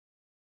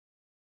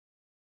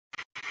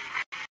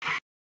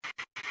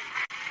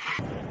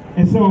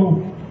And so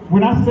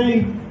when I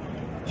say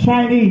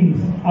Chinese,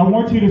 I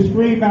want you to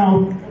scream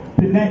out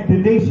the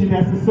nation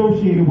that's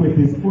associated with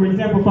this. For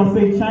example, if I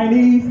say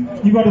Chinese,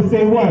 you're going to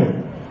say what?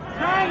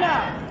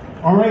 China.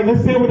 All right,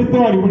 let's say it with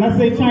authority. When I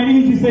say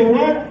Chinese, you say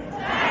what?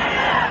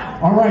 China.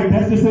 All right,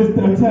 that's just a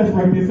test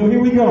right there. So here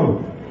we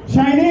go.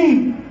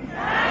 Chinese.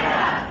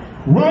 China.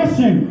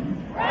 Russian.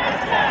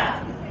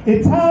 Russia.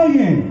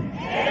 Italian.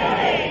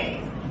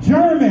 Italy.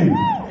 German.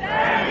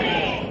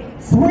 Germany.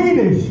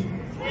 Swedish.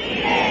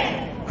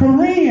 Sweden.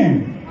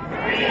 Korean.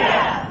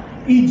 Korea.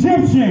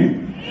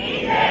 Egyptian.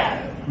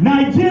 Egypt.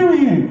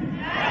 Nigerian.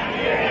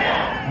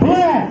 Nigeria.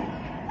 Black.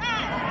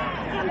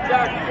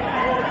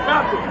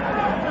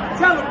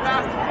 Tell him,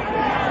 Pastor.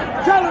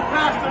 Tell him,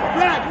 Pastor.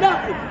 Black,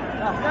 nothing.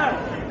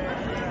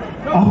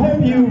 I hope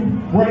you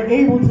were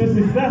able to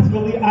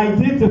successfully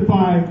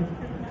identify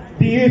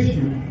the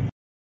issue.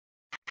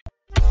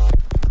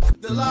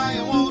 The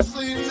lion won't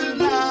sleep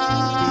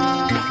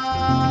tonight.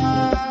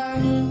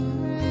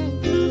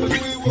 'Cause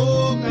we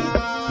woke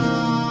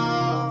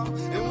now,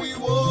 and we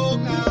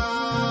woke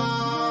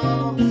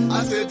now.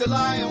 I said the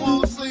lion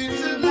won't sleep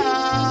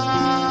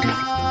tonight.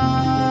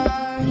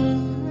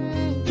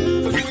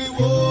 'Cause we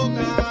woke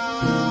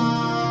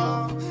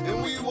now, and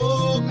we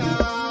woke now.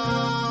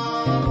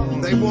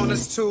 They want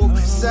us to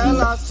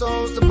sell our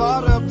souls to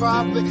barter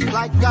profit.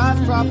 Like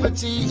God's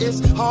property, it's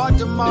hard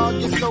to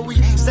market. So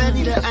we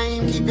steady to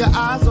aim, keep your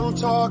eyes on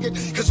target.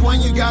 'Cause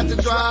when you got to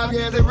drive,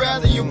 yeah, they'd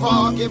rather you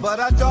park it. But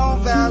I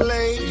don't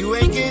valet, you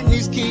ain't getting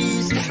these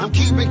keys. I'm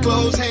keeping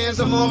closed hands,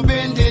 I'm on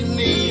bended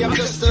knee. I'm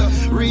just a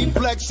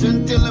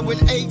reflection, dealing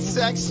with 8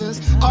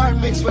 sections. Art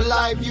mixed with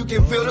life, you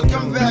can feel the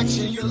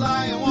convection. Your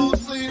lion won't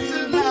sleep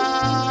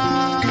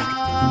tonight.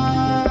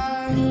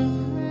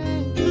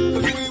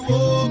 'Cause we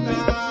woke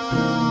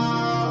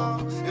now,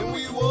 and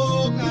we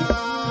woke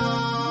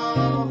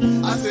now.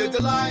 I said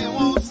the lion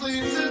won't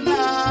sleep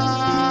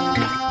tonight.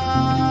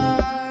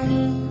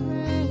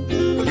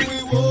 'Cause we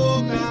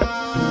woke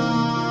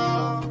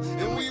now,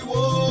 and we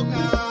woke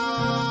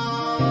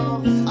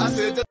now. I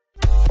said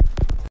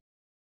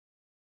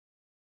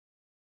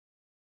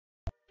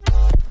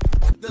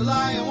the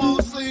lion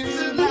won't sleep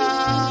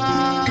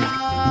tonight.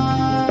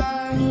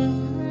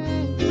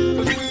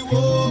 'Cause we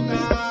woke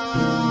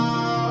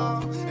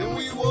now, and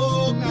we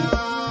woke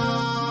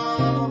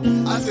now.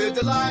 I said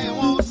the lion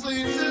won't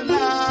sleep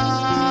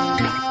tonight.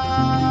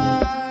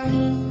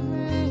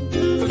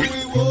 'Cause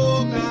we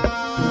woke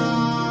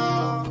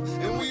now,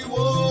 and we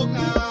woke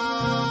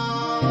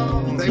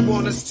now. They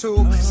want us to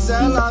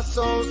sell our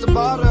souls to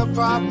barter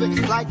profit.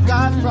 Like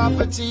God's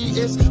property,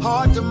 it's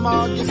hard to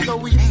market. So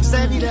we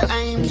steady to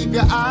aim, keep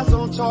your eyes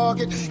on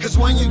target. 'Cause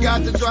when you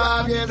got to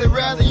drive, yeah, they'd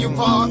rather you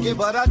park it.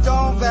 But I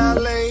don't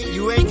valet,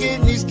 you ain't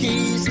getting these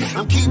keys.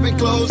 I'm keeping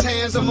closed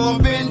hands, I'm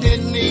on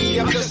bended knee.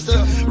 I'm just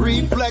a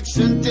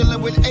reflection,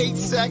 dealing with 8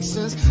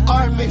 sections.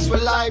 Art mixed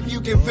with life, you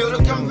can feel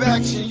the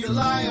convection. Your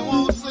lion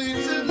won't sleep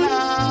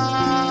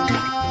tonight.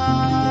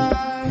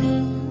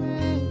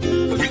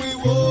 'Cause we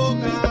woke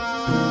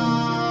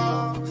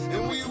now,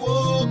 and we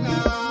woke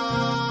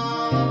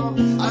now.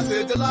 I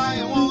said the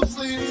lion won't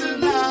sleep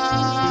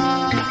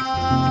tonight.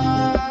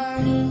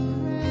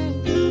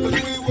 'Cause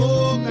we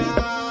woke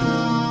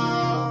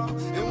now,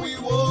 and we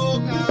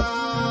woke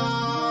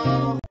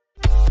now.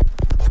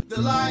 The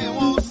lion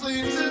won't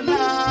sleep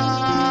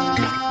tonight.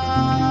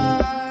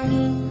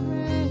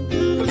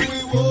 'Cause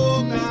we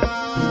woke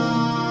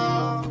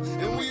now,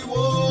 and we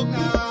woke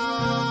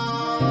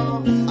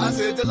now. I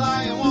said the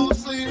lion won't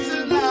sleep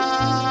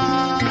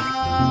tonight.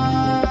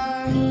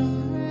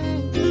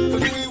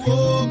 'Cause we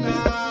woke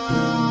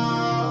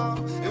now,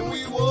 and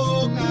we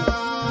woke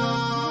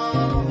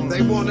now.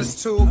 They want us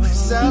to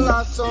sell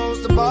our souls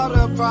to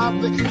barter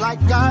profit. Like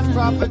God's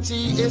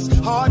property, it's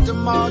hard to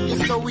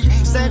market. So we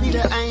steady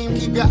to aim,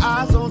 keep your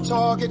eyes on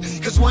target.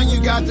 'Cause when you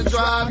got to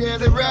drive, yeah,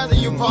 they'd rather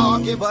you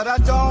park it. But I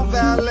don't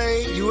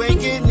valet, you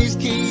ain't getting these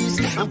keys.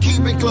 I'm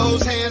keeping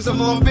closed hands,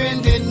 I'm on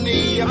bended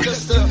knee. I'm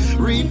just a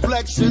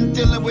reflection,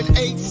 dealing with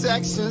 8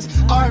 sections.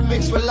 Art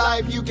mixed with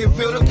life, you can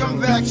feel the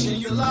convection.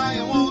 Your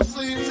lion won't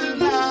sleep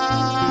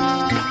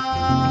tonight.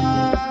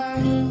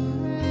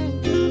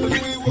 'Cause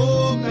we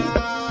woke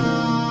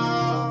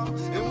now,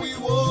 and we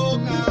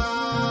woke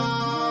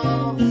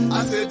now.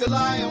 I said the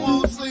lion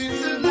won't sleep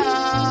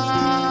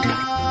tonight.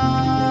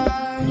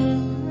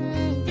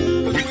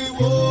 'Cause we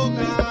woke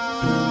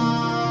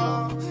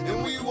now, and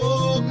we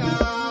woke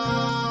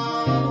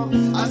now.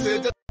 I said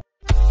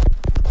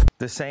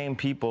the same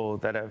people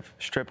that have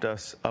stripped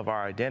us of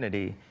our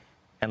identity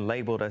and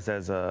labeled us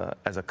as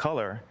a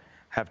color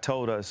have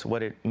told us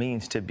what it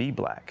means to be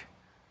black.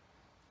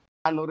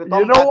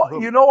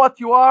 You know what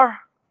you are?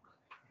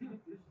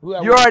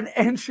 You're an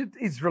ancient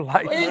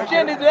Israelite.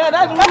 Ancient Israelite,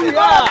 that's who we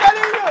are.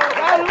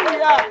 That's who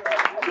we are.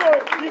 So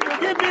if you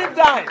give me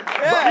time,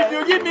 if you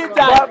give me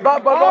time,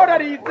 all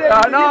that he said.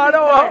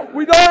 No,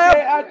 we don't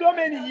have. So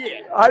many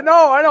years. I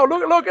know.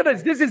 Look at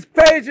this. This is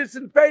pages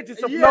and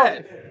pages of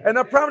notes, and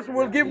I promise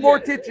we'll give more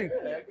teaching.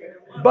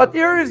 But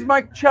here is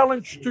my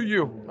challenge to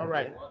you. All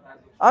right.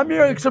 I'm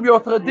hearing some of your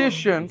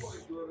traditions.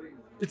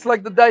 It's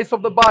like the days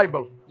of the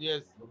Bible.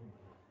 Yes.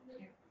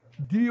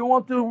 Do you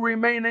want to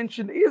remain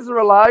ancient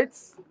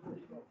Israelites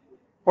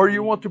or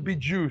you want to be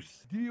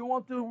Jews? Do you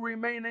want to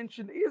remain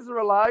ancient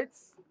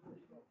Israelites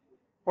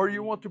or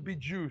you want to be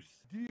Jews?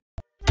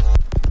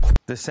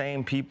 The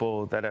same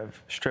people that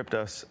have stripped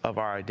us of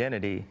our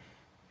identity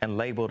and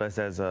labeled us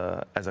as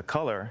a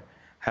color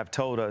have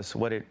told us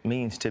what it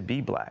means to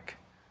be black.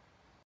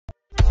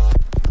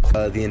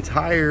 The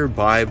entire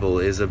Bible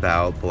is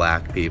about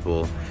black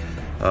people.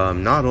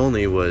 Not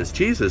only was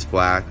Jesus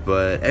black,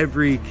 but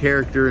every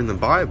character in the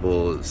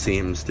Bible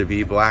seems to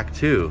be black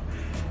too.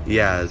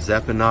 Yeah,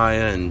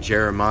 Zephaniah and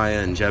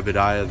Jeremiah and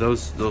Jebediah,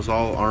 those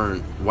all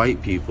aren't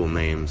white people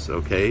names,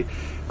 okay?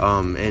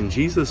 And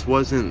Jesus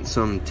wasn't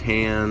some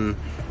tan,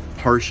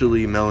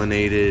 partially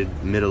melanated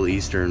Middle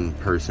Eastern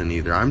person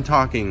either. I'm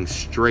talking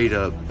straight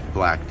up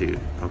black dude,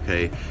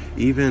 okay?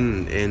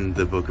 Even in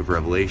the book of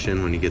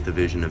Revelation, when you get the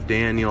vision of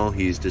Daniel,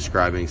 he's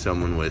describing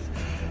someone with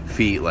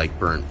feet like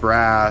burnt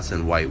brass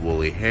and white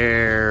woolly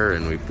hair,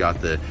 and we've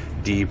got the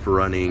deep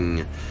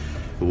running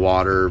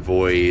water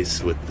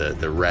voice with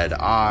the red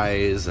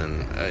eyes,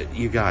 and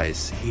you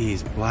guys,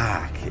 he's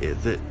black.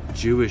 The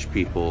Jewish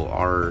people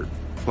are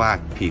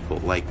black people,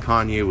 like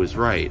Kanye was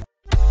right.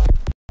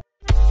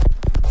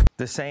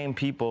 The same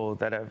people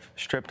that have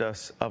stripped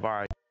us of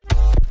our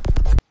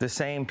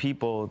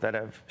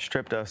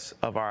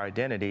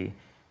identity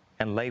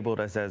and labeled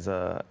us as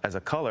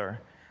a color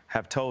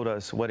have told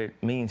us what it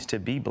means to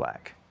be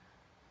black.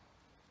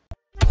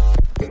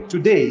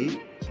 Today,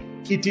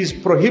 it is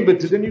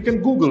prohibited, and you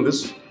can Google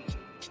this,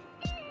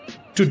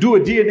 to do a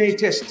DNA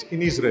test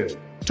in Israel.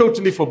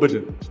 Totally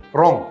forbidden.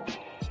 Wrong.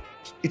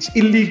 It's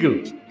illegal.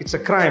 It's a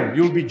crime.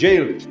 You'll be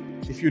jailed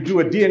if you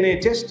do a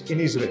DNA test in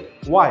Israel.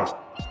 Why?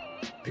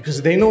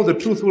 Because they know the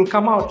truth will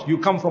come out. You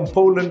come from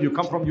Poland, you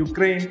come from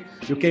Ukraine,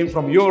 you came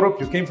from Europe,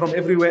 you came from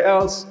everywhere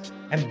else.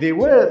 And they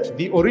were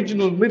the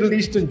original Middle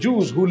Eastern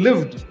Jews who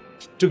lived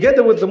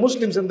together with the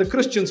Muslims and the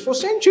Christians for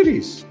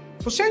centuries.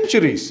 For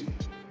centuries.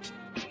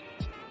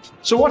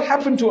 So what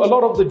happened to a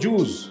lot of the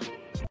Jews?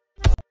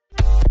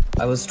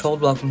 I was told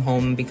welcome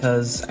home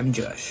because I'm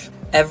Jewish.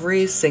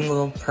 Every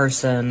single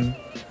person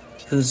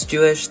who's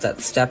Jewish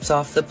that steps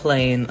off the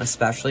plane,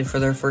 especially for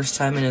their first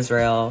time in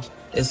Israel,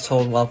 is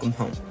told welcome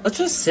home. Let's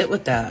just sit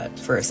with that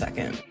for a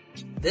second.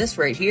 This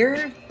right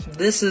here,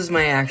 this is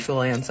my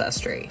actual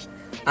ancestry.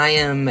 I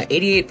am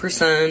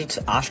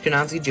 88%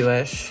 Ashkenazi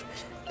Jewish,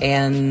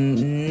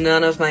 and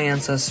none of my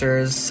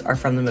ancestors are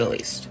from the Middle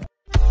East.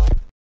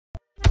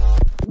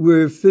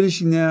 We're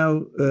finishing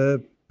now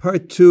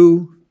part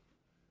 2,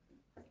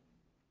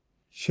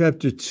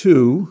 chapter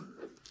 2.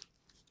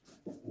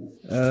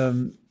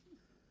 And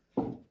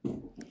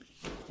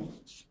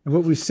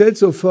what we've said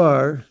so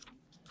far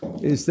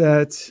is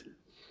that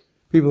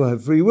people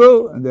have free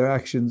will and their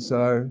actions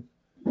are,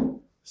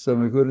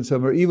 some are good and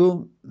some are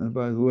evil. And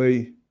by the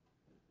way,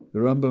 the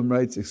Rambam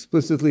writes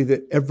explicitly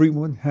that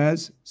everyone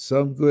has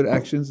some good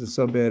actions and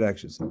some bad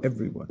actions.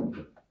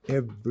 Everyone.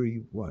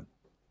 Everyone.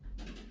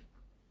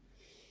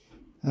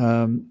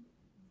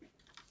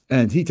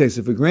 And he takes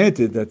it for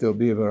granted that there'll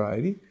be a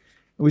variety.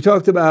 And we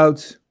talked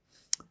about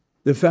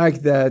the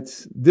fact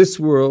that this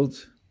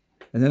world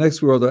and the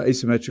next world are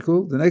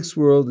asymmetrical. The next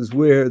world is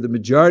where the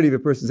majority of a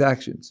person's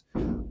actions,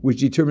 which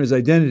determine his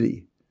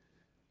identity,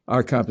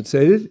 are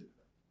compensated.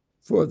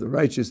 For the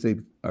righteous, they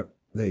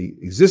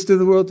exist in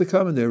the world to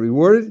come and they're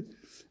rewarded.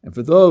 And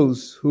for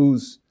those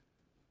whose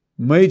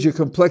major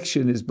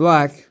complexion is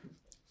black,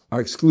 are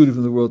excluded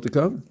from the world to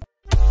come.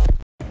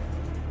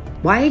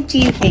 Why do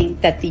you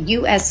think that the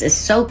U.S. is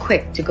so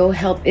quick to go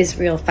help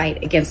Israel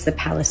fight against the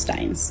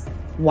Palestinians?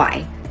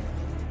 Why?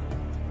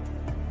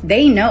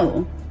 They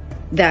know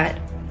that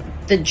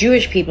the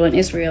Jewish people in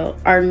Israel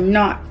are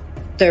not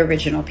the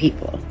original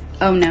people.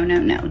 Oh, no, no,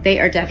 no. They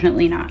are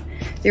definitely not.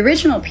 The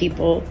original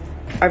people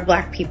are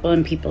black people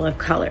and people of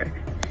color.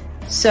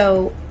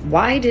 So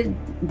why did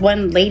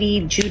one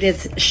lady,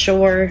 Judith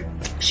Shore,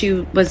 she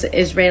was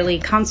Israeli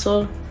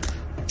consul,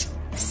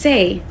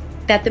 say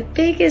that the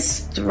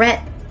biggest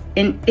threat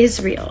in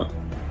Israel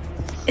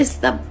is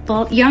the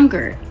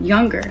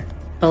younger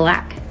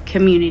black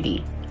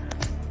community?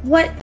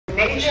 What? The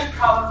major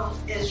problem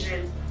of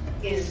Israel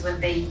is with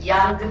the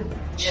young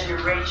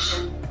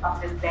generation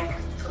of the black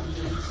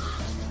community.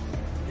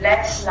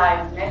 Black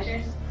Lives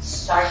Matter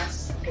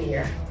starts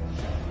there.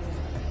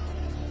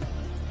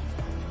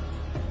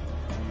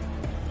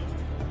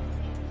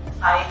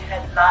 I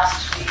had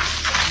last week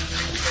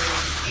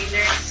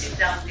a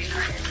sit-down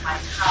dinner in my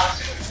house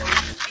with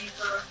 40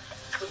 people,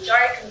 which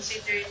are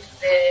considered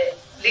the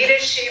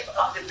leadership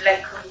of the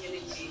black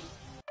community.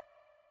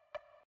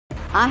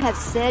 I have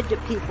said to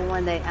people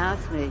when they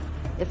ask me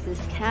if this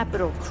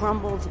capital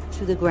crumbled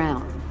to the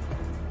ground,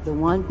 the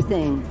one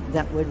thing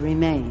that would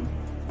remain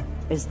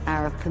is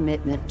our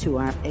commitment to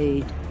our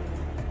aid,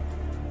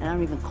 and I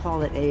don't even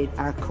call it aid,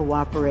 our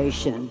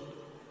cooperation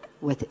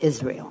with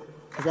Israel.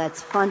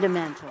 That's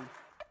fundamental,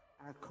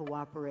 our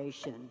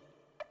cooperation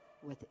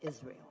with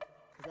Israel.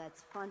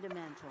 That's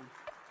fundamental.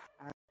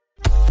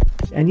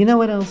 And you know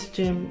what else,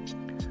 Jim?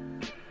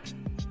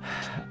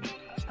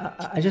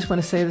 I just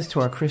want to say this to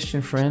our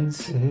Christian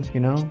friends, you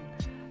know,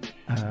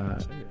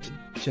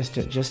 just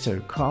to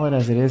call it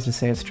as it is and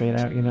say it straight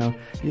out, you know,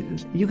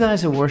 you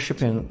guys are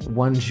worshiping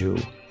one Jew.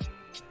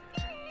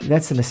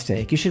 That's a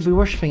mistake. You should be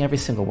worshiping every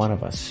single one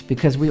of us,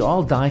 because we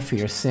all die for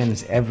your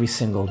sins every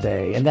single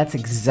day. And that's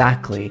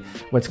exactly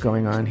what's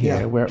going on here.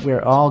 Yeah.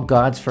 We're all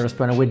God's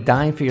firstborn, and we're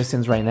dying for your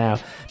sins right now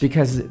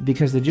because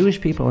the Jewish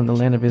people in the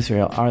land of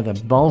Israel are the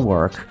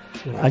bulwark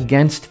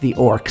against the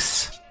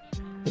orcs.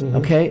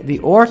 Okay? The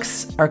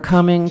orcs are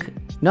coming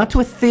not to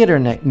a theater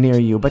near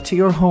you, but to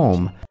your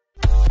home.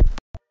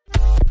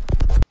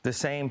 The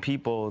same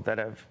people that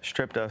have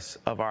stripped us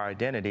of our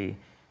identity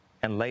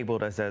and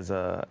labeled us as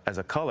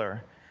a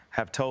color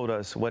have told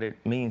us what it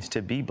means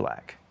to be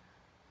black.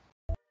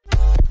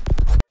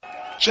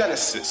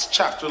 Genesis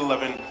chapter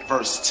 11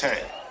 verse 10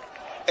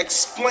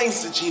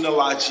 explains the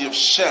genealogy of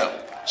Shem.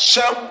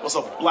 Shem was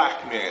a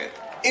black man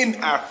in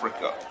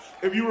Africa.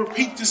 If you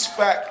repeat this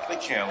fact, they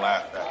can't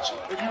laugh at you.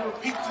 If you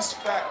repeat this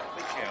fact,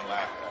 they can't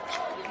laugh at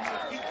you. If you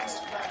repeat this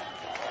fact, they can't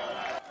laugh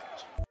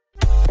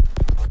at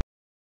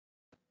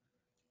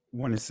you.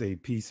 Want to say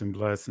peace and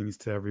blessings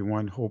to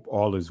everyone. Hope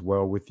all is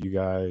well with you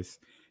guys.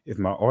 If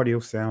my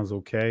audio sounds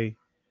okay,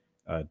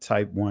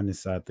 type 1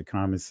 inside the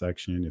comment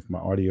section. If my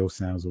audio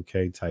sounds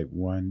okay, type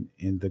 1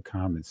 in the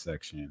comment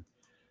section.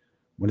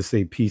 Want to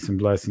say peace and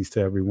blessings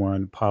to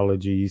everyone.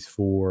 Apologies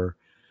for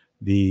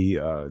the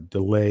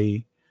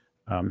delay.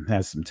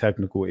 Had some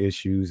technical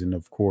issues, and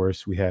of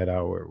course we had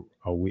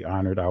we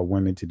honored our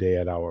women today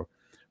at our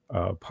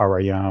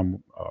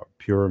Parayam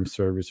Purim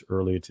service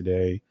earlier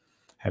today.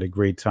 Had a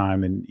great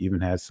time and even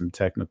had some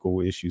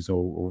technical issues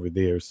over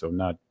there, so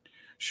not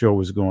sure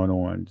what's going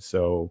on.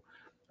 So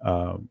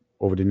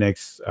over the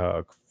next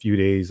few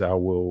days, I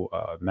will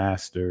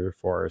master as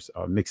far as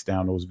mix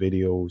down those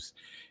videos,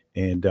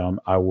 and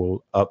I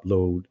will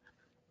upload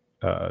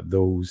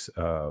those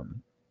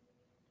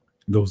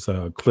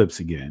clips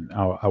again.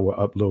 I will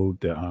upload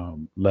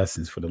the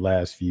lessons for the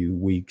last few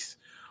weeks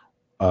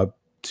up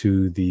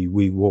to the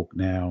We Woke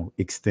Now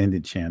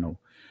extended channel.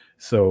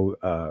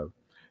 So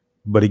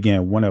but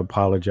again, want to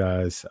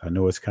apologize. I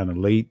know it's kind of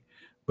late,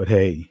 but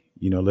hey,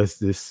 you know, let's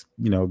just,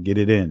 you know, get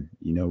it in.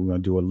 You know, we're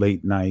going to do a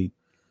late night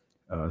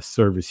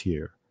service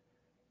here.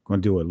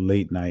 Going to do a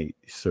late night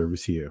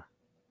service here.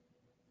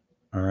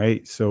 All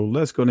right. So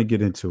let's going to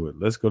get into it.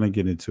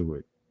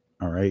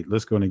 All right.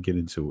 Let's go and get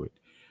into it.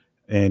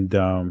 And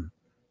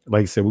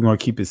like I said, we're going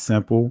to keep it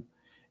simple.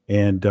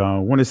 And I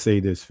want to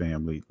say this,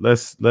 family.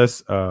 Let's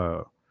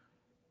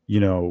you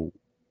know,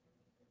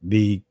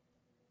 be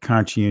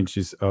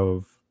conscientious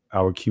of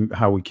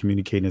how we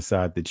communicate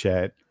inside the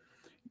chat.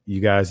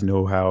 You guys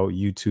know how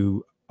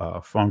YouTube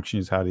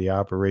functions, how they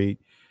operate.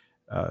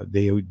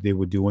 They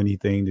would do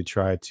anything to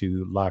try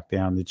to lock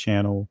down the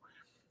channel,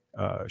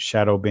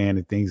 shadow ban,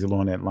 and things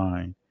along that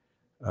line.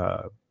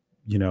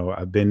 You know,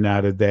 I've been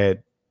out of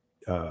that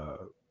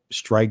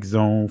strike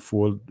zone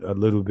for a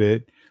little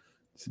bit.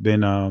 It's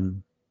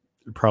been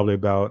probably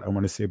about, I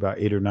want to say about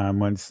 8 or 9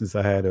 months since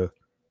I had a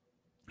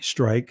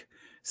strike,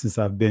 since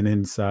I've been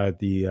inside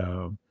the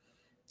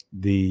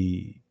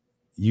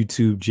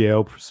YouTube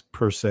jail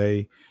per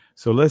se.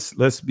 So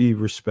let's be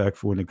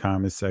respectful in the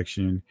comment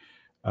section.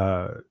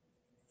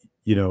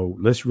 You know,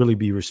 let's really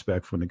be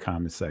respectful in the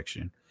comment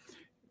section,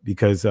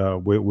 because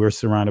we're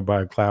surrounded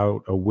by a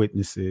cloud of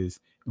witnesses.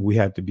 And we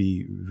have to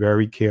be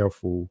very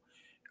careful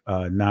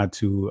not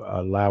to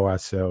allow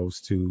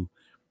ourselves to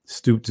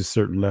stoop to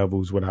certain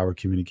levels with our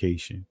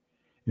communication.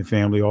 And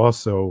family,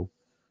 also,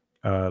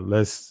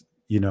 let's,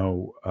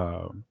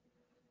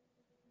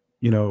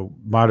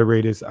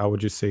 moderators, I would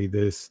just say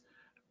this,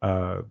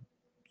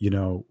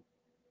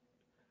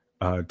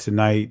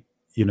 tonight,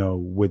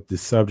 with the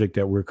subject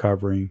that we're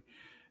covering,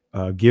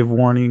 give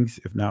warnings,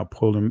 if not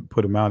put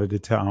them out of the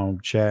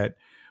chat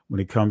when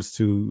it comes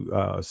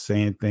to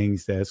saying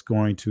things that's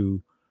going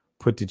to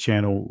put the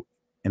channel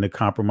in a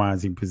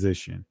compromising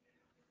position.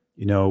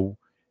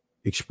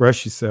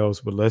 Express yourselves,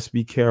 but let's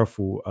be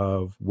careful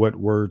of what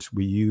words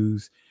we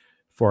use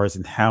as far as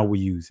and how we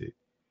use it.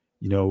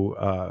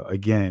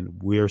 Again,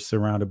 we're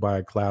surrounded by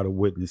a cloud of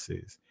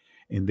witnesses,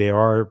 and there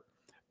are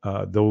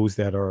those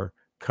that are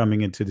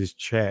coming into this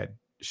chat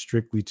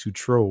strictly to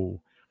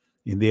troll,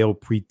 and they'll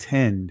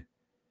pretend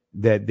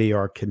that they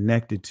are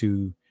connected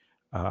to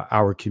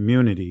our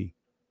community,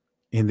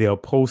 and they'll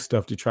post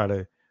stuff to try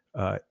to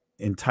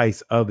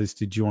entice others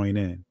to join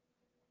in.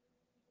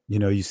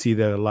 You see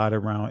that a lot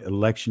around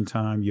election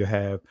time. You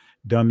have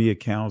dummy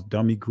accounts,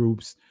 dummy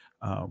groups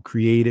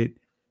created,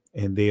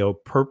 and they'll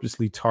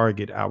purposely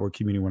target our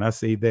community. When I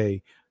say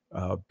they,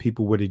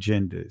 people with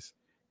agendas,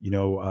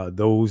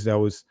 those that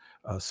was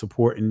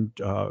supporting,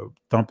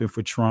 thumping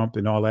for Trump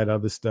and all that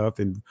other stuff.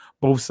 And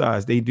both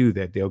sides, they do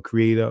that. They'll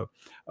create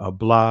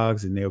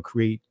blogs, and they'll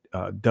create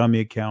dummy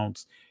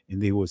accounts,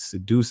 and they will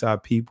seduce our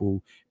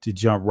people to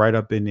jump right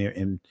up in there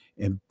and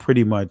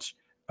pretty much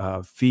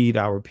feed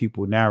our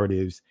people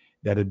narratives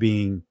that are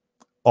being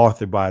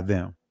authored by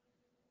them.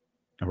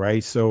 All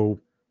right. So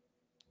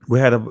we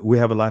have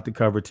a lot to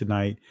cover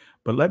tonight,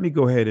 but let me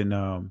go ahead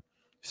and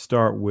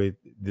start with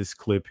this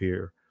clip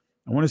here.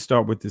 I want to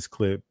start with this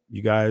clip.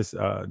 You guys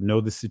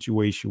know the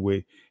situation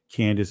with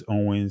Candace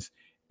Owens,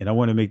 and I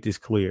want to make this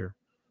clear.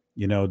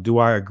 You know, do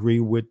I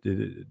agree with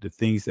the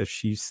things that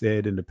she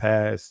said in the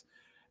past?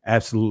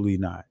 Absolutely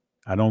not.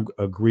 I don't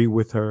agree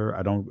with her.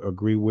 I don't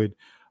agree with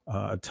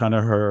a ton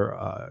of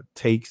her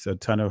takes, a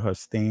ton of her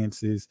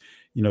stances,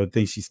 you know,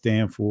 things she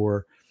stands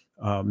for.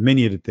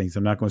 Many of the things.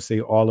 I'm not going to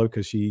say all of it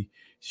because she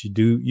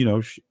do,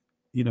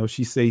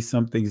 she says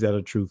some things that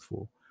are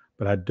truthful,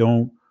 but I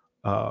don't,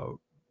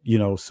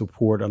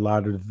 support a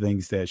lot of the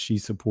things that she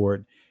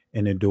support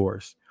and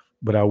endorse.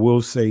 But I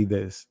will say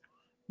this,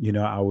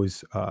 I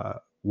was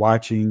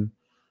watching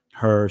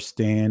her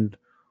stand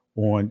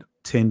on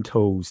 10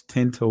 toes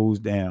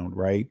down,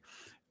 right?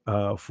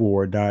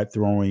 For not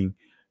throwing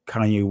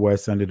Kanye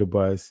West under the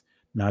bus,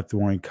 not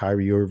throwing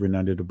Kyrie Irving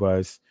under the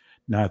bus,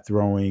 not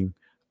throwing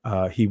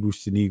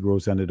Hebrews to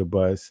Negroes under the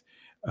bus,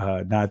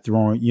 not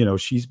throwing,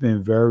 she's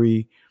been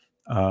very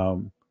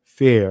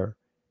fair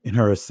in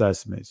her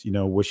assessments.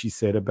 What she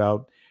said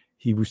about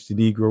Hebrews to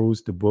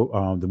Negroes, the book,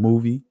 the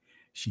movie,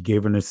 she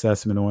gave an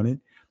assessment on it.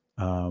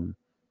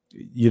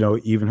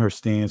 Even her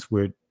stance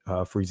with,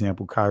 for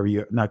example,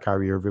 not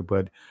Kyrie Irving,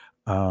 but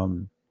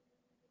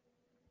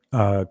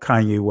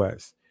Kanye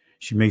West.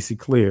 She makes it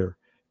clear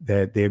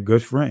that they're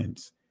good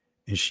friends,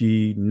 and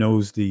she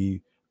knows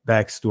the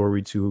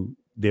backstory to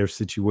their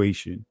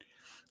situation.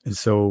 And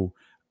so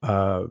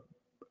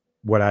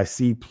what I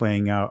see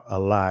playing out a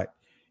lot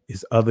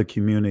is other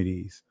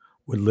communities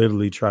would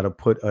literally try to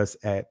put us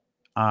at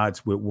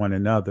odds with one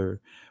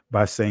another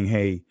by saying,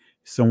 hey,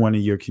 someone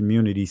in your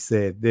community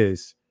said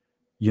this,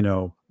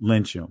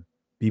 lynch them,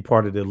 be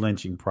part of the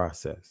lynching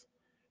process.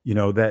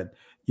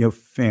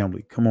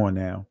 Family, come on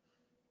now.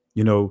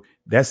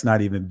 That's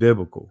not even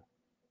biblical.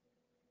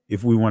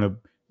 If we want to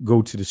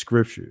go to the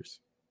scriptures,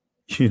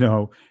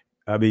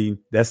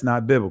 that's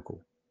not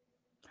biblical.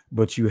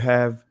 But you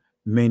have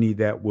many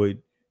that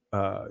would,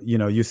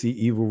 you see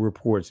evil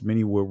reports.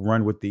 Many will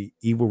run with the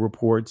evil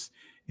reports,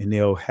 and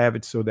they'll have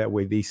it so that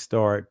way they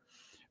start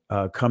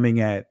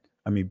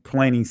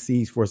planting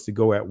seeds for us to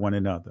go at one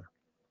another.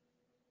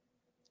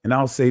 And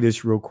I'll say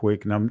this real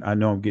quick, and I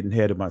know I'm getting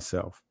ahead of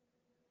myself.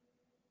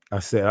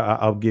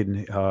 I'll get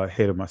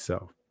ahead of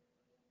myself.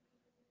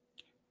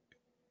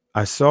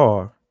 I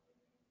saw,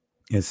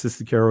 and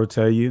Sister Carol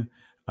tell you,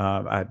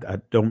 I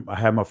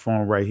have my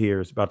phone right here.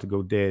 It's about to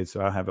go dead,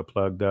 so I have it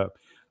plugged up.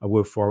 I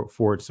will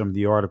forward some of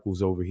the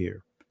articles over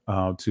here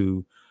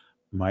to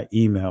my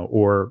email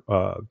or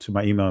to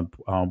my email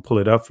and pull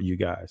it up for you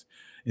guys.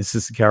 And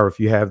Sister Carol, if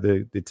you have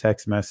the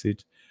text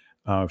message,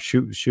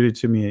 shoot it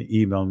to me in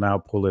email and I'll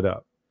pull it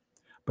up.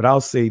 But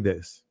I'll say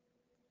this,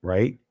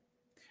 right?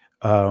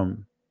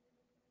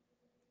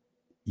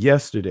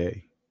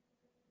 Yesterday,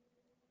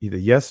 either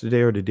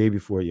yesterday or the day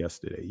before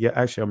yesterday. Yeah,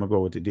 actually, I'm gonna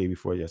go with the day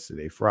before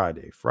yesterday,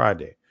 Friday,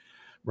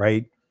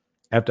 right?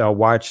 After I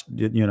watched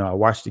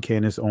the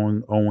Candace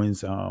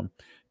Owens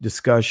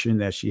discussion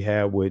that she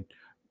had with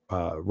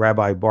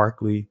Rabbi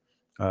Barclay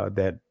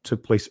that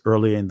took place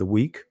earlier in the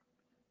week,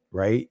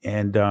 right?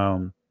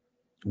 And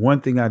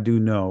one thing I do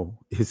know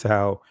is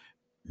how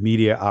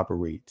media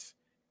operates.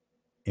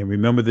 And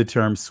remember the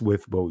term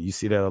swift boat. You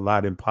see that a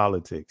lot in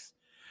politics.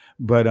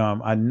 But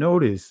I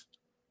noticed,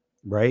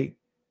 right,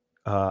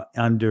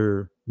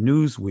 under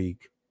Newsweek,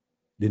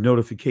 the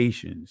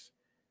notifications,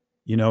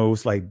 it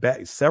was like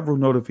several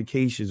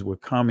notifications were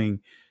coming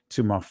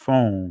to my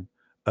phone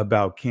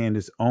about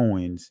Candace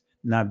Owens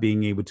not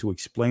being able to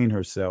explain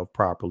herself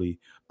properly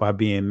by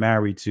being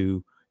married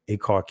to a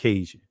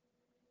Caucasian.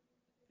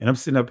 And I'm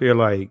sitting up here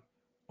like,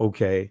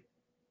 okay,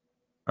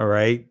 all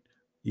right,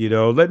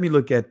 let me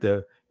look at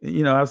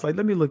I was like,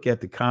 let me look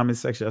at the comment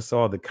section. I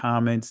saw the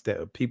comments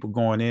that people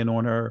going in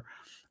on her.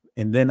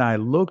 And then I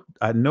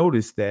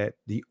noticed that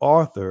the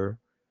author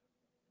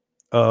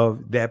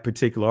of that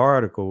particular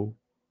article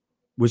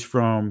was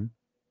from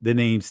the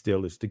name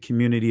stealers, the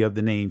community of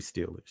the name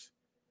stealers.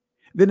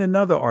 Then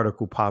another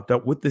article popped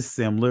up with the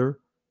similar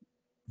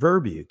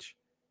verbiage.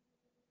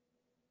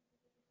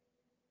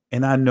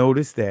 And I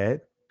noticed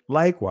that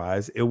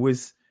likewise, it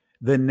was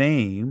the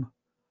name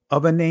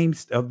of the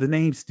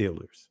name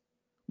stealers.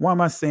 Why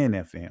am I saying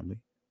that, family?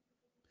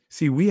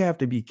 See, we have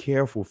to be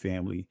careful,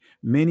 family.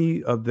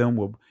 Many of them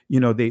will,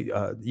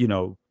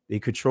 they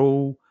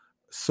control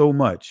so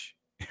much,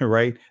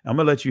 right? I'm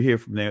gonna let you hear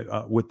from them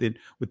with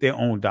their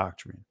own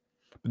doctrine,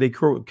 but they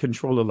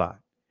control a lot.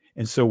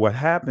 And so what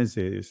happens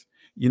is,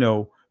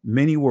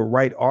 many will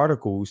write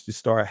articles to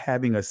start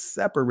having us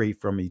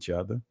separate from each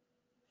other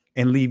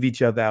and leave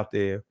each other out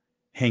there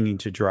hanging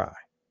to dry.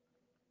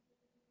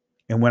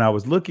 And when I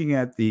was looking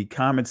at the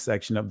comment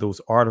section of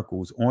those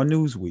articles on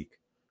Newsweek,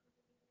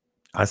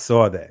 I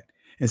saw that.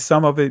 And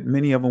some of it,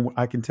 many of them,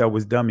 I can tell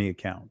was dummy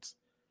accounts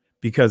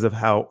because of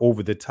how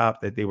over the top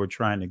that they were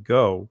trying to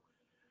go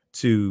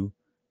to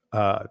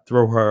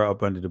throw her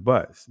up under the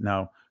bus.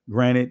 Now,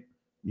 granted,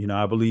 You know,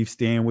 I believe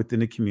staying within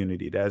the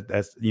community.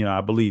 That's you know,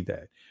 I believe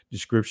that the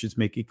scriptures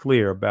make it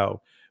clear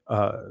about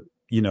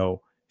you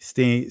know,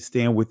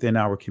 staying within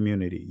our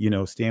community. You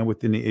know, staying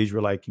within the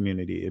Israelite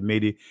community. It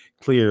made it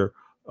clear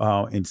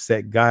and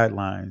set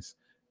guidelines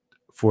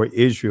for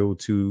Israel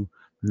to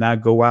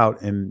not go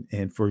out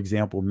and for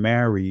example,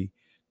 marry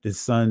the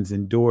sons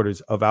and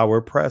daughters of our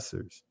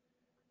oppressors.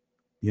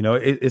 You know,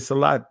 it's a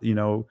lot. You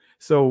know,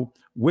 so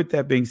with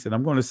that being said,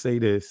 I'm going to say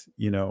this.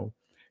 You know,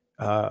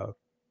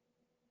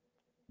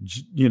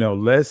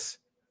 let's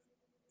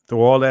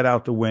throw all that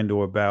out the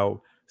window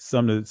about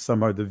some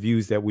of the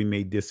views that we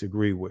may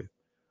disagree with.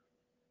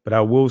 But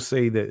I will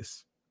say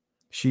this.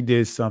 She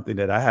did something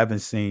that I haven't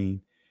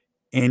seen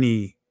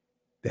any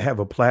that have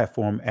a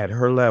platform at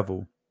her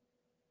level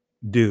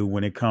do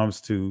when it comes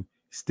to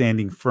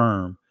standing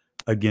firm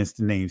against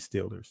the name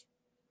stealers.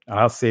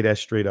 I'll say that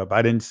straight up.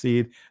 I didn't see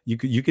it. You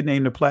could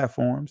name the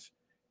platforms.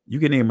 You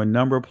can name a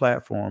number of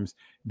platforms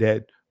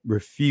that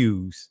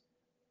refuse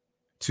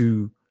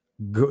to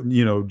go,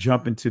 you know,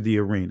 jump into the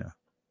arena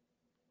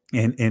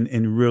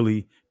and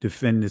really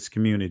defend this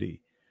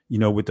community. You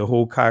know, with the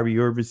whole Kyrie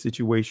Irving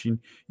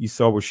situation, you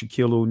saw with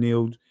Shaquille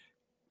O'Neal,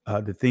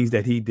 the things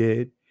that he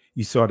did.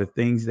 You saw the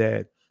things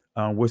that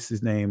what's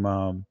his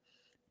name,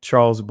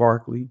 Charles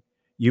Barkley.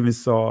 You even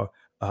saw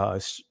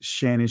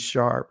Shannon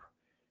Sharp.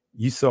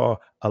 You saw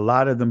a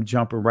lot of them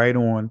jumping right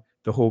on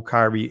the whole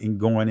Kyrie and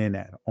going in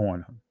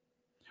on him.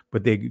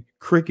 But they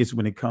crickets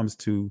when it comes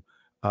to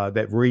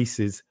that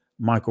racist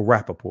Michael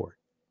Rappaport.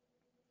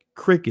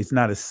 Crickets,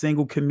 not a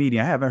single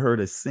comedian. I haven't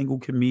heard a single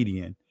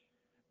comedian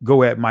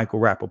go at Michael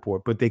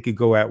Rappaport, but they could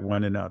go at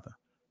one another.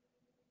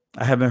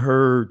 I haven't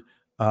heard,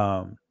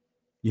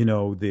 you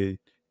know, the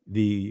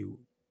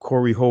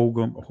Corey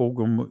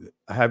Holcomb.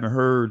 I haven't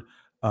heard,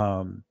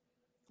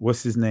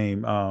 what's his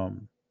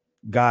name?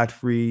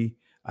 Godfrey.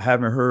 I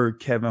haven't heard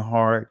Kevin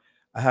Hart.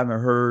 I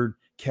haven't heard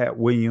Cat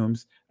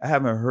Williams. I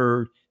haven't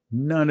heard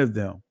none of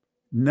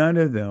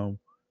them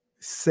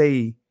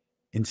say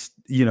and,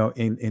 you know,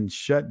 and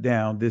shut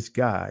down this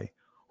guy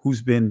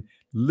who's been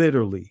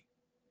literally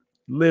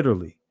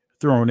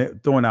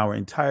throwing our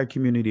entire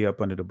community up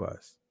under the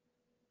bus.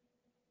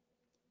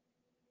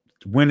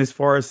 Went as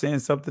far as saying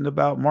something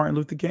about Martin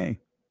Luther King.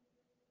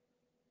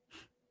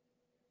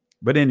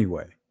 But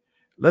anyway,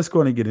 let's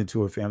go and get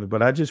into it, family.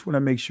 But I just want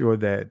to make sure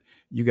that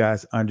you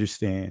guys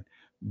understand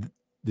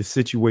the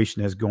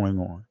situation that's going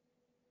on.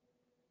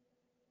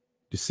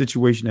 The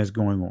situation that's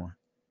going on.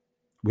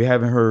 We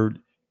haven't heard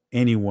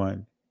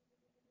anyone,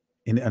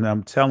 and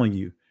I'm telling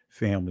you,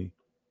 family,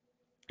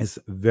 it's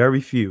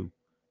very few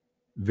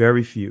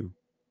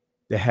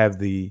that have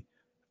the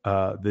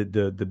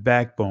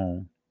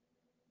backbone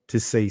to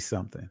say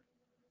something.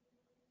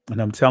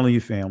 And I'm telling you,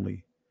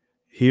 family,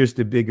 here's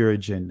the bigger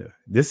agenda.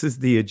 This is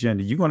the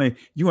agenda. You're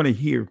gonna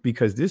hear,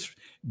 because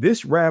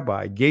this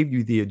rabbi gave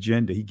you the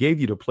agenda. He gave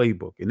you the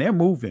playbook, and they're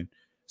moving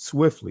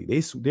swiftly.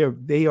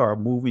 They are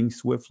moving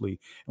swiftly.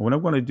 And what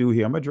I'm going to do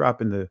here, I'm going to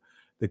drop in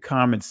the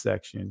comment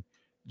section,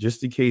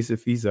 just in case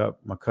if he's up,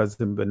 my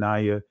cousin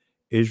Benaiah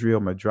Israel.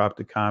 I'm going to drop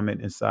the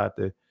comment inside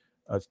the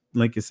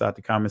link inside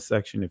the comment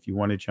section. If you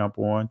want to jump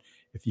on,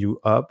 if you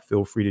up,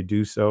 feel free to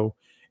do so.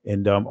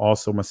 And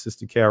also my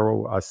sister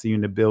Carol, I see you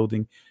in the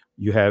building.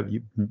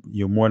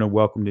 You're more than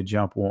welcome to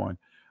jump on.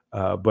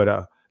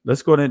 But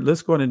let's go ahead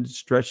and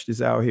stretch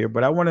this out here.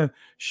 But I want to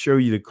show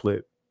you the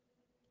clip,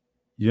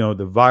 you know,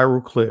 the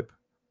viral clip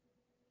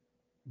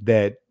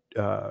that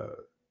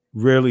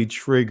really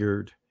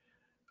triggered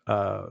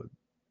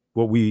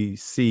what we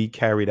see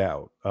carried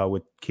out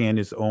with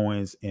Candace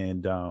Owens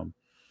and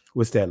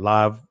what's that,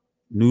 Live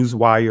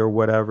Newswire or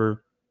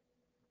whatever,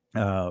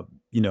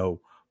 you know,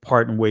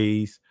 parting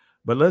ways.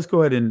 But let's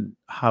go ahead and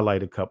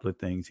highlight a couple of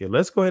things here.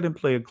 Let's go ahead and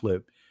play a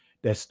clip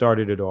that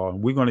started it all.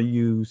 And we're going to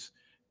use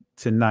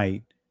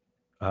tonight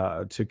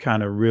to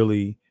kind of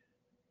really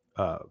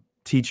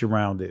teach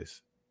around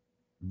this.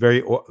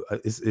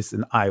 It's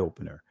an eye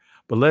opener.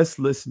 But let's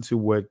listen to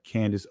what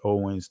Candace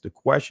Owens, the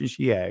question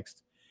she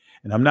asked.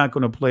 And I'm not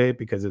going to play it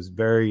because it's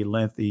very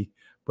lengthy,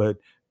 but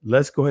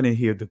let's go ahead and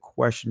hear the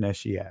question that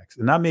she asked.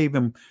 And I may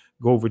even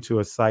go over to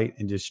a site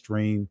and just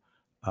stream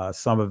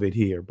some of it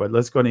here. But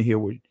let's go ahead and hear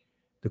what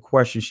the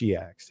question she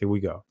asked. Here we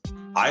go.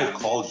 I have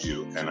called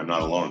you, and I'm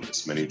not alone in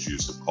this, many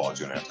Jews have called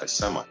you an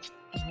anti-Semite.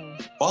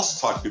 I've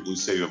also talked to people who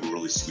say you have a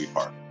really sweet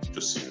heart,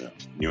 just so you know.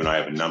 You and I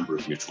have a number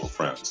of mutual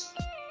friends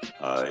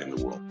in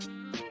the world.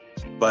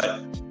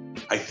 But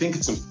I think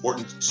it's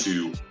important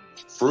to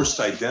first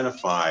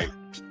identify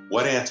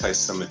what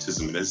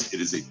anti-Semitism is.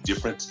 It is a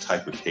different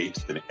type of hate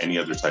than any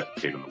other type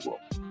of hate in the world.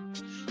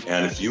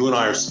 And if you and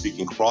I are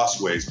speaking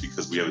crossways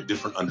because we have a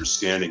different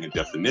understanding and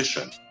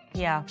definition,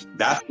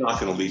 that's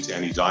not going to lead to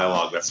any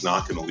dialogue. That's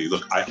not going to lead.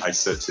 Look, I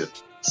said to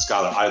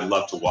Scott, I'd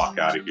love to walk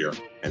out of here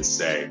and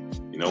say,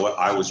 you know what,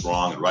 I was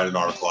wrong, and write an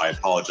article, I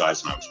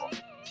apologize, and I was wrong.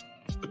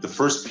 But the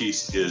first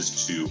piece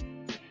is to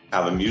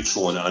have a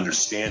mutual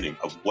understanding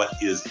of what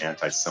is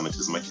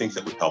anti-Semitism. I think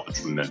that would help a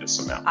tremendous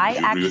amount. I Do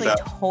you agree with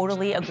actually that?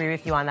 totally agree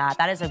with you on that.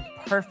 That is a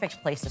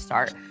perfect place to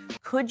start.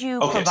 Could you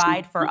Okay,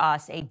 provide for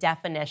us a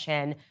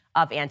definition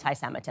of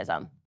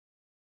anti-Semitism?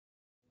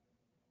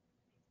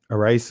 All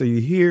right. So you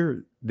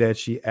hear that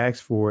she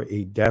asked for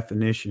a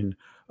definition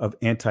of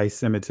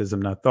anti-Semitism.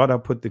 And I thought I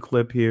put the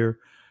clip here.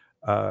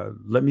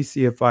 Let me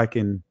see if I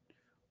can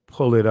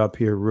pull it up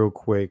here real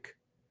quick.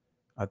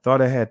 I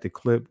thought I had the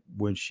clip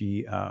when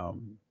she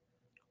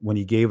when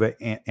he gave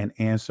an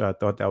answer. I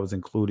thought that was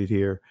included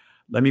here.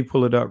 Let me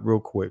pull it up real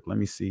quick. Let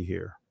me see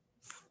here.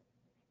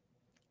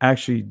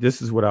 Actually,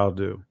 this is what I'll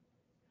do.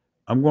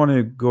 I'm going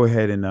to go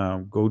ahead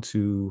and go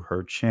to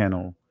her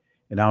channel,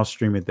 and I'll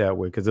stream it that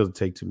way because it'll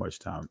take too much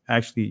time.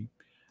 Actually,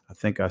 I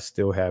think I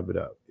still have it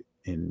up.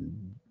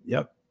 And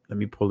yep, let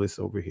me pull this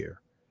over here.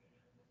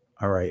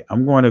 All right,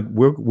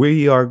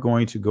 we are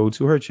going to go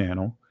to her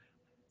channel,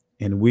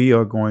 and we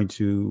are going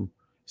to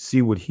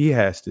see what he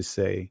has to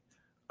say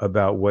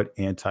about what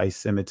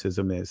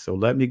anti-Semitism is. So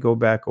let me go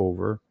back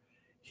over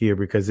here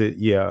because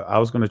I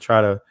was going to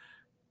try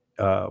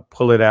to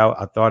pull it out.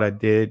 I thought I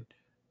did,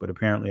 but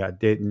apparently I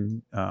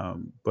didn't.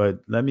 But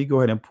let me go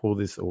ahead and pull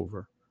this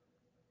over.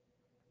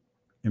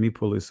 Let me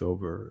pull this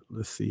over.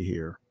 Let's see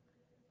here.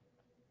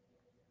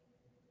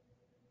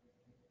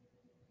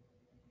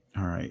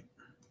 All right.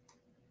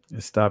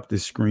 Let's stop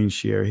this screen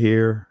share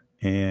here.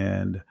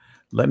 And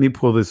let me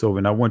pull this over.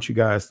 And I want you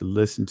guys to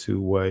listen to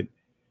what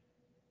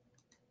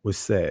was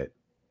said.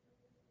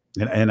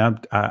 And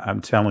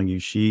I'm telling you,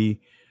 she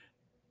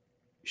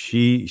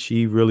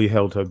really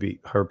held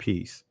her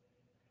peace.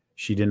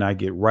 She did not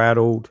get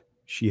rattled.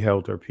 She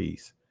held her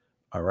peace.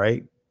 All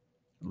right.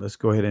 Let's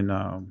go ahead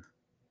and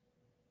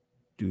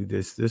do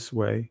this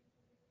way.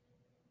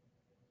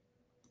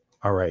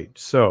 All right.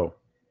 So,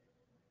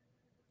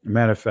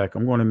 matter of fact,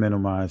 I'm going to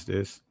minimize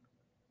this.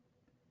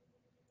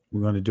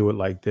 We're going to do it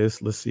like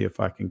this. Let's see if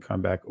I can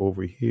come back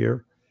over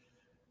here.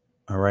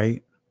 All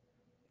right.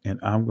 And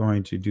I'm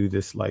going to do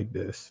this like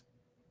this.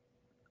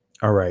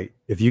 All right.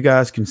 If you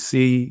guys can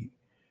see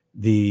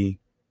the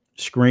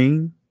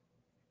screen,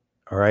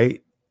 all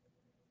right,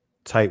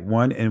 type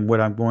 1. And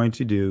what I'm going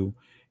to do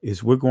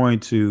is we're going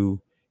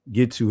to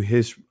get to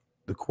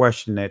the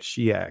question that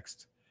she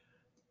asked.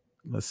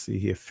 Let's see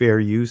here. Fair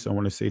use. I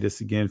want to say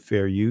this again,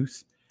 fair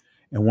use.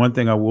 And one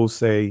thing I will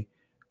say,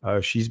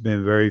 she's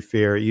been very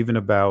fair, even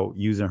about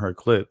using her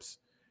clips.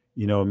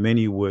 You know,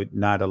 many would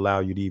not allow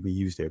you to even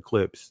use their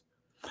clips.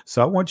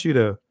 So I want you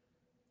to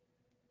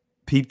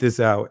peep this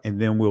out, and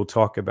then we'll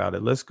talk about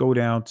it. Let's go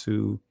down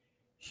to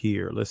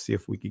here. Let's see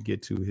if we can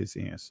get to his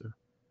answer.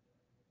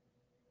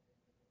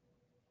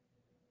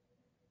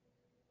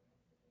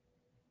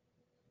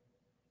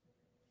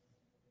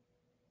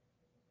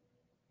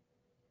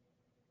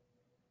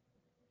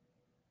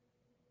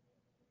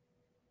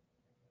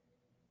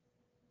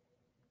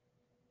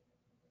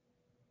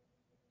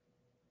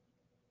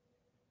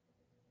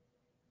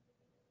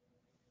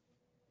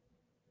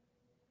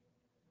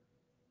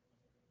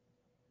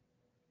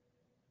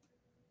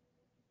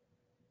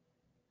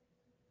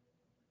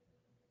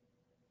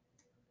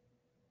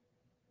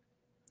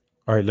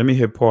 All right, let me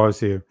hit pause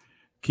here.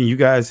 Can you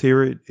guys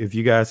hear it? If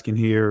you guys can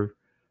hear,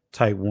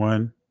 type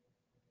 1.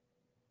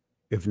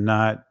 If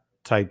not,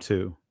 type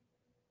 2.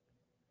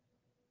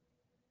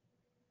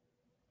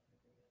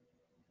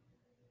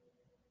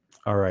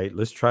 All right,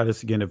 let's try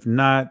this again. If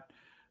not,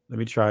 let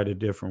me try it a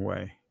different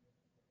way.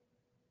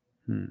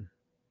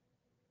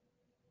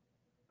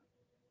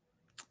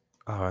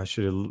 Oh,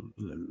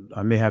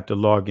 I may have to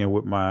log in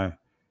with my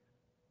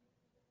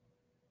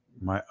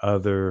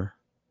other.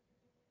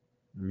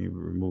 Let me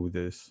remove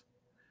this.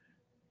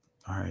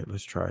 All right,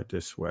 let's try it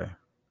this way.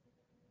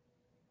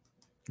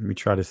 Let me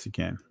try this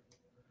again.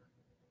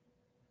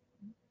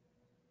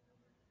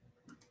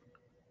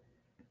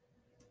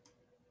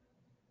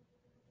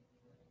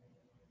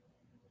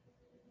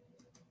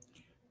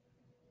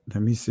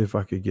 Let me see if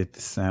I could get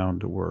the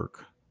sound to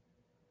work.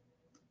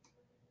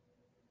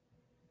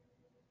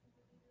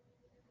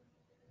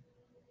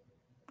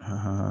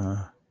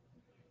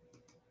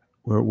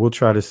 We'll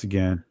try this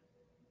again.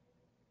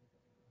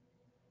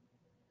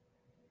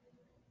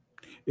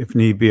 If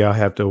need be, I'll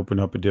have to open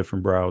up a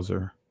different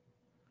browser.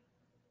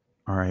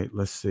 All right,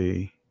 let's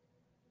see.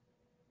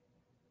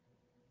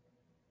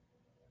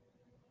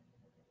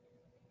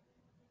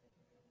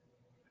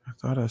 I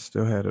thought I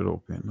still had it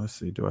open. Let's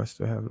see. Do I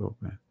still have it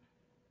open?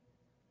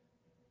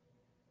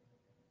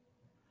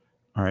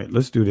 All right,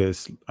 let's do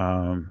this.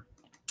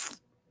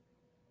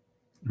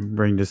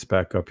 Bring this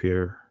back up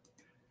here.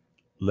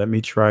 Let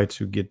me try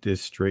to get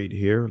this straight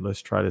here.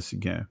 Let's try this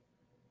again.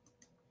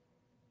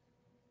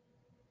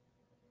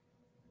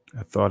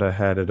 I thought I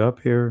had it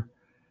up here.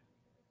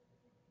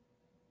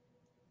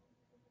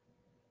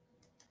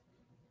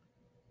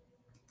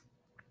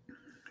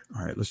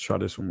 All right, let's try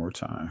this one more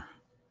time.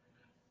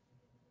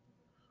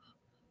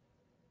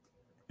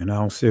 And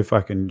I'll see if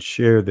I can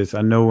share this.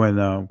 I know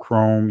in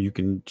Chrome you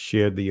can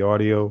share the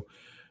audio.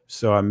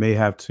 So I may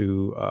have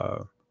to,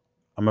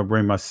 I'm going to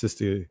bring my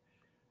sister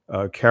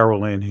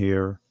Carol in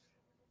here,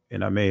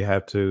 and I may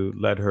have to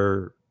let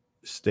her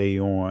stay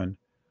on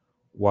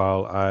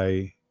while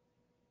I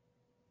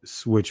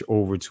switch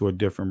over to a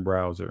different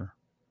browser.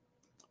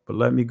 But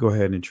let me go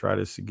ahead and try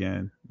this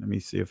again. Let me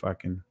see if I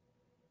can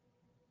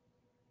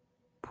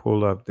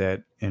pull up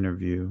that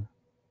interview,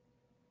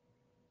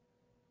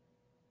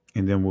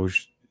 and then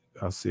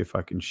I'll see if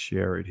I can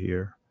share it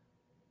here.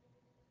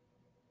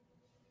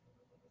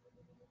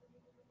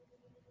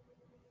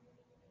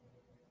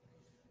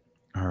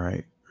 All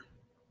right.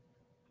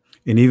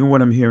 And even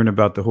what I'm hearing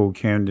about the whole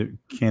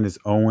Candace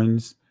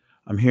Owens,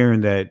 I'm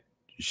hearing that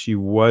she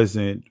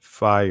wasn't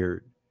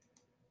fired.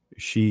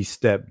 She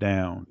stepped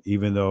down,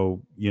 even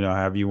though,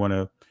 however you want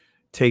to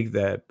take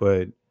that.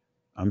 But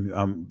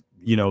I'm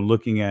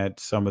looking at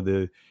some of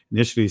the,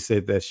 initially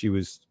said that she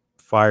was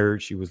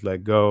fired, she was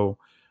let go,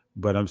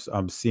 but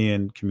I'm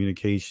seeing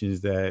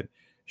communications that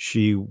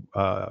she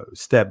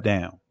stepped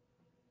down,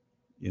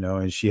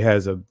 and she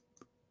has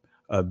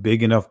a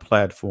big enough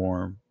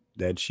platform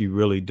that she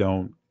really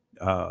don't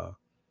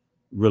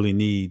really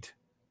need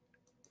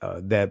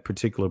that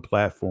particular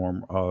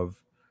platform of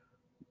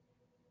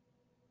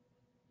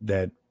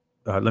that.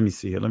 Let me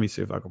see here. Let me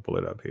see if I can pull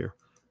it up here.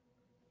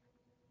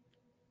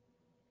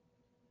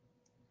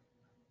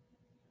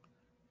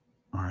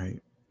 All right.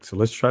 So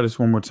let's try this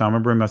one more time. I'm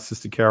going to bring my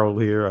sister Carol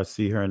here. I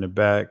see her in the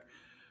back,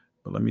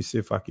 but let me see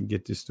if I can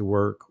get this to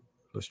work.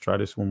 Let's try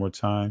this one more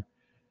time.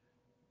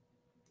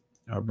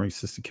 I'll bring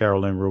Sister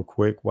Carol in real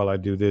quick while I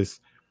do this.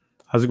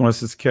 How's it going,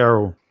 Sister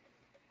Carol?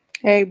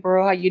 Hey,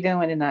 bro. How you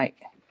doing tonight?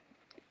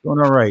 Doing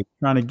all right.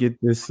 Trying to get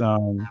this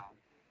audio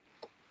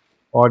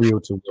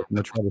to work. I'm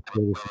going to try to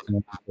play this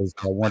again because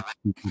I want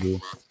people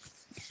to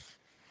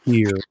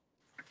hear.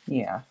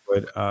 Yeah.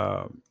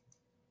 But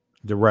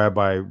the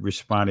rabbi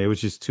responded. It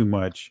was just too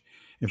much.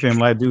 And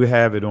family, I do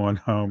have it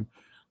on.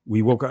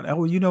 We woke up.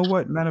 Oh, you know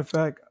what? Matter of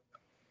fact,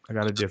 I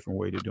got a different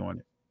way to doing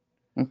it.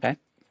 Okay.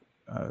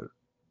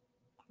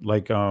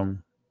 Like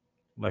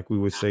we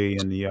would say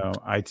in the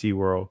IT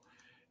world,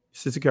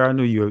 Sister Carol, I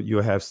knew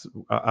you'll have.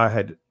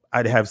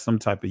 I'd have some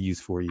type of use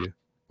for you.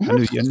 I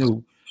just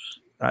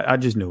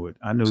knew it.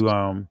 I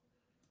knew.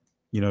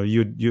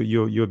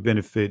 You'll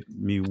benefit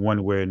me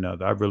one way or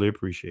another. I really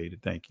appreciate it.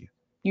 Thank you.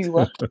 You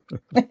welcome.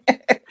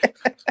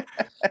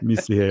 Let me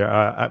see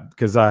here,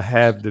 because I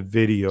have the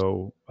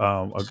video.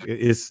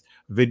 It's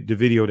the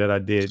video that I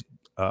did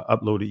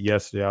uploaded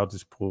yesterday. I'll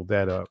just pull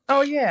that up.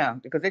 Oh yeah,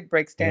 because it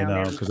breaks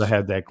down. Because I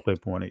have that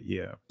clip on it.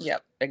 Yeah.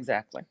 Yep.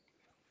 Exactly.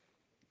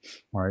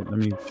 All right. Let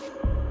me.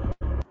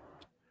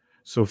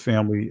 So,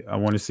 family, I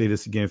want to say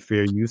this again: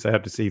 fair use. I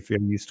have to say fair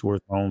use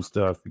towards my own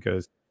stuff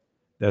because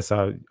that's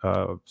how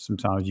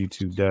sometimes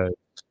YouTube does.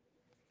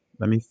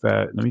 Let me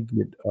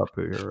get up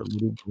here a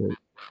little bit.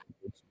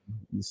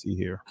 Let me see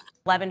here.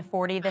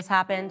 11:40. This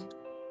happened.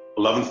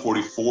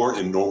 11:44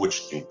 in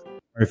Norwich, England. All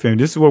right, family.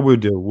 This is what we'll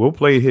do. We'll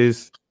play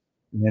his,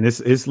 and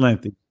it's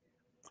lengthy.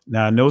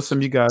 Now I know some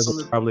of you guys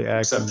are probably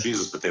asking,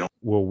 Jesus, but they don't.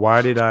 Well,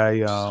 why did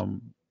I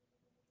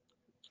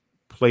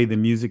play the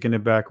music in the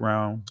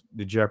background,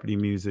 the Jeopardy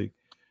music?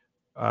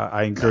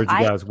 I encourage you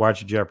guys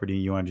watch Jeopardy,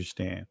 and you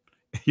understand.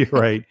 You're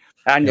right.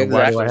 I know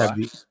exactly why do I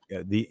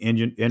have the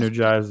engine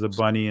Energizer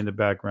bunny in the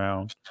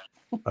background?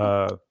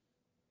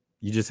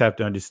 You just have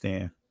to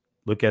understand.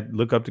 Look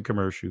up the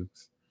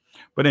commercials.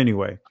 But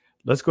anyway,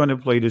 let's go ahead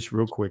and play this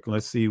real quick.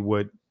 Let's see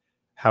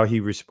how he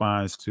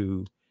responds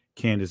to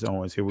Candace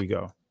Owens. Here we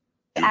go.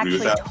 I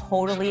actually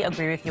totally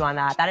agree with you on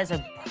that. That is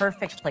a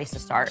perfect place to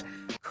start.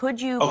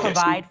 Could you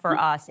provide for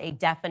us a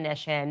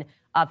definition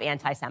of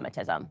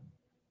anti-Semitism?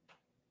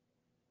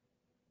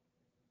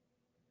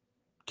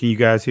 Can you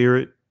guys hear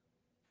it?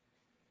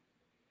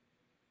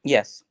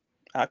 Yes,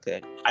 I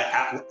could.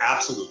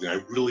 Absolutely. I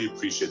really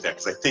appreciate that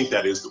because I think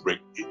that is the break.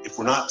 If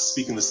we're not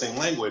speaking the same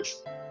language,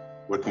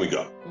 where can we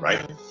go, right?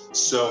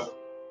 So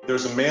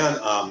there's a man,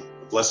 a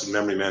blessed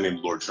memory man named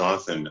Lord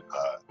Jonathan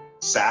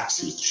Sachs.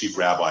 He was the chief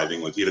rabbi of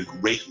England. He had a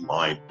great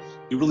line.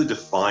 He really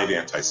defined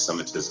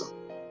anti-Semitism.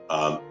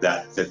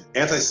 That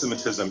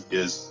anti-Semitism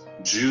is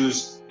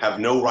Jews have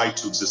no right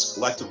to exist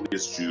collectively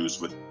as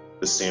Jews with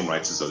the same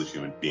rights as other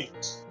human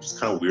beings. It's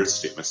kind of weird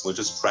statements. So let's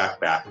just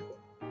track back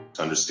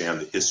to understand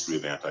the history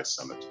of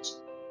anti-Semitism.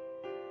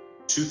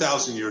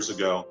 2,000 years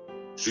ago,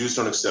 Jews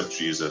don't accept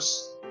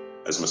Jesus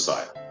as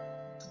Messiah.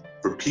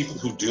 For people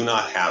who do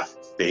not have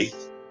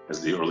faith,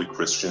 as the early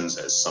Christians,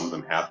 as some of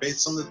them have faith,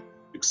 some of them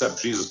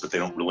accept Jesus, but they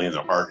don't really in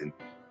their heart. And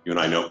you and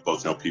I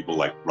both know people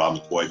like Rob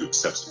McCoy who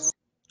accepts it.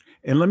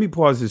 And let me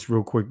pause this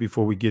real quick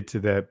before we get to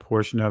that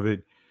portion of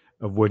it,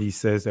 of what he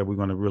says that we're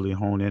going to really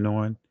hone in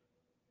on.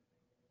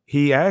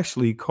 He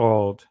actually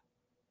called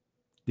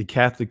the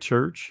Catholic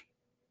Church.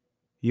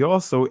 He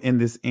also, in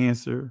this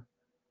answer,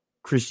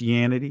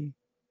 Christianity,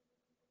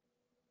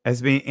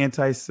 as being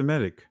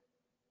anti-Semitic.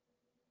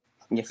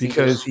 Yes,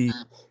 because he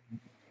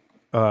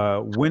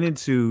went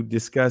into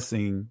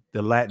discussing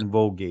the Latin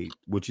Vulgate,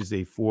 which is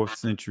a 4th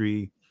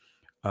century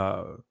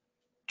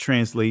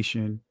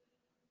translation.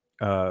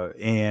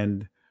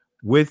 And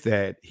with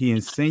that, he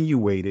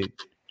insinuated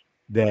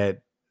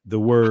that the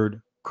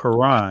word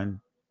Quran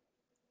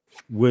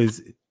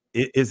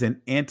is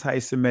an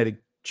anti-Semitic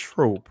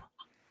trope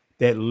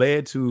that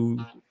led to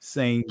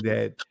saying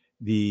that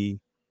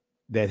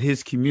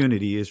his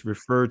community is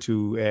referred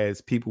to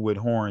as people with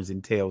horns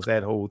and tails,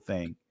 that whole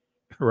thing,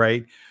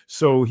 right?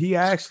 So he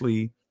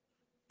actually,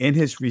 in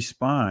his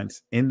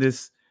response, in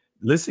this,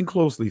 listen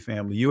closely,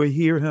 family, you'll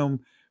hear him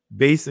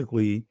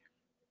basically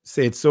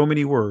said so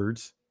many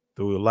words,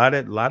 threw a lot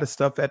of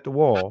stuff at the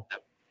wall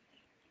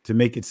to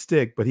make it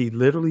stick, but he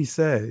literally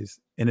says,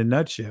 in a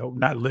nutshell,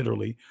 not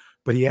literally,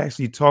 but he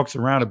actually talks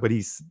around it, but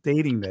he's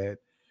stating that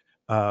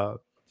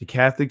the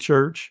Catholic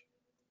Church,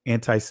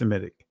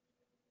 anti-Semitic,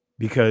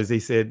 because he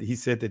said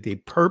that they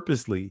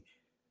purposely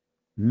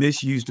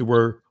misused the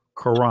word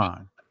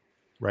Quran,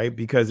 right?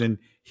 Because in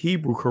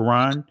Hebrew,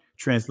 Quran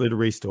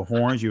transliterates to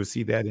horns. You'll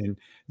see that in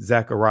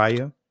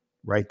Zechariah,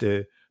 right?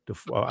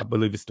 I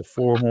believe it's the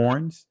 4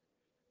 horns,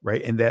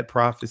 right? In that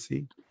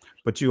prophecy.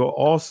 But you'll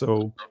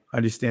also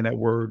understand that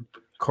word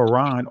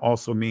Quran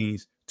also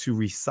means to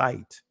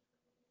recite,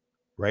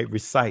 right?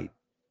 Recite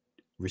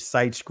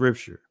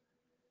scripture.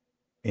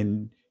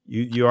 And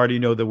you already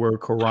know the word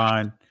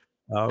Quran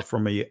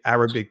from an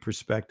Arabic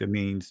perspective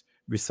means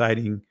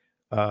reciting,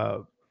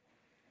 liturgy,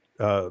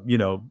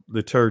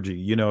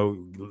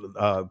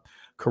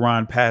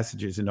 Quran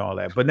passages and all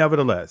that. But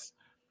nevertheless,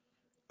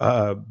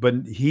 but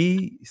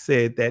he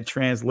said that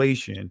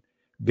translation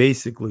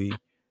basically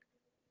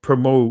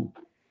promote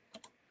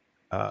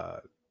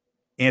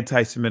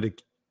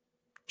anti-Semitic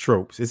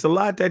tropes. It's a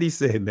lot that he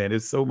said, man.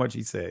 It's so much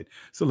he said.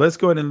 So let's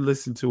go ahead and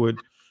listen to it.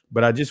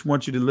 But I just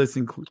want you to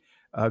listen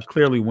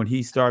clearly when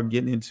he started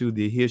getting into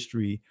the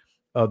history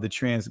of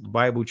the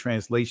Bible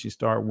translation,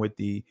 starting with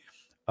the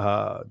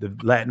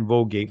Latin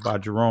Vulgate by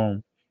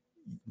Jerome.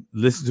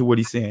 Listen to what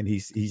he's saying.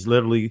 He's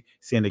literally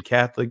saying the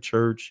Catholic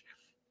Church,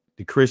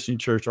 the Christian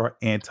Church are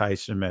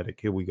anti-Semitic.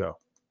 Here we go.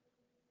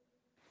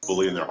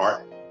 Fully in their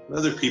heart. And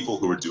other people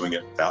who are doing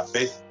it without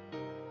faith.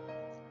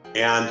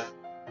 And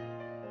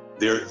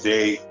they're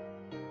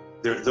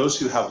those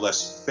who have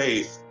less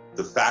faith.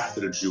 The fact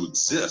that a Jew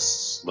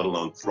exists, let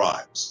alone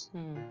thrives,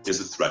 is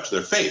a threat to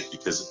their faith,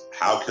 because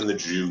how can the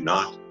Jew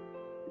not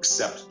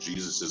accept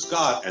Jesus as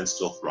God and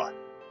still thrive?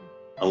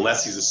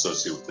 Unless he's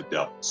associated with the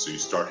devil. So you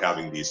start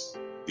having these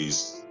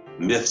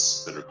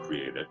myths that are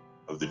created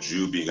of the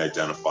Jew being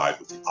identified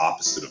with the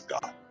opposite of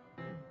God.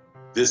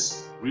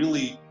 This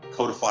really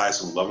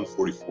codifies in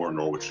 1144 in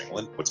Norwich,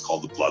 England, what's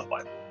called the Blood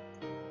Libel.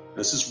 And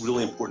this is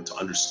really important to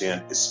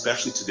understand,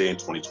 especially today in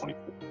 2024.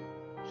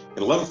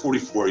 In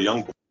 1144, a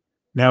young boy.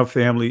 Now,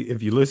 family,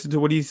 if you listen to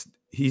what he's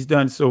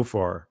done so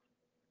far,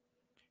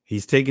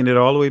 he's taken it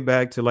all the way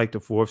back to like the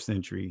 4th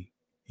century,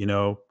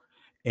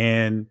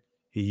 and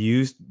he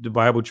used the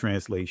Bible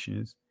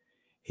translations.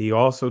 He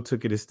also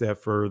took it a step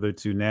further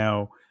to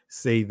now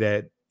say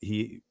that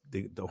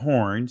the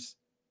horns,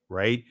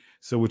 right?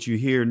 So what you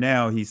hear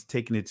now, he's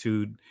taking it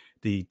to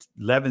the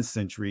 11th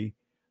century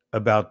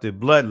about the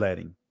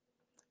bloodletting.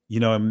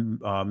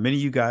 Many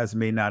of you guys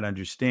may not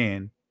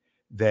understand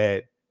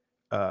that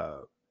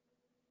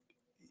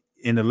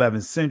in the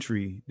 11th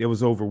century, there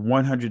was over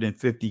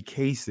 150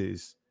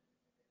 cases,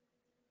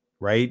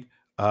 right,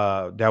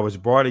 that was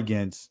brought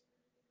against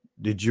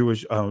the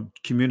Jewish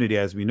community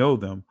as we know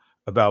them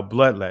about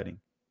bloodletting.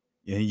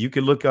 And you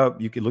can look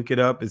it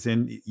up. It's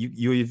in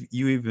you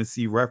even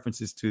see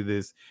references to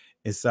this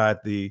inside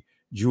the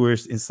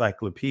Jewish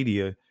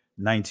Encyclopedia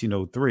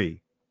 1903.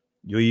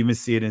 You'll even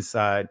see it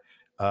inside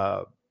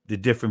the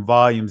different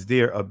volumes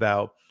there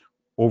about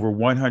over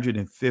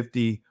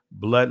 150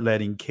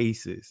 bloodletting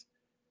cases.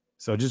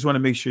 So I just want to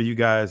make sure you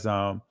guys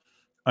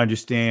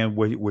understand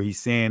where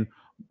he's saying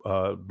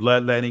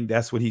bloodletting.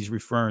 That's what he's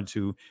referring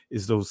to,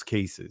 is those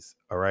cases.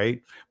 All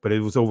right. But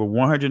it was over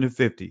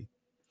 150.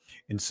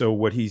 And so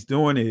what he's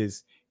doing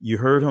is, you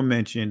heard him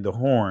mention the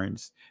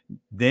horns.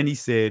 Then he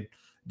said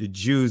the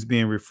Jews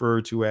being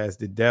referred to as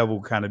the devil,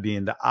 kind of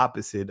being the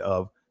opposite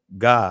of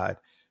God.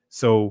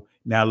 So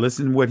now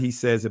listen to what he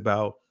says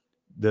about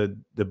the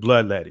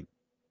bloodletting.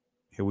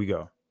 Here we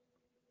go.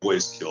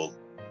 Boys killed.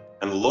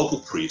 And the local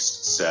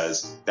priest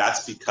says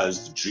that's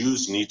because the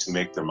Jews need to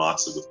make their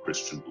matzah with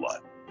Christian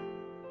blood.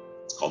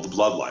 It's called the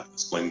blood libel.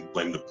 It's blame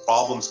the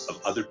problems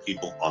of other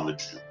people on the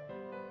Jew.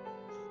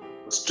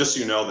 It's just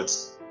so you know,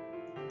 that's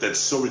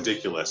so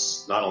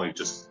ridiculous, not only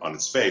just on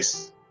its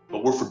face,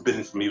 but we're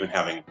forbidden from even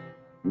having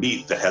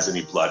meat that has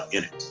any blood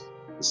in it.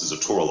 This is a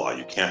Torah law.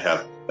 You can't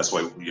have, that's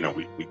why,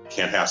 we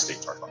can't have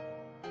steak tartar.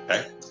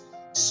 Okay?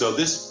 So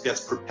this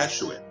gets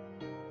perpetuated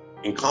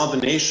in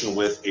combination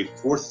with a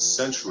 4th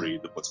century,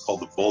 what's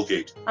called the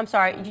Vulgate. I'm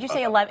sorry, did you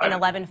say in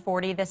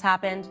 1140 this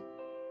happened?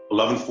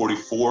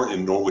 1144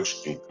 in Norwich,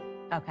 England.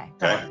 Okay.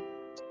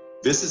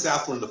 This is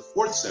after, in the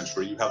 4th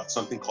century, you have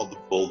something called the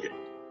Vulgate.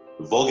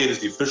 The Vulgate is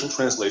the official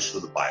translation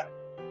of the Bible.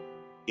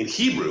 In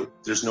Hebrew,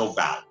 there's no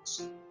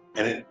vowels.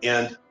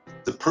 And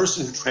the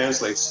person who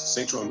translates,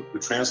 St. Jerome, who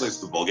translates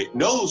the Vulgate,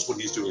 knows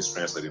what he's doing is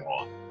translating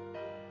wrong.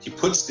 He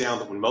puts down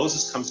that when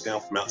Moses comes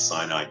down from Mount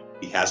Sinai,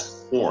 he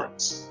has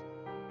horns.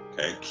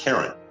 Okay,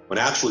 Karen, when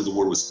actually the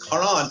word was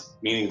Quran,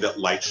 meaning that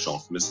light shone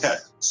from his head.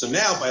 So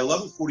now by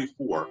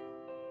 1144,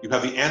 you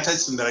have the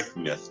anti-Semitic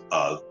myth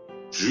of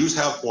Jews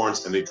have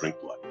horns and they drink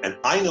blood. And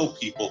I know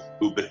people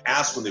who've been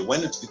asked when they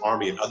went into the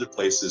army and other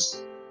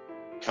places,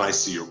 can I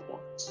see your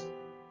horns?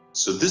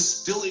 So this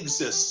still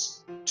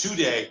exists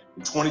today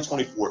in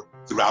 2024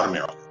 throughout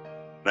America.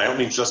 And I don't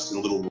mean just in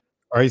a little. All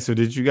right, so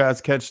did you guys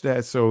catch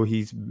that? So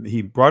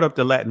he brought up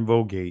the Latin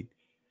Vulgate.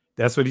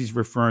 That's what he's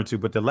referring to.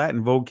 But the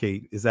Latin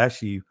Vulgate is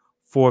actually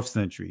 4th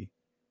century,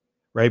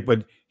 right?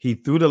 But he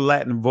threw the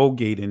Latin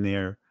Vulgate in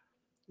there,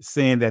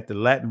 saying that the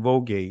Latin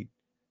Vulgate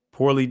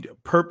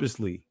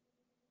purposely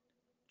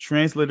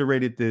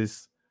transliterated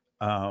this,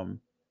 word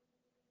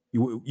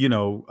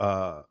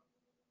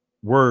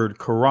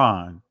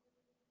Quran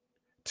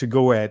to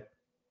go at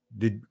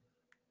the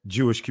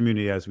Jewish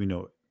community as we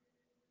know it.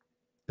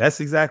 That's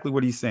exactly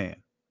what he's saying.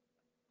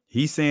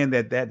 He's saying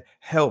that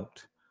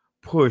helped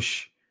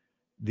push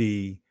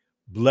the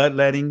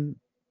bloodletting,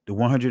 the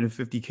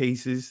 150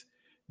 cases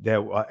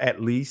that were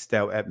at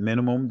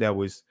minimum that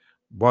was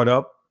brought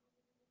up.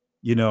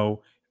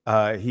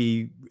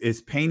 He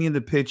is painting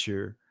the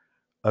picture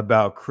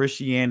about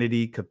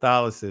Christianity,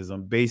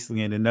 Catholicism,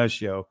 basically in a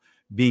nutshell,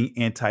 being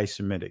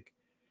anti-Semitic.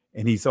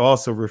 And he's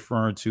also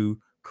referring to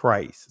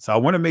Christ. So I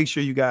want to make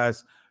sure you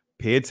guys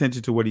pay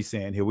attention to what he's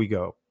saying. Here we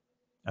go.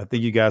 I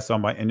think you guys saw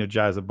my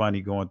Energizer Bunny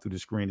going through the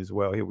screen as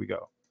well. Here we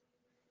go.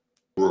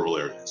 Rural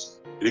areas.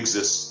 It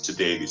exists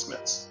today, these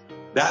myths.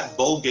 That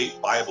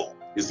Vulgate Bible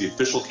is the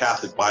official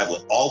Catholic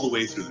Bible all the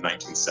way through the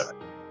 1970s.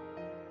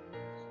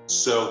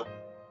 So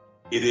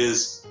it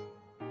is,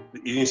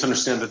 you need to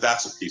understand that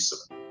that's a piece of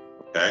it,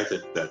 okay?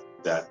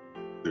 That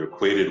they're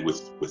equated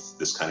with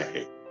this kind of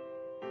hate.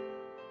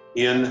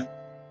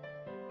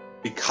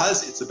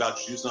 Because it's about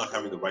Jews not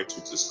having the right to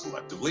exist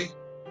collectively,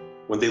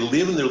 when they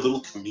live in their little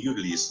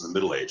communities in the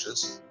Middle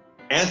Ages,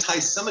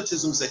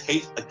 anti-Semitism is a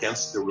hate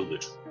against their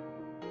religion.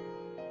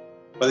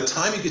 By the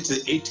time you get to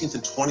the 18th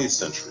and 20th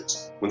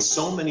centuries, when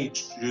so many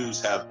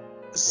Jews have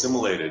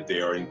assimilated,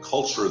 they are in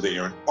culture, they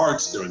are in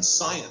arts, they're in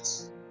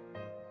science,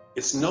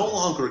 it's no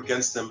longer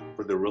against them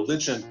for their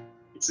religion,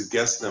 it's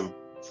against them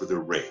for their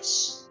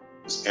race.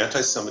 Because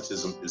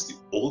anti-Semitism is the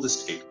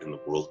oldest hate in the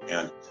world,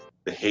 and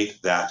the hate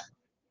that...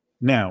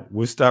 Now,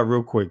 we'll stop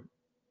real quick.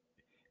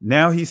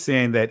 Now he's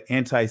saying that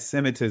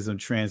anti-Semitism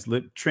kind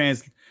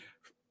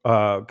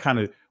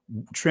of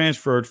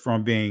transferred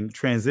from being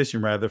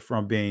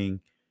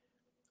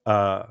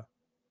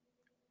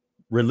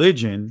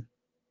religion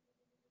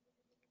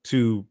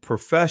to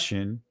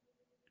profession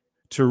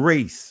to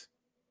race.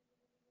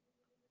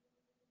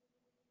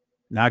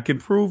 Now I can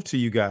prove to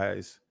you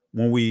guys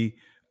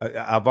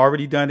I've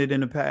already done it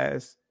in the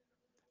past.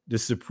 The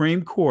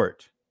Supreme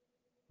Court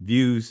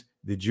views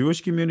the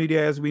Jewish community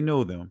as we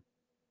know them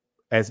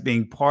as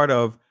being part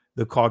of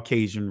the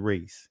Caucasian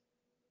race.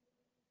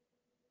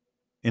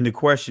 And the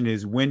question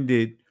is, when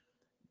did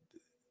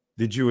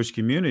the Jewish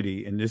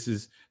community, and this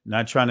is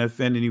not trying to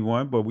offend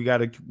anyone, but we got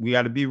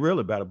to be real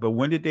about it. But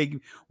when did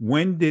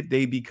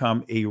they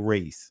become a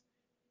race?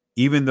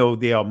 Even though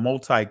they are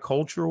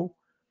multicultural,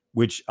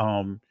 which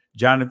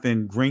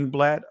Jonathan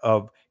Greenblatt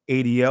of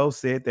ADL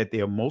said that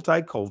they are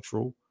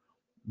multicultural,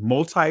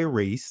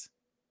 multi-race,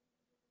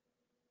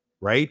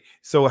 right?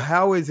 So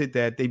how is it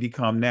that they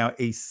become now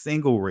a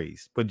single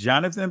race? But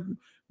Jonathan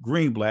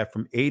Greenblatt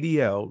from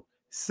ADL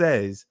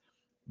says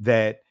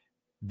that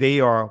they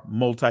are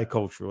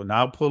multicultural. And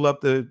I'll pull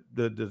up the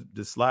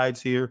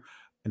slides here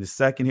in a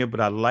second here,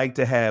 but I like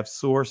to have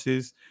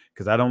sources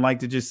because I don't like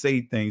to just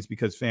say things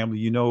because,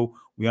 family,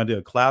 we're under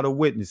a cloud of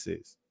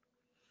witnesses.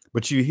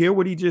 But you hear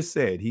what he just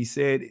said. He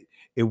said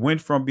it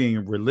went from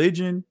being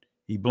religion.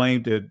 He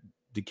blamed the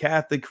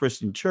Catholic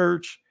Christian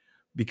Church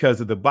because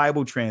of the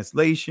Bible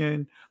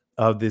translation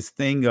of this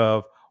thing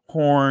of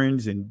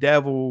horns and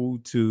devil,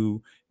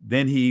 to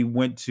then he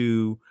went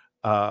to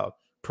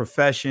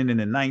profession in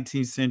the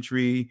 19th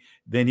century.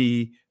 Then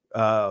he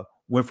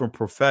went from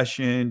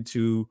profession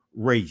to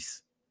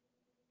race.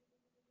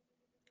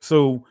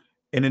 So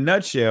in a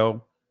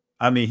nutshell,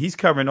 I mean, he's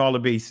covering all the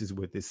bases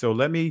with it. So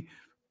let me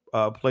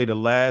play the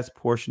last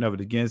portion of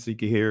it again so you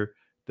can hear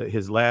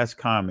his last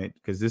comment,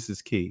 because this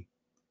is key.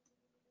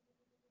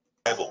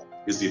 Bible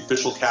is the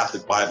official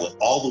Catholic Bible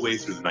all the way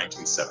through the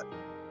 1970s.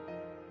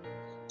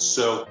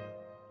 So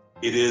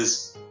it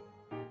is,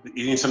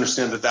 you need to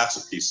understand that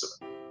that's a piece of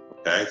it,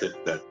 okay?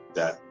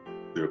 That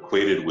they're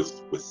equated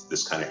with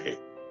this kind of hate.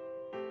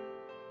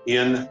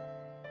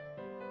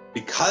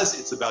 Because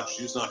it's about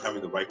Jews not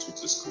having the right to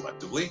exist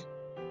collectively,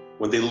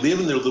 when they live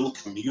in their little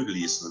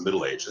communities in the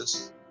Middle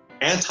Ages,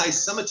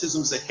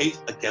 anti-Semitism is a hate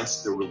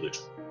against their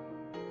religion.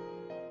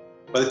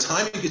 By the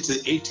time you get to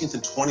the 18th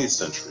and 20th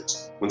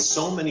centuries, when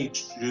so many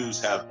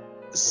Jews have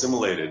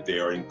assimilated, they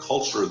are in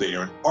culture, they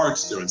are in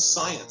arts, they're in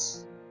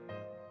science,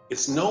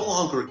 it's no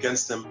longer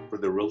against them for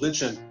their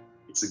religion,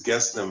 it's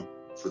against them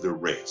for their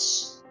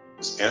race.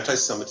 Because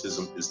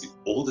anti-Semitism is the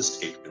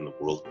oldest hate in the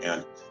world,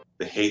 and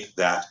the hate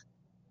that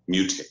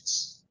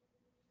mutates.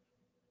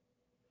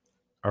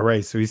 All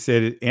right. So he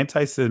said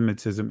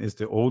anti-Semitism is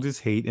the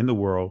oldest hate in the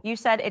world. You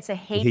said it's a The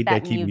hate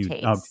that continues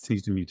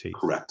mutates. to mutate.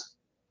 Correct.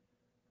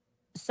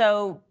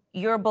 So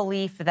your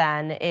belief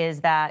then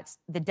is that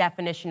the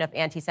definition of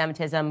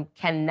anti-Semitism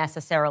can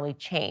necessarily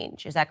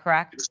change. Is that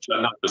correct? It's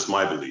not just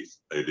my belief.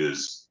 It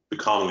is the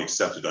commonly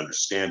accepted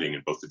understanding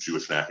in both the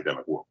Jewish and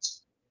academic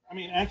worlds. I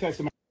mean,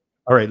 anti-Semitism.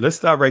 All right, let's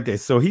stop right there.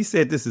 So he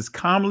said this is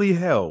commonly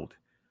held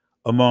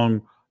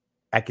among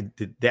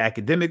the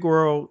academic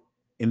world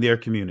in their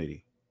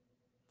community.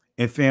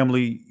 And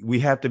family,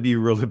 we have to be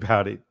real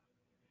about it.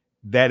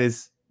 That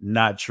is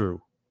not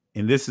true.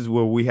 And this is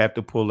where we have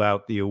to pull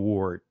out the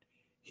award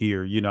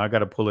here. You know, I got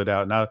to pull it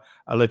out. And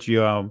I'll let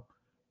you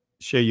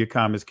share your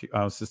comments,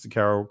 Sister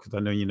Carol, because I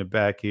know you're in the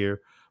back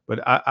here. But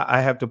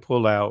I have to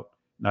pull out,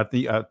 and I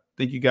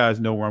think you guys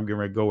know where I'm getting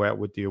ready to go at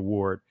with the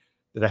award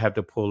that I have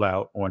to pull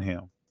out on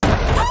him.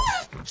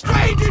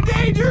 Stranger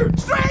danger!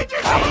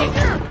 Stranger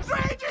danger!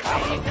 Stranger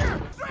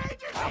danger!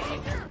 Stranger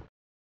danger!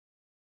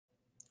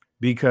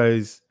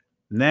 Because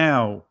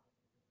now,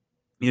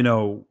 you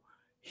know,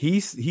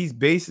 he's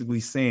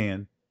basically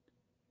saying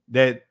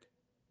that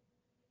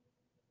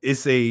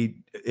it's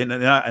and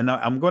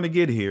I'm going to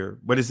get here,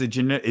 but it's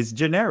generic.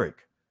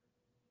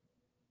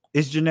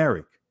 It's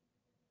generic.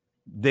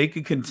 They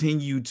could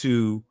continue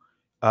to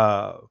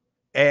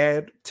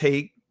add,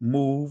 take,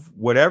 move,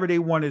 whatever they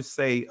want to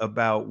say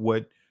about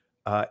what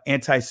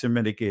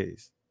anti-Semitic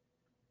is.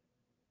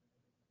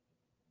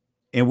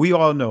 And we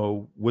all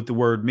know what the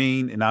word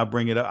mean, and I'll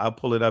bring it up. I'll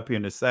pull it up here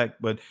in a sec.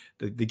 But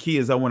the key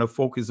is I want to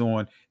focus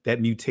on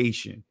that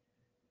mutation.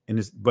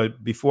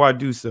 But before I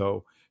do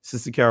so,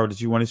 Sister Carol,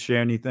 did you want to share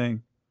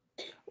anything?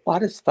 Well, I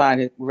just find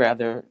it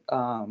rather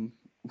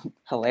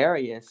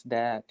hilarious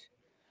that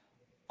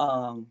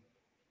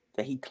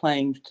he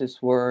claims this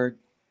word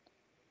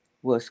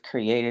was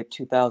created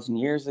 2,000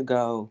 years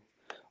ago,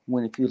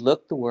 when if you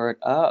look the word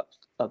up,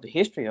 of the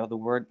history of the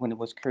word when it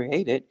was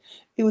created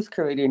in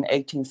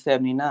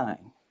 1879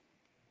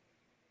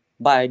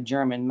 by a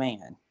German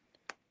man.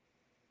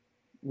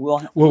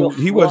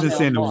 He wasn't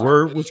saying the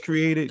word was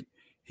created.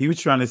 He was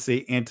trying to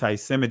say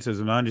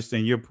anti-Semitism. I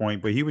understand your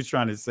point, but he was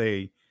trying to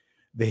say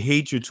the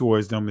hatred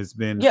towards them has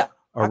been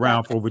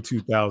around for over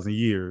 2,000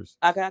 years.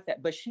 I got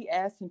that. But she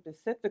asked him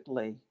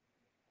specifically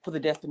for the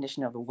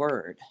definition of the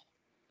word.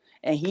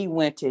 And he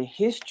went to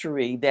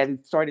history that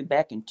it started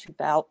back in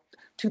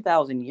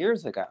 2,000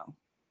 years ago,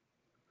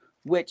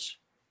 which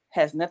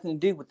has nothing to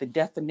do with the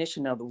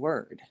definition of the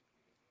word.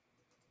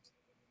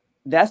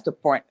 That's the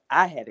point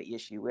I had an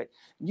issue with.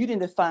 You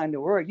didn't define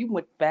the word. You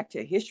went back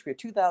to history of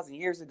 2,000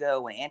 years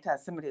ago when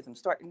anti-Semitism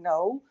started.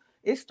 No,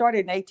 it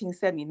started in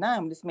 1879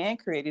 when this man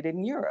created it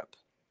in Europe.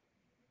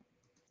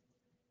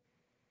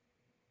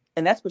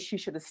 And that's what she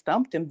should have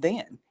stumped him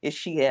then. If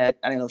she had,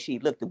 I don't know if she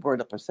looked the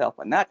word up herself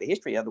or not, the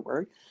history of the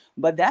word,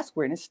 but that's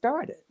where it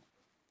started.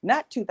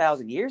 Not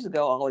 2,000 years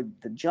ago, all of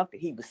the junk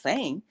that he was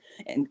saying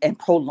and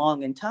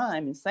prolonging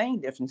time and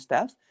saying different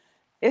stuff.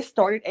 It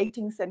started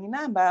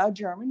 1879 by a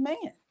German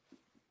man.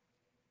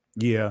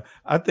 Yeah,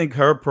 I think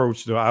her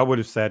approach, though, I would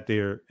have sat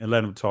there and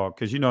let him talk,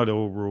 because you know the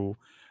old rule,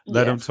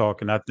 let him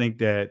talk. And I think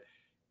that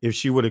if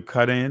she would have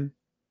cut in,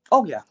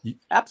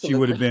 absolutely, she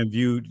would have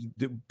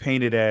been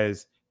painted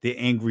as the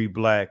angry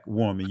black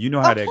woman. You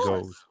know how that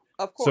goes.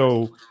 Of course.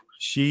 So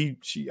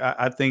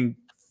I think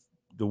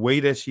the way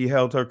that she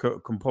held her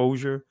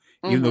composure,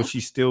 even though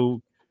she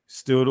still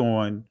stood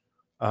on,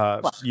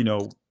 you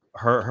know,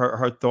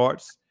 her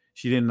thoughts,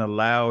 she didn't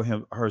allow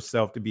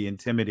herself to be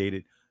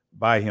intimidated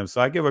by him.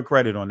 So I give her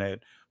credit on that.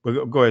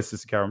 But go ahead,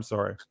 Sister Carol. I'm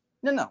sorry.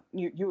 No,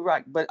 you're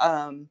right. But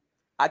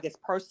I guess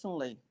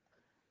personally,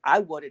 I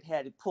would have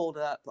had it pulled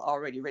up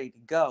already ready to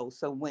go.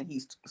 So when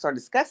he started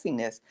discussing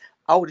this,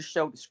 I would have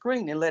showed the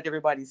screen and let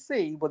everybody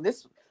see. Well,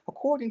 this,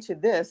 according to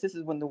this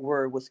is when the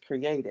word was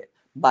created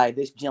by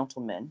this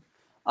gentleman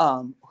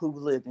who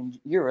lived in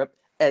Europe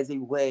as a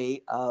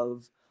way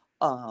of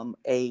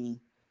a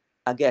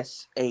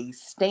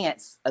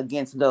stance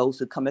against those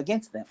who come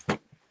against them,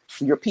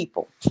 your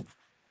people.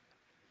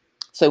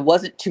 So it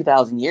wasn't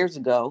 2,000 years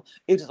ago.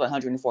 It was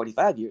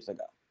 145 years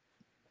ago.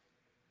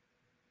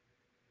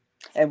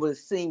 And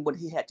was seeing what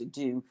he had to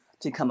do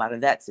to come out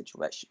of that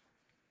situation.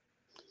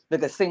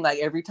 Because it seemed like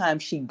every time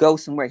she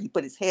goes somewhere, he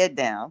put his head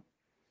down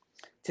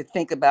to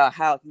think about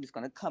how he was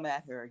going to come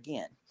at her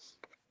again.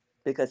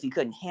 Because he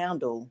couldn't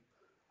handle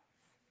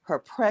her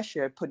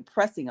pressure,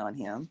 pressing on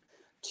him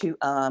to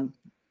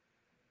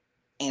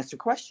answer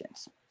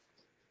questions.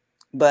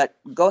 But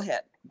go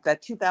ahead.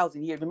 That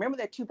 2,000 years. Remember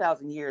that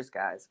 2,000 years,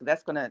 guys.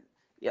 That's going to,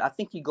 I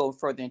think you go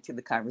further into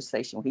the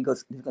conversation. He's going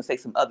to say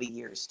some other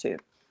years too.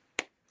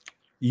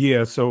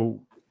 Yeah. So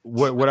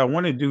what I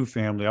want to do,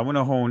 family, I want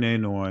to hone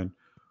in on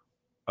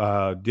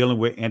dealing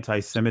with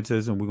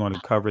anti-Semitism. We're going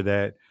to cover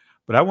that.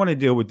 But I want to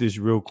deal with this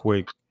real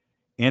quick.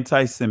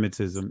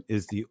 Anti-Semitism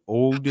is the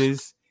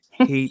oldest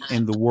hate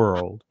in the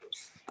world,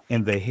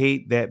 and the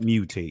hate that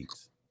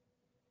mutates.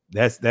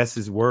 That's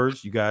his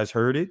words. You guys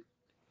heard it.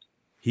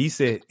 He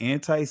said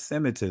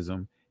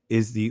anti-Semitism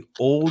is the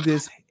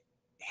oldest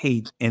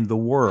hate in the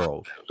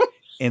world,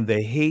 and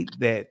the hate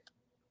that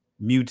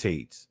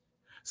mutates.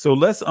 So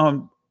let's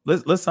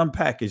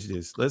unpackage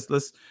this.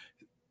 Let's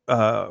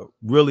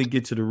really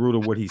get to the root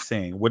of what he's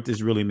saying, what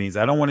this really means.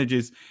 I don't want to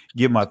just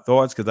give my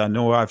thoughts, because I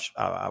know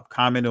I've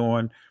commented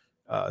on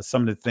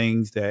some of the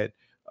things that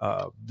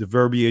the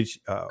verbiage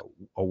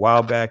a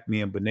while back.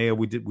 Me and Benea,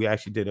 we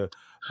actually did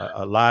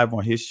a live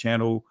on his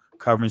channel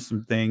covering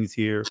some things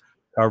here,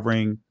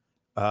 covering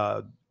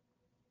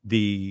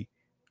the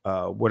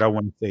what I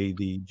want to say,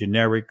 the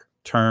generic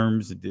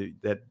terms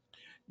that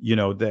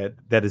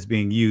is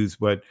being used.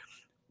 But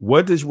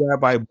what does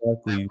Rabbi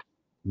Barclay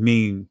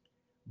mean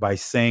by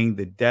saying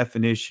the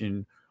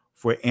definition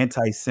for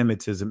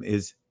anti-Semitism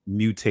is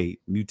mutate?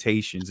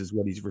 Mutations is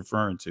what he's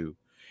referring to.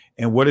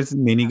 And what is the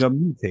meaning of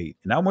mutate?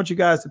 And I want you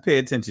guys to pay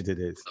attention to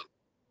this,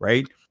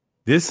 right?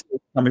 This is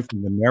coming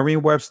from the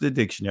Merriam-Webster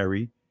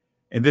dictionary,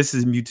 and this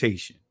is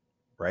mutation,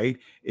 right?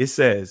 It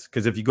says,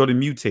 because if you go to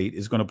mutate,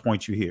 it's going to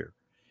point you here.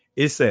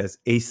 It says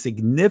a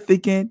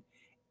significant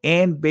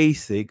and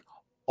basic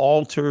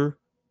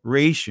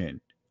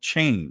alteration,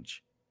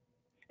 change.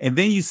 And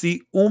then you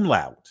see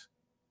umlaut.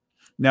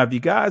 Now, if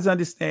you guys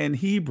understand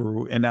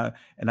Hebrew, and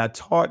I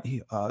taught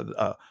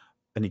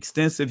an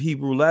extensive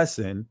Hebrew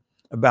lesson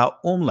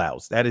about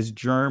umlauts, that is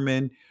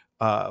German,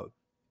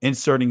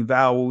 inserting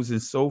vowels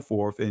and so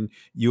forth, and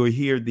you'll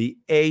hear the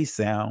A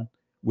sound,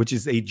 which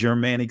is a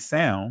Germanic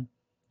sound,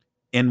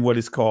 in what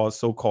is called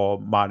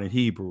so-called modern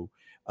Hebrew.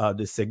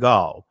 The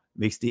segal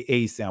makes the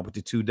A sound with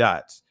the two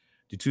dots.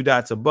 The two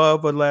dots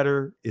above a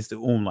letter is the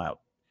umlaut.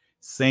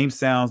 Same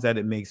sounds that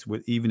it makes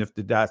with, even if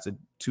the dots are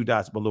two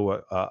dots below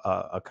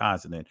a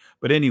consonant.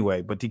 But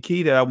anyway, but the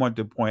key that I want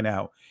to point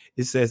out,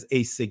 it says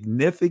a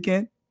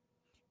significant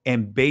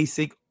and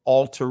basic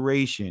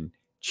alteration,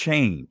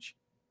 change.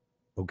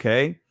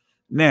 Okay.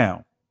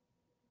 Now,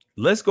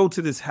 let's go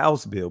to this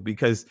House bill,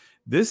 because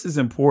this is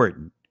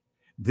important.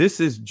 This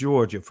is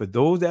Georgia. For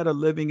those that are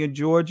living in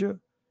Georgia,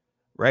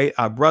 right?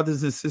 Our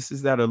brothers and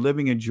sisters that are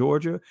living in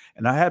Georgia,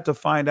 and I have to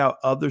find out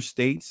other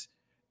states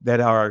that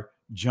are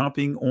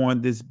jumping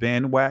on this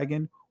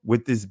bandwagon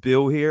with this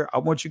bill here. I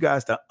want you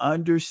guys to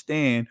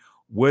understand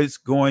what's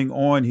going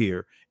on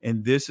here.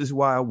 And this is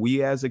why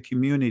we as a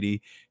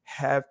community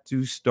have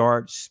to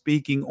start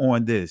speaking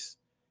on this.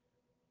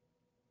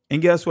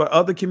 And guess what?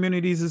 Other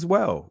communities as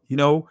well,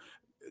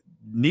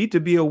 need to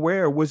be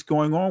aware of what's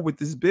going on with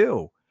this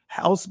bill.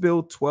 House Bill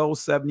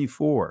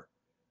 1274.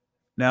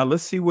 Now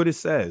let's see what it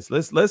says.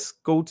 Let's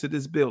go to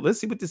this bill. Let's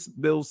see what this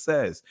bill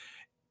says.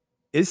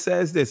 It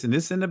says this, and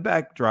this in the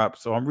backdrop,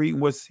 so I'm reading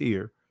what's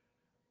here.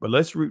 But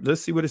let's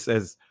see what it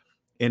says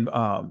in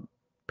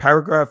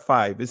paragraph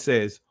 5. It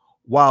says,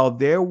 while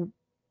there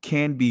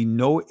can be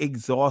no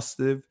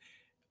exhaustive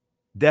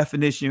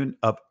definition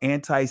of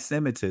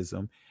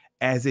anti-Semitism,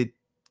 as it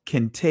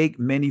can take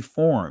many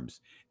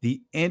forms,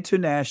 the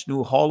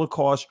International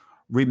Holocaust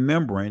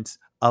Remembrance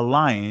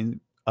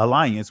Alliance,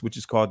 which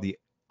is called the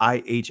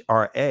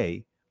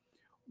IHRA,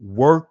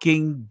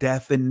 working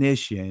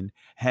definition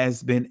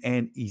has been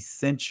an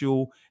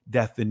essential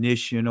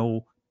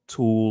definitional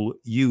tool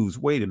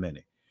used. Wait a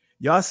minute.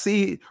 Y'all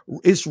see,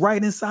 it's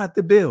right inside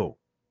the bill.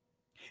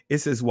 It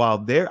says,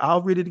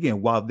 I'll read it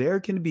again. While there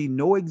can be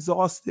no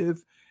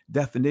exhaustive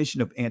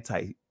definition of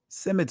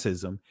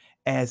anti-Semitism,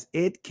 as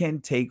it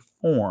can take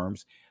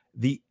forms,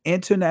 the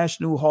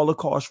International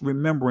Holocaust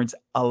Remembrance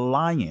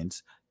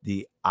Alliance,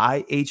 the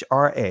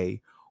IHRA,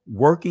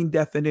 working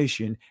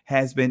definition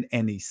has been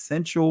an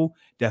essential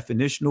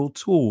definitional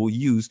tool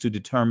used to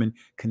determine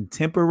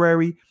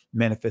contemporary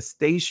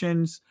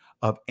manifestations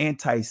of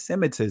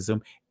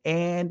anti-Semitism,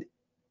 and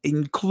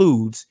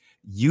includes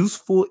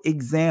useful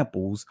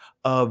examples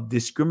of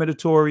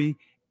discriminatory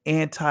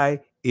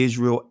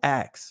anti-Israel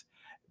acts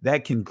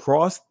that can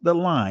cross the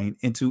line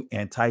into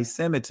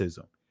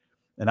anti-Semitism.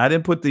 And I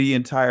didn't put the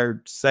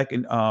entire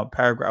second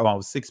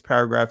paragraph, sixth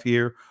paragraph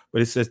here,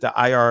 but it says the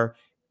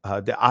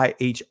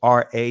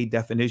IHRA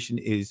definition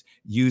is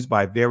used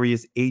by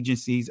various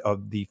agencies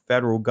of the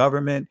federal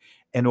government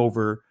and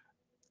over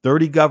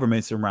 30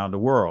 governments around the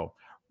world,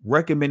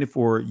 recommended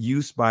for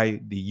use by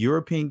the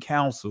European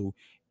Council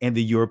and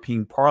the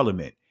European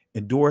Parliament,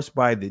 endorsed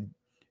by the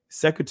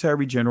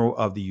Secretary General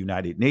of the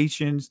United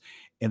Nations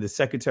and the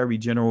Secretary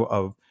General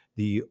of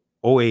the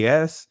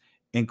OAS,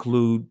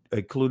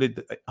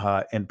 included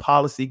and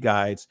policy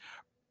guides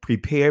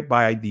prepared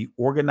by the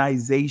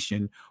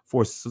Organization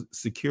for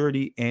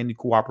Security and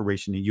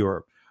Cooperation in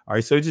Europe. All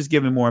right, so just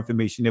giving more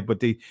information there, but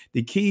the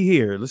key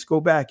here, let's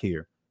go back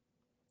here,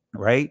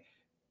 right?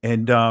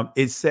 And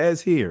it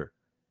says here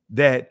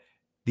that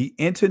the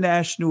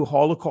International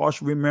Holocaust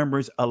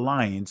Remembrance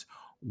Alliance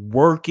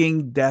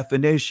working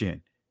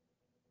definition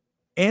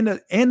in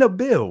a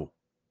bill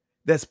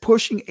that's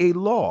pushing a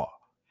law.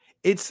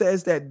 It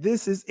says that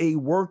this is a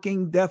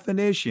working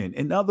definition.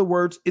 In other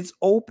words, it's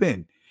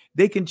open.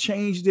 They can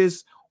change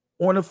this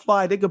on the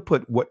fly. They could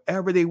put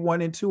whatever they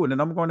want into it. And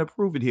I'm going to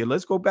prove it here.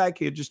 Let's go back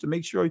here just to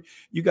make sure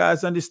you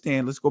guys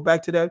understand. Let's go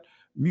back to that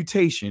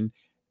mutation,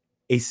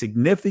 a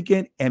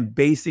significant and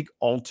basic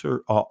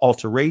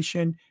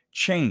alteration,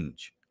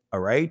 change. All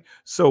right.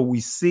 So we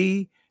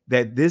see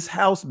that this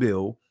House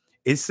bill,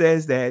 it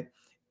says that,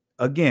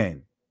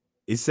 again,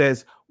 it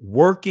says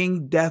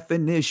working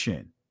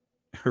definition,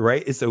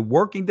 right? It's a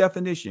working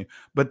definition.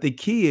 But the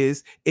key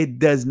is it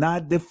does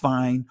not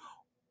define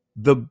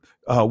the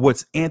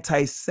what's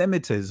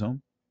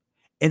anti-Semitism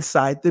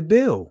inside the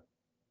bill.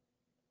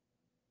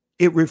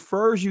 It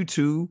refers you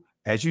to,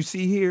 as you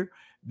see here,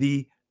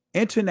 the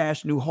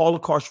International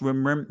Holocaust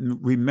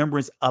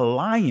Remembrance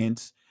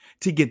Alliance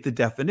to get the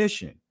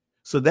definition.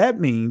 So that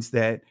means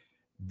that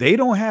they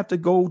don't have to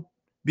go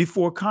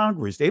before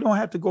Congress. They don't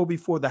have to go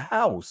before the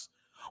House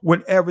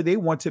whenever they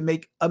want to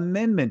make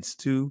amendments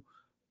to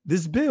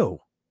this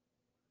bill.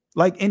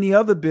 Like any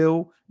other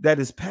bill that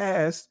is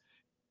passed,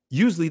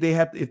 usually they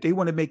have, if they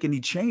want to make any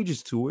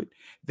changes to it,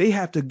 they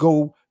have to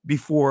go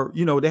before,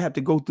 they have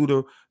to go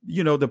through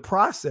the, the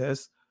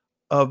process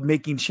of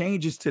making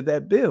changes to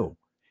that bill.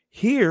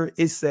 Here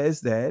it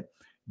says that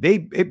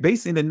it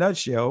basically, in a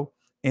nutshell,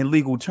 in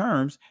legal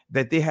terms,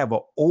 that they have an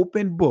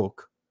open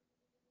book.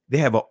 They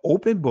have an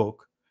open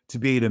book to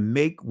be able to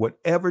make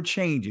whatever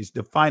changes,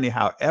 define it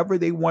however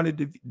they wanted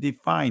to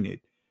define it.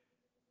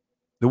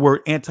 The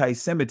word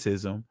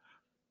anti-Semitism,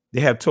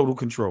 they have total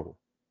control.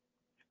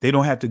 They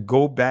don't have to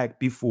go back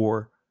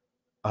before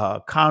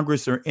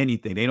Congress or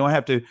anything. They don't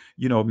have to,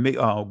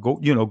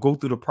 go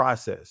through the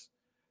process.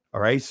 All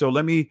right. So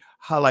let me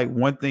highlight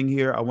one thing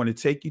here. I want to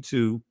take you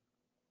to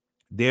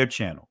their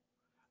channel.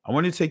 I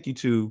want to take you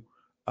to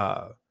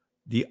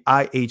the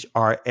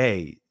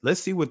IHRA.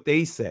 Let's see what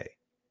they say.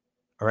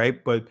 All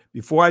right. But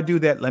before I do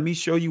that, let me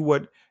show you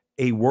what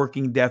a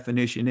working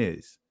definition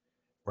is.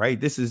 Right.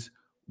 This is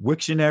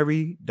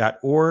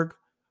Wiktionary.org.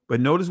 But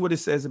notice what it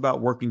says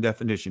about working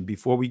definition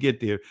before we get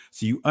there,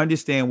 so you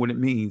understand what it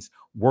means,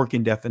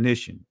 working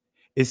definition.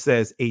 It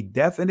says a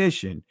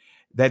definition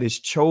that is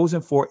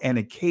chosen for an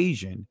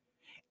occasion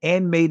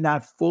and may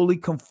not fully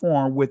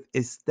conform with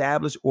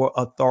established or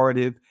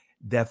authoritative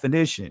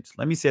definitions.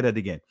 Let me say that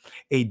again.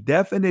 A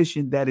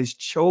definition that is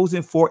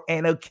chosen for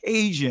an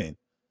occasion.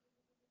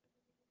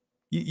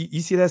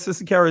 You see that,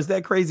 Sister Kara? Is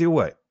that crazy or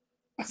what?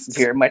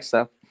 Very much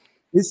so.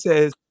 It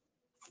says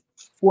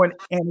for an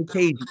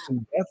occasion, a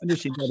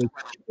definition that is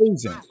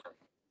chosen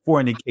for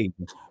an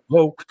occasion.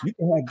 Well, you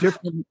can have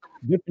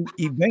different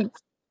events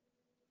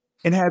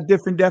and have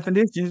different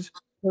definitions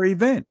per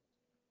event.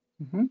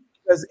 Mm-hmm.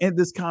 Because in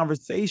this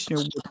conversation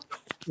with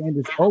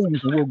Candace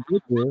Owens, and we'll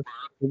get there,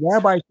 the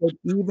rabbi said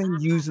even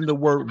using the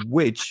word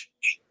which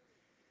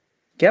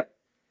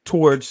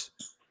towards,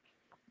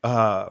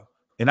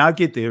 and I'll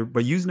get there,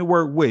 but using the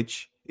word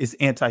which is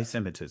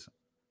anti-Semitism.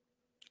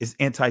 It's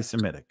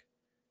anti-Semitic.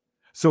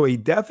 So a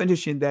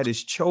definition that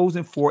is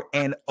chosen for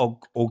an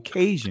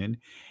occasion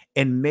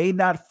and may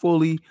not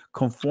fully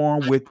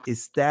conform with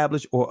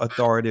established or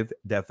authoritative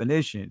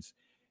definitions.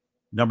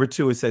 Number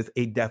two, it says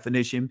a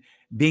definition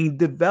being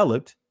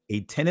developed,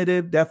 a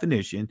tentative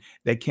definition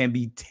that can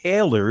be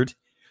tailored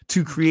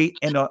to create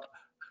an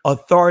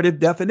authoritative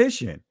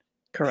definition.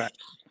 Correct.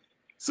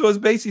 So it's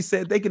basically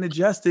said they can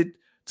adjust it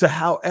to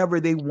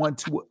however they want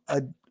to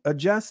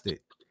adjust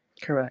it.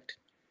 Correct.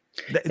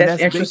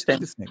 That's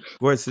interesting.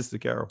 Go ahead, Sister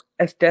Carol.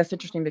 That's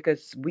interesting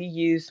because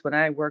when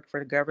I worked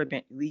for the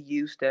government, we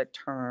used that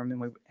term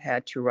and we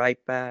had to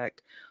write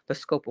back the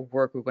scope of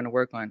work we're going to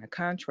work on in a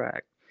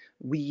contract.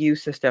 We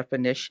use this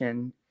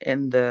definition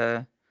in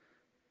the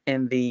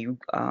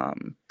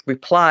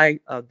reply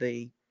of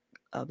the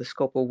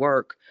scope of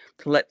work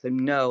to let them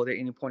know that at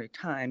any point in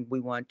time we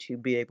want to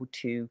be able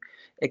to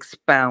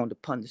expound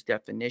upon this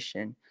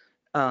definition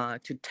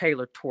to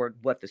tailor toward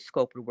what the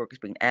scope of the work is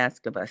being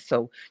asked of us.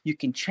 So you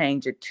can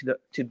change it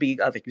to be,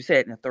 like you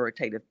said, an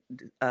authoritative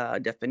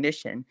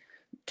definition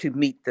to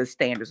meet the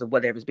standards of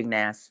whatever's being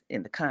asked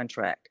in the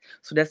contract.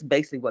 So that's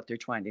basically what they're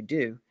trying to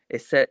do,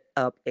 is set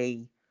up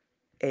a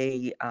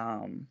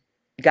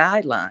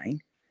guideline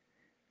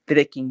that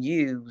it can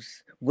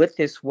use with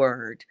this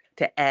word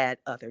to add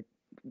other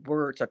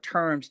words or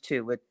terms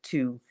to it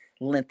to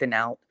lengthen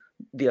out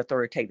the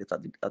authoritative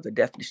of the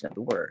definition of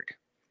the word.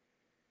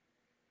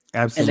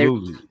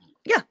 Absolutely.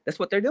 Yeah, that's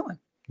what they're doing.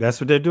 That's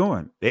what they're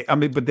doing.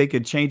 But they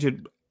could change it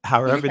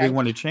however they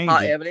want to change it.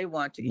 However they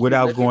want to.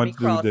 Without going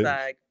through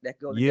that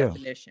go in the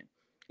definition.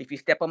 If you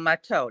step on my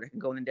toe, that can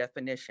go in the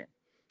definition.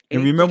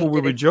 And remember,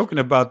 we were joking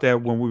about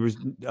that when we were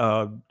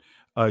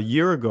a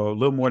year ago, a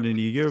little more than a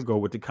year ago,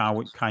 with the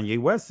Kanye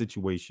West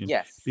situation.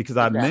 Yes. Because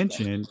I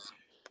mentioned,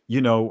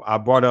 I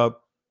brought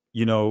up,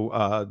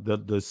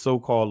 the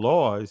so-called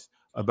laws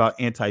about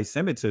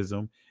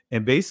anti-Semitism.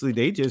 And basically,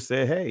 they just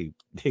said, "Hey,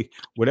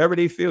 whatever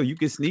they feel, you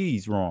can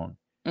sneeze wrong.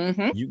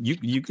 Mm-hmm.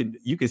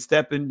 You can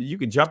step in, you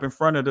can jump in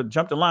front of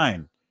the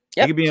line.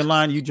 Yep. You can be in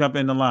line, you jump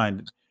in the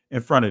line in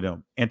front of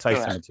them.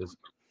 Anti-Semitism."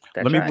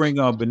 Let me bring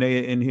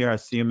Benea in here. I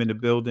see him in the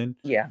building.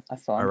 Yeah, I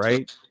saw him. All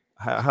right.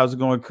 How's it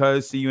going,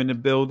 cuz? See you in the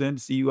building.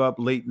 See you up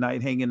late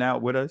night hanging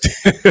out with us.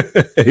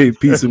 Hey,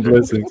 peace and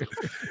blessings.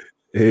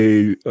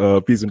 Hey,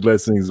 peace and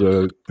blessings,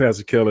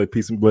 Pastor Keller.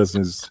 Peace and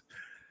blessings.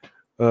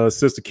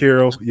 Sister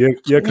Carol, yeah,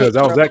 because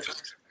I was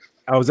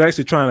I was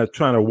actually trying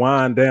to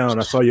wind down.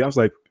 I saw you. I was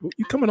like,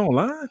 "You coming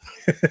online?"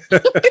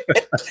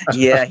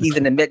 Yeah, he's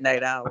in the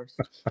midnight hours.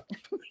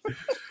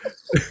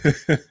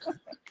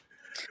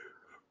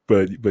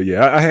 but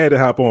yeah, I had to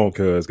hop on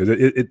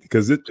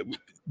because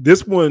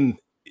this one,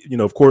 you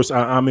know, of course,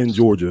 I'm in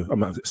Georgia. I'm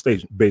not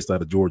based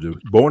out of Georgia,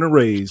 born and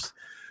raised.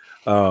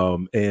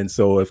 And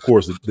so, of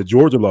course, the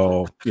Georgia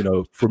law, you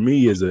know, for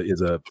me is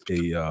is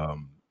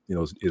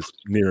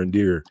near and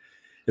dear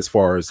as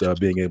far as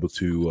being able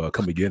to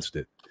come against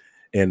it.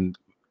 And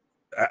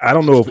I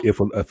don't know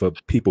if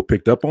people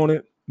picked up on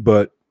it,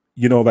 but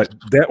you know, like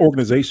that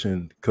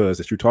organization, because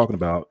that you're talking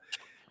about,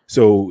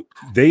 so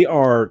they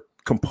are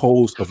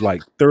composed of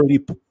like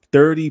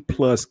 30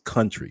 plus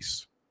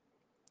countries.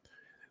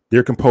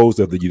 They're composed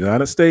of the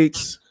United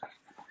States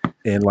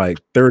and like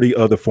 30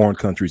 other foreign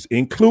countries,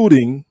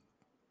 including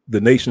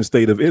the nation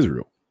state of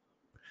Israel,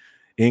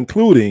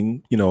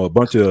 including, you know,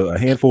 a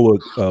handful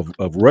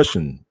of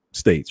Russian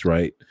states,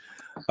 right?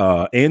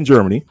 And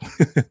Germany,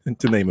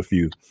 to name a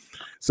few.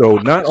 So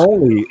not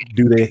only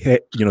do they,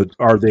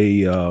 are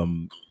they,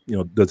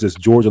 does this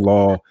Georgia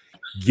law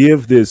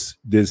give this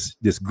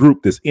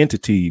group, this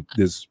entity,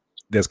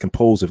 that's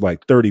composed of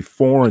like 30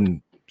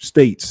 foreign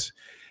states,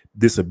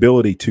 this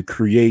ability to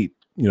create,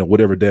 you know,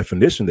 whatever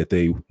definition that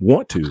they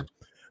want to,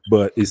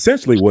 but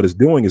essentially what it's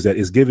doing is that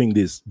it's giving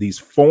these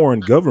foreign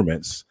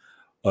governments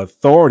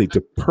authority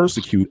to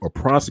persecute or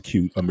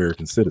prosecute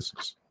American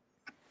citizens.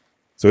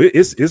 So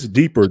it's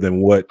deeper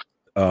than what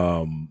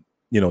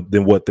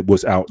than what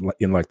was out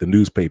in like the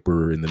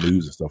newspaper and the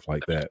news and stuff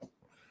like that.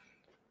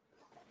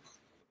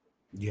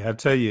 Yeah, I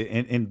tell you,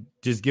 and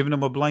just giving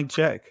them a blank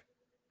check,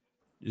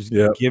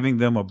 giving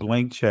them a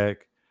blank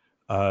check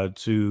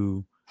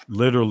to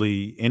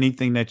literally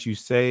anything that you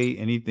say,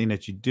 anything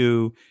that you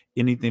do,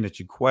 anything that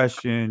you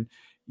question.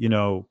 You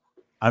know,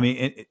 I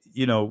mean,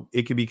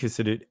 it can be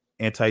considered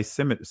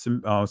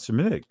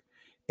anti-Semitic.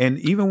 And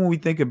even when we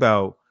think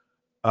about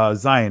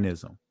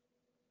Zionism,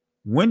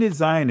 when did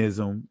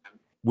Zionism,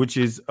 which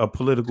is a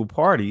political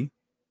party,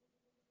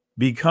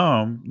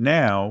 become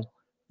now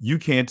you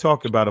can't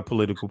talk about a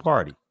political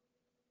party?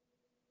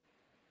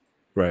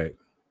 Right.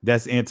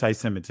 That's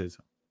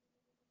anti-Semitism,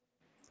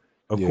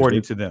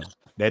 according to them.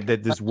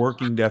 That this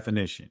working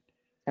definition.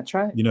 That's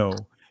right. You know,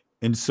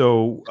 and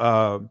so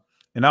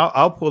and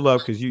I'll pull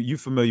up because you're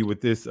familiar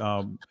with this,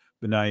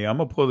 Benaya. I'm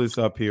gonna pull this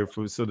up here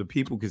so the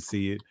people can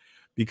see it,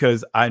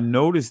 because I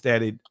noticed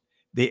that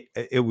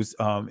it was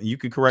you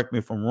can correct me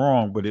if I'm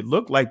wrong, but it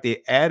looked like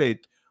they added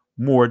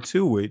more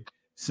to it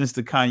since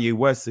the Kanye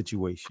West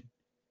situation.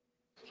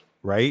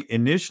 Right?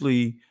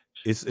 Initially,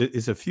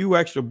 it's a few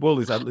extra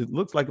bullets. It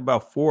looks like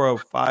about 4 or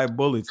 5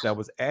 bullets that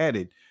was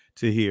added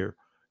to here.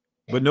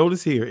 But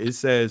notice here, it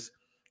says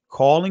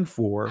calling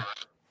for,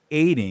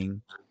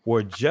 aiding,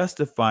 or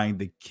justifying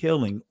the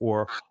killing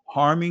or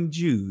harming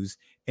Jews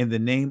in the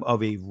name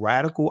of a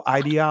radical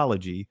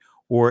ideology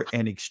or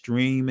an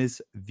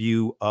extremist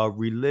view of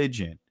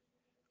religion.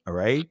 All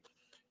right.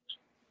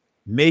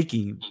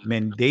 Making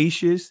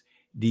mendacious,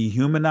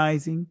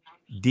 dehumanizing,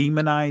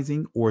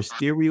 demonizing, or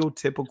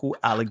stereotypical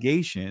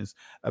allegations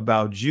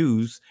about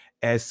Jews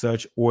as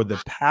such, or the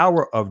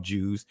power of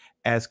Jews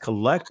as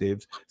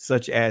collectives,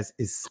 such as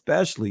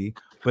especially,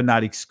 but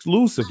not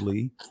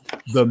exclusively,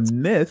 the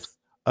myth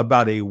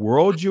about a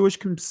world Jewish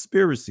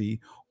conspiracy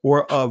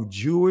or of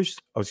Jews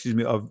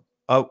controlling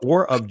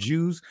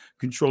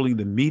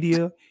the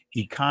media,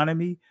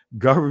 economy,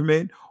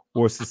 government,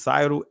 or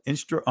societal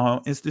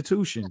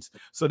institutions.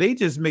 So they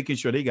just making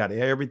sure they got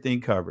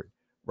everything covered,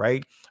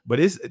 right? But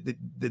it's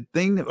the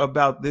thing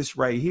about this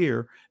right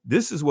here.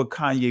 This is what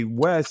Kanye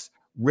West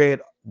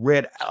read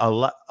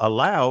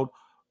aloud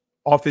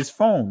off his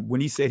phone when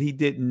he said he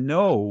didn't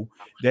know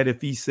that if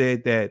he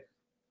said that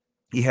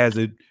he has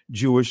a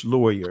Jewish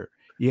lawyer,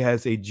 he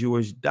has a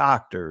Jewish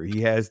doctor,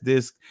 he has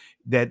this,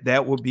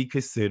 that would be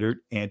considered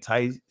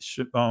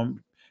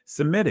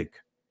anti-Semitic.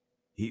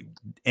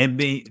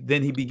 Then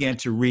he began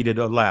to read it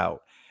aloud.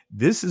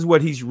 This is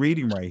what he's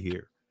reading right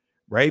here,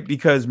 right?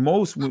 Because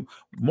most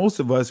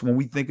of us, when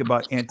we think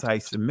about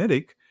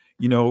anti-Semitic,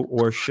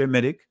 or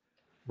Shemitic,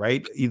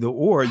 right? Either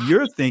or,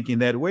 you're thinking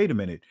that, wait a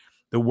minute,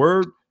 the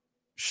word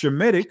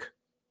Shemitic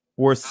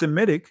or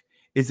Semitic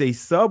is a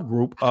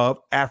subgroup of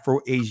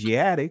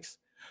Afro-Asiatics.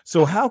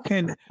 So how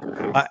can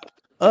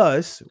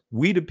us,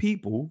 we the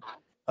people,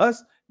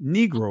 us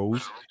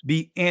Negroes,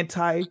 be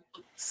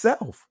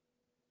anti-self?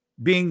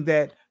 Being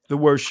that the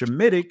word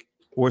Shemitic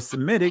or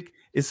Semitic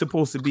is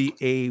supposed to be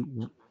a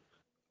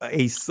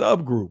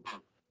subgroup.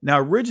 Now,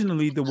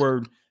 originally the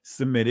word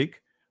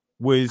Semitic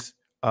was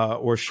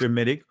or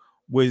Shemitic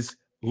was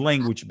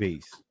language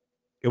based.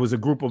 It was a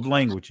group of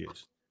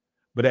languages.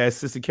 But as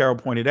Sister Carol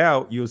pointed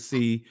out, you'll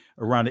see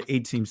around the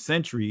 18th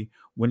century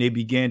when they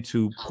began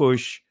to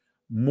push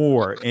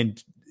more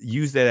and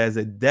use that as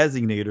a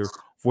designator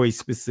for a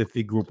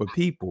specific group of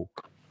people.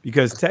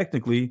 Because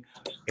technically,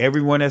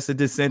 everyone that's a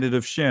descendant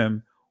of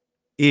Shem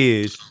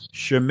is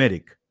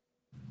Shemitic,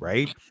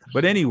 right?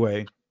 But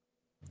anyway,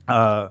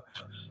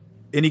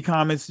 any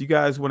comments you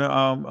guys want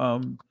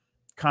to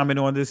comment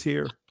on this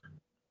here?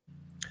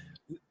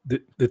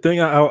 The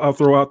thing I'll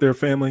throw out there,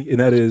 family, and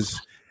that is,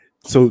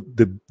 so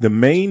the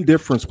main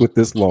difference with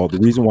this law, the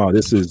reason why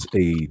this is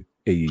a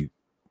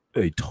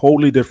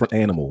totally different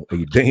animal,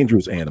 a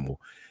dangerous animal,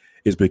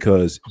 is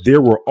because there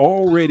were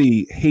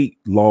already hate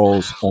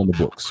laws on the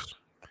books,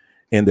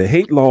 and the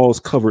hate laws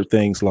covered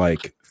things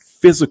like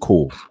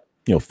physical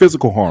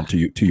harm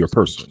to your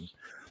person.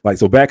 Like,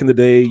 so back in the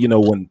day,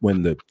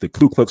 when the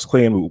Ku Klux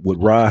Klan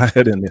would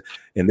ride and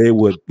they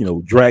would,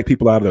 drag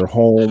people out of their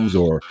homes,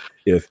 or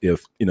if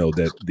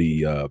that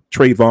the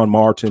Trayvon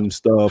Martin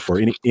stuff or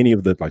any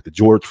of the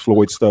George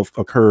Floyd stuff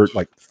occurred,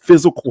 like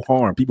physical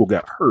harm, people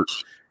got hurt,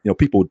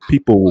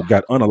 people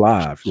got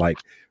unalive. Like,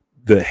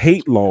 the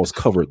hate laws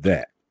covered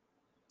that.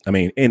 I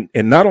mean, and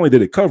not only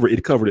did it cover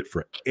it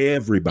for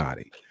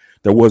everybody.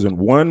 There wasn't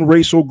one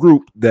racial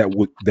group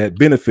that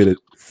benefited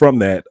from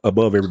that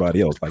above everybody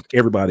else. Like,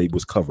 everybody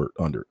was covered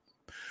under it.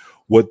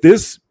 What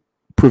this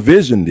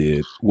provision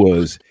did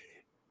was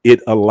it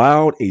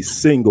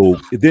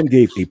then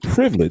gave a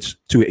privilege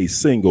to a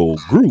single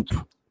group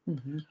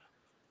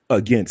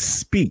against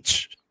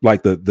speech.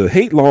 Like, the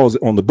hate laws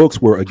on the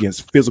books were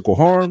against physical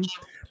harm.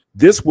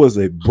 This was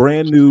a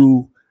brand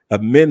new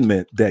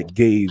amendment that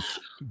gave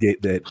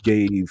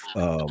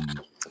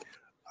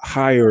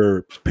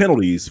higher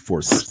penalties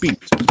for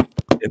speech,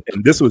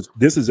 and this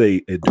is a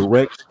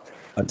direct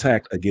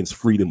attack against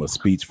freedom of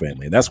speech,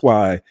 family. And that's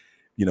why,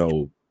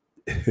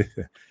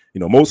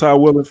 Most High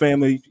Willing,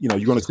 family, you're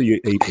going to see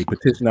a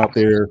petition out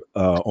there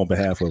on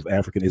behalf of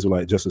African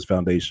Israelite Justice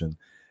Foundation,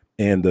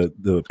 and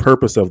the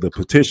purpose of the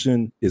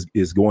petition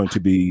is going to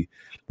be,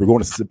 we're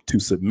going to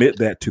submit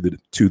that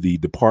to the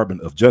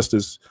Department of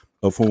Justice,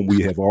 of whom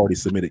we have already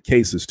submitted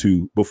cases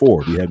to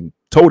before. We haven't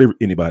told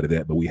anybody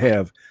that, but we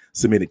have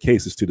submitted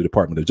cases to the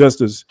Department of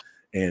Justice,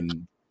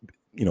 and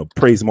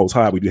praise the Most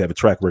High, we do have a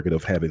track record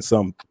of having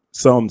some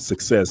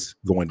success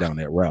going down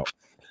that route.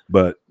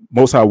 But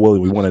Most High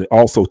willing, we want to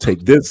also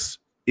take this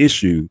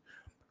issue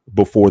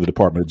before the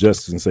Department of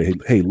Justice and say,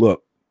 hey,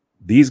 look,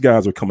 these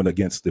guys are coming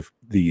against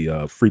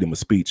the freedom of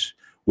speech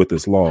with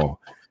this law,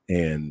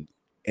 and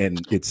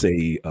it's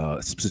a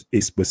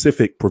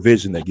specific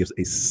provision that gives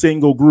a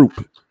single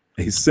group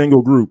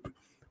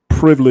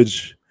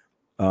privilege,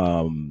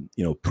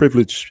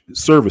 privilege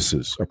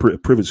services or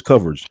privilege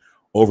coverage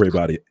over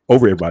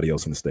everybody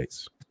else in the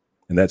states,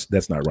 and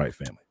that's not right,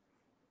 family.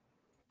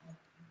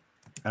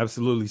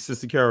 Absolutely.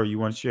 Sister Carol, you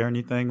want to share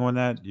anything on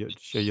that?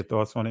 Share your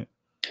thoughts on it?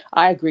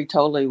 I agree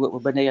totally with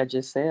what Benea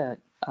just said.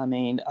 I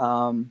mean,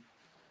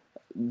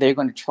 they're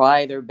going to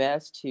try their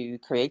best to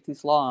create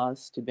these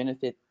laws to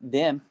benefit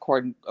them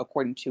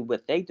according to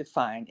what they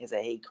define as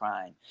a hate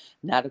crime,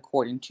 not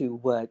according to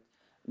what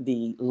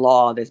the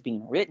law that's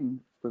being written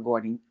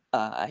regarding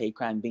a hate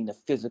crime being a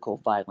physical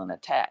violent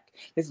attack.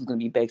 This is going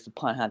to be based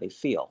upon how they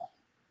feel,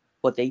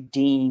 what they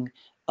deem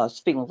us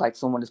feeling. Like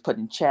someone has put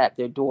in chat,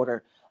 their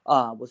daughter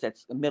was at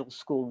middle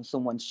school and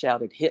someone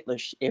shouted, "Hitler,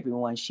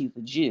 everyone, she's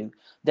a Jew."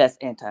 That's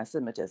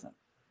anti-Semitism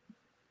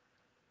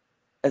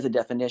as a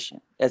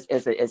definition, as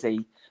a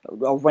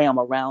realm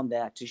around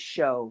that, to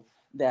show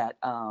that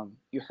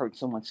you hurt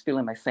someone's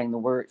feeling by saying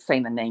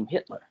the name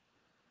Hitler.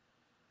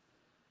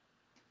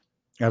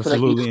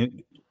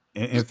 Absolutely.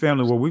 And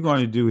family, what we're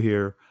going to do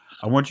here,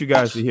 I want you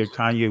guys to hear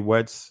Kanye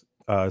West's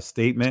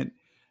statement.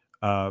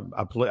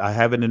 I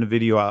have it in the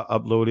video. I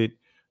uploaded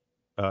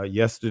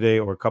yesterday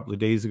or a couple of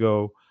days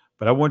ago,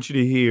 but I want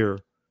you to hear,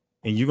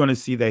 and you're going to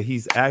see that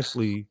he's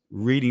actually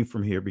reading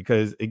from here,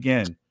 because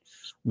again,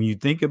 when you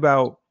think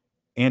about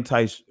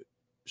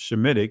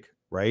anti-Semitic,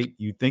 right?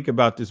 You think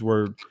about this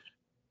word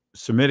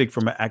Semitic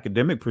from an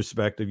academic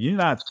perspective. You're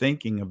not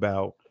thinking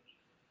about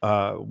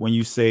when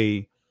you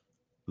say,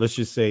 let's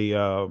just say,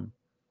 kind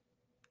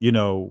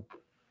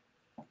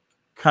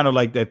of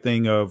like that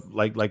thing of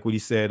like what he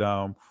said,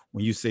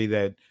 when you say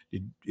that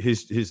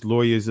his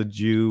lawyer's a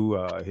Jew,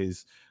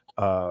 his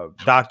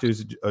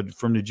doctors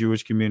from the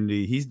Jewish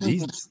community, he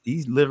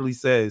literally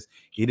says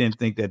he didn't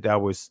think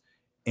that was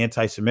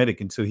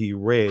anti-Semitic until he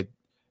read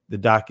the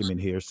document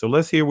here. So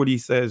let's hear what he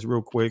says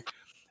real quick,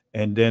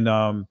 and then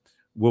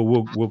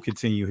we'll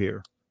continue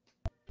here.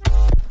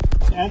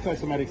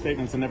 Anti-Semitic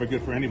statements are never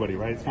good for anybody,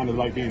 right? It's kind of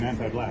like being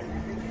anti-black.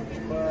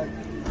 But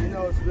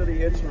it's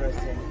really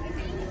interesting.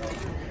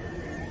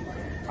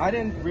 I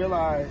didn't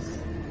realize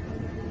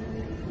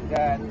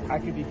that I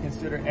could be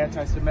considered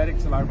anti-Semitic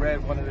till I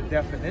read one of the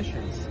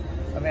definitions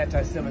of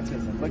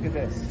anti-Semitism. Look at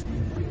this.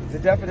 The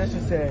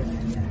definition says,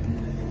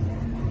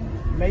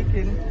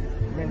 making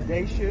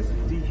mendacious,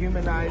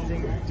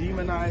 demonizing,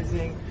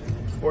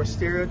 or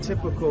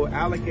stereotypical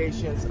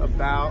allegations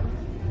about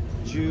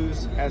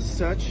Jews as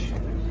such,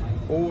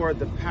 or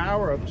the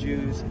power of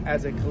Jews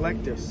as a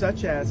collective,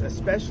 such as,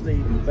 especially,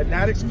 but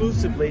not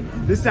exclusively.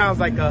 This sounds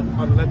like let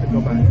them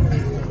go by.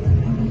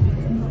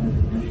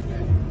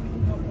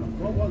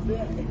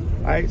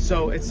 All right,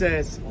 so it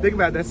says, think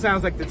about it, that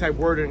sounds like the type of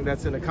wording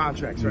that's in the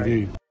contracts, right?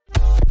 Indeed.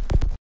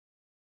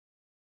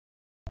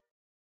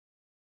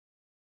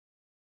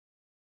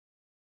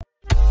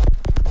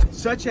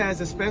 such as,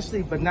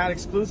 especially but not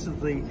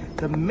exclusively,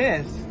 the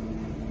myth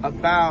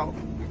about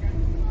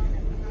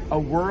a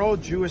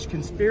world Jewish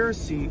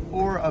conspiracy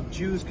or of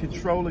Jews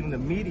controlling the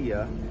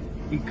media,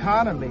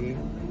 economy,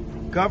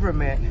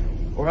 government,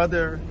 or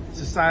other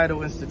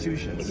societal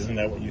institutions. But isn't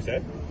that what you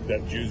said?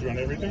 That Jews run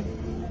everything?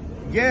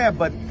 Yeah,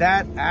 but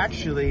that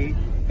actually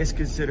is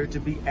considered to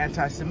be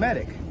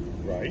anti-Semitic.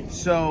 Right.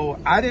 So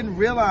I didn't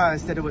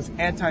realize that it was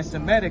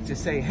anti-Semitic to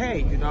say,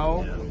 hey, you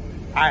know,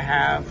 I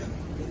have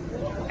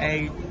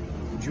a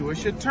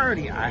Jewish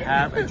attorney, I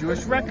have a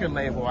Jewish record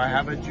label, I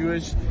have a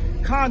Jewish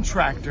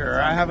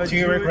contractor, I have a Do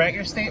you regret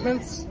your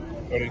statements?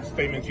 Or the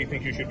statements you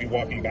think you should be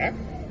walking back?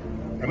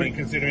 I mean,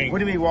 considering... What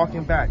do you mean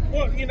walking back?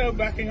 Well, you know,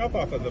 backing up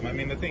off of them. I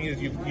mean, the thing is,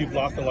 you've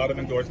lost a lot of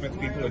endorsements.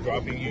 People are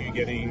dropping you. You're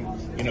getting,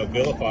 you know,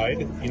 vilified.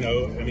 You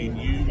know, I mean,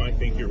 you might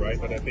think you're right,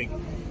 but I think,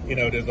 you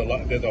know, there's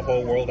a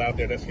whole world out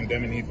there that's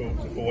condemning you for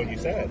what you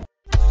said.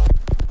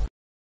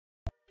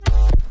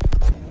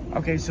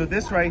 Okay, so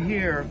this right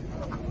here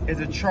is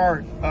a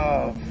chart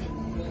of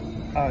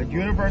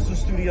Universal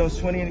Studios,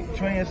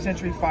 20th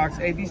Century Fox,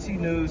 ABC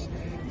News,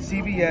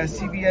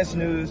 CBS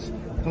News,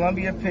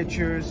 Columbia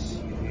Pictures,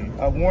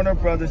 Warner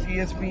Brothers,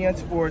 ESPN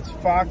Sports,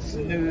 Fox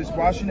News,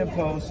 Washington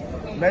Post,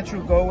 Metro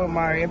Goldwyn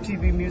Mayer,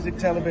 MTV Music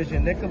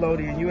Television,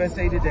 Nickelodeon,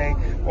 USA Today,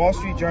 Wall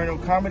Street Journal,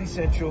 Comedy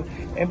Central,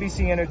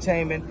 NBC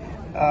Entertainment,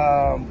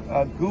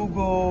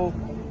 Google,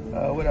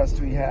 what else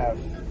do we have?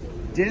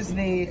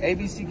 Disney,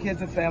 ABC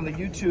Kids and Family,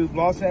 YouTube,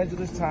 Los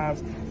Angeles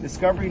Times,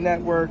 Discovery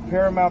Network,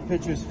 Paramount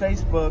Pictures,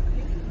 Facebook,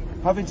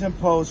 Huffington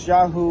Post,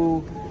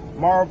 Yahoo,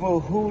 Marvel,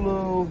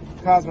 Hulu,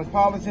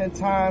 Cosmopolitan,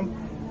 Time,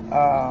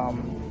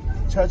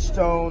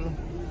 Touchstone,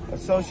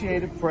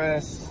 Associated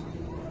Press,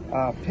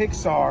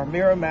 Pixar,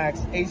 Miramax,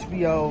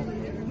 HBO,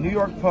 New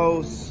York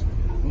Post,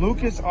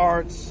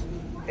 LucasArts,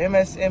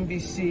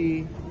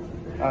 MSNBC,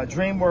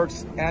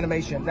 DreamWorks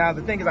Animation. Now,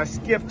 the thing is, I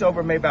skipped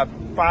over maybe about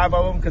 5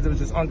 of them because it was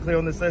just unclear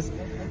on this list.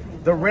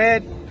 The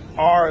red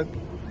are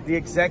the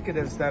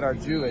executives that are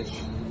Jewish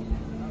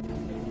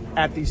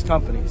at these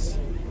companies.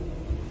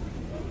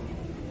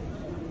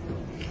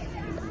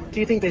 Do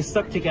you think they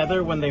stuck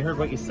together when they heard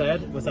what you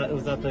said? Was that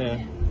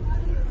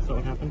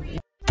what happened?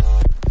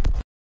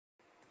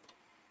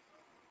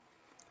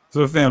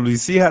 So, family, you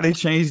see how they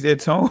changed their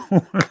tone?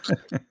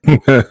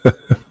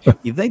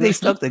 You think they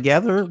stuck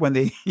together when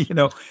they, you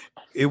know,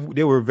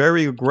 they were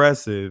very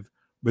aggressive,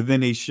 but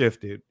then they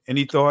shifted.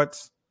 Any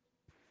thoughts?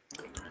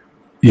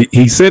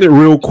 He said it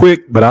real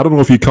quick, but I don't know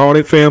if you caught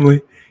it,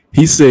 family.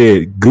 He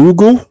said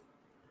Google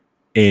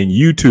and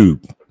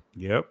YouTube.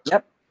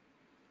 Yep.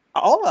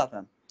 All of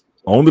them.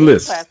 On the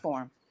list.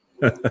 Platform.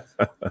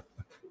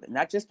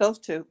 Not just those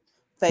two.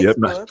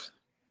 Facebook,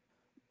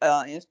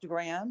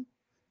 Instagram,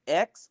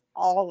 X,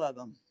 all of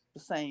them the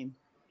same.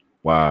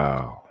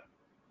 Wow.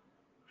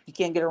 You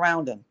can't get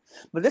around them.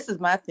 But this is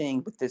my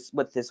thing with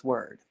this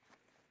word.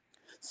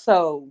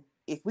 So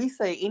if we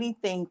say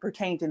anything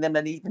pertaining to them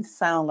that even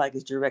sound like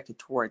it's directed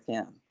toward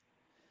them.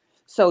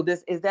 So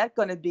is that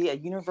going to be a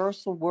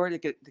universal word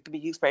that could be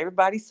used for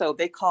everybody? So if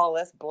they call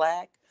us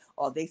black,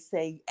 or they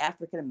say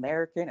African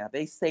American, or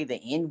they say the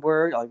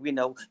N-word, or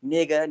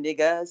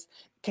niggas,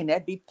 can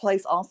that be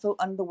placed also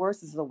under the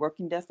words as a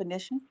working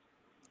definition?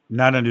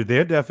 Not under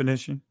their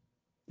definition.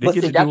 They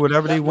get to do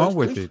whatever they want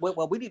with it.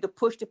 Well, we need to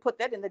push to put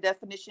that in the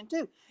definition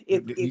too.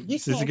 If you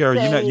Sister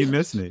Carol, you're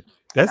missing it.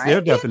 That's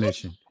their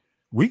definition.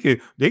 We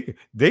could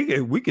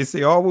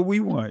say all what we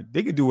want.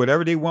 They could do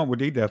whatever they want with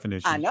their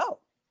definition. I know,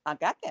 I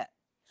got that.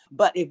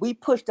 But if we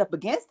pushed up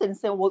against it and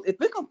said, well, if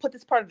we're gonna put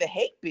this part of the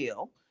hate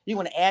bill, you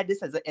want to add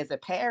this as a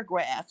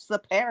paragraph,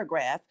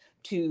 subparagraph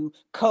to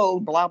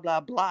code blah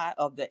blah blah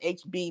of the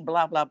HB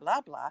blah blah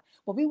blah blah.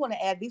 Well, we want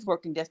to add these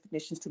working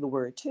definitions to the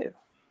word too.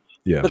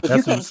 Yeah, because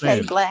you can't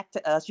say black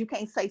to us, you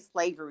can't say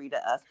slavery to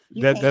us,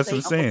 you can't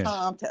say Uncle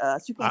Tom to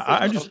us, you can't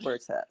say those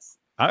words to us.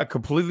 I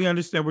completely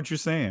understand what you're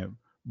saying,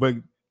 but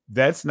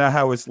that's not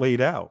how it's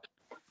laid out.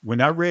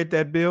 When I read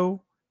that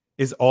bill,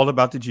 it's all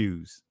about the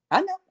Jews.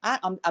 I know.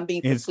 I'm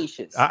being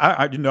facetious.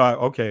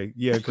 Okay,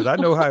 yeah, because I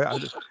know how.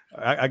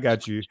 I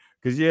got you.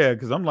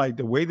 Because I'm like,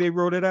 the way they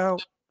wrote it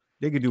out,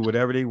 they could do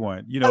whatever they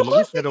want. You know,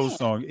 what's that old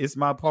song? It's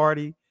my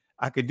party.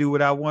 I could do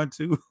what I want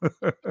to.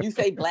 You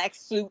say black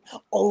suit.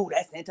 Oh,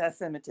 that's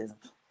anti-Semitism.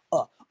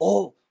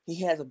 Oh,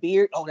 he has a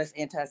beard. Oh, that's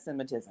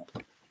anti-Semitism.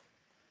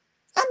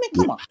 I mean,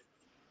 come on.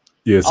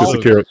 Yeah, Sister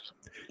Carol.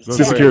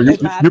 Sister Carol, you're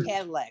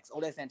Cadillacs.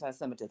 Oh, that's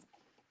anti-Semitism.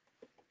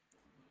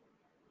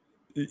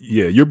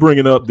 Yeah, you're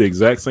bringing up the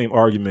exact same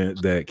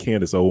argument that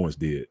Candace Owens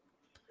did.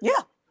 Yeah.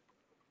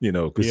 You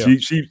know,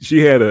 because she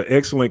had an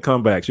excellent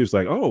comeback. She was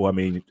like, "Oh, I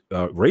mean,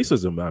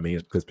 racism. I mean,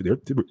 because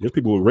there's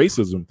people with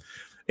racism,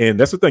 and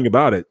that's the thing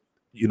about it.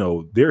 You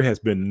know, there has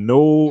been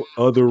no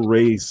other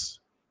race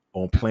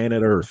on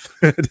planet Earth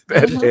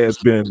that has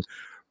been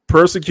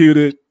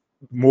persecuted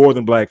more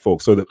than black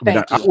folks. So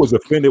I was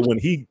offended when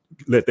he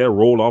let that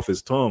roll off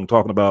his tongue,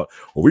 talking about,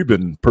 well, we've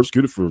been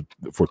persecuted for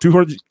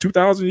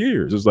 2,000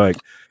 years. It's like,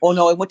 oh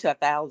no, it went to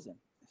 1,000.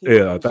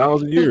 Yeah,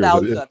 1,000 years.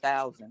 2,000 to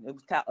 1,000. It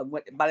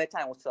was by that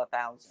time it was to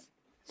 1,000.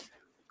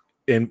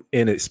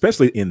 and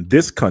especially in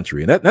this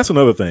country, and that's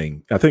another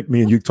thing. I think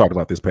me and you talked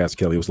about this, Pastor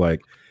Kelly. It was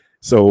like,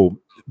 so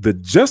the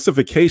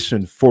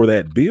justification for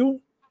that bill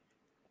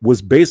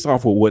was based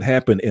off of what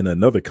happened in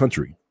another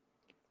country.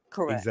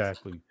 Correct.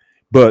 Exactly.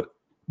 But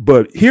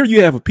here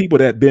you have people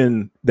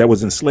that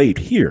was enslaved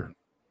here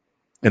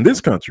in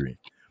this country.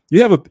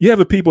 You have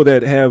a people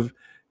that have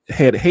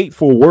had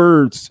hateful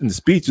words and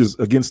speeches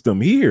against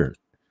them here,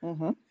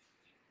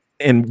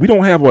 and we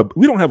don't have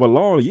a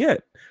law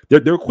yet.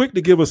 They're quick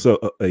to give us a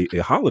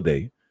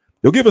holiday.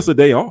 They'll give us a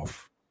day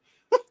off.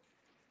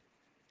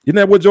 Isn't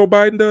that what Joe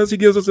Biden does? He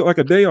gives us like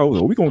a day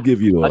off. We're gonna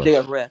give you a day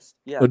of rest.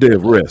 Yeah, a day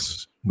of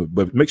rest.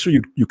 But make sure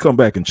you come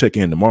back and check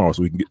in tomorrow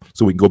so we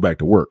can go back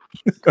to work.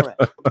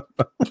 Correct.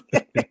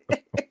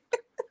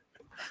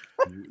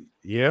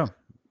 Yeah.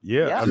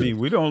 I mean,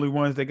 we're the only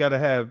ones that got to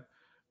have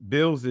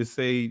bills that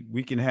say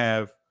we can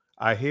have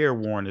our hair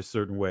worn a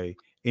certain way,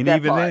 and That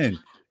even part. then,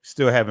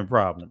 still having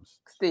problems.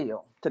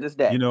 Still to this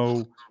day. You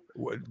know,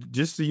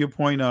 just to your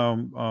point,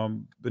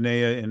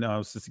 Benea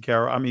and Sister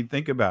Carol. I mean,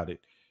 think about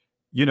it.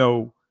 You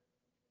know,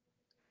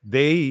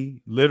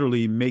 they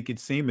literally make it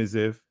seem as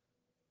if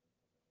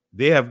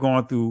they have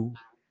gone through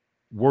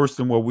worse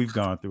than what we've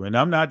gone through. And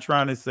I'm not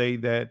trying to say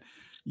that,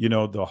 you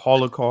know, the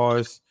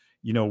Holocaust,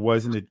 you know,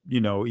 wasn't it,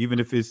 you know, even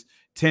if it's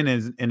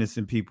 10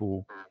 innocent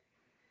people,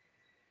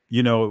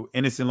 you know,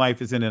 innocent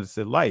life is an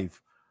innocent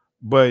life.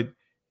 But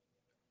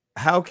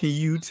how can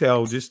you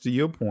tell, just to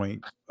your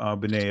point,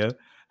 Benea,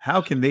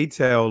 how can they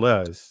tell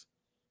us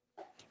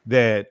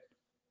that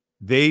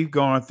they've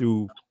gone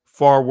through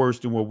far worse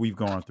than what we've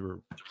gone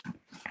through,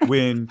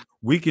 when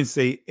we can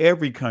say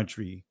every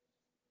country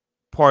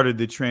part of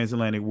the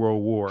transatlantic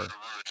world war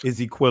is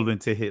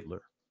equivalent to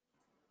Hitler?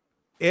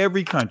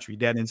 Every country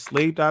that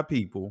enslaved our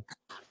people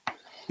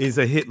is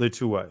a Hitler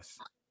to us.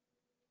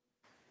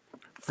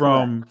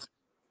 From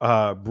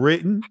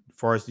Britain, as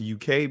far as the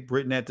UK,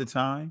 Britain at the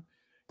time,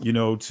 you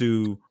know,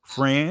 to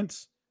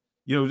France,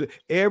 you know,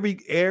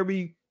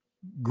 every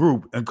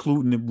group,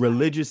 including the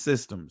religious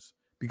systems,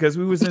 because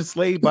we was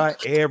enslaved by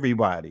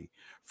everybody,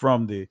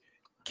 from the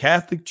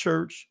Catholic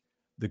Church,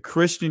 the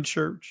Christian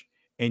Church,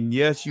 and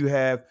yes, you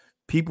have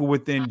people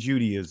within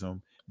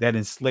Judaism that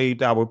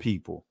enslaved our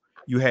people.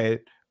 You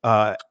had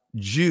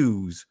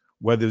Jews,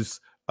 whether it's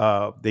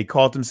they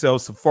called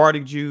themselves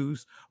Sephardic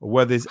Jews or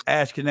whether it's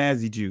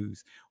Ashkenazi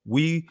Jews.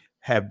 We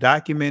have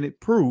documented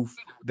proof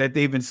that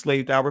they've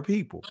enslaved our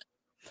people.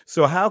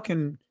 So how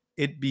can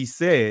it be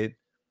said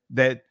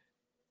that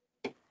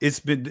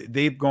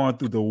they've gone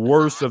through the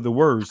worst of the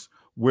worst,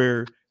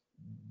 where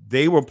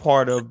they were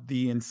part of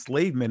the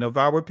enslavement of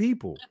our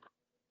people?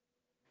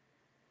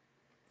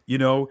 You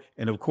know,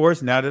 and of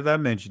course, now that I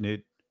mention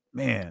it,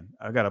 man,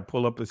 I gotta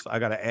pull up this, I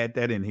gotta add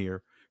that in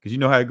here, because you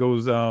know how it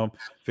goes,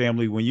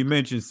 family. When you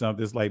mention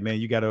something, it's like, man,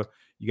 you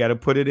gotta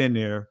put it in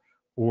there,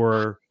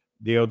 or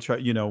they'll try,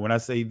 you know, when I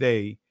say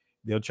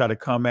they'll try to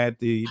come at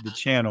the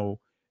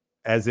channel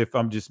as if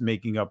I'm just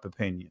making up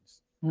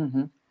opinions.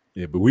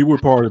 Yeah, but we were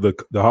part of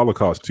the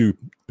Holocaust too,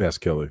 Pastor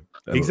Kelly.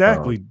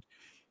 Exactly.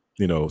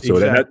 You know, so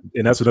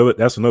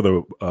that's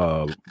another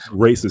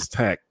racist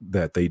tact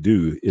that they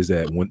do, is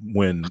that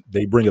when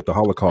they bring up the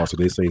Holocaust, or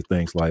they say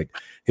things like,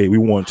 hey, we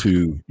want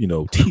to, you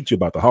know, teach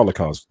about the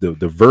Holocaust.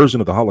 The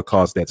version of the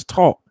Holocaust that's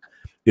taught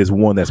is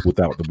one that's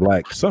without the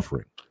black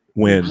suffering,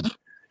 when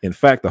in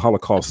fact the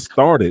Holocaust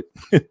started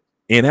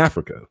in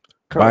Africa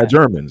by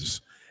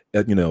Germans,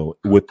 you know,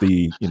 with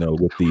the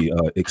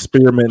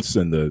experiments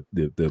and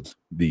the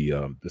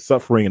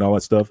suffering and all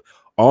that stuff.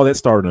 All that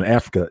started in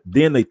Africa.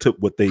 Then they took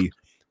what they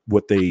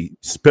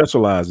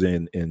specialized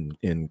in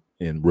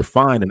and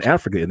refined in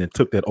Africa, and then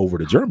took that over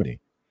to Germany.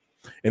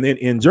 And then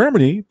in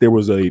Germany, there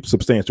was a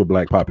substantial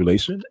black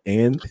population,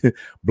 and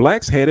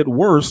blacks had it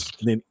worse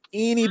than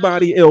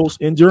anybody else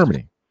in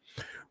Germany.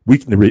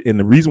 And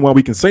the reason why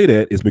we can say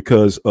that is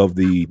because of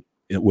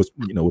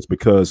it's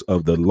because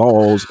of the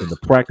laws and the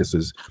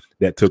practices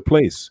that took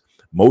place.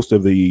 Most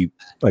of the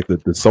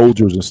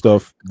soldiers and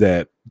stuff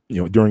that,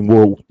 you know, during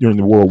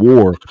the World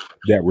War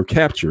that were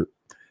captured,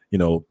 you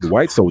know, the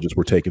white soldiers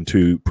were taken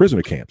to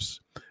prisoner camps.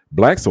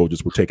 Black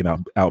soldiers were taken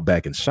out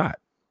back and shot.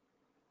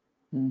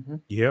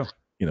 Yeah.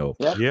 You know.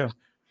 Yeah.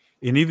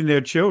 And even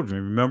their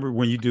children. Remember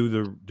when you do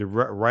the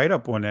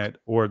write-up on that,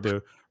 or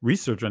the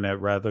research on that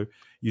rather,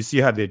 you see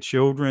how their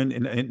children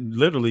and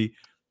literally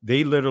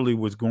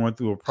was going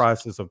through a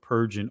process of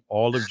purging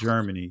all of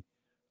Germany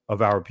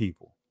of our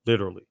people,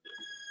 literally.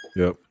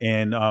 Yep.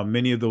 And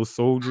many of those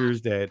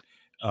soldiers that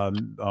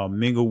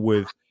mingle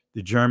with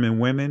the German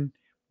women,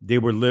 they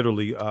were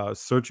literally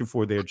searching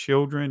for their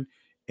children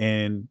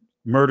and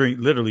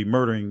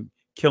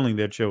killing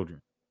their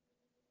children.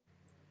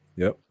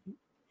 Yep.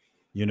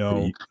 You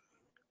know,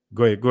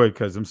 go ahead,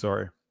 cuz I'm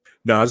sorry.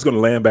 No, I was going to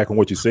land back on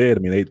what you said.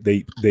 I mean,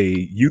 they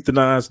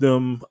euthanized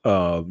them,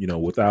 you know,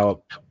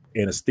 without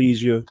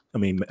anesthesia. I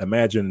mean,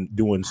 imagine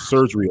doing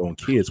surgery on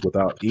kids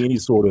without any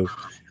sort of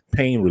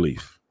pain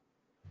relief.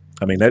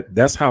 I mean,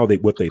 that's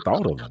what they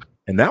thought of them,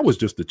 and that was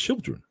just the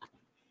children.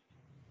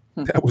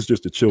 That was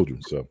just the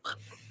children. So,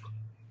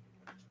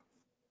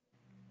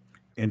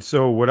 And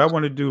so what I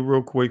want to do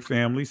real quick,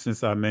 family,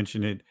 since I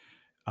mentioned it,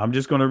 I'm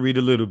just going to read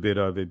a little bit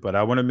of it, but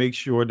I want to make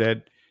sure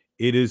that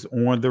it is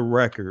on the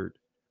record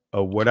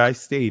of what I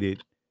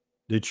stated,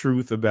 the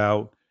truth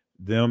about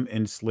them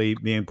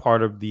enslaved, being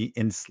part of the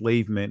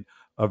enslavement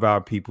of our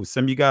people.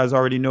 Some of you guys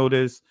already know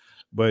this,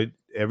 but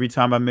every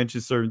time I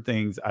mention certain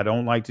things, I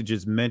don't like to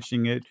just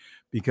mention it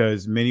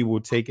because many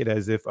will take it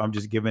as if I'm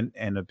just giving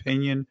an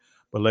opinion.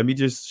 But let me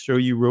just show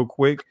you real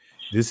quick.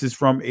 This is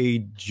from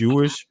a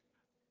Jewish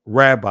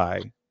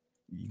rabbi.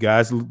 You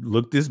guys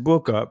look this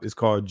book up. It's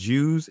called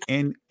Jews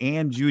and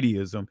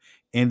Judaism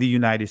in the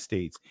United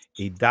States,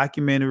 a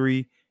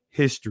documentary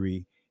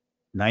history,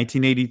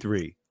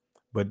 1983.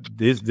 But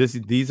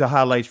these are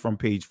highlights from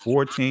page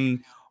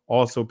 14,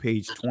 also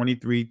page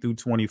 23 through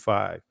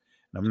 25. And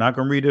I'm not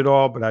going to read it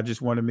all, but I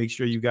just want to make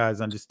sure you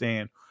guys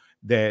understand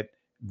that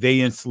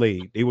they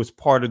enslaved. They was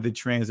part of the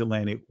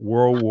transatlantic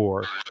world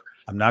war.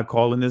 I'm not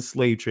calling this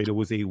slave trade. It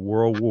was a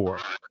world war.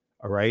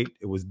 All right.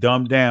 It was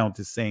dumbed down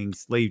to saying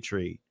slave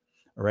trade.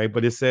 All right.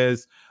 But it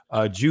says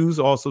Jews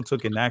also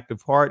took an active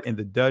part in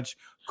the Dutch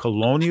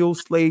colonial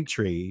slave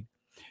trade.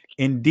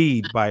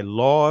 Indeed, by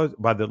laws,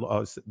 by the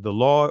bylaws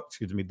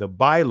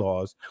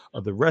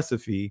of the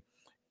Recife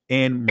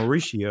and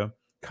Mauritia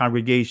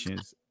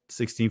congregations,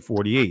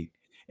 1648,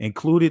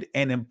 included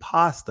an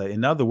imposta,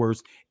 in other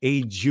words,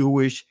 a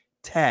Jewish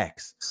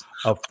tax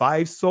of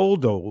 5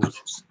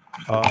 soldos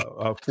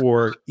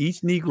for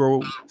each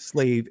Negro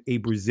slave a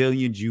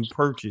Brazilian Jew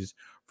purchased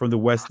from the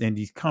West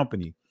Indies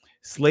Company.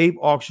 Slave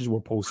auctions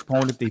were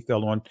postponed if they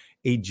fell on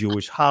a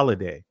Jewish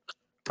holiday.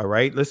 All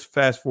right, let's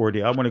fast forward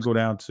here. I want to go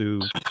down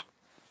to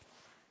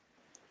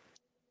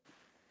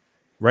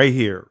right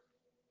here.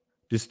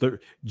 The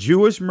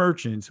Jewish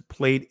merchants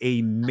played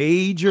a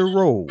major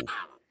role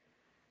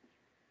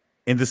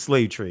in the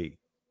slave trade.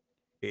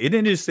 It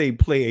didn't just say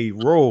play a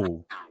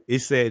role. It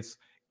says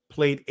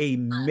played a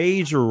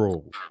major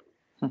role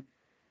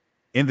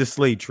in the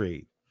slave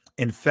trade.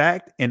 In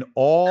fact, in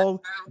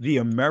all the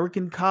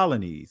American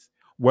colonies,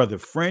 whether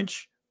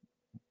French,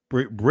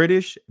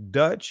 British,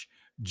 Dutch,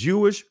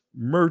 Jewish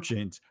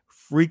merchants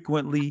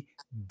frequently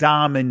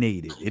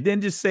dominated. It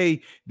didn't just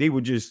say they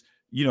were just,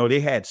 they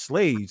had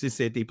slaves. It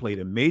said they played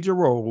a major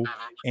role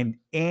and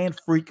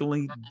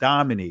frequently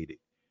dominated.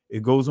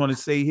 It goes on to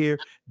say here,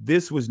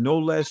 this was no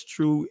less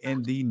true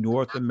in the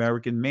North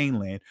American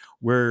mainland,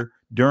 where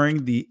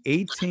during the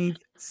 18th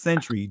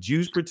century,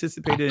 Jews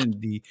participated in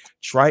the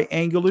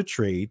triangular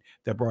trade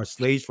that brought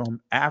slaves from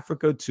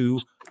Africa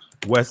to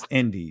West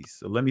Indies.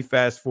 So let me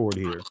fast forward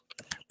here.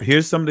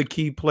 Here's some of the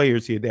key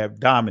players here that have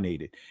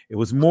dominated. It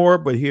was more,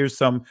 but here's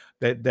some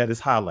that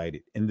is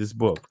highlighted in this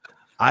book.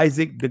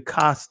 Isaac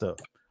DaCosta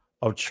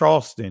of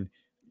Charleston.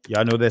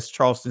 Y'all know that's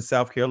Charleston,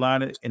 South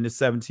Carolina in the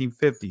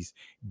 1750s.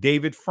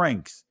 David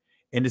Franks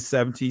in the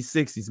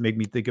 1760s. Make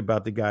me think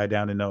about the guy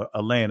down in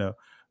Atlanta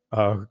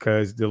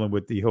because dealing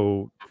with the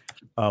whole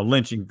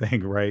lynching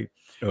thing, right?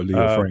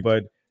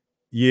 But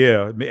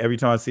yeah, every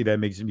time I see that, it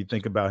makes me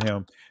think about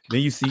him.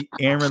 Then you see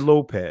Aaron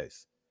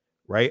Lopez,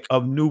 right,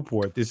 of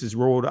Newport. This is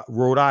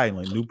Rhode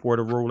Island, Newport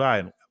of Rhode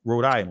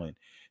Island.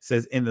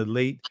 Says in the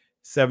late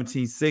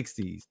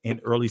 1760s and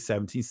early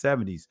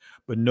 1770s.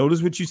 But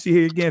notice what you see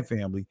here again,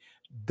 family.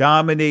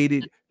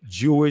 Dominated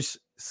Jewish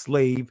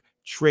slave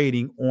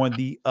trading on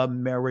the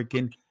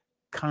American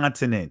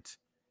continent,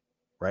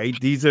 right?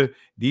 These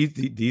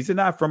are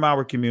not from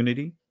our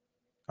community.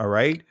 All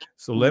right.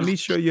 So let me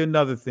show you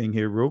another thing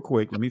here real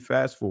quick. Let me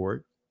fast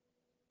forward.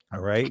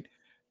 All right.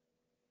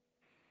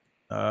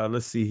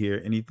 Let's see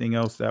here. Anything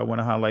else that I want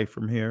to highlight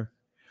from here?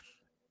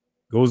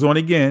 Goes on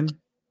again,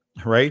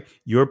 right?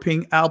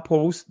 European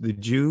outposts, the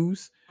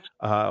Jews,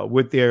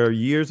 with their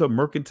years of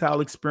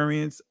mercantile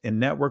experience and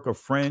network of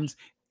friends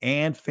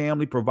and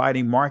family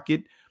providing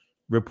market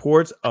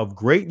reports of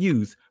great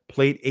use,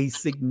 played a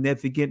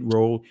significant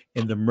role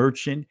in the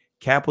merchant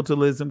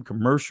capitalism,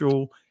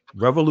 commercial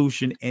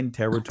revolution, and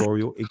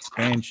territorial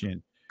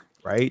expansion,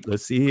 right?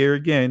 Let's see here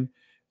again.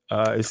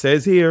 It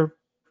says here,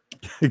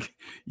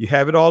 you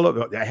have it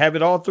all. I have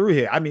it all through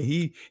here. I mean,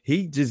 he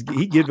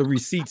gave the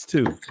receipts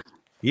too.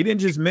 He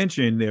didn't just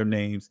mention their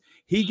names.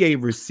 He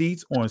gave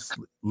receipts on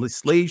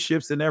slave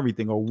ships and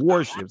everything, or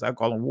warships. I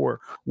call them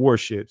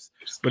warships.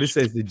 But it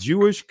says the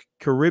Jewish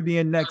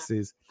Caribbean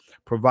nexus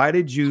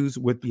provided Jews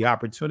with the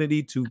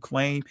opportunity to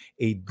claim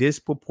a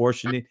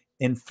disproportionate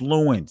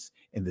influence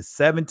in the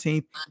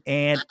 17th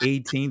and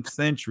 18th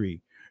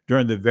century,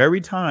 during the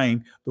very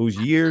time, those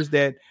years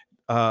that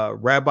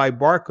Rabbi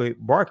Barclay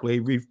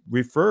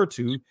referred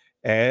to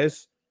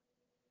as,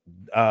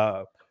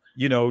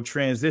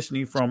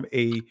 transitioning from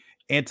a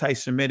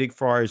anti-Semitic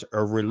far as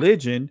a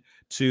religion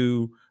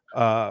to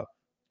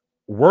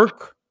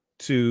work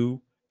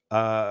to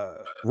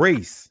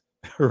race,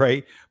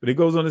 right? But it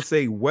goes on to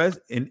say West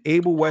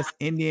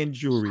Indian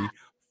Jewry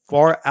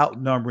far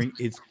outnumbering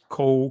its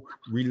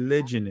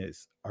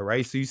co-religionists. All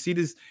right. So you see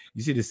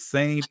the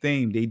same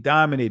thing. They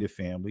dominated,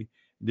 family.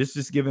 This is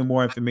just giving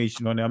more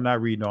information on it. I'm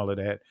not reading all of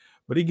that.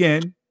 But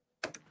again,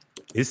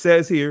 It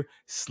says here,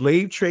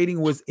 slave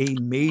trading was a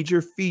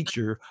major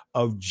feature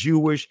of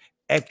Jewish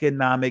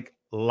economic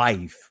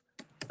life.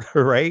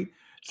 Right?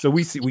 So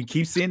we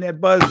keep seeing that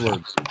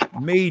buzzword,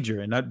 major.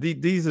 And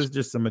these are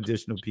just some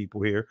additional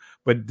people here.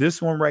 But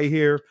this one right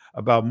here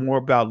more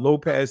about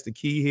Lopez, the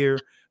key here.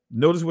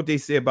 Notice what they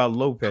say about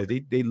Lopez.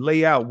 They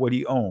lay out what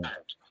he owned.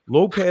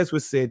 Lopez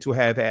was said to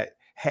have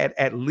had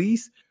at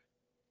least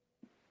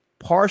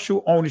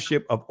partial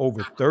ownership of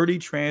over 30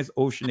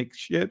 transoceanic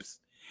ships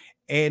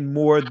and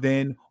more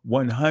than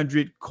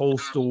 100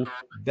 coastal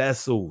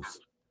vessels.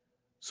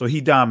 So he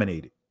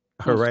dominated.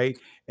 All right.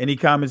 Any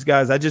comments,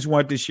 guys? I just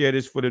wanted to share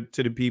this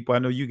to the people. I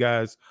know you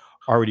guys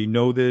already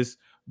know this,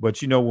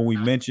 but when we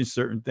mention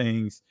certain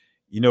things,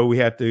 we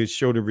have to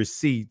show the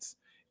receipts.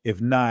 If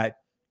not,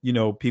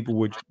 people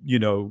would,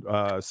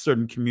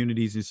 certain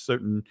communities and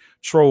certain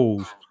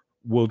trolls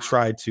will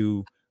try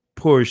to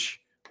push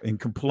and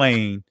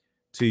complain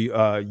to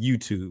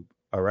YouTube.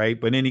 All right.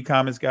 But any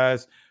comments,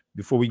 guys,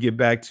 before we get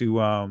back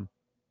to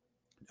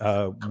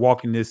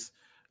walking this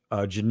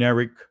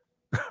generic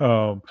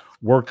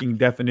working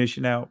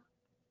definition out?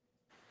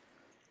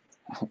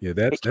 Yeah,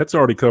 that's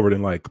already covered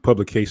in like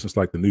publications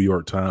like the New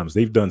York Times.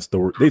 They've done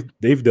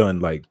they've done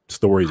like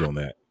stories on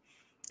that.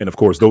 And of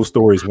course, those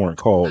stories weren't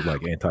called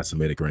like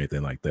anti-Semitic or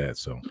anything like that.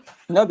 So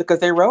no, because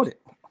they wrote it.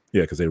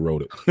 Yeah, because they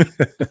wrote it.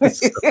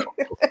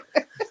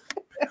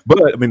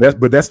 But I mean,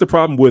 that's the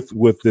problem with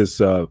this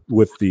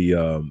with the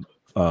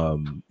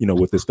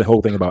the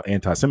whole thing about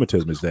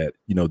anti-Semitism is that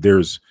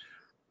there's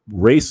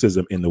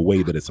racism in the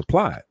way that it's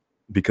applied,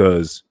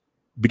 because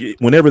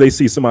whenever they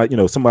see somebody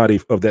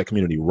of that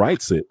community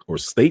writes it or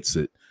states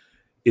it,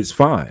 it's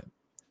fine.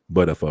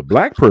 But if a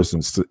black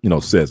person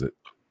says it,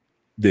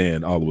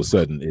 then all of a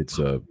sudden it's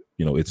a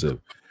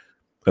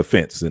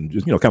offense, and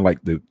just kind of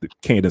like the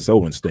Candace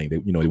Owens thing. They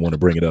want to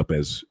bring it up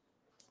as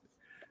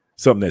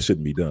something that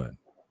shouldn't be done.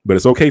 But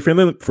it's okay for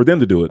them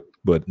to do it,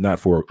 but not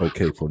for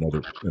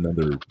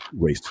another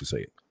race to say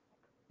it.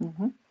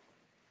 Mm-hmm.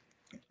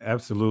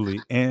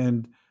 Absolutely.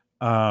 And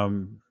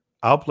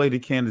I'll play the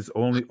Candace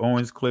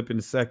Owens clip in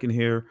a second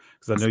here,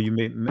 because I know you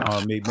made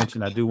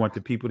mention. I do want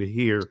the people to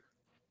hear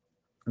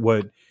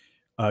what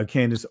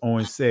Candace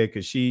Owens said,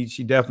 because she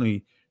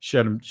definitely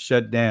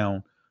shut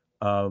down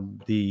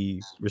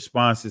the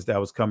responses that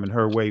was coming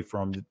her way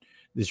from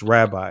this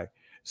rabbi.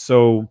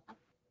 So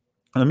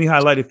let me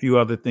highlight a few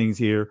other things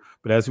here.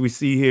 But as we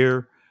see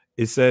here,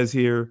 it says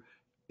here,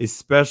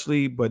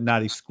 especially but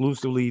not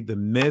exclusively, the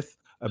myth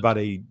about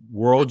a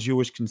world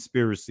Jewish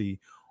conspiracy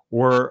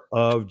or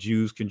of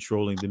Jews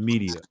controlling the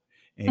media.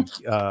 And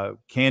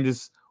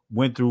Candace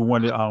went to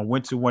one of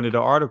the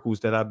articles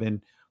that I've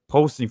been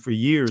posting for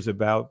years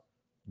about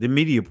the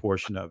media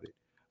portion of it.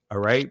 All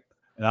right.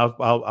 And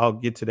I'll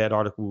get to that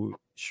article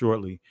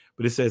shortly.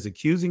 But it says,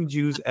 accusing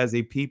Jews as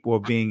a people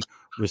of being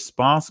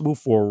responsible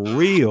for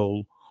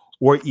real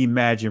or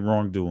imagined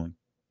wrongdoing.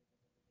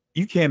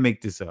 You can't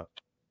make this up.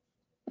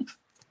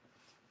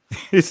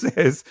 It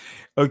says,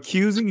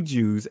 accusing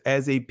Jews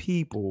as a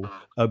people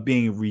of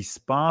being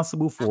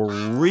responsible for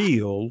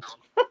real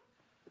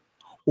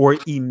or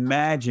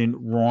imagined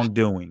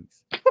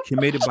wrongdoings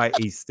committed by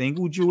a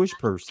single Jewish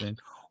person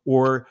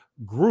or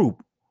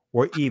group,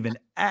 or even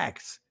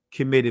acts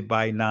committed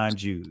by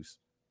non-Jews.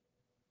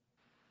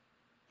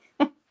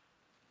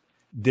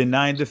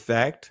 Denying the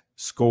fact,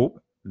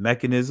 scope,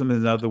 mechanism,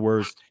 in other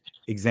words,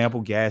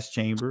 example, gas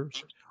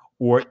chambers,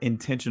 or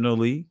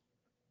intentionally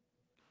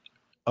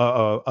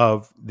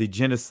of the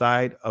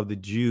genocide of the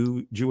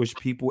Jewish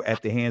people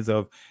at the hands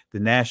of the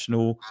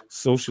National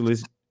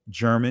Socialist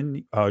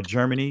Germany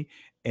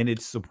and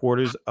its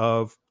supporters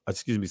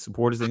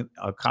and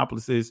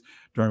accomplices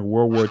during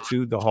World War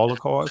II, the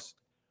Holocaust.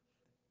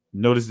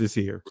 Notice this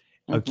here.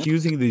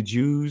 Accusing the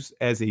Jews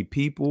as a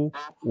people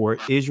or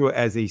Israel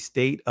as a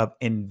state of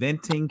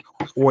inventing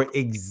or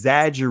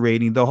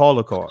exaggerating the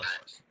Holocaust.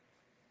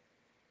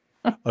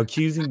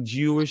 Accusing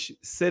Jewish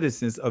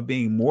citizens of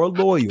being more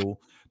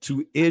loyal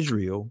to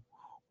Israel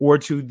or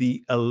to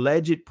the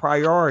alleged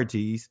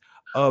priorities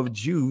of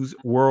Jews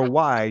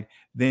worldwide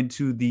than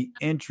to the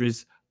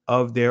interests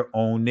of their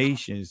own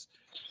nations.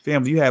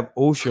 Family, you have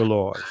OSHA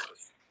laws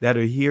that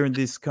are here in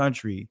this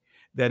country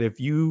that if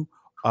you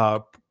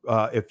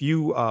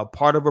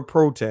part of a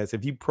protest,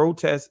 if you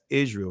protest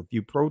Israel, if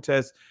you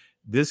protest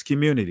this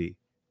community,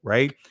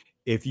 right?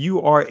 If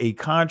you are a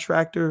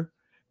contractor,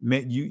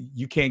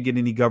 you can't get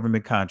any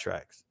government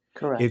contracts.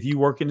 Correct. If you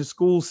work in the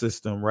school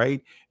system,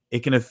 right, it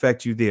can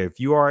affect you there. If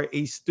you are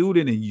a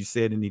student and you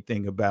said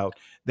anything about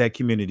that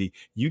community,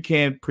 you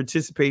can't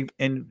participate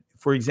in,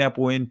 for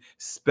example, in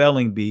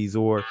spelling bees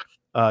or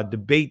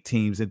debate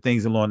teams and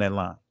things along that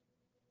line.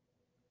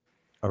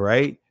 All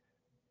right.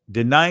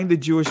 Denying the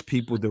Jewish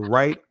people the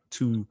right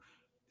to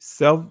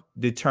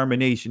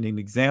self-determination, an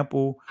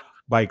example,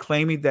 by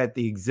claiming that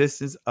the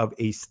existence of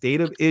a state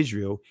of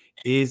Israel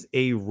is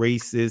a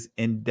racist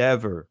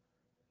endeavor.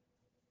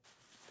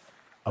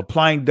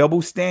 Applying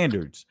double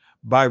standards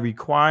by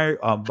requiring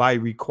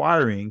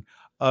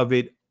of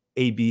it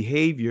a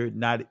behavior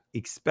not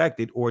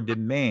expected or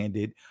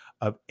demanded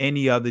of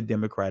any other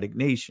democratic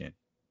nation.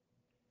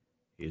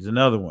 Here's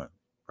another one,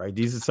 right?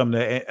 These are some of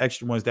the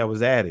extra ones that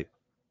was added.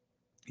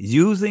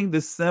 Using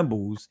the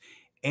symbols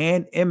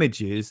and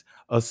images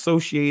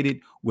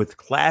associated with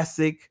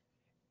classic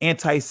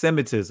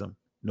anti-Semitism.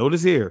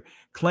 Notice here,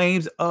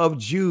 claims of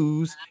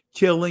Jews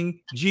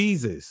killing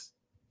Jesus.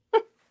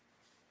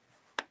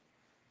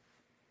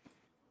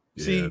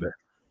 See,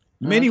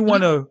 many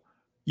want to,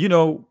 you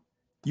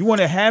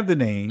want to have the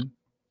name,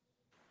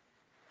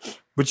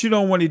 but you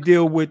don't want to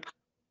deal with,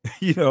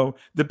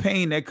 the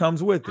pain that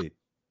comes with it.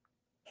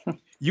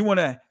 You want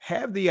to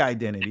have the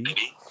identity,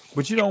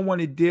 but you don't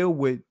want to deal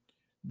with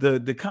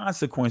the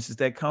consequences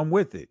that come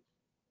with it.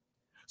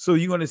 So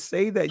you're going to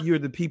say that you're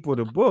the people of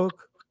the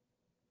book,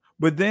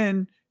 but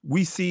then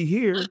we see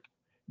here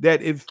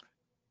that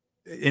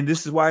and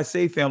this is why I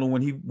say,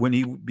 family, when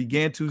he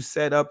began to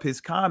set up his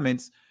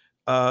comments,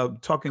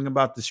 talking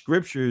about the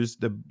scriptures,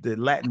 the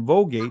Latin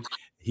Vulgate,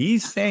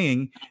 he's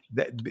saying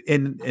that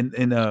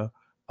in a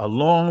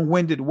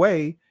long-winded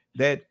way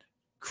that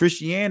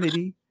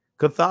Christianity,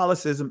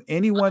 Catholicism,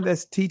 anyone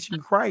that's teaching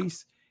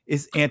Christ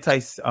is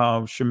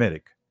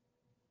anti-Semitic.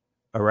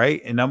 All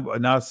right. And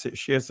I'll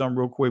share some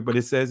real quick, but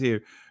it says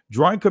here,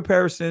 drawing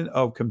comparison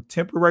of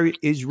contemporary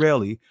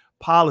Israeli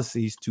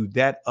policies to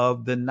that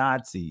of the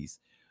Nazis.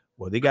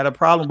 Well, they got a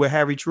problem with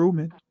Harry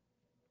Truman,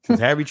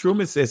 because Harry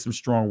Truman says some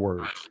strong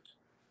words.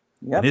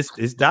 Yep. And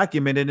it's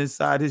documented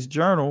inside his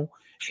journal,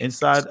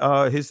 inside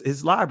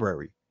his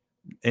library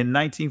in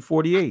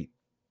 1948.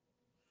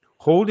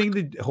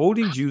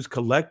 Holding Jews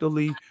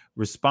collectively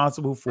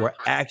responsible for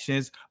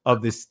actions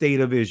of the state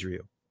of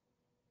Israel.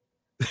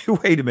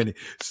 Wait a minute.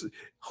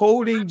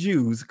 Holding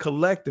Jews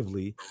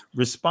collectively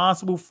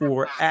responsible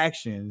for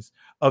actions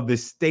of the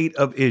state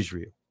of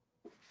Israel.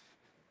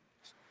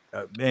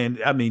 And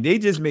I mean, they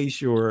just made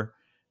sure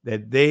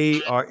that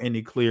they are in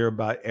the clear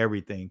about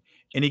everything.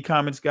 Any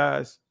comments,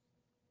 guys?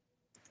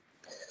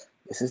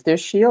 This is their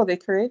shield they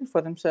created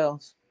for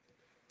themselves.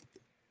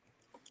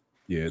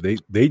 Yeah,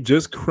 they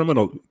just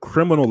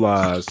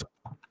criminalized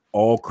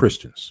all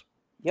Christians.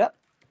 Yep.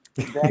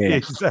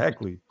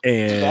 Exactly.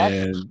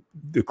 And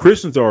the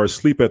Christians are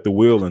asleep at the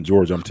wheel in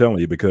Georgia, I'm telling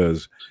you,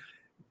 because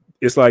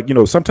it's like,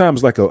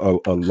 sometimes like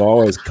a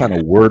law is kind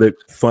of worded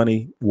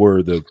funny,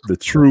 where the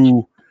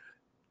true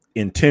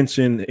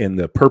intention and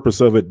the purpose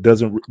of it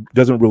doesn't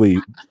really,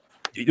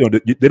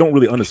 they don't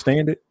really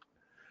understand it.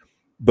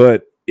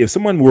 But if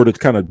someone were to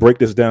kind of break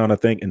this down, I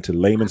think, into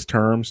layman's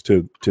terms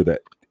to the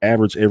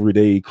average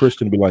everyday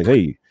Christian, be like,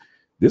 hey,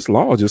 this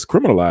law just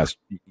criminalized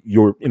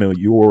your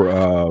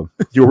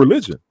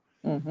religion.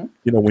 Mm-hmm.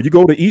 When you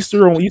go to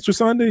Easter on Easter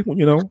Sunday,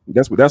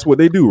 that's what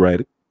they do,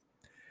 right?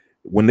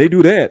 When they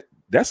do that,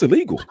 that's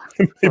illegal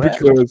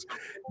because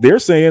they're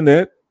saying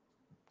that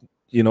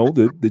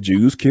the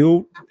Jews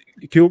killed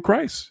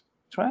Christ.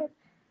 That's right.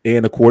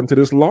 And according to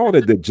this law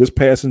that just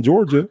passed in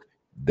Georgia,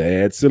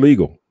 that's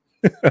illegal.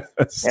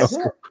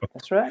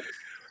 That's right.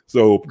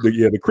 So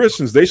the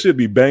Christians, they should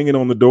be banging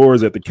on the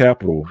doors at the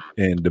Capitol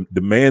and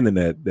demanding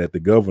that the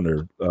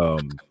governor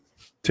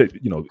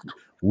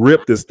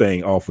rip this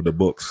thing off of the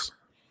books,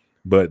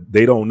 but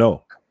they don't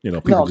know.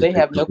 No, they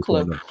have no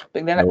clue.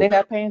 They're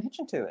not paying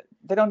attention to it.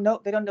 They don't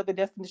know the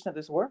definition of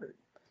this word.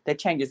 That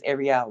changes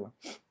every hour.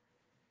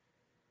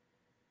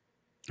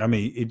 I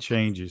mean, it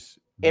changes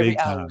every big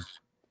hour. time.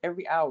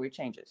 Every hour it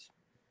changes.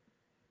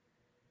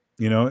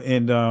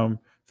 And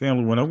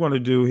family, what I'm going to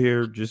do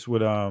here, just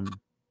what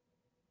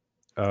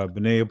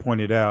Benea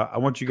pointed out, I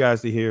want you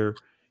guys to hear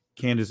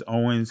Candace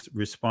Owens'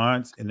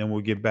 response, and then we'll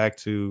get back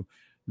to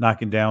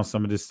knocking down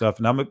some of this stuff.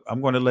 And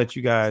I'm going to let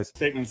you guys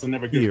statements are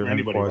never good for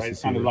anybody, right?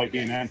 It's kind of like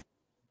being an.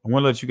 I'm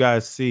going to let you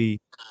guys see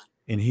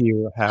and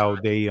hear how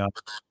they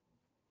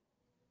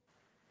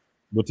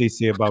what they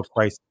say about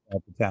Christ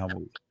at the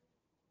Talmud.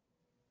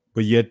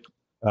 But yet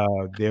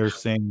they're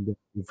saying that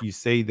if you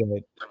say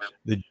that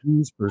the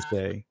Jews per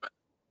se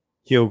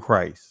kill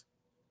Christ,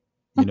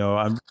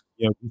 I'm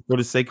for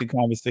the sake of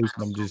conversation,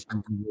 I'm just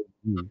using your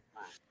view.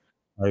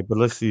 All right, but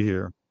let's see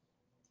here.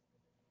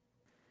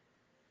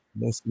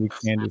 Let's see what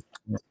Candace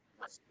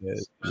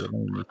says.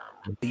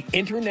 The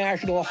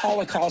International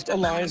Holocaust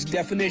Alliance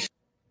definition.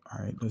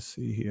 All right, let's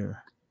see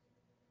here.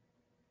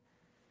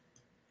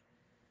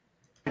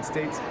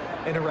 States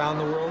and around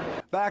the world.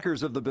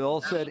 Backers of the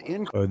bill said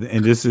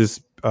and this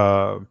is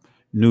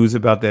news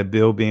about that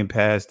bill being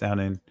passed down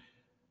in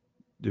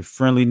the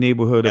friendly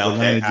neighborhood of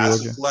Atlanta,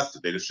 Georgia.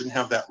 They just shouldn't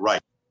have that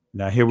right.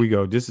 Now here we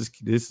go. This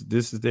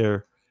is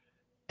their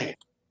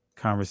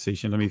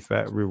conversation. Let me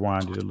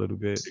rewind it a little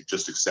bit.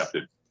 Just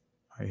accepted.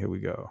 All right, here we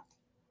go.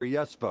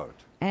 Yes vote.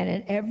 And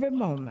in every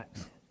moment,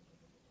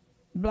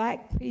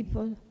 Black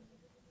people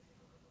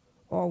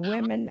or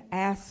women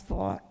ask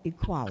for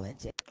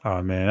equality.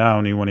 Oh man, I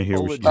don't even want to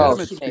hear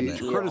what she says.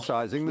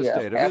 Criticizing the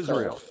state of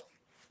Israel.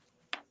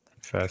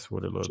 Fast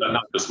forward a little bit.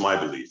 Not just my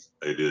belief;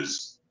 it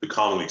is the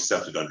commonly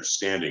accepted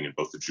understanding in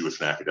both the Jewish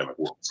and academic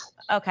worlds.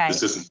 Okay.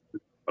 This isn't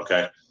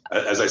okay.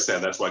 As I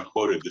said, that's why I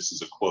quoted. This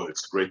is a quote.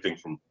 It's a great thing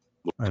from.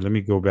 All right, let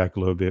me go back a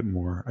little bit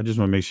more. I just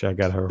want to make sure I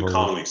got her.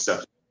 Commonly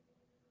accepted.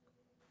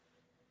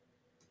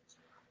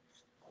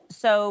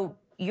 So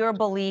your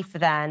belief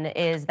then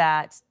is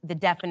that the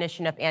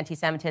definition of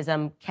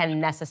anti-Semitism can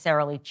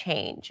necessarily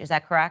change. Is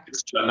that correct?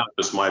 It's not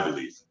just my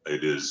belief.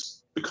 It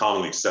is the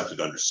commonly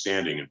accepted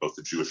understanding in both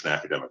the Jewish and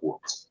academic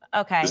worlds.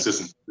 Okay. This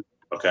isn't,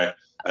 okay?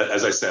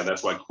 As I said,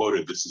 that's why I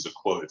quoted, this is a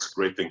quote. It's a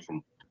great thing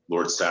from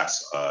Lord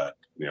Sachs,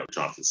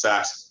 Jonathan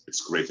Sachs.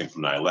 It's a great thing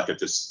from Niall.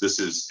 This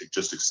is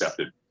just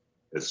accepted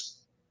as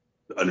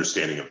the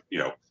understanding of,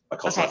 a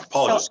cultural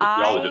anthropologist.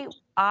 So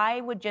I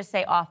would just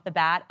say off the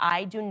bat,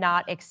 I do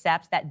not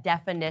accept that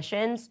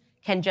definitions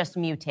can just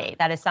mutate.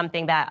 That is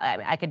something that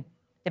I could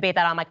debate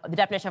that on, like the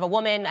definition of a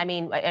woman. I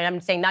mean, and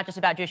I'm saying not just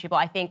about Jewish people.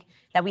 I think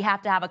that we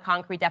have to have a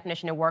concrete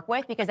definition to work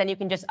with, because then you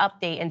can just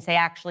update and say,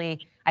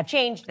 actually, I've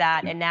changed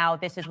that, and now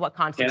this is what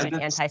constitutes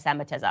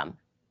anti-Semitism.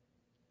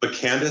 But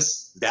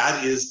Candace,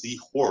 that is the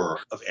horror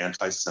of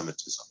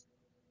anti-Semitism.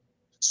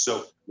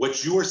 So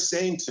what you are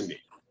saying to me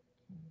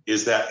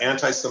is that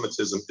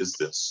anti-Semitism is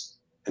this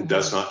and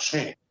does not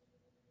change.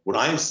 What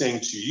I am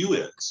saying to you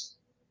is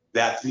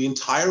that the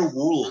entire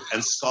world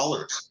and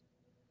scholars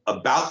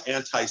about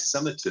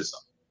anti-Semitism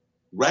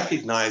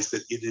recognize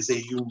that it is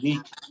a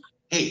unique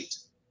hate.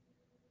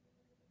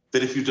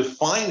 That if you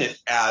define it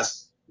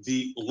as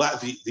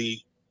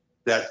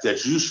that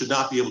Jews should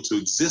not be able to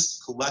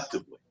exist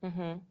collectively,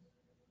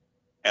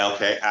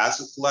 okay, as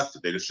a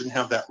collective, they shouldn't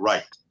have that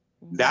right.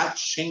 That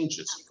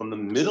changes from the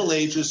Middle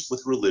Ages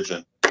with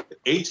religion, the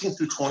 18th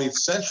through 20th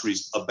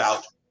centuries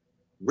about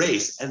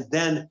race, and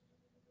then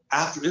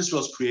after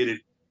Israel's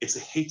created, it's a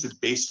hatred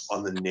based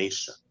on the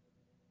nation.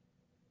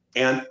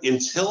 And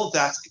until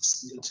that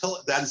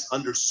is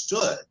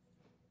understood,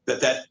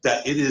 that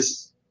it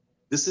is,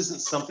 this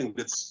isn't something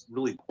that's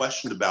really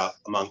questioned about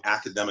among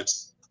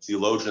academics,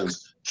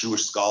 theologians,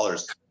 Jewish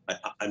scholars.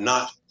 I'm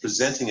not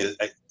presenting it.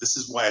 This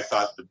is why I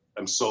thought that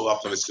I'm so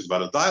optimistic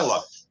about a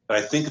dialogue. But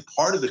I think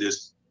part of it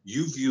is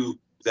you view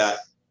that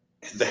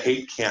the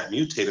hate can't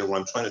mutate. And what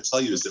I'm trying to tell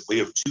you is that we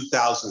have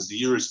 2,000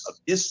 years of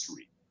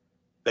history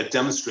that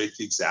demonstrate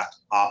the exact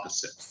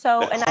opposite.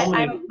 So, and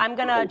I'm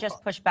going to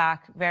just push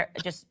back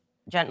just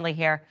gently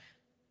here.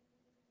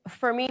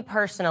 For me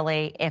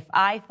personally, if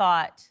I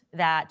thought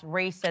that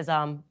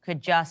racism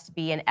could just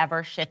be an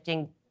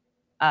ever-shifting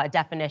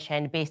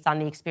definition based on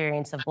the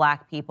experience of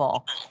Black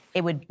people,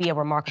 it would be a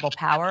remarkable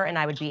power, and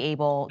I would be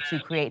able to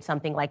create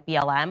something like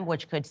BLM,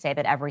 which could say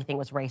that everything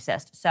was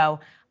racist. So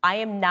I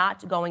am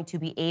not going to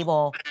be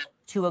able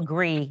to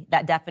agree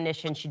that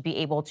definition should be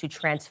able to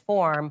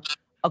transform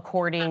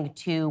according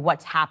to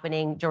what's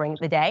happening during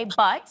the day.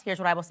 But here's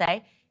what I will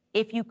say.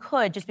 If you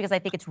could, just because I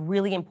think it's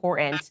really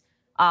important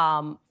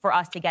for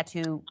us to get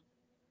to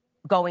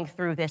going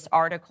through this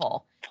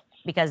article,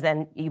 because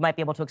then you might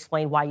be able to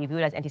explain why you view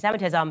it as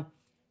anti-Semitism.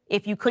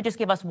 If you could just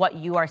give us what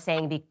you are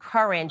saying the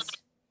current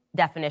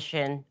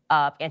definition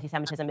of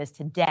anti-Semitism is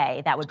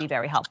today, that would be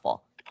very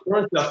helpful. The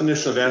current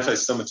definition of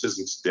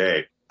anti-Semitism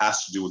today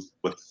has to do with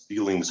what the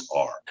feelings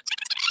are.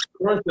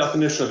 The current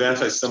definition of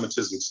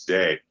anti-Semitism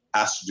today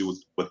has to do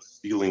with what the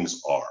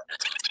feelings are.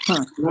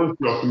 The current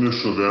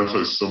definition of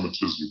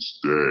anti-Semitism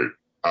today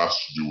has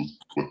to do with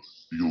what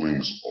the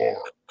feelings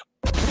are.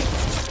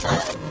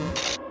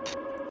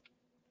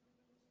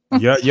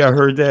 Yeah, I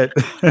heard that.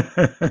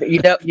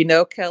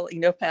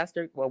 Kelly,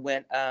 Pastor. Well,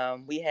 when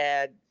we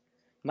had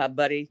my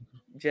buddy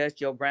Judge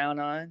Joe Brown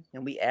on,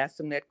 and we asked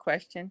him that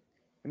question,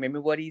 remember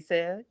what he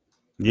said?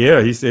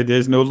 Yeah, he said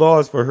there's no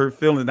laws for hurt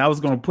feelings. I was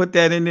going to put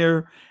that in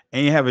there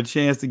and have a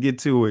chance to get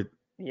to it.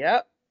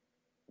 Yep.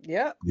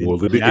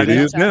 Well, it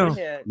is now.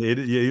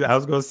 I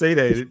was going to say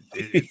that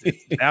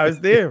now it's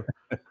there.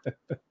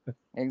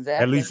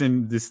 Exactly. At least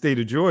in the state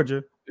of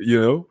Georgia,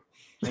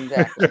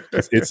 Exactly.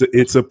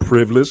 it's a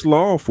privileged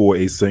law for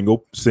a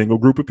single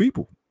group of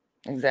people.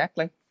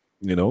 Exactly.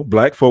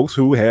 Black folks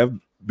who have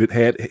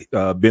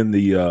been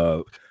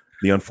the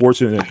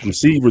unfortunate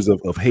receivers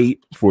of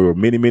hate for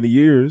many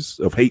years,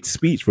 of hate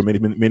speech for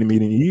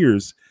many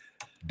years,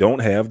 don't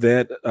have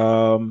that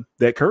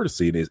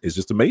courtesy. And it's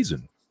just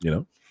amazing.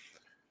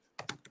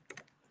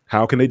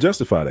 How can they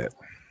justify that?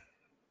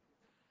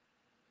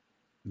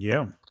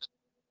 Yeah.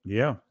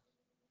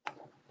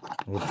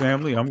 Well,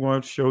 family, I'm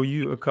going to show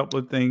you a couple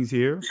of things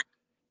here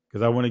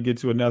because I want to get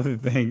to another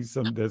thing.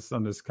 Something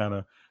that's kind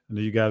of, I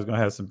know you guys are going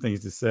to have some things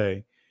to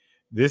say.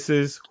 This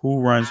is Who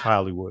Runs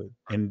Hollywood.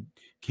 And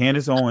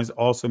Candace Owens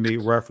also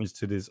made reference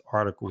to this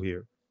article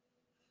here.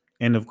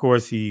 And of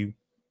course, he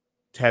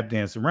tap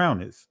danced around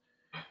this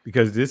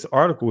because this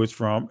article is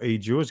from a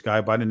Jewish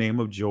guy by the name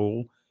of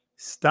Joel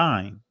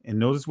Stein. And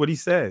notice what he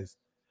says.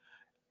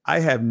 I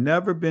have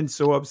never been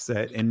so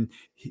upset. And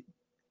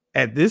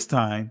at this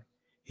time,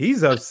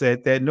 he's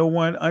upset that no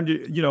one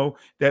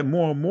that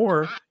more and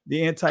more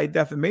the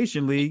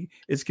Anti-Defamation League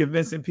is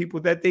convincing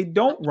people that they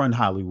don't run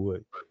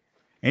Hollywood.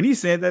 And he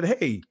said that,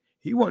 hey,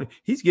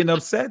 he's getting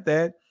upset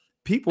that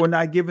people are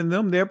not giving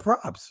them their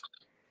props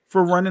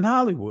for running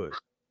Hollywood.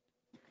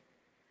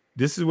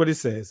 This is what it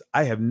says.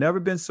 I have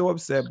never been so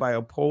upset by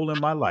a poll in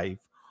my life.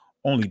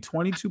 Only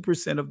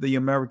 22% of the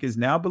Americans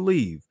now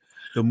believe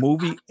the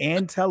movie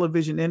and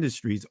television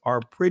industries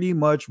are pretty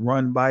much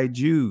run by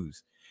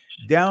Jews.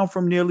 down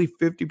from nearly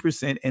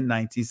 50% in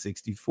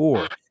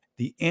 1964.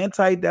 The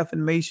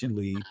Anti-Defamation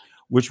League,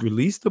 which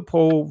released the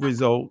poll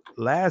result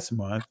last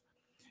month,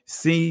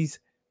 sees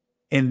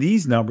in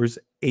these numbers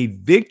a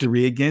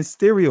victory against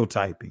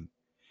stereotyping.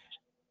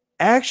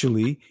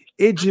 Actually,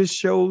 it just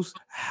shows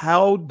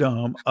how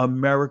dumb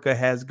America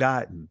has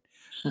gotten.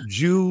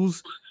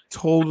 Jews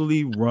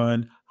totally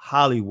run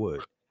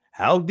Hollywood.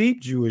 How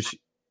deep Jewish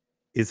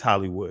is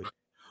Hollywood?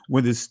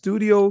 When the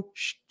studio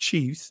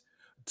chiefs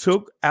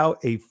took out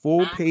a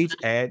full-page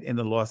ad in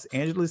the Los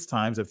Angeles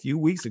Times a few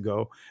weeks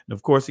ago, and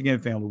of course, again,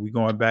 family, we're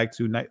going back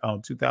to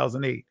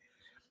 2008,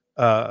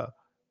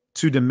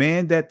 to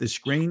demand that the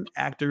Screen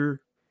Actors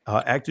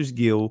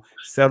Guild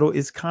settle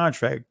its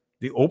contract.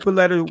 The open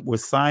letter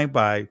was signed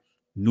by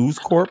News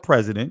Corp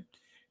president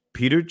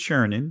Peter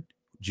Chernin,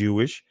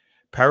 Jewish,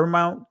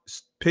 Paramount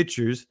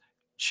Pictures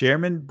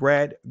chairman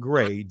Brad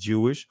Gray,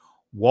 Jewish,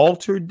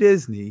 Walter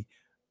Disney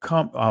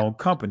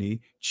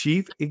Company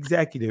chief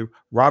executive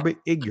Robert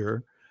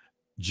Iger,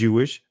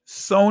 Jewish,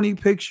 Sony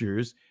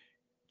Pictures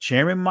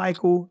chairman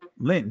Michael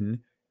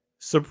Linton,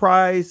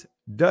 Surprise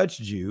Dutch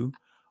Jew,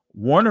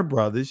 Warner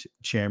Brothers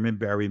chairman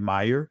Barry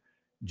Meyer,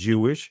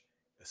 Jewish.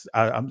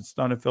 I'm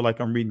starting to feel like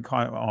I'm reading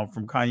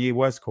from Kanye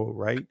West quote,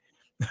 right?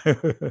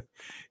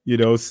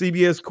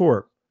 CBS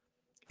Corp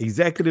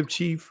executive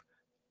chief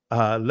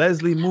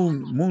Leslie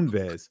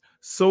Moonves,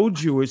 so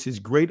Jewish his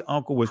great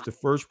uncle was the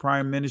first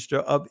prime minister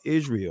of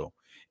Israel.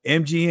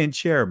 MGM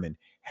chairman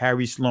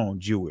Harry Sloan,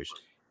 Jewish.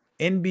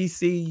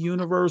 NBC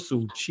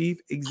Universal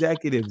chief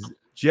executives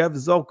Jeff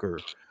Zucker,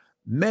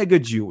 mega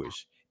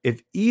Jewish.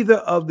 If either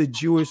of the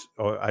Jewish,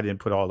 I didn't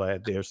put all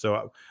that there, so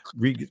I'll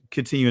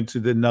continue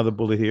to another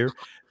bullet here.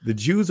 The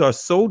Jews are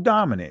so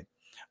dominant,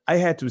 I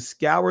had to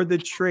scour the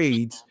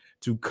trades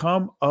to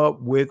come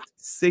up with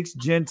 6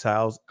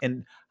 Gentiles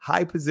in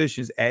high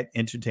positions at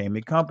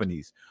entertainment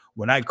companies.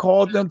 When I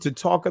called them to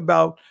talk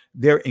about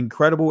their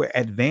incredible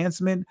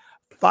advancement,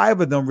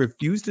 5 of them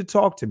refused to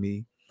talk to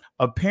me,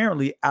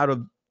 apparently out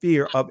of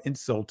fear of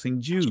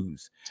insulting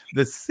Jews.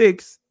 The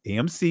 6th,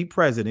 AMC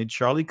president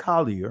Charlie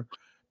Collier,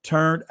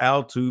 turned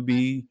out to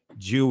be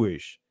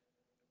Jewish.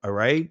 All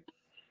right.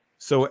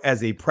 So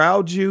as a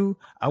proud Jew,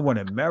 I want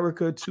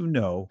America to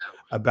know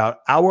about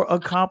our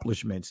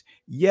accomplishments.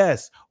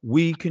 Yes,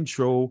 we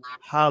control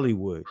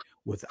Hollywood.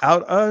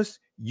 Without us,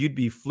 you'd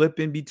be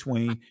flipping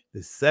between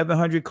the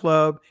 700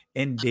 Club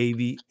and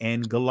Davy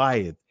and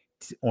Goliath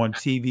on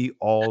TV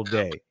all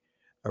day.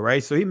 All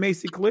right. So he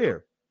makes it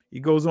clear. He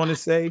goes on to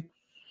say,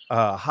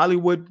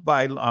 Hollywood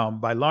by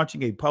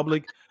launching a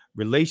public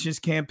relations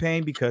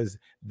campaign, because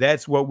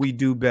that's what we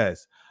do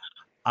best.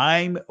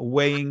 I'm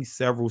weighing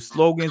several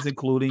slogans,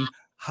 including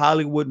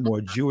Hollywood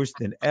more Jewish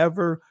than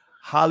ever,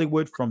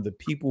 Hollywood from the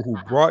people who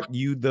brought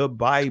you the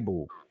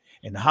Bible.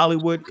 And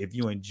Hollywood, if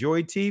you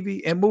enjoy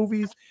TV and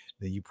movies,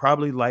 then you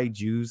probably like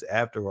Jews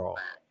after all.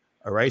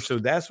 All right. So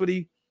that's what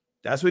he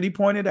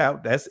pointed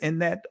out. That's in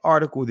that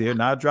article there.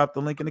 And I'll drop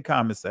the link in the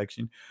comment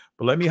section.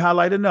 But let me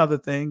highlight another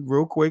thing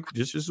real quick,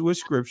 just with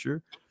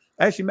scripture.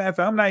 Actually, matter of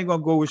fact, I'm not even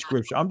going to go with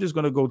scripture. I'm just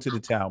going to go to the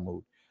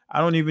Talmud. I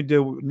don't even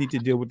need to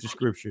deal with the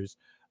scriptures.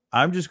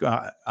 I'm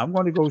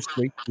going to go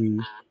straight to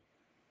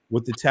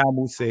what the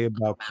Talmud say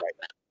about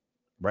Christ,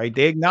 right?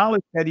 They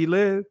acknowledge that he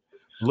lived.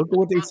 Look at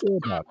what they say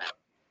about it.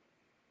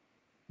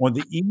 On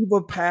the eve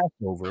of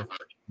Passover,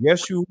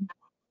 Yeshua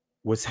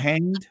was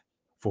hanged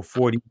for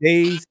 40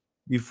 days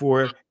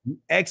before the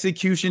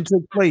execution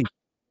took place.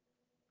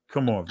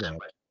 Come on, family.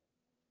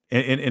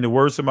 In the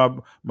words of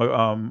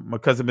my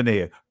cousin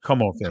Benea,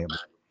 come on, family.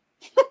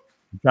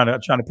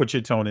 I'm trying to put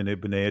your tone in it,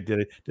 Benea.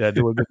 Did I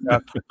do a good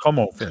job? Come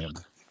on, family.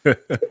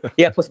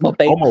 Yeah, put some more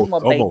bass.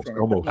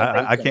 Almost.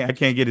 I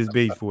can't get his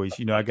bass voice.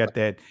 I got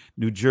that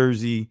New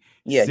Jersey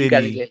city. You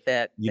got to get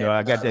that.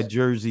 I got that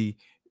Jersey,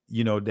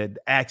 that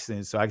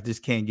accent. So I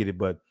just can't get it.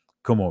 But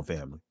come on,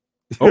 family.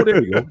 Oh,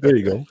 there you go. There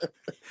you go.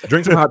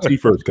 Drink some hot tea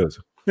first,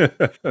 cousin.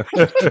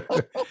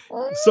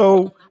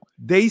 So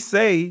they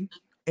say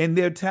in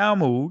their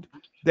Talmud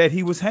that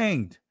he was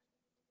hanged.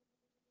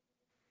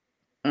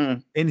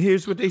 And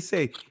here's what they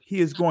say. He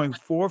is going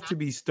forth to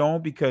be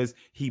stoned because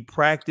he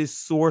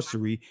practiced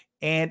sorcery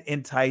and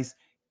enticed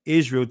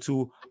Israel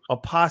to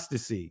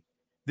apostasy.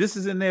 This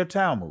is in their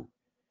Talmud.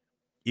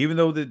 Even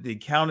though the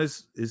count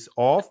is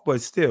off, but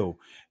still,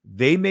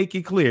 they make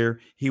it clear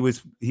he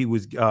was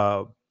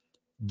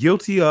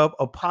guilty of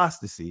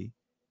apostasy,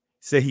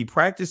 said he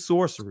practiced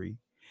sorcery,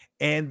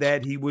 and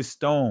that he was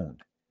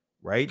stoned,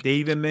 right? They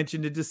even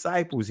mentioned the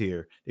disciples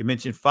here. They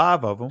mentioned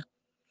 5 of them,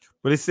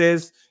 but it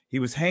says he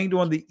was hanged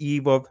on the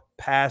eve of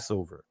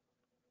Passover.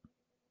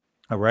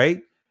 All right.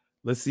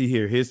 Let's see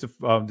here. Here's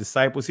the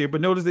disciples here.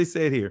 But notice they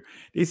said here,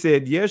 they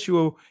said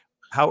Yeshua,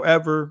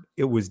 however,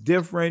 it was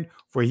different,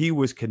 for he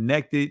was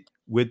connected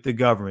with the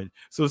government.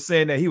 So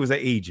saying that he was an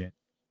agent.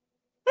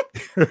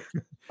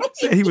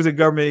 Saying he was a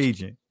government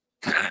agent.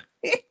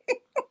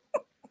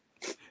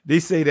 They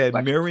say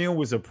that Miriam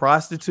was a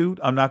prostitute.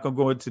 I'm not going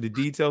to go into the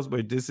details,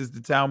 but this is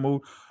the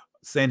Talmud,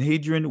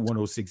 Sanhedrin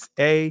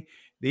 106a.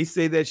 They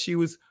say that she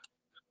was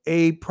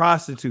a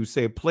prostitute,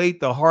 say, played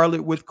the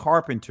harlot with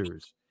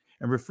carpenters,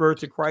 and referred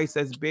to Christ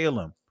as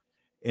Balaam.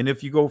 And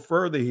if you go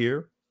further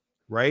here,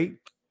 right,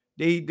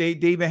 they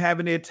even have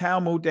in their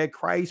Talmud that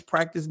Christ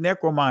practiced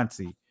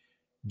necromancy.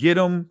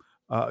 Gideon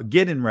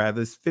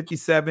rather,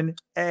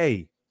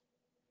 57a.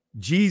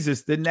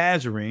 Jesus the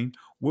Nazarene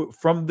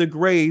from the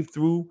grave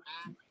through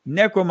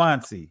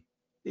necromancy.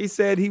 They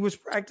said he was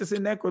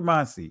practicing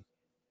necromancy.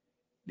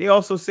 They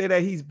also say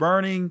that he's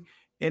burning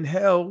in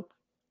hell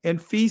in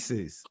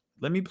feces.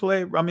 Let me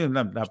play. I mean,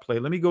 not play.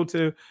 Let me go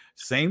to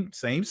same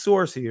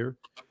source here.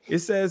 It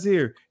says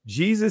here,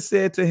 Jesus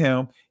said to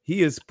him,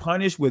 he is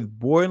punished with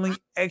boiling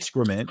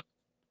excrement.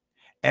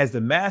 As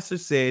the master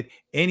said,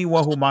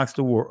 anyone who mocks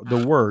the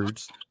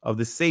words of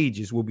the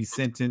sages will be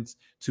sentenced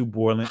to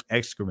boiling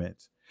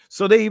excrement.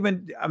 So they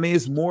even, I mean,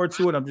 it's more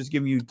to it. I'm just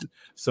giving you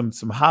some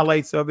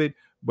highlights of it.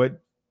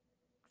 But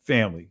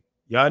family,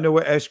 y'all know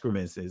what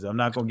excrement is. I'm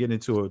not going to get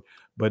into it.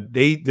 But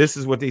this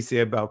is what they say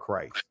about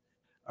Christ.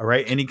 All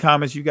right. Any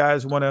comments you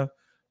guys want to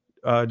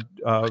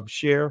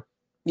share?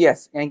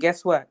 Yes. And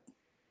guess what?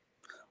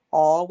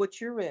 All what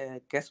you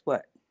read, guess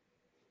what?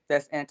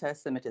 That's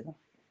anti-Semitism.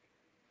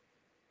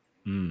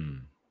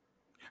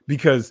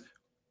 Because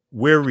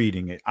we're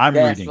reading it. I'm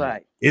reading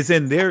it. It's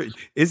in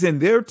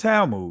their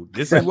Talmud.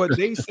 This is what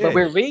they say. But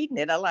we're reading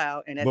it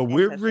aloud. And but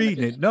we're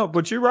reading it. No,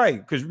 but you're right.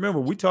 Because remember,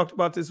 we talked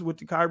about this with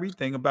the Kyrie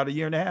thing about a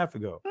year and a half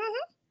ago.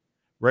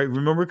 Right?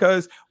 Remember,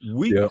 because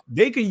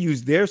they can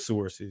use their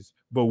sources,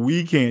 but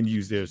we can't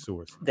use their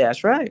sources.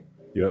 That's right.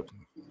 Yep.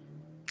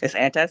 It's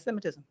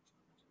anti-Semitism.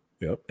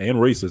 Yep. And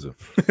racism.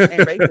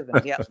 And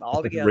racism. Yep.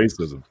 All together.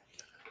 Racism.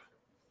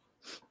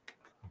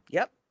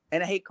 Yep.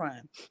 And a hate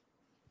crime.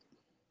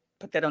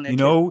 Put that on there. You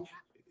know,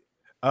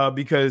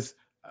 because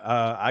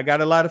I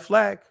got a lot of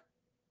flack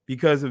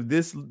because of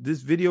this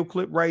video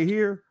clip right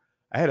here.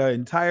 I had an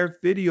entire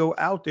video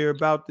out there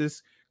about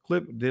this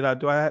clip. Do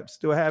I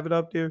still have it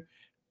up there?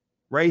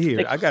 Right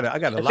here. I got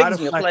a lot of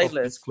flack off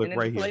this clip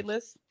right here.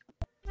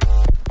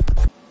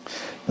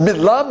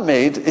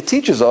 Milamed, it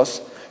teaches us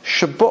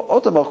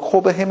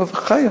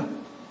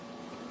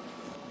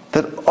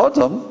that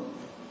Adam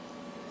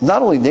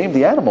not only named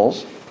the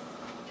animals,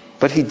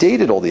 but he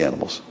dated all the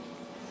animals.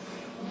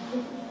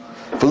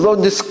 But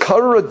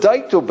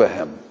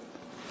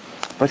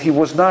he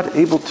was not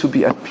able to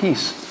be at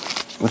peace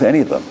with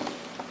any of them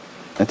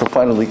until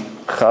finally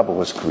Chava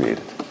was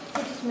created.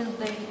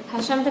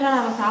 Hashem didn't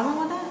have a problem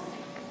with that?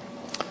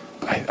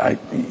 I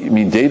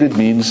mean, dated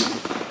means,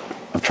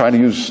 I'm trying to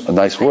use a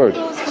nice word.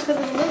 What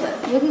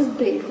does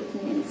dated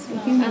means?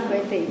 What do you mean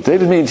by dated?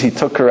 Dated means he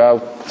took her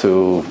out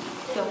to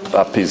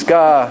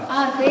Pisgah.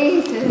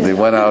 They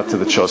went out to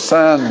the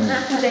Chosan.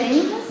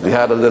 They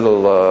had a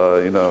little,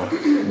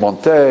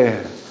 Monte.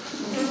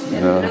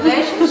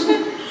 Relationship?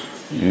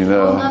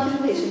 Not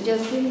relationship,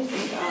 just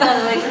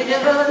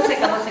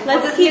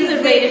let's keep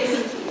it rated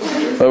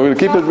PG. We're going to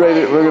keep it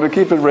rated. We're going to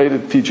keep it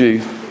rated PG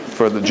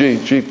for the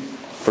G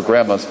for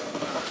grandmas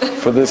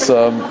for this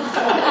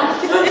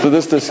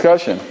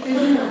discussion.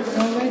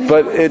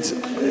 But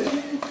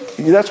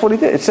that's what he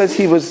did. It says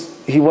he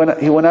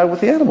went out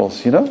with the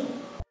animals, For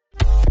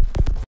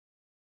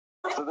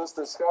this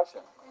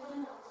discussion.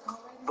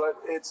 But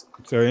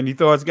so any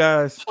thoughts,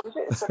 guys?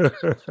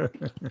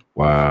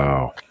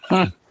 Wow.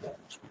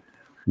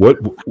 What?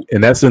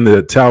 And that's in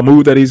the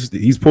Talmud that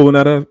he's pulling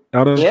out of?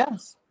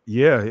 Yes.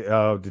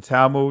 Yeah, the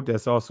Talmud.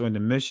 That's also in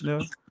the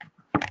Mishnah.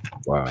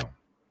 Wow.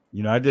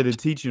 I did a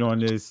teaching on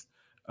this,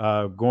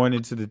 going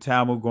into the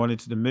Talmud, going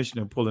into the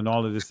Mishnah, and pulling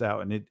all of this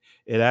out, and it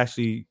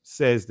actually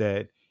says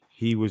that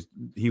he was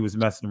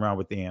messing around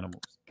with the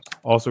animals.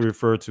 Also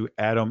referred to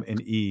Adam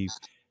and Eve,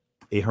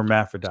 a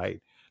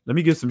hermaphrodite. Let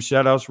me give some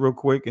shout outs real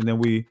quick, and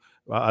then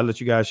I'll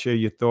let you guys share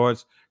your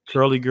thoughts.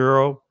 Curly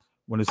Girl,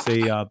 want to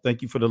say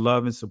thank you for the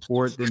love and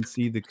support. Didn't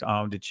see the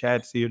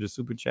chats here, the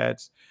super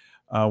chats.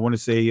 I want to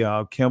say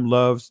Kim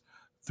Loves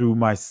through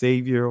my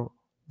Savior,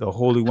 the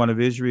Holy One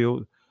of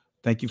Israel.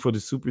 Thank you for the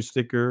super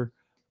sticker.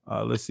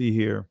 Let's see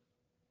here.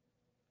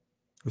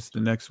 What's the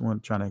next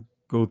one? Trying to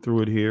go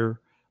through it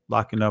here.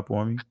 Locking up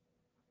on me.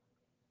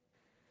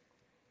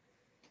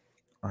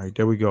 All right,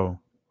 there we go.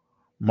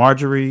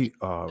 Marjorie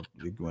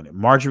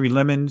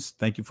Lemons,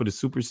 thank you for the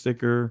super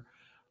sticker.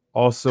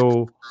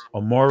 Also,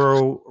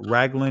 Amoro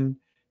Raglan,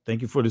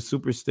 thank you for the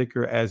super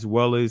sticker, as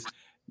well as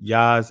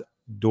Yaz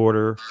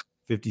Daughter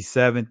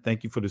 57.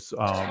 Thank you for the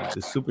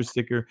super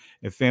sticker.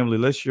 And family,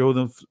 let's show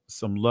them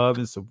some love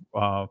and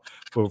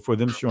for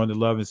them showing the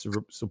love and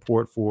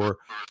support for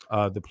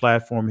the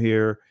platform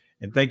here.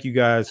 And thank you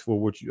guys for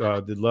what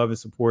the love and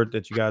support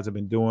that you guys have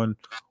been doing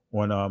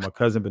on my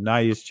cousin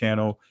Benaya's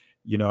channel.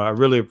 I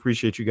really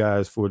appreciate you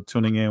guys for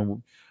tuning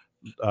in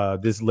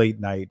this late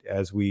night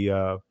as we,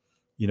 have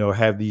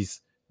this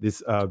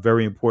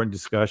very important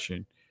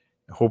discussion.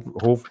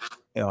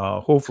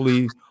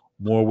 Hopefully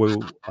more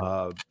will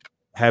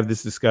have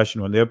this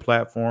discussion on their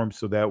platform,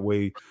 so that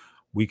way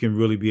we can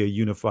really be a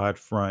unified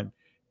front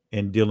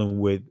in dealing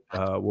with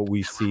what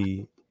we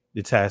see,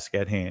 the task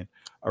at hand.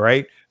 All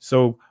right.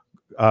 So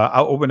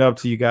I'll open it up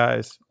to you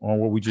guys on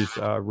what we just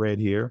read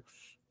here.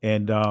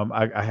 And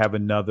I have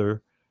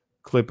another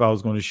clip I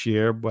was going to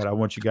share, but I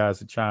want you guys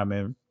to chime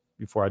in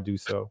before I do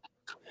so.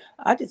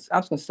 I was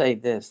going to say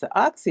this. The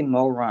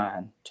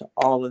oxymoron to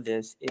all of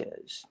this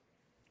is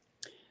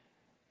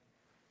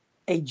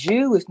a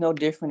Jew is no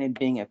different than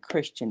being a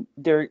Christian.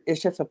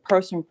 It's just a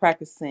person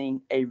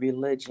practicing a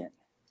religion.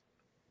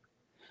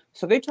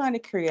 So they're trying to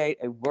create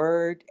a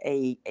word,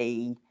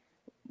 a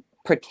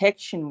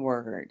protection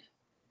word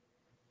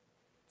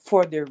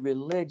for their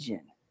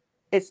religion.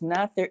 It's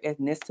not their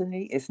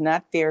ethnicity. It's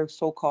not their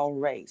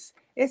so-called race.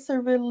 It's a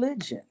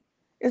religion.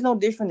 It's no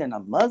different than a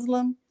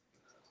Muslim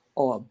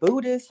or a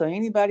Buddhist or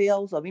anybody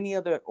else of any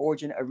other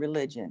origin of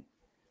religion.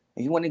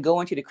 If you want to go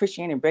into the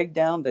Christianity and break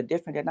down the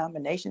different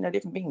denominations, the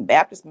different being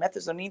Baptist,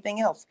 Methodist, or anything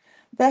else,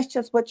 that's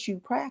just what you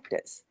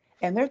practice.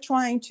 And they're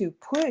trying to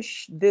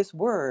push this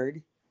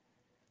word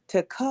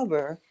to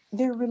cover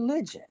their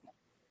religion.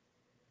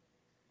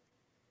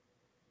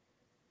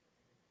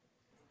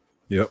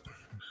 Yep.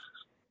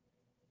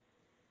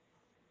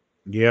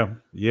 Yeah.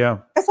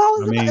 That's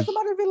all it's about. It's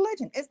about a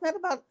religion. It's not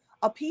about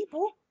a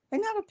people. They're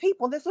not a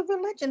people. There's a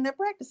religion they're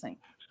practicing.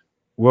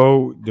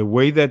 Well, the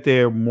way that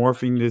they're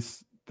morphing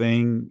this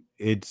thing,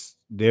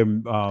 they're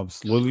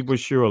slowly but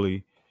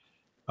surely,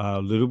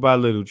 little by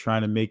little,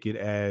 trying to make it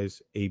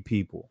as a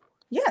people.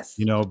 Yes.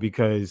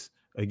 Because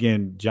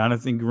again,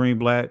 Jonathan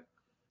Greenblatt,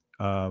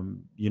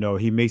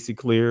 he makes it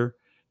clear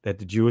that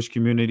the Jewish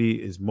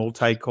community is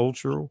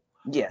multicultural,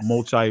 yes,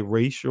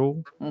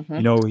 multiracial.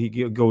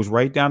 He goes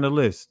right down the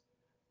list.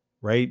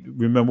 Right.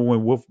 Remember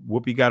when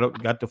Whoopi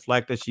got the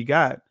flack that she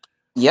got?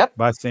 Yep.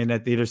 By saying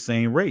that they're the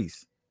same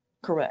race.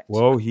 Correct.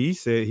 Well, he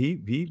said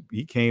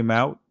he came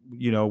out,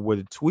 with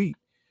a tweet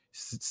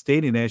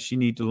stating that she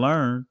need to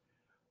learn,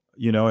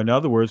 in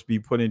other words, be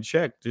put in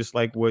check, just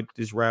like what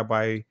this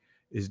rabbi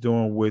is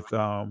doing with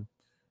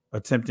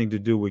attempting to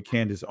do with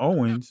Candace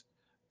Owens,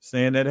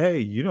 saying that, hey,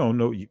 you don't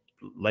know,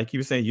 like you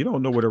were saying, you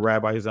don't know what a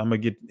rabbi is. I'm gonna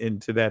get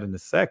into that in a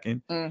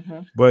second.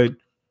 But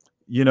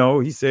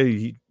he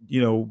said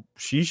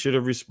she should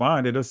have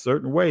responded a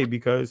certain way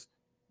because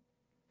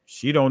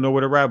she don't know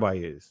what a rabbi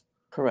is.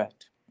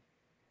 Correct.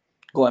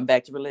 Going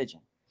back to religion.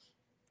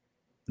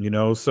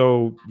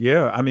 So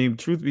yeah, I mean,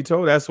 truth be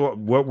told, that's what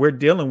we're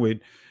dealing with.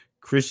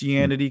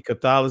 Christianity,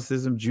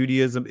 Catholicism,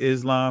 Judaism,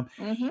 Islam,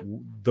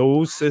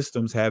 those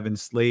systems have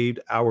enslaved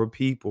our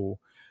people.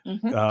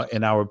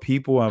 And our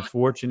people,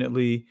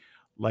 unfortunately,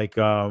 like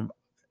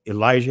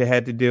Elijah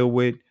had to deal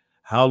with,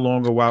 how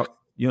long are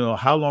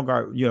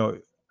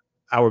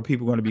our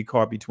people going to be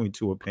caught between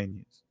two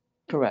opinions?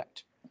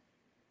 Correct.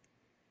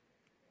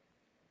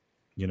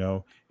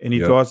 Any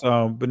thoughts,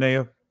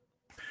 Benaya?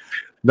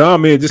 No, I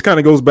mean, it just kind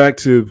of goes back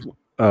to,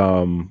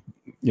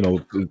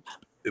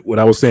 what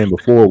I was saying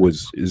before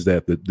is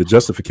that the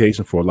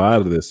justification for a lot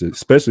of this,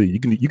 especially you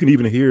can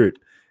even hear it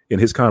in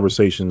his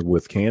conversation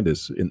with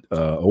Candace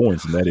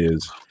Owens, and that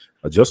is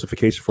a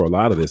justification for a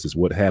lot of this is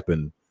what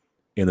happened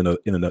in a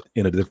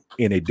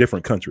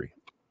different country.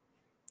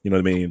 You know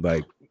what I mean?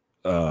 Like,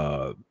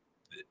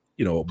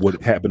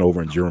 what happened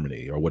over in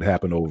Germany or what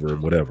happened over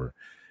in whatever,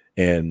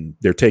 and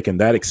they're taking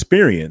that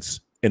experience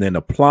and then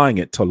applying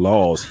it to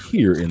laws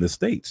here in the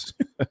States.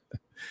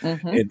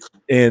 And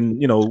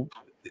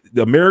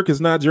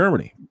America's not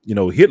Germany.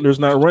 Hitler's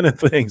not running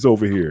things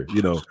over here.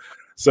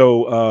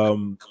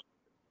 So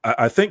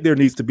I think there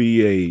needs to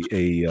be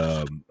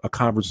a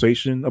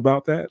conversation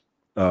about that.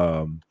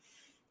 Yeah,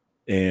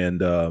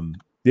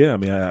 I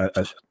mean,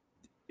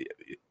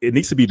 it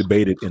needs to be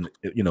debated in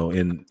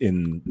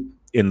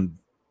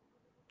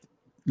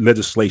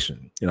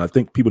legislation. I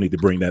think people need to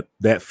bring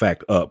that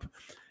fact up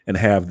and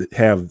have that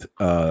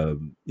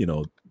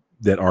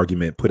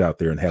argument put out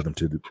there and have them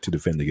to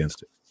defend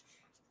against it.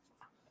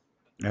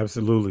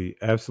 Absolutely.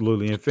 And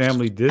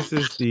family, this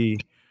is the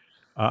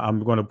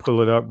I'm going to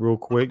pull it up real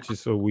quick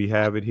just so we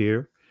have it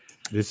here.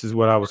 This is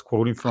what I was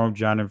quoting from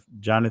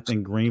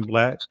Jonathan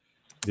Greenblatt.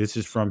 This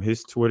is from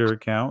his Twitter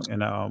account,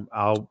 and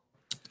I'll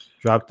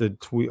drop the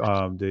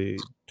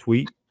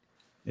tweet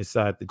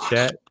inside the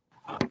chat,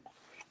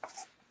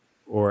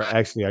 or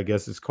actually, I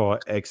guess it's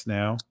called X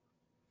now.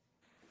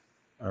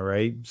 All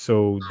right,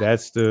 so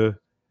that's the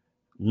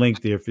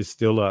link there if it's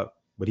still up.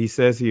 But he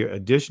says here,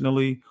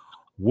 additionally,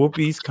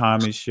 Whoopi's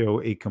comments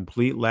show a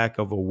complete lack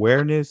of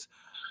awareness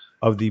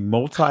of the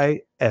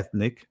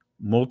multi-ethnic,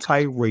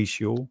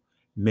 multiracial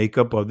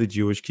makeup of the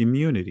Jewish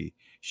community.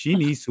 She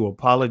needs to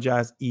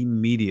apologize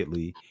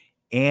immediately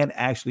and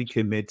actually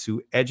commit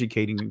to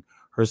educating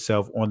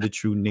herself on the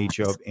true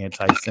nature of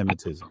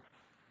anti-Semitism.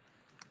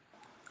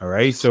 All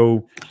right,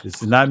 so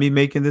this is not me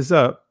making this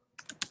up.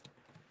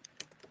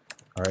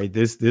 All right,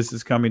 this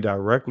is coming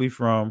directly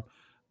from,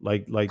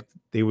 like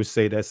they would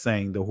say that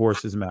saying, the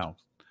horse's mouth.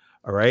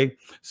 All right,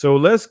 so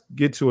let's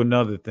get to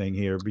another thing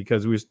here,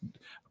 because we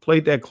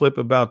played that clip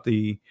about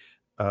the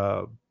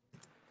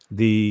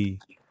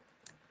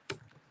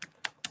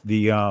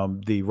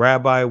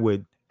rabbi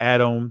with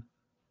Adam,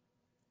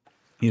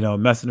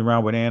 messing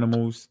around with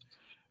animals,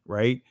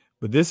 right?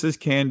 But this is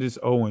Candace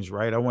Owens,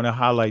 right? I want to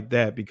highlight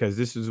that because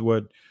this is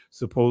what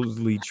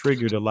supposedly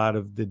triggered a lot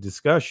of the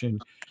discussion,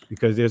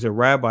 because there's a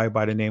rabbi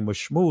by the name of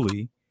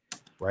Shmuley,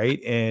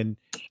 right? And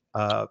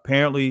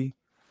apparently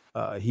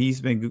he's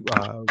been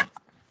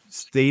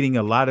stating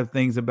a lot of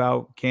things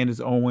about Candace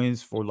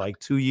Owens for like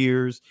 2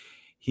 years,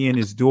 he and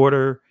his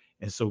daughter.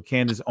 And so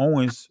Candace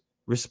Owens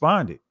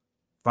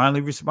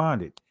finally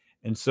responded.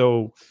 And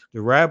so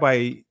the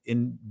rabbi,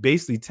 in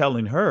basically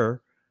telling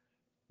her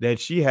that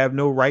she have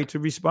no right to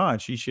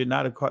respond. She should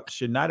not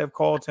have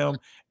called him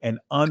an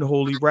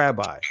unholy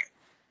rabbi.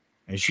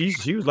 And she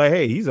was like,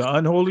 hey, he's an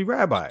unholy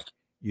rabbi.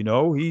 You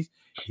know, he's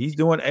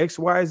doing X,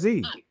 Y,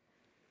 Z.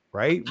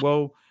 Right?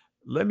 Well,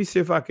 let me see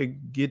if I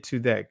could get to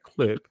that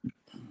clip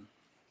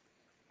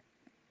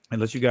and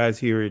let you guys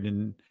hear it,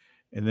 and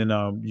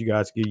then you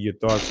guys give your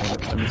thoughts on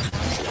it. Let me see.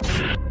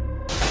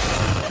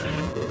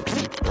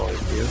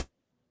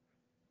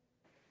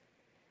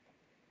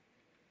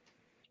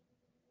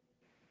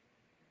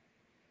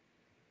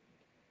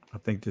 I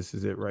think this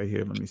is it right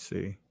here. Let me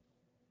see.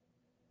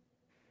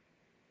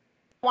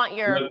 I want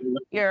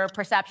your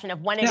perception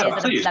of when it is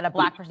that a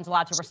black person's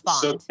allowed to respond.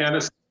 So,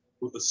 Candace,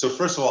 so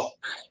first of all,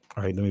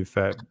 right, let me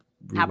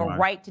have a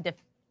right to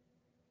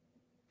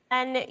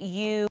defend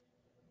you.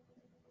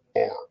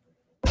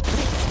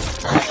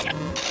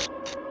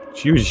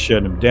 She was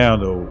shutting him down,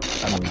 though.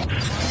 I mean,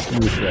 she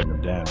was shutting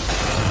him down.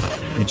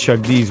 And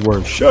Chuck D's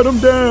words, shut him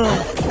down.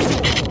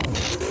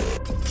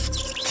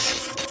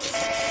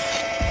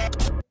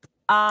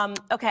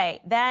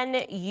 Okay,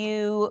 then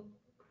you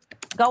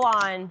go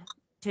on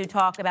to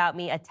talk about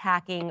me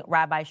attacking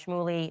Rabbi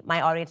Shmuley.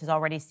 My audience has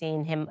already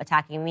seen him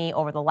attacking me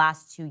over the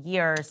last 2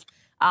 years.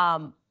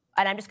 And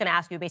I'm just going to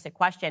ask you a basic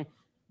question.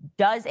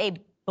 Does a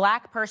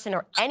black person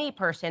or any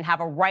person have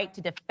a right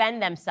to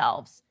defend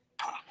themselves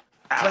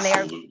when they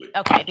are?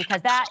 Okay,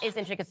 because that is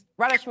interesting, because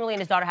Rabbi Shmuley and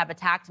his daughter have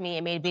attacked me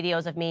and made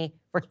videos of me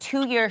for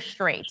 2 years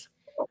straight.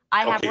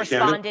 I have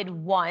responded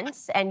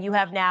once, and you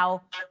have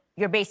now...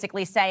 You're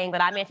basically saying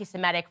that I'm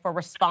anti-Semitic for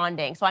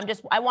responding. So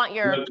I want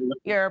your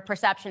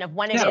perception of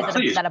when it is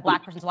that a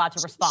black person's allowed to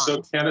respond.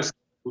 So, Candace,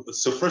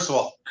 so first of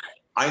all,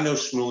 I know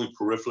Shmuley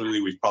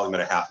peripherally. We've probably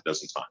met a half a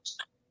dozen times.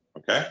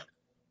 Okay,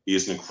 he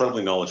is an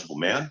incredibly knowledgeable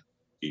man.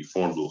 He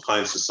formed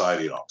L'Chaim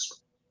Society at Oxford.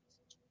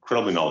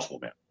 Incredibly knowledgeable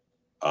man,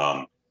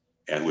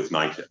 and with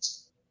 9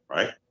 kids,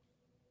 right?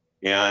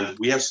 And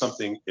we have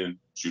something in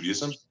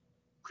Judaism,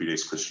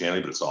 predates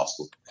Christianity, but it's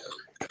also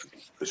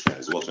Christianity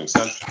as well to an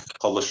extent,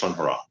 called Lashon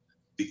Hara,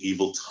 the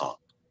evil tongue.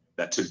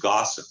 That to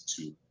gossip,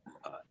 to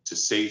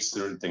say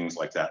certain things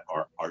like that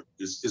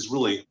is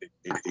really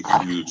a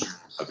huge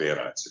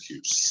avera. It's a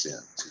huge sin.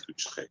 It's a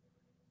huge thing.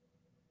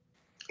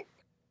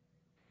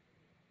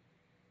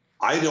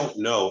 I don't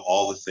know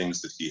all the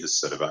things that he has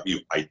said about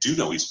you. I do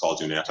know he's called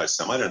you an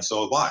anti-Semite, and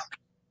so have I.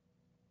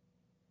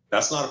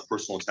 That's not a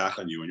personal attack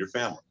on you and your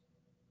family.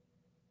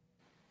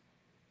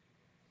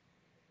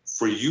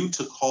 For you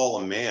to call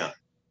a man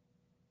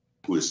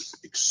who is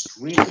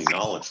extremely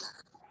knowledgeable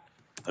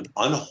an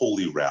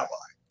unholy rabbi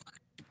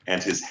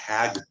and his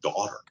hag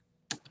daughter,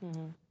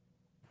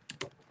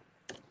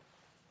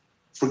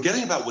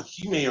 forgetting about what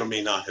he may or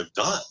may not have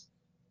done,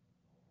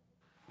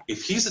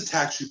 if he's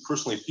attacked you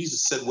personally, if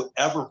he's said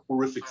whatever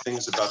horrific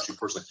things about you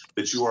personally,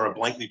 that you are a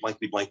blankly,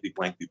 blankly, blankly,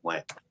 blankly,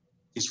 blank,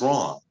 he's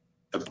wrong.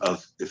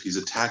 If he's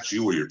attacked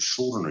you or your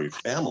children or your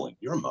family,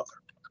 your mother,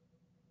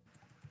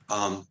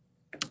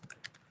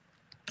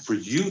 for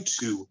you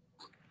to,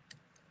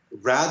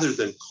 rather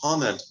than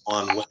comment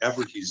on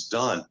whatever he's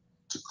done,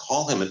 to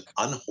call him an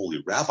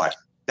unholy rabbi,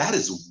 that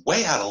is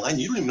way out of line.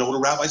 You don't even know what a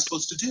rabbi's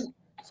supposed to do.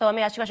 So let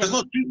me ask you a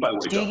question.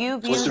 Do you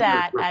view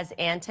that as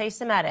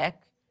anti-Semitic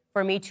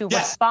for me to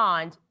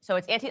respond? So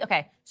it's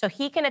okay, so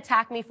he can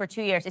attack me for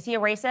 2 years. Is he a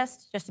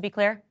racist, just to be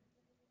clear?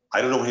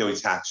 I don't know when he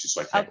attacks you,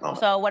 so I can't comment.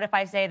 So what if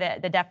I say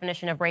that the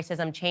definition of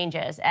racism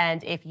changes,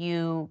 and if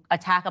you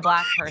attack a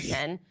black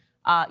person,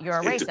 you're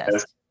a racist?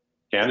 Depends.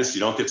 Candace,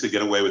 you don't get to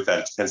get away with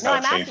that. It depends how it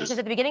changes. No, I'm asking because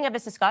at the beginning of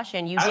this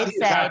discussion, you did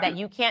say that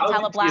you can't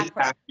tell a black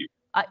person.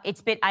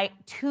 It's been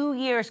 2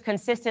 years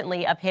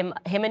consistently of him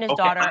and his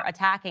daughter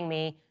attacking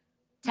me,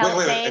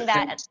 saying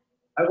that.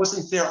 I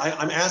wasn't there.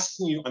 I'm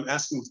asking you. I'm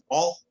asking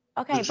all.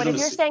 Okay, but if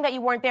you're saying that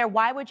you weren't there,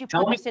 why would you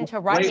put this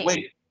into writing?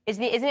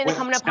 Isn't it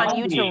incumbent upon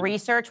you to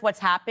research what's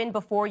happened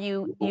before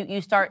you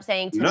start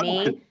saying to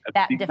me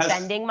that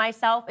defending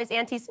myself is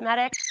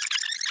anti-Semitic?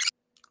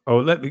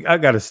 Oh, I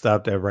got to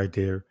stop that right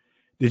there.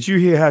 Did you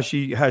hear how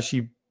she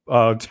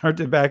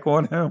turned it back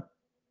on him?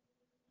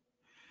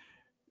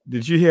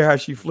 Did you hear how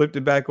she flipped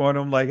it back on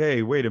him? Like,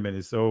 hey, wait a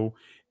minute. So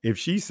if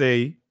she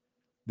say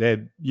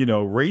that,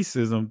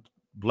 racism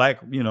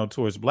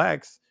towards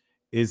blacks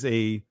is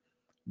a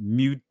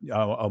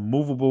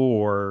movable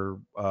or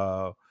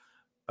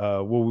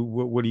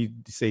what do you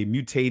say,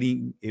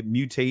 mutating? It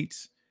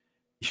mutates.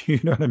 You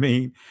know what I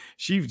mean?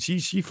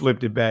 She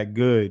flipped it back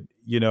good,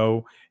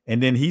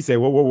 and then he said,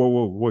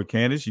 whoa,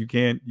 Candace, you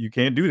can't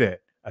do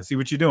that. I see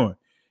what you're doing.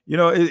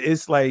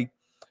 It's like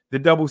the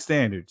double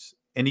standards.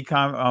 Any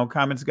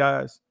comments,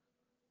 guys?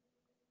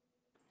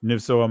 And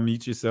if so,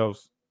 unmute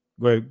yourselves.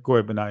 Go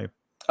ahead, Benaya.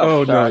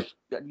 Oh no.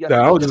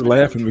 I was just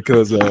laughing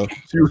because I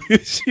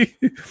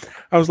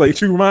was like,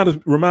 she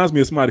reminds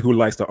me of somebody who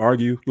likes to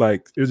argue.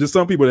 Like, there's just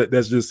some people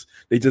that's just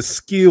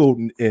skilled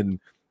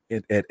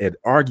at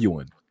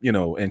arguing, you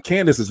know. And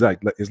Candace is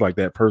like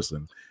that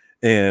person.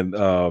 And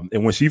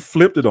when she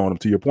flipped it on him,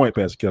 to your point,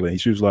 Pastor Kelly,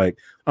 she was like,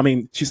 I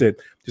mean, she's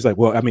like,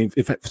 well, I mean,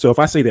 if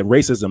I say that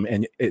racism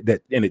and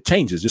it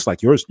changes, just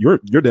like your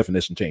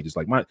definition changes,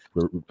 like my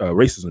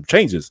racism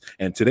changes,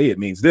 and today it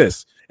means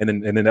this, and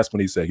then that's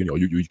when he said, you know,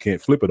 you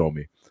can't flip it on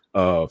me.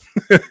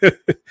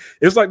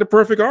 It's like the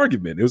perfect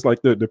argument. It was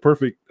like the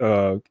perfect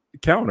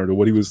counter to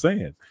what he was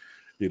saying,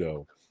 you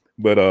know.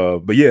 But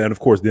yeah, and of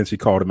course, then she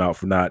called him out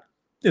for not,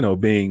 you know,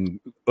 being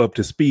up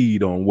to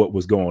speed on what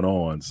was going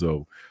on.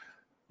 So.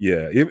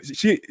 Yeah,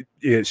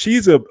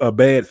 she's a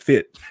bad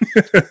fit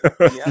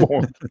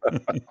for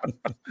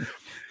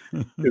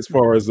as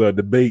far as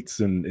debates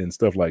and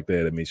stuff like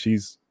that. I mean,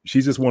 she's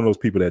just one of those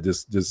people that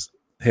just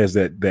has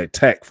that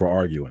tact for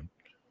arguing.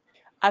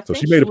 So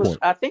she made a point.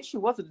 I think she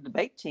was a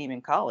debate team in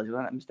college,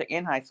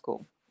 in high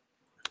school.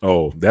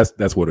 Oh,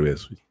 that's what it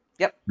is.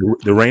 Yep,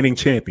 the reigning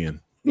champion.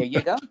 There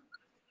you go.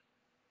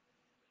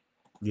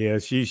 Yeah,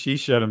 she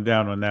shut him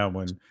down on that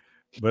one.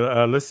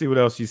 But let's see what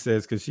else she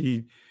says, because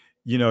she.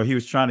 You know, he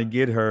was trying to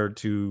get her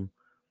to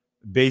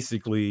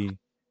basically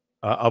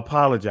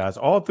apologize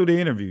all through the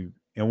interview.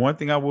 And one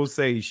thing I will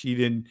say, she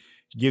didn't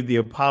give the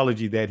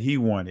apology that he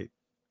wanted.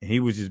 And he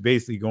was just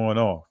basically going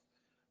off.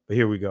 But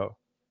here we go.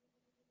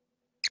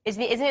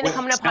 Isn't it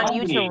incumbent upon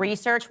you to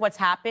research what's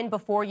happened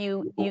before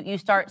you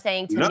start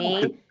saying to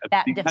me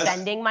that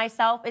defending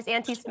myself is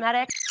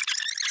anti-Semitic?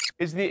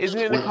 Isn't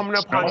it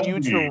incumbent upon you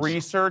to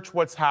research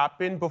what's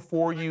happened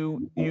before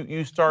you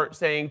start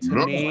saying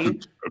to me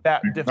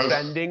that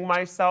defending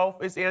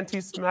myself is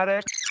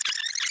anti-Semitic?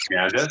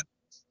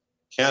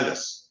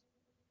 Candace,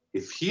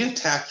 if he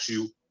attacked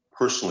you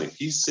personally, if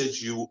he said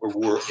you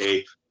were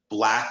a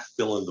black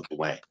fill in the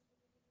blank,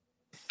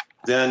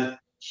 then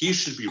he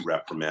should be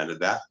reprimanded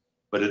that,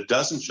 but it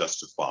doesn't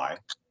justify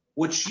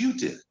what you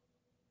did.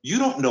 You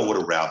don't know what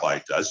a rabbi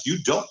does. You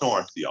don't know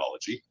our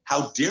theology.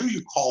 How dare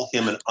you call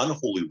him an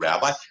unholy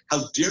rabbi?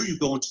 How dare you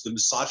go into the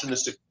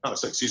misogynistic,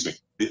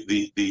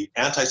 the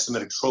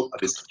anti-Semitic trope of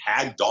his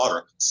hag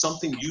daughter,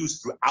 something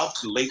used throughout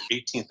the late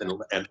 18th and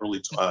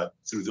early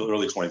through the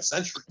early 20th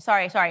century.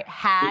 Sorry.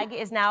 Hag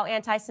is now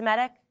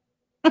anti-Semitic?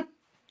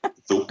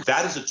 So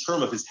that is a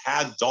term of his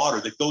hag daughter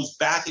that goes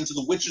back into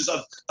the witches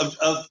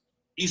of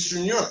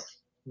Eastern Europe.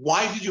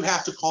 Why did you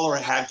have to call her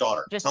a hag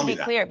daughter? Just to be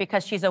clear,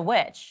 because she's a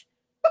witch.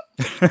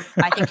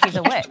 I think she's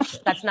a witch.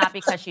 That's not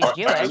because she's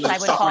Jewish.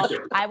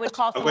 I would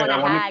call someone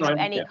a hag of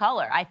any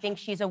color. I think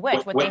she's a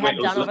witch. What they have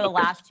done over the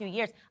last 2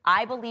 years,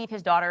 I believe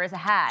his daughter is a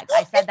hag.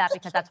 I said that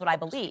because that's what I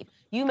believe.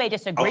 You may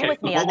disagree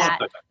with me on that,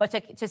 but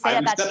to say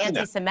that that's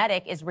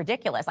anti-Semitic is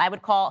ridiculous. I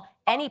would call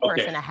any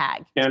person a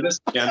hag.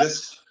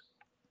 Candace,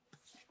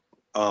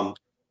 I'm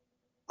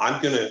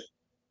going to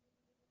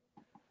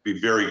be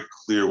very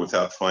clear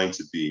without trying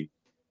to be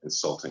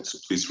insulting, so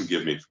please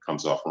forgive me if it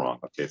comes off wrong.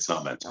 Okay, it's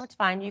not meant to. No, it's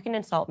fine. You can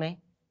insult me.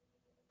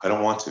 I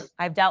don't want to.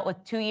 I've dealt with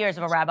 2 years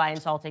of a rabbi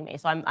insulting me,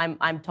 so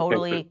I'm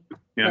totally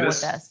cool with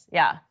this.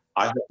 Yeah.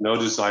 I have no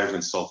desire to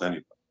insult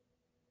anybody.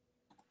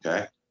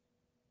 Okay.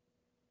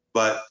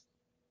 But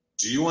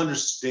do you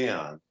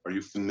understand? Are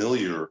you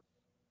familiar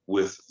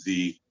with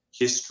the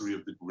history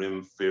of the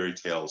Grimm fairy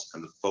tales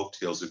and the folk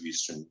tales of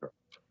Eastern Europe?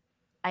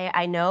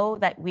 I know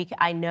that we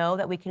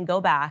can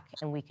go back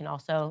and we can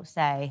also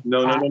say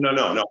no.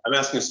 I'm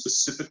asking a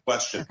specific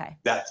question. Okay.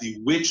 That the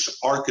witch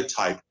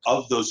archetype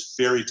of those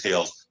fairy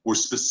tales were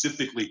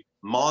specifically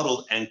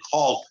modeled and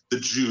called the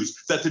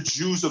Jews. That the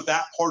Jews of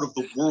that part of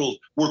the world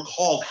were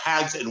called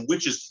hags and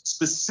witches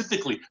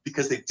specifically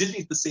because they didn't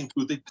eat the same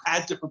food. They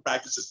had different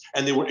practices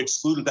and they were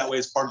excluded that way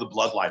as part of the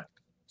bloodline.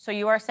 So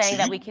you are saying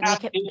that we can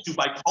into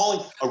by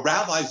calling a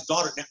rabbi's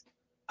daughter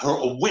her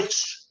a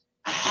witch,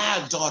 a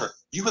hag daughter.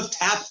 You have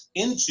tapped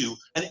into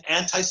an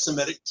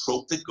anti-Semitic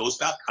trope that goes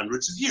back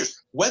hundreds of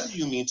years, whether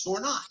you mean to or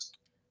not.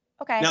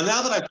 Okay. Now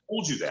that I've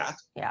told you that,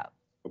 yeah.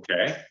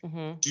 Okay.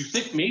 Do you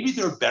think maybe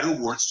there are better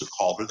words to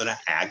call her than a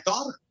hag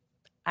daughter?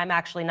 I'm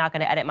actually not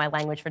going to edit my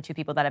language for two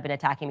people that have been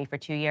attacking me for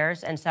 2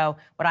 years. And so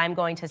what I'm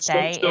going to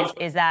say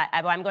is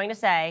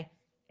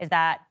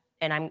that,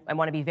 and I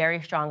want to be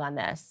very strong on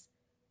this.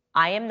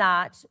 I am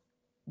not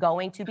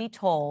going to be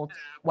told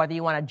whether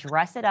you want to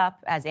dress it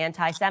up as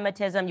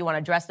anti-Semitism, you want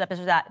to dress it up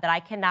as that I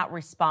cannot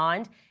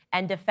respond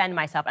and defend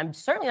myself. I'm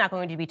certainly not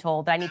going to be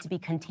told that I need to be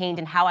contained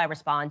in how I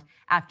respond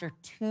after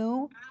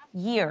 2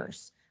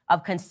 years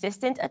of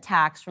consistent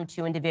attacks from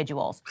two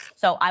individuals.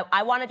 So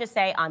I want to just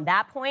say on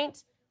that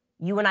point,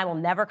 you and I will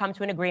never come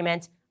to an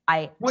agreement.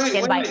 I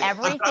stand by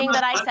everything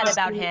that I said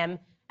about him,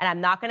 and I'm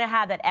not going to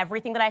have that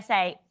everything that I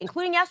say,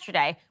 including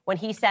yesterday, when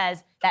he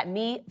says that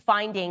me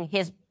finding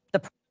the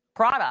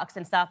products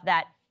and stuff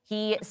that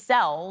he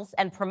sells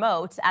and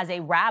promotes as a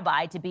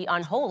rabbi to be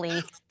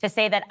unholy, to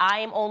say that I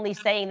am only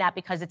saying that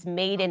because it's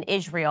made in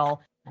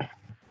Israel.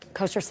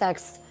 Kosher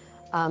sex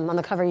On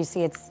the cover, you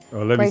see it's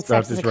let me great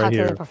stop sex is a this right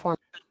calculated here.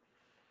 performance.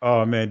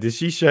 Oh man, did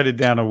she shut it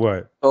down or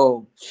what?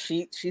 Oh,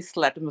 she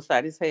slapped him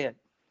beside his head.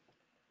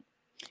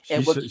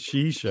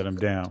 She shut him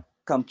down.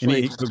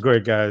 Completely. Go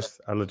ahead,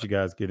 guys. I'll let you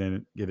guys get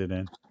it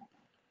in.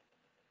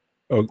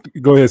 Oh,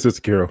 go ahead,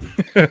 Sister Carol.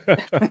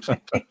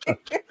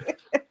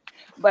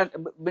 But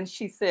when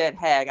she said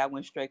hag, I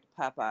went straight to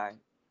Popeye.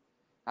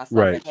 I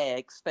saw the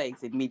hag's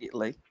face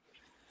immediately.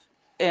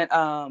 And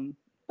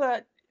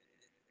but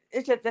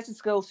that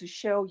just goes to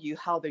show you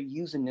how they're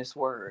using this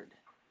word.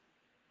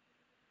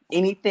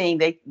 Anything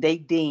they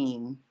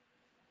deem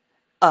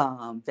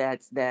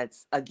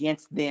that's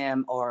against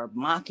them or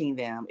mocking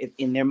them, if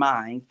in their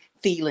mind,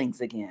 feelings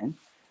again,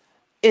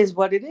 is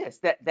what it is.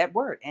 That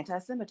word,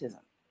 anti-Semitism.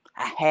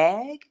 A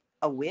hag,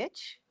 a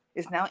witch,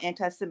 is now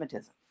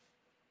anti-Semitism.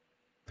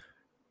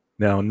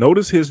 Now,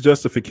 notice his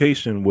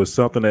justification was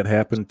something that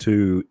happened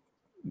to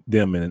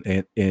them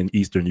in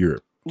Eastern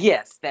Europe.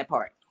 Yes, that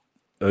part.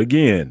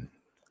 Again,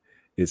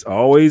 it's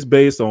always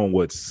based on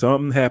what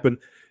something happened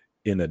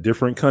in a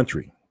different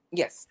country.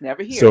 Yes,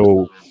 never here.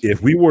 So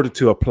if we were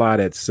to apply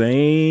that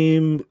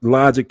same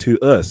logic to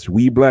us,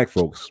 we black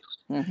folks,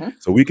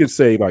 so we could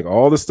say like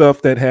all the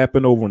stuff that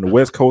happened over on the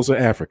west coast of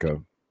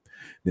Africa,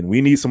 then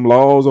we need some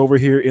laws over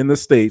here in the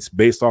States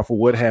based off of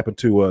what happened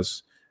to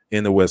us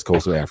in the west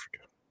coast of Africa.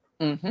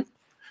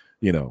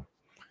 You know,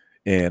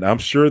 and I'm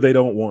sure they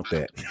don't want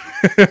that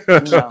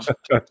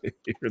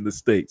here in the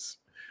States.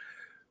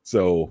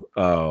 So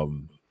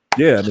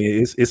yeah, I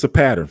mean, it's a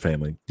pattern,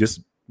 family.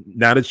 Just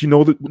now that you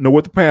know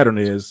what the pattern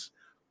is,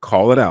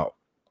 call it out.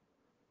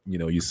 You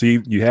know,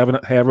 you have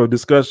a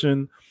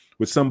discussion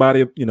with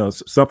somebody, you know,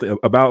 something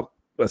about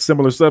a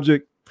similar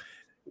subject.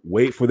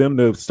 Wait for them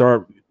to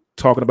start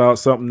talking about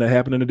something that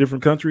happened in a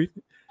different country,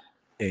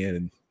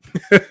 and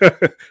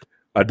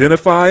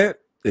identify it,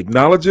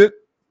 acknowledge it,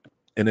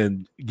 and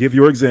then give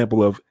your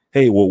example of,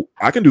 hey, well,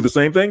 I can do the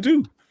same thing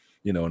too,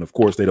 you know. And of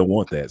course, they don't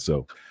want that.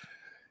 So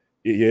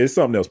yeah, it's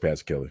something else,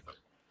 Pastor Kelly.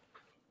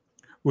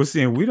 Well,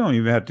 see, we don't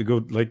even have to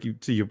go, like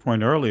to your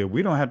point earlier,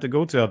 we don't have to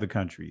go to other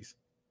countries.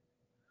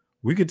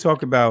 We could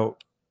talk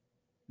about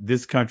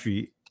this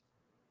country.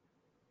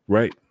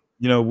 Right.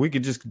 You know, we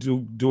could just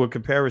do a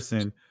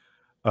comparison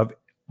of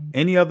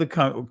any other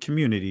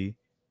community,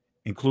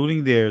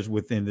 including theirs,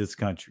 within this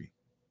country.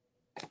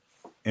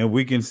 And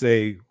we can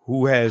say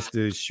who has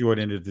the short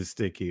end of the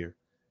stick here.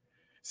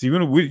 See,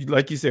 we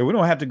like you said, we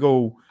don't have to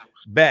go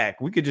back.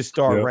 We could just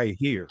start right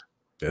here.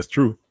 That's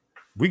true.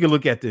 We could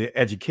look at the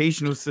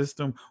educational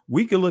system.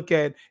 We could look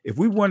at, if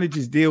we want to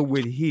just deal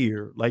with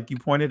here, like you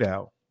pointed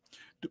out,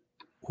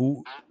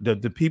 who the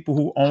people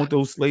who owned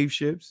those slave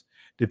ships,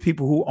 the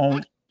people who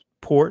owned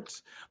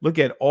ports. Look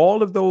at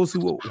all of those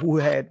who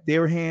had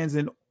their hands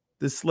in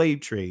the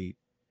slave trade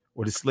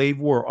or the slave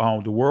war,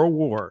 the World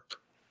War.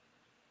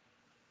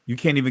 You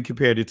can't even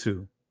compare the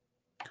two.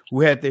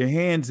 Who had their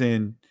hands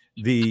in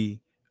the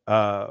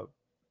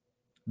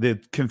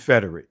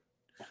Confederate,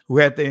 who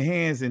had their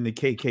hands in the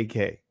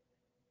KKK.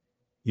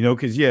 You know,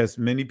 because yes,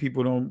 many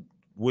people don't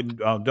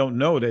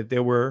know that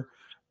there were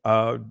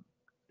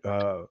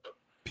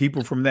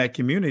people from that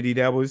community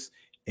that was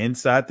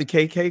inside the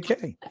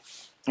KKK.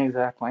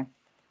 Exactly.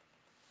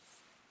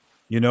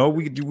 You know,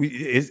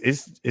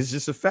 it's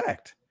just a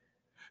fact.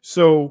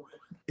 So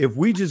if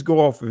we just go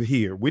off of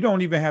here, we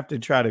don't even have to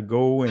try to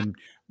go and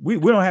we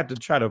don't have to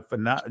try to,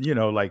 you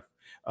know, like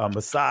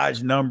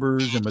massage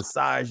numbers and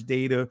massage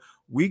data.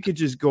 We could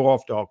just go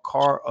off the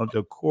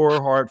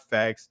core hard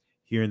facts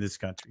here in this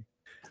country.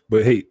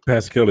 But hey,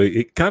 Pastor Kelly,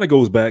 it kind of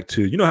goes back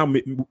to, you know, how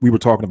we were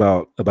talking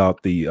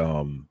about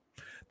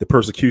the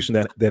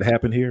persecution that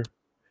happened here.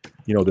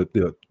 You know,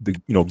 the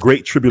you know,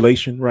 great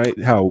tribulation,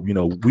 right? How, you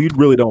know, we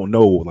really don't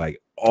know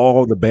like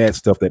all the bad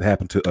stuff that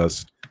happened to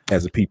us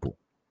as a people.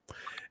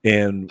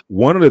 And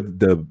one of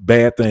the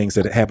bad things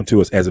that happened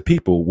to us as a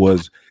people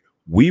was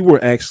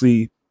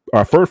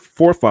our first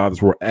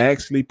forefathers were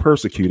actually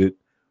persecuted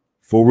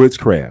for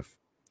witchcraft.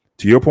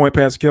 To your point,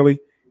 Pastor Kelly,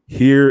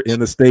 here in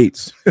the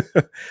States,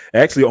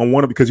 actually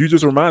because you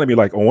just reminded me,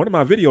 like on one of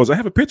my videos, I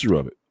have a picture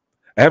of it.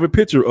 I have a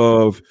picture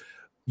of,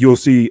 you'll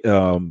see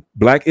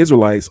Black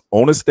Israelites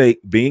on a stake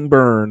being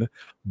burned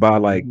by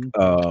like,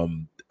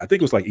 I think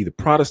it was like either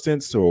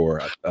Protestants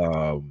or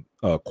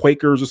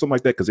Quakers or something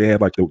like that, because they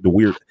had like the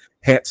weird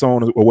hats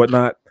on or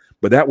whatnot.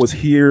 But that was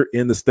here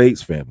in the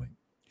States, family.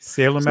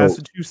 Salem,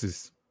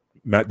 Massachusetts.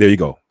 There you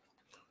go.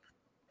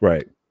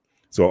 Right.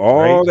 So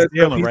all that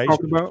stuff he's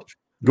talking about.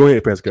 Go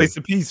ahead, Pastor. Place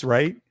of peace,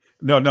 right?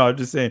 No, I'm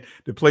just saying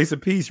the place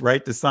of peace,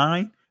 right? The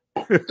sign.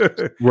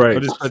 Right.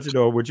 I'm just touching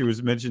on what you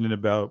was mentioning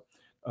about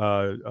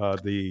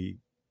the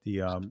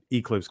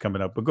eclipse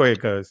coming up. But go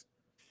ahead, cuz.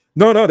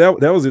 No,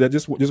 that was it. I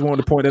just wanted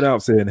to point it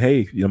out, saying,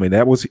 hey, you know, I mean,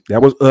 that was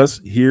us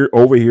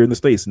over here in the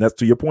States, and that's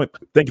to your point.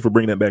 Thank you for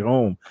bringing that back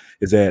home.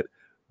 Is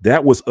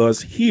that was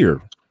us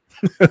here,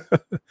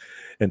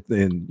 and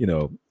you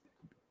know,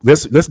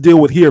 let's deal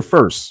with here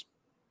first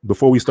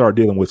before we start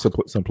dealing with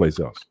someplace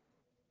else.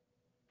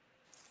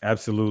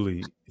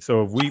 Absolutely.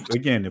 So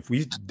if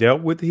we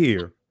dealt with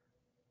here,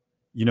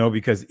 You know,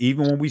 because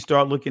even when we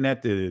start looking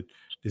at the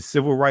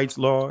civil rights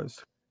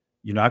laws,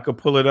 you know, I could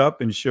pull it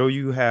up and show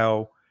you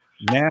how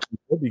now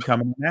we're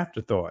becoming an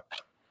afterthought.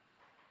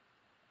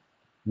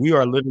 We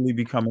are literally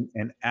becoming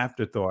an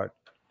afterthought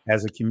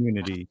as a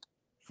community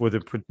for the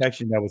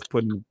protection that was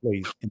put in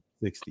place in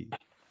the 60s.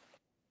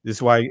 This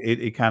is why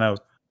it kind of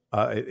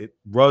it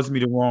rubs me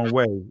the wrong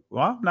way.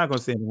 Well, I'm not going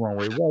to say in the wrong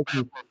way. It rubs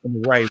me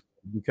in the right way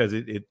because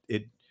it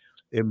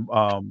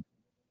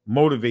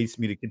motivates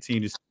me to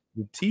continue to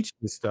teach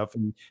this stuff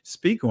and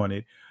speak on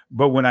it.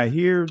 But when I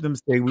hear them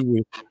say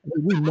we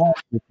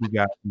marched with you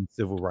guys in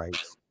civil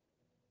rights,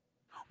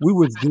 we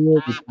was there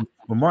with you.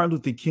 When Martin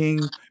Luther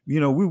King, you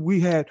know, we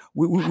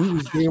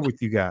was there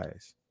with you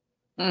guys.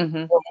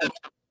 Mm-hmm.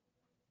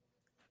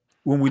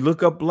 When we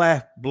look up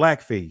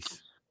blackface,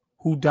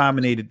 who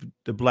dominated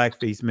the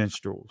blackface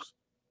minstrels?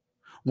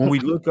 When we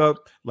look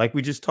up, like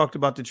we just talked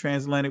about the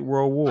Transatlantic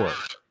World War,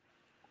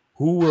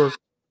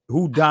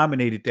 who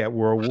dominated that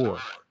World War?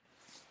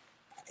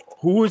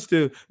 Who was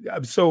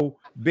so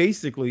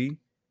basically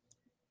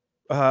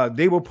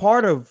they were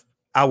part of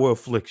our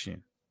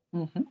affliction.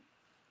 Mm-hmm.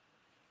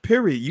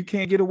 Period. You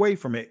can't get away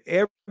from it.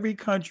 Every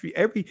country,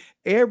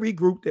 every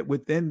group that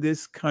within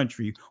this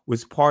country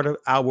was part of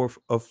our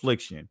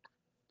affliction.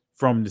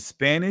 From the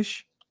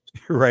Spanish,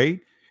 right?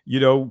 You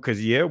know, because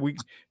we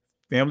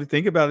family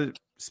think about it.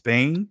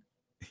 Spain,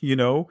 you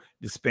know,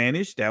 the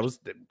Spanish, they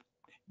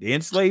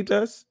enslaved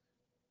us.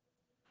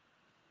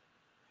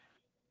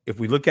 If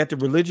we look at the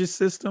religious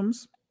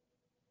systems,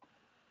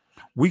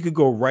 we could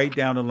go right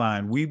down the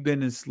line. We've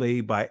been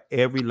enslaved by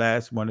every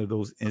last one of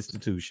those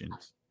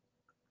institutions.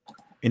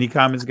 Any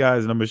comments,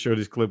 guys? And I'm going to show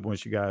this clip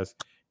once you guys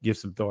give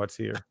some thoughts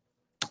here.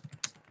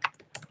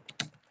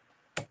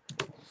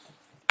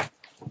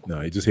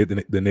 No, he just hit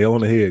the nail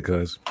on the head,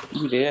 cuz.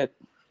 You did.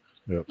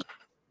 Yep.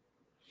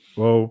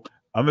 Well,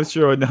 I'm going to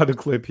show another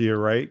clip here,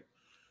 right?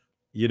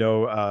 You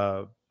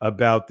know,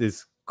 about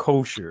this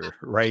kosher,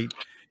 right?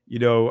 You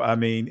know, I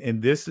mean,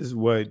 and this is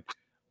what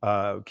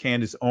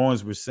Candace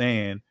Owens was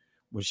saying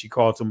when she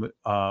called him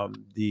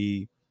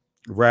the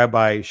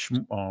Rabbi,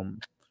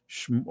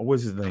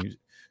 what's his name?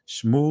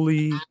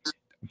 Shmuley,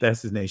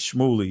 that's his name,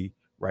 Shmuley,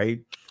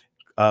 right?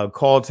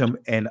 Called him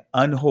an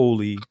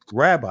unholy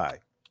rabbi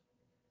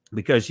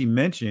because she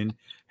mentioned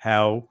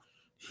how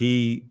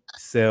he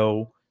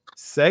sell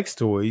sex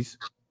toys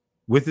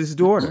with his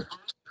daughter.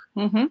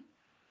 Mm-hmm.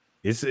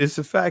 It's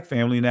a fact,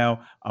 family.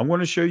 Now, I'm going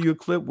to show you a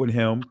clip with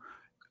him,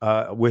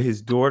 with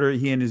his daughter,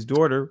 he and his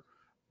daughter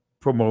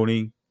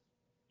promoting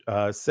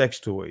sex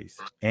toys,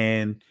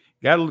 and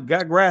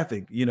got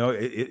graphic. You know,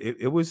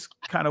 it was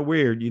kind of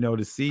weird, you know,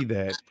 to see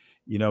that,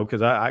 you know,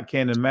 because I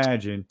can't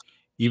imagine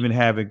even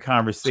having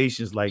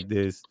conversations like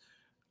this,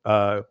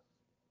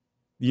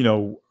 you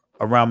know,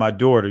 around my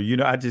daughter. You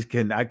know, I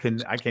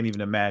can't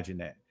even imagine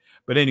that.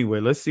 But anyway,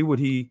 let's see what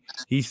he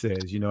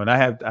says, you know, and I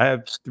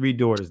have 3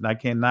 daughters, and I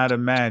cannot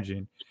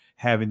imagine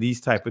having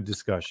these type of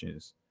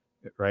discussions,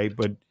 right?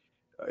 But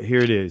here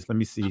it is. Let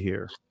me see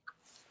here.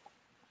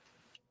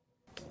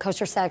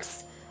 Kosher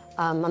sex,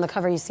 on the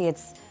cover you see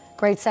it's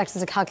great sex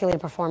is a calculated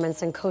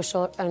performance, and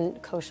kosher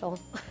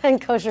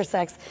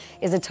sex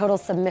is a total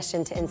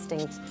submission to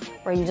instinct,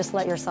 where you just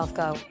let yourself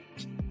go.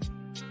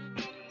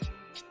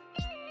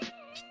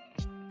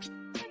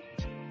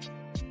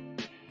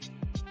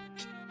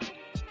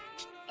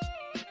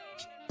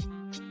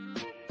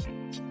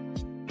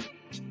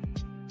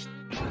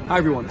 Hi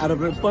everyone, out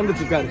of an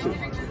abundance of gratitude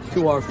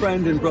to our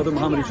friend and brother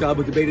Muhammad Ishab,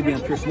 who debated me on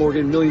Piers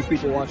Morgan. Millions of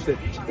people watched it.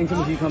 Income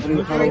Review Company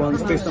with Connor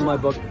runs based on my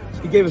book.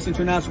 He gave us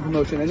international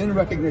promotion, and in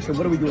recognition,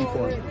 what are we doing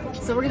for him?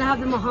 So we're gonna have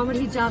the Muhammad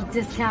Hijab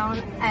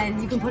discount,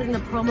 and you can put in the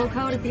promo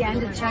code at the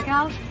end of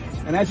checkout.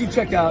 And as you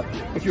check out,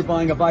 if you're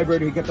buying a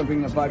vibrator, he kept on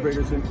bringing up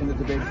vibrators in the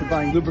debate. If you're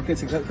buying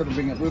lubricants, he kept on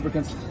bringing up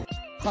lubricants.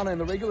 Hannah, in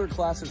the regular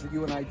classes that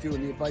you and I do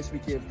and the advice we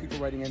give, people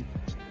writing in,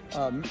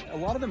 a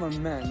lot of them are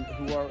men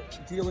who are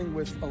dealing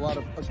with a lot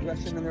of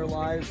aggression in their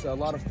lives, a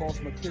lot of false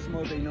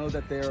machismo. They know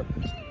that they're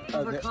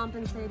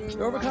overcompensating.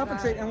 They're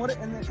overcompensating,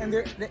 and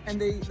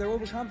they're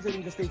overcompensating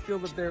because they feel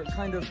that they're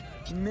kind of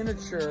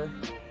miniature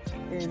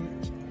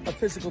in a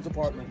physical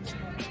department,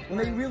 when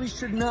they really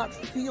should not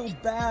feel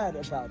bad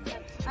about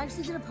that. I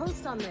actually did a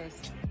post on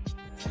this.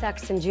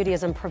 Sex in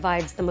Judaism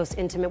provides the most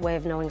intimate way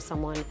of knowing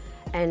someone,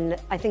 and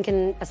I think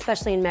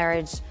especially in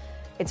marriage,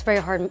 it's very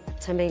hard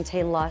to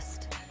maintain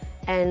lust.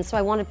 And so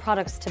I wanted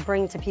products to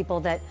bring to people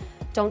that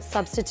don't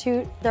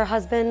substitute their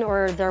husband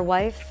or their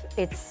wife.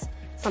 It's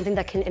something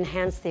that can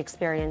enhance the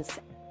experience.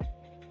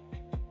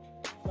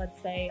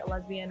 Let's say a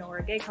lesbian or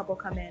a gay couple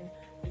come in,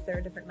 is there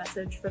a different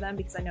message for them?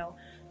 Because I know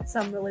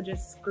some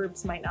religious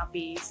groups might not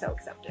be so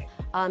accepting.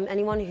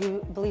 Anyone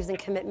who believes in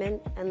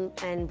commitment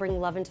and bring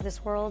love into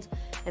this world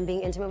and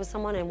being intimate with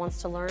someone and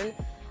wants to learn,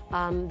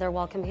 they're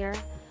welcome here.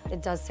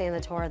 It does say in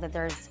the Torah that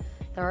there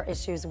are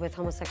issues with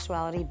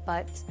homosexuality,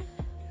 but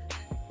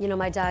you know,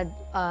 my dad,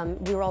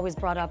 we were always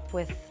brought up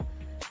with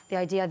the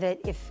idea that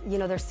if, you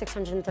know, there's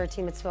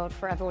 613 mitzvot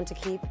for everyone to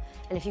keep,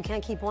 and if you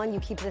can't keep one, you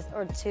keep this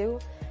or 2.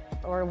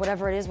 or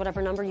whatever it is,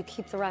 whatever number, you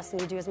keep the rest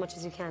and you do as much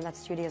as you can.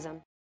 That's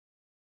Judaism.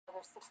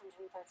 There's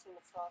 613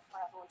 mitzvot for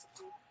everyone to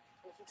keep.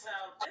 So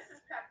this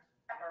is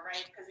pepper,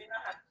 right? Because you know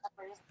how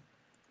pepper is.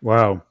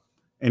 Wow.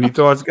 Any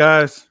thoughts,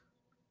 guys?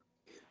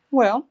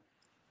 Well,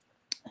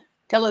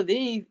 Tel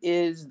Aviv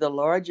is the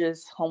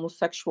largest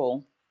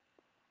homosexual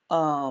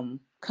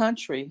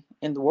country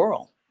in the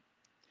world.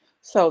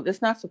 So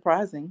it's not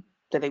surprising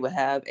that they would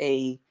have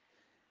a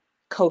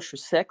kosher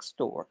sex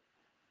store.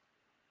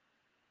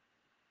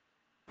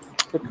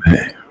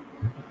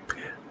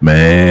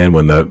 Man,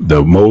 when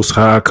the Most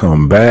High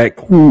come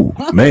back, whoo,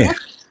 man,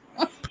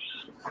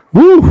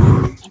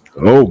 whoo,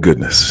 oh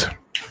goodness,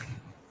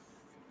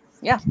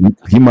 yeah,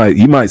 he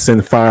might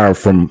send fire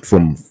from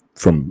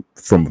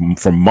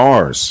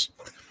Mars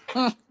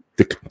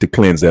to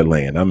cleanse that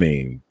land. I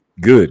mean,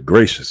 good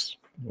gracious,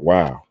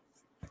 wow.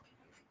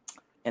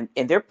 And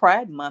their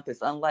Pride Month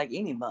is unlike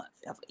any month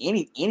of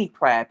any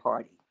Pride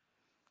party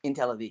in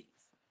Tel Aviv.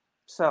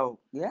 So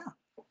yeah,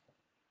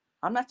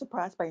 I'm not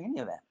surprised by any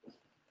of that.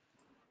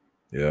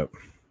 Yep,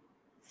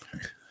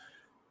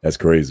 that's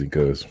crazy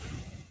because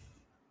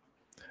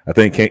I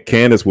think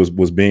Candace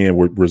was being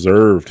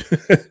reserved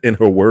in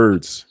her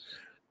words,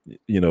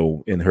 you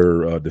know, in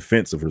her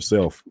defense of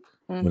herself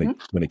when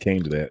it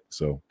came to that.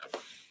 So,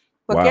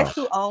 but wow. Guess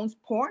who owns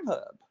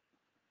Pornhub?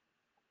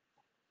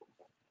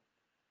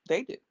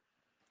 They do.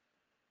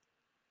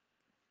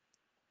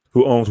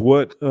 Who owns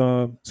what?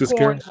 Sister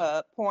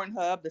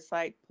Pornhub, the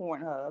site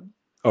Pornhub.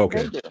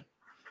 Okay. They do.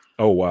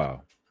 Oh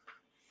wow.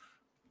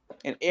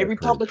 And every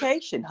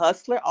publication,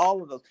 Hustler,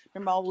 all of those.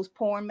 Remember all those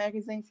porn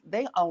magazines?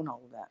 They own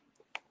all of that.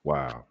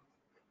 Wow.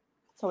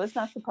 So it's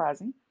not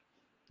surprising.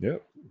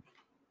 Yep.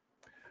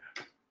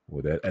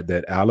 Well,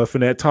 that Aleph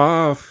and that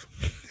Tav.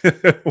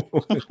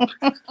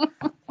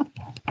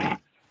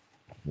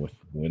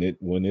 when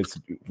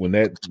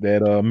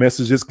that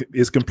message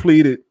is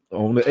completed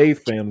on the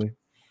 8th family.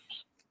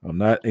 I'm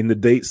not in the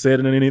date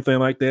setting or anything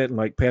like that. And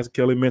like Pastor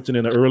Kelly mentioned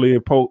in an earlier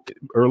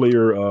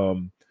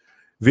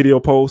video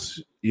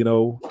post, you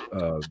know,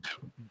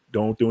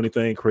 don't do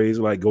anything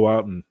crazy like go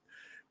out and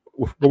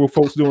what were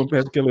folks doing,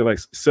 Pastor Kelly, like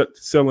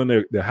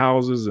selling their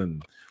houses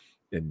and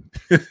you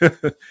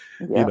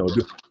know,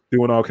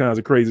 doing all kinds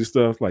of crazy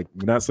stuff. Like,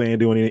 we're not saying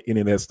doing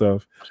any of that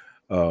stuff,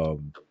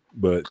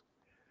 but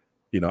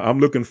you know, I'm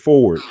looking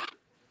forward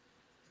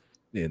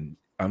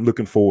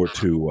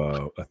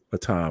to a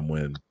time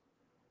when,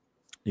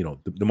 you know,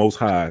 the Most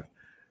High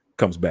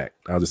comes back.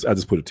 I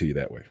just put it to you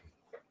that way.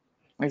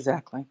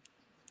 Exactly.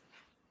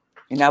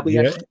 And now we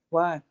understand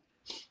why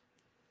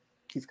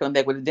he's coming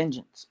back with a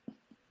vengeance.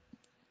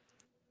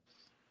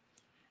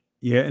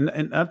 Yeah,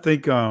 and I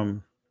think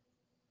can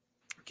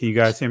you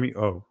guys hear me?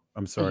 Oh,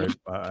 I'm sorry.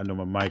 I know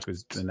my mic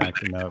has been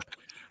acting up.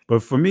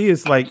 But for me,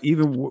 it's like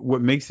even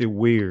what makes it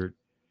weird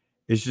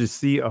is to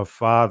see a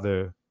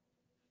father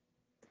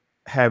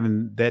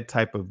having that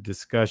type of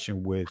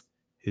discussion with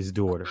his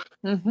daughter.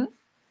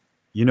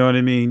 You know what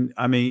I mean?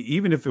 I mean,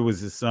 even if it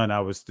was his son, I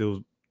would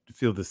still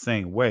feel the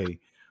same way.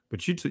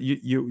 But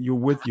you're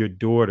with your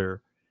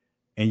daughter,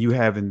 and you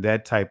having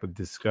that type of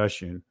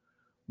discussion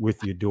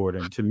with your daughter,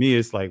 and to me,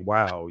 it's like,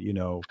 wow, you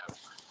know,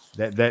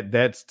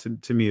 that's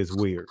to me is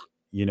weird.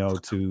 You know,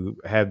 to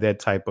have that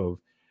type of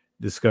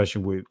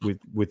discussion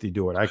with your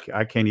daughter.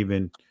 I can't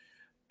even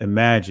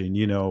imagine,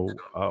 you know,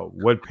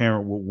 what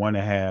parent would want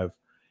to have,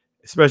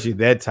 especially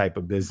that type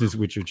of business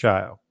with your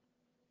child.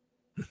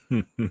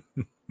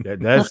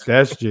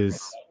 That's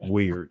just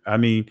weird. I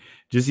mean,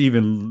 just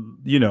even,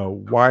 you know,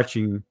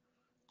 watching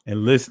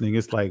and listening,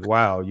 it's like,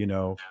 wow, you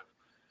know,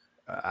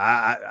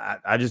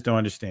 I just don't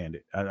understand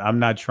it. I'm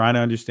not trying to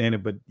understand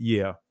it, but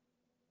yeah.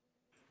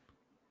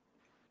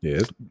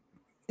 Yes.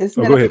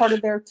 Isn't that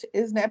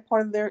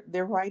part of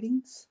their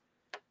writings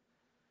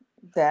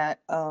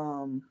that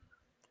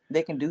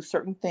they can do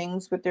certain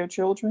things with their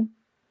children?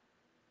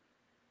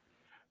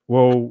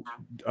 Well,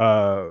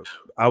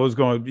 I was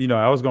going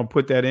to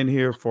put that in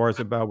here for us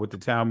about what the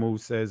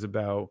Talmud says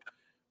about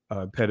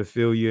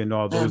pedophilia and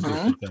all those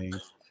different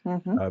things.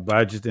 But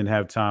I just didn't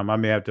have time. I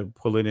may have to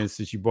pull it in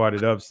since you brought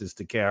it up,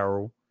 Sister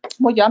Carol.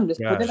 Well, yeah, I'm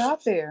just putting it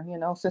out there, you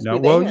know. Since no,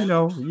 well, you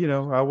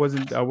know, I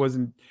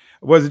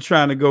wasn't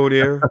trying to go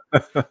there,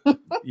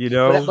 you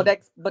know.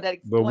 But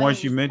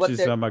once you mention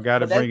something, I got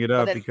to bring it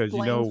up because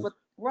you know,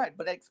 but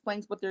that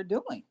explains what they're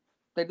doing.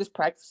 They're just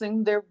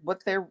practicing their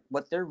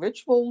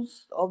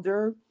rituals of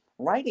their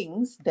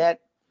writings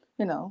that,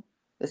 you know,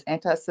 is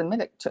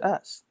anti-Semitic to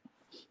us.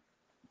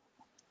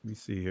 Let me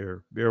see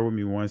here. Bear with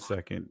me 1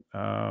 second.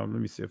 Let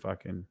me see if I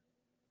can.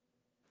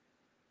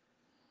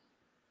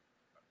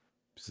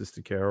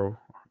 Sister Carol,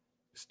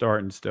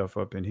 starting stuff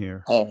up in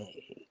here.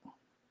 Hey.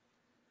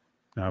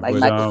 Like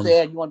Michael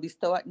said, you want to be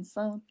starting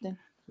something?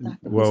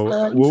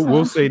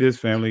 We'll say this,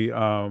 family.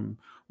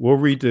 We'll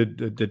read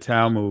the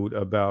Talmud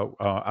about.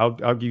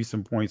 I'll give you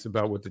some points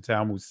about what the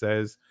Talmud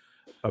says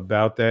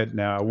about that.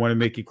 Now, I want to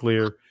make it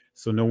clear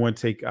so no one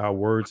take our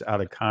words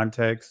out of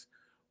context.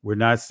 We're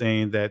not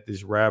saying that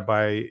this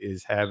rabbi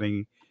is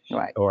having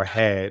or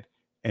had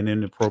an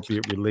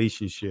inappropriate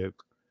relationship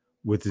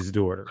with his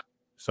daughter.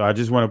 So I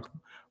just want to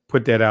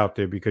put that out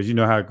there, because you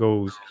know how it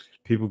goes.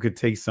 People could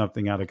take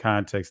something out of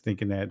context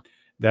thinking that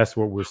that's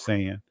what we're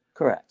saying.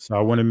 Correct. So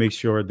I want to make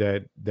sure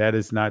that that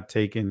is not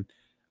taken.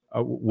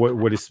 What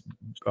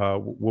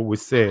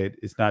was said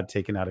is not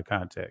taken out of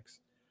context.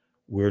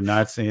 We're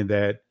not saying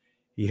that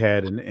he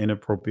had an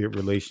inappropriate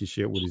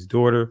relationship with his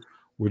daughter.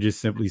 We're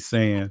just simply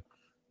saying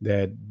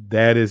that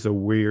that is a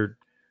weird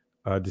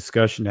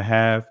discussion to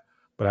have.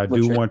 But I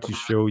do want to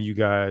show you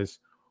guys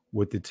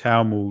what the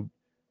Talmud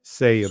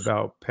say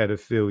about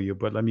pedophilia.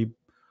 But let me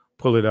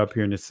pull it up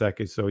here in a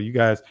second. So you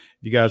guys, if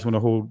you guys want to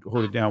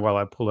hold it down while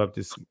I pull up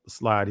this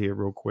slide here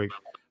real quick,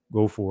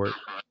 go for it.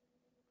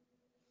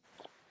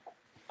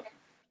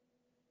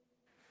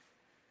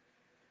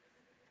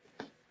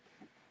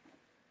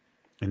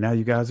 And now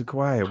you guys are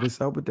quiet. What's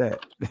up with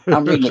that?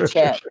 I'm reading the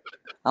chat.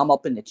 I'm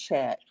up in the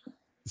chat.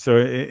 So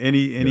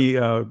any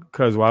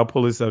cuz while I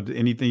pull this up,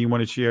 anything you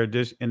want to share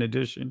in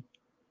addition?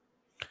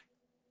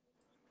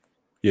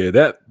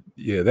 That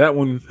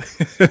one.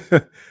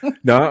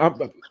 No, I'm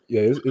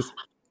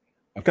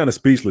kind of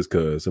speechless,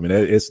 cuz I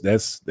mean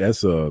that's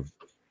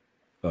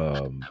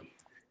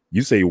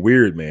you say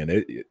weird, man.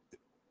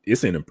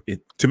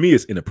 To me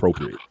it's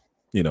inappropriate.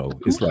 You know,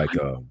 it's like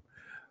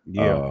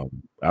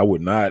I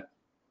would not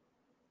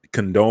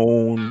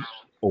condone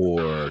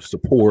or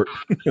support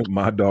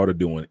my daughter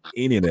doing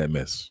any of that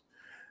mess.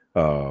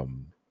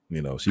 You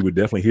know, she would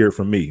definitely hear it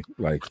from me.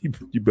 Like,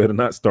 you better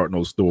not start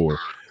no store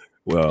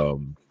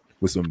with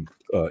some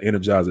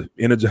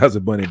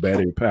Energizer Bunny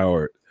battery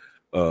powered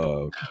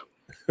you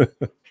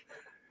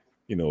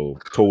know,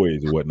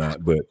 toys or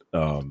whatnot. But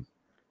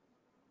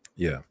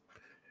yeah.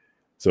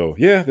 So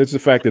yeah, that's the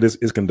fact that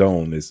it's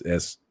condoned.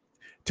 As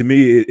to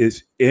me,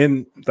 it's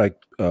in, like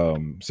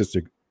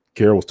Sister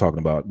Carol was talking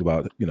about,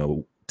 you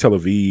know, Tel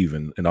Aviv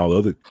and all the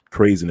other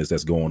craziness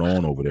that's going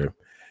on over there.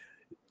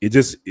 It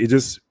just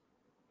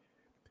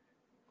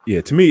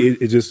yeah, to me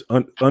it just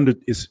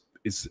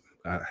it's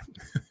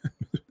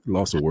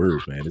loss of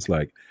words, man. It's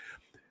like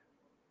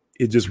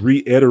it just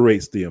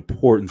reiterates the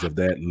importance of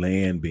that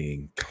land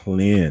being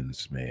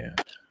cleansed, man.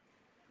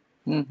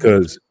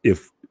 Because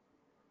if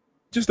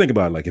just think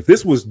about it, like if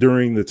this was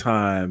during the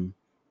time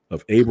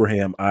of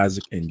Abraham,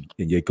 Isaac, and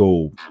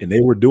Jacob, and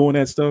they were doing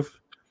that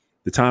stuff,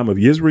 the time of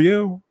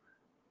Israel,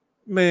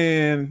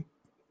 man,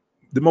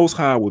 the Most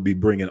High would be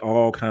bringing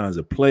all kinds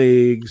of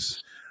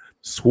plagues,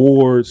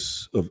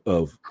 swords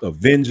of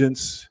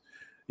vengeance,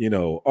 you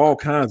know, all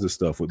kinds of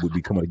stuff would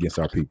be coming against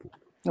our people.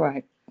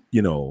 Right.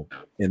 You know,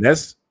 and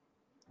that's,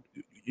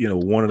 you know,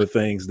 one of the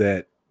things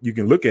that you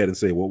can look at and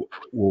say, well,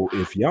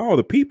 if y'all are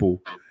the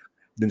people,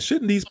 then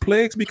shouldn't these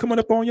plagues be coming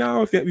up on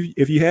y'all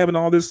if you're having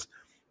all this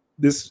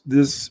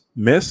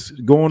mess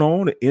going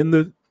on in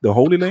the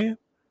Holy Land?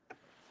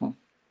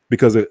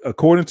 Because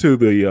according to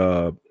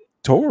the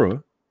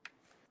Torah,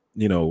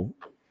 you know,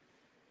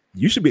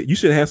 you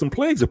should have some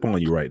plagues upon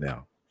you right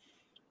now.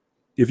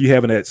 If you're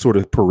having that sort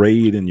of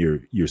parade in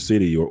your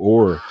city,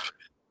 or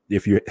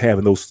if you're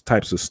having those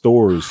types of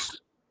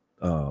stores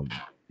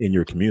in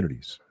your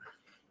communities.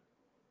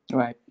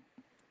 Right.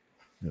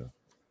 Yeah.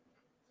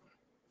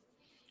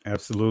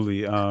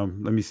 Absolutely.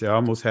 Let me see. I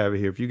almost have it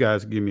here. If you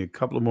guys give me a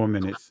couple of more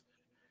minutes.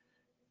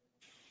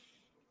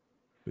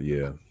 But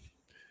yeah.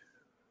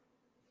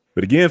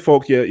 But again,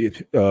 folks,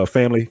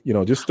 family, you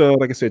know, just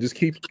like I said, just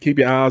keep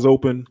your eyes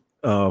open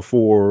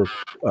for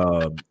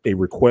a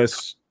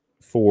request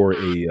for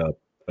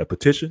a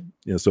petition.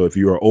 You know, so if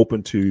you are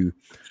open to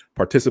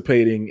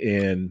participating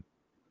in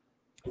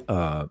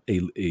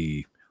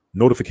a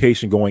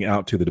notification going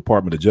out to the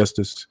Department of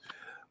Justice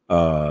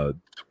to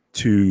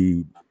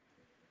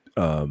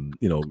you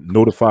know,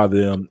 notify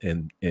them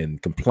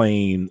and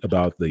complain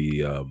about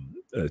the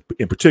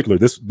in particular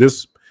this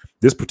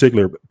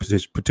particular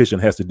petition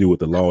has to do with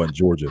the law in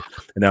Georgia.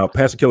 And now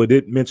Pastor Kelly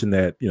did mention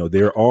that, you know,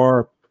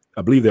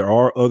 I believe there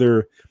are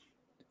other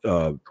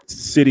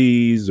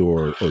cities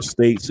or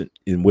states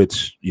in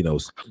which, you know,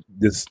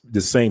 this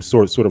same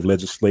sort of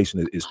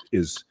legislation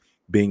is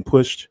being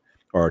pushed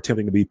or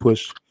attempting to be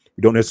pushed.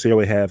 We don't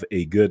necessarily have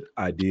a good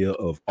idea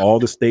of all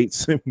the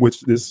states in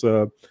which this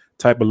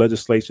type of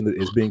legislation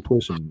is being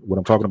pushed. And what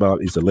I'm talking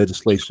about is the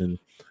legislation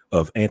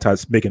of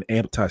making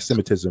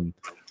anti-Semitism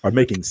or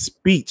making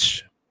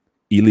speech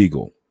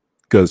illegal.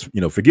 Because,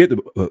 you know, forget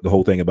the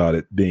whole thing about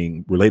it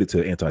being related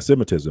to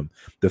anti-Semitism,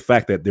 the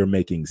fact that they're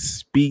making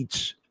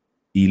speech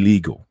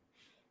illegal,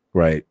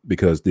 right?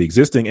 Because the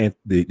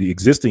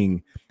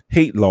existing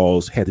hate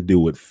laws had to do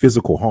with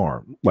physical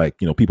harm, like,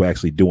 you know, people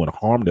actually doing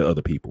harm to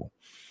other people.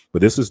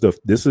 But this is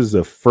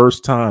the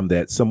first time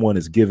that someone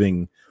is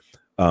giving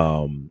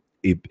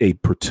a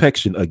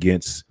protection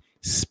against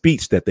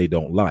speech that they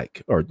don't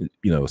like, or,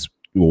 you know,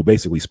 well,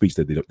 basically speech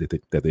that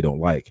they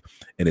don't like,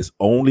 and it's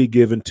only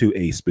given to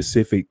a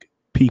specific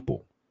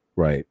people,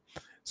 right?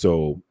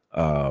 So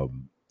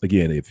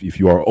again, if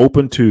you are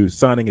open to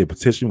signing a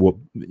petition, well,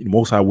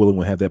 Most High willing,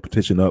 will have that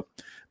petition up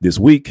this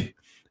week,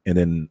 and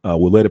then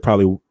we'll let it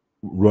probably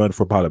run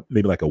for about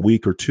maybe like a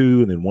week or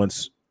two, and then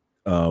once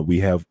we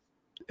have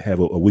have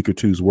a week or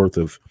two's worth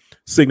of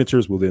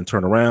signatures. We'll then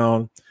turn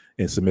around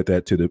and submit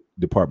that to the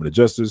Department of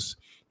Justice.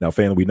 Now,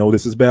 family, we know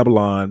this is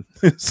Babylon,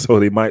 so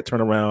they might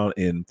turn around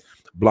and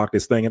block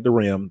this thing at the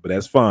rim, but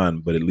that's fine.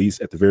 But at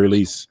least, at the very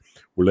least,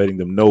 we're letting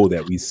them know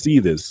that we see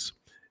this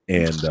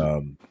and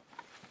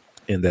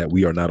that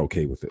we are not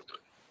okay with it.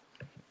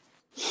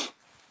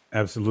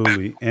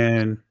 Absolutely.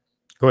 And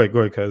go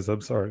ahead, cuz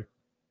I'm sorry.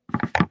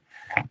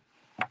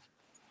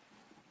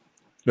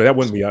 No, that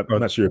wasn't me. I'm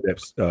not sure if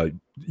that's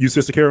you,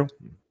 Sister Carol.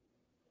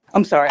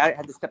 I'm sorry, I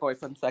had to step away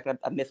for a second.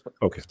 I missed what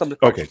some of the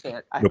parts you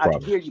said. No I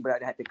could hear you,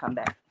 but I had to come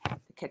back to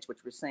catch what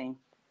you were saying.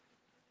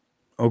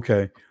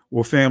 Okay.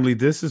 Well, family,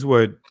 this is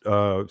what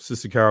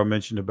Sister Carol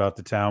mentioned about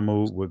the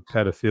Talmud with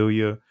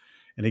pedophilia.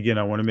 And again,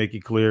 I want to make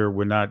it clear,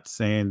 we're not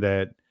saying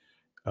that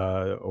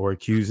or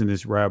accusing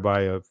this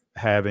rabbi of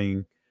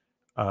having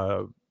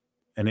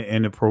an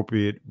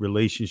inappropriate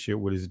relationship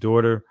with his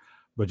daughter,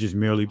 but just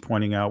merely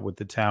pointing out what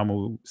the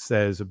Talmud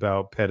says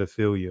about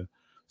pedophilia.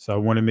 So I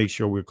want to make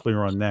sure we're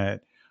clear on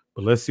that.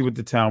 But let's see what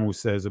the Talmud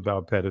says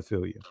about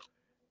pedophilia.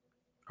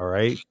 All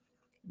right.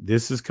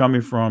 This is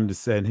coming from the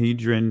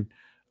Sanhedrin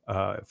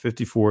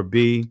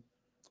 54b.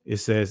 It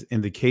says,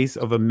 in the case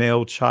of a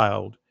male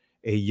child,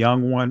 a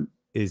young one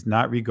is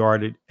not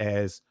regarded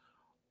as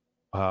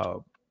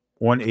on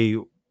a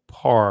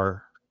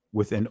par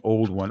with an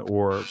old one,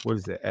 or what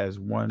is it, as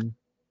one.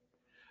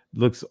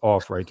 Looks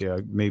off right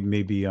there.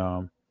 Maybe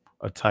a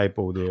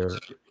typo there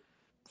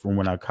from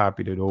when I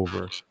copied it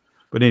over.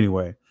 But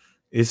anyway,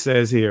 it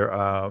says here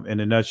in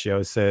a nutshell,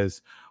 it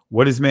says,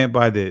 what is meant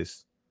by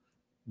this?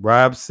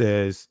 Rob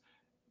says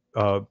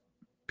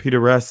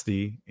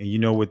pederasty, and you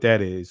know what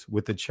that is,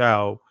 with a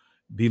child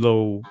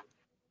below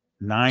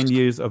 9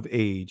 years of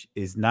age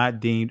is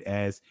not deemed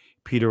as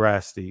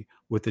pederasty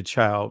with a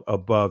child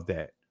above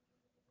that.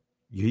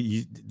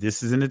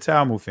 This is in the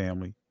Talmud,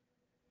 family.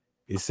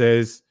 It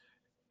says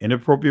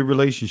inappropriate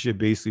relationship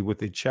basically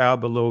with a child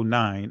below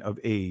 9 of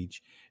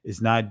age is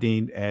not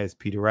deemed as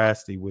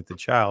pederasty with a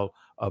child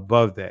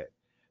above that.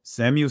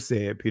 Samuel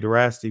said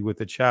pederasty with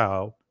a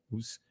child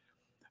who's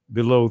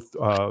below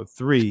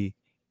 3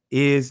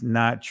 is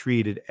not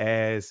treated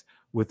as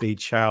with a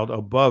child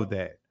above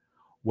that.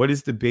 What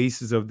is the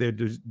basis of their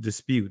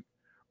dispute?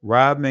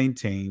 Rob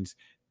maintains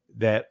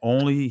that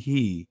only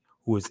he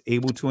who is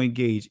able to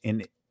engage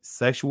in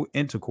sexual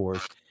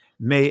intercourse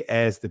may,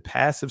 as the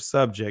passive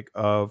subject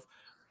of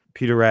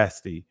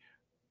pederasty,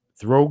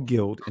 throw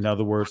guilt, in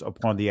other words,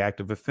 upon the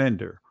active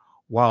offender,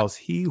 whilst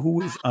he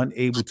who is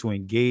unable to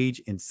engage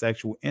in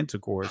sexual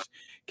intercourse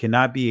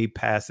cannot be a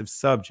passive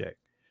subject.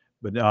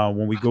 But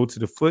when we go to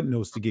the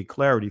footnotes to get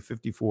clarity,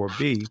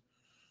 54b,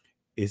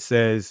 it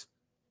says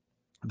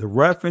the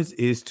reference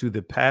is to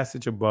the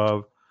passage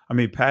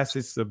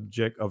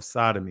subject of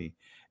sodomy.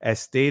 As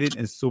stated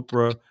in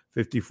Supra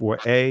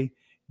 54a,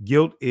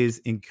 guilt is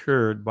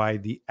incurred by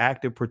the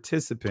active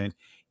participant,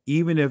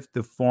 even if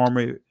the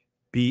former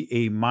be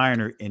a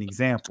minor, in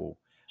example,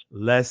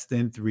 less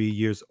than 3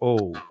 years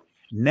old.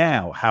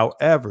 Now,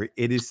 however,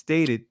 it is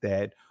stated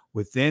that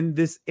within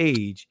this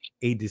age,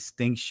 a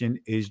distinction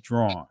is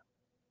drawn.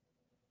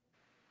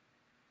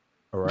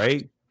 All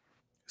right.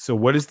 So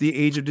what is the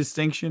age of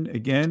distinction?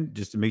 Again,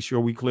 just to make sure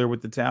we clear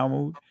with the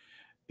Talmud,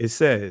 it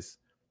says,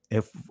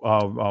 if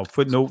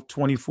footnote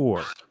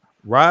 24,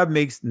 Rob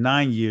makes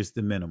 9 years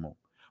the minimum.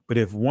 But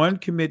if one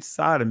commits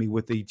sodomy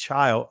with a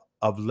child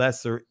of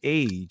lesser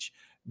age,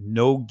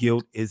 no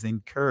guilt is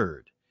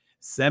incurred.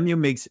 Samuel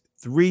makes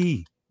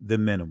 3 the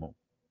minimum.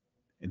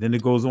 And then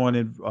it goes on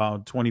in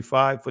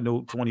 25,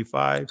 footnote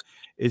 25.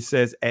 It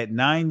says, at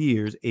 9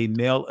 years, a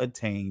male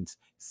attains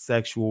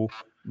sexual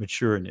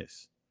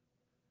matureness.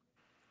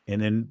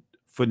 And then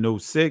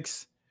footnote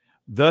 6,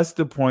 thus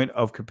the point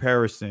of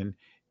comparison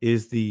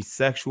is the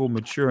sexual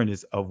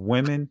matureness of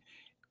women,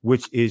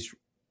 which is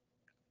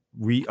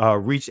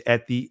reached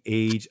at the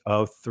age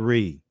of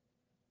 3.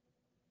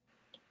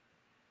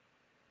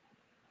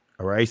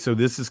 All right, so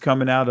this is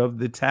coming out of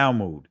the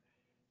Talmud.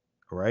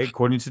 All right,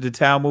 according to the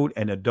Talmud,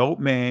 an adult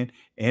man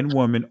and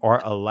woman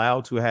are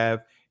allowed to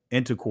have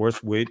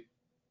intercourse with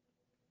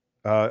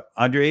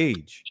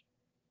underage.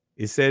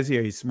 It says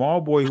here, a small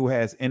boy who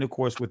has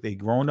intercourse with a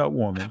grown-up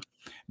woman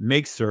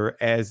makes her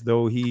as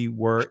though he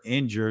were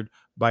injured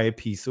by a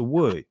piece of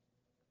wood.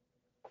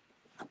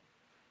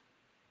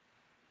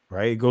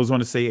 Right? It goes on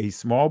to say a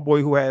small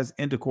boy who has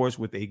intercourse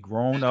with a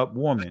grown-up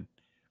woman.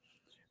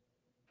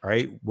 All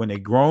right? When a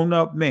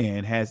grown-up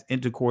man has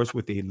intercourse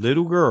with a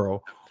little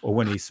girl, or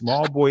when a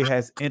small boy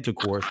has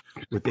intercourse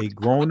with a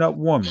grown-up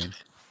woman,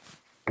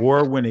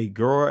 or when a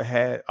girl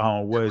had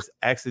was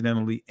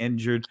accidentally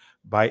injured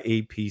by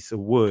a piece of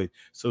wood.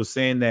 So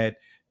saying that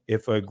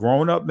if a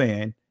grown-up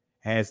man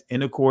has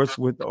intercourse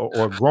with,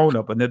 or grown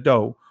up, an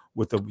adult,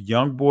 with a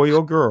young boy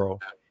or girl,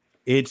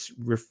 it's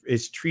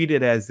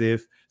treated as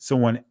if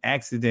someone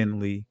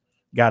accidentally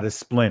got a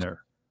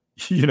splinter,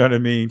 you know what I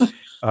mean,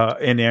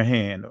 in their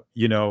hand.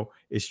 You know,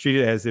 it's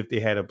treated as if they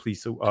had a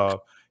piece of,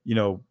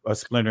 a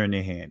splinter in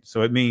their hand.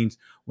 So it means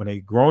when a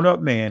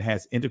grown-up man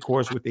has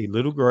intercourse with a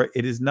little girl,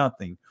 it is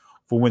nothing.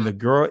 For when the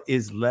girl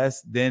is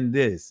less than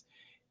this,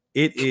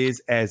 it is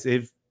as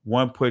if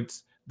one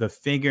puts the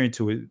finger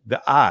into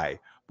the eye.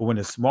 But when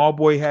a small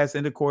boy has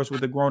intercourse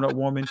with a grown-up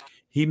woman,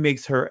 he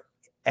makes her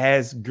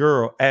as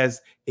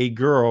a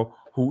girl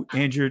who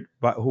is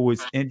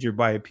injured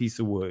by a piece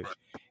of wood.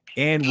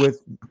 And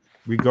with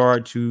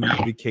regard to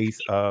the case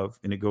of,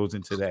 and it goes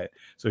into that.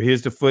 So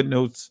here's the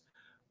footnotes.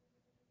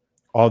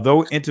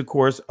 Although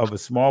intercourse of a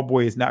small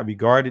boy is not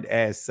regarded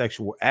as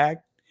sexual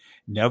act,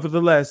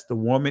 nevertheless, the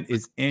woman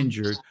is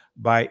injured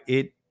by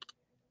it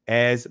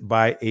as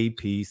by a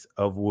piece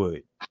of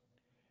wood.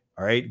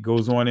 All right, it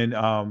goes on in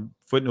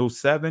footnote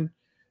 7.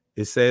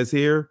 It says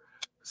here,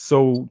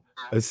 so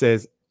it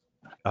says,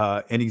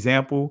 an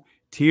example,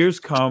 tears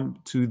come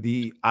to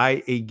the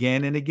eye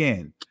again and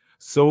again.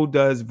 So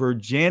does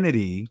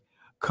virginity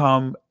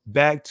come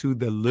back to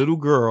the little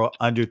girl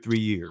under 3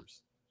 years.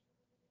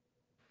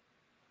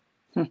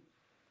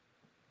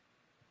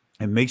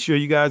 And make sure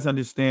you guys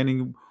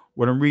understanding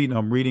what I'm reading.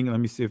 I'm reading. Let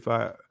me see if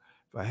I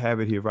have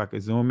it here. If I can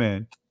zoom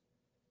in.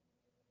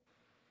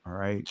 All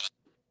right,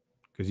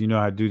 because you know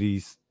I do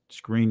these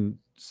screens,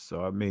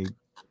 so I made.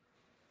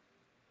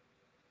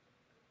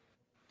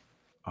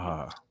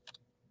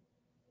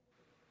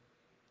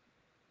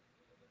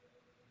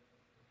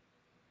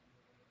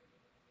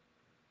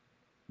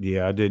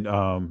 Yeah, I did.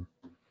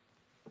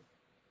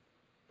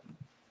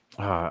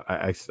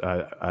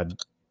 I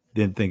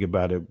didn't think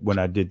about it when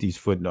I did these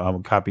footnotes. I'm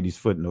gonna copy these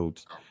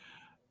footnotes,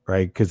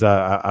 right? Because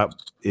I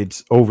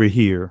it's over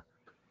here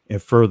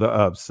and further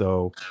up.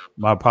 So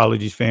my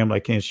apologies, family. I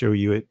can't show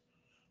you it.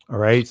 All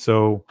right.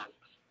 So,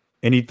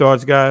 any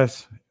thoughts,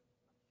 guys?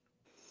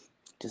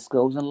 Just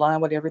goes in line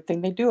with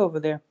everything they do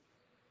over there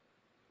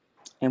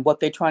and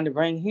what they're trying to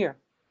bring here.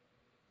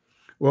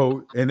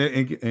 Well, and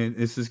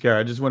this is Gary.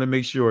 I just want to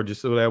make sure,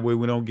 just so that way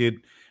we don't get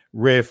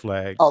red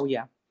flags. Oh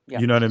yeah. Yeah.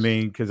 You know what I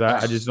mean? Because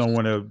I just don't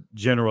want to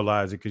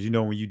generalize it. Because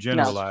when you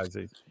generalize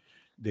it,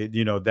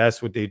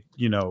 that's what they,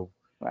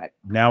 right.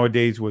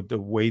 Nowadays with the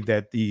way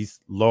that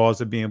these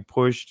laws are being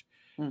pushed,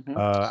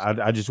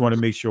 I just want to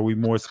make sure we're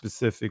more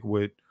specific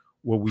with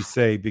what we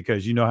say,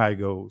 because you know how it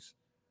goes.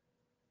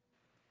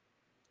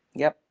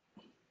 Yep.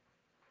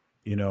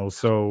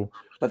 So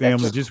but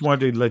family, just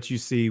wanted to let you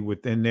see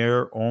within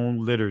their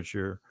own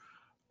literature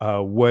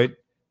what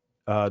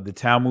the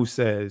Talmud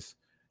says.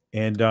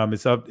 And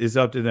it's up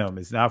to them.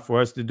 It's not for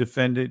us to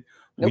defend it.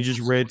 Nope. We just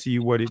read to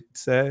you what it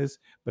says,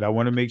 but I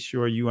want to make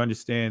sure you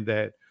understand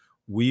that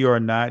we are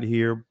not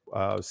here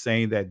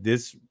saying that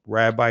this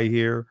rabbi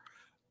here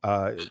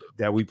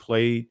that we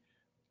played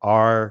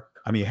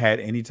had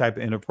any type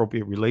of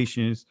inappropriate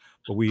relations,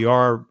 but we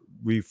are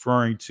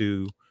referring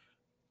to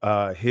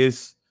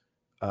his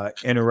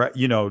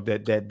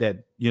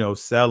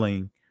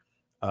selling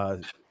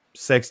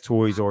sex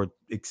toys or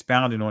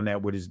expounding on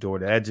that with his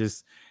daughter. That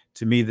just,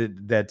 to me,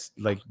 that's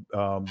like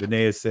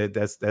Benea said,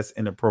 that's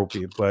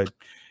inappropriate. But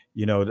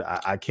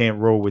I can't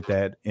roll with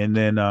that. And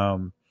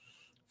then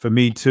for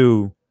me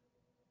too,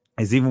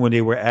 is even when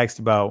they were asked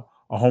about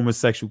a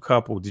homosexual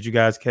couple, did you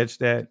guys catch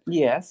that?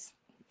 Yes.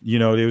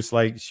 It was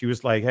like, she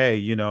was like, hey,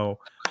 even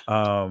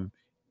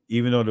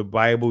though the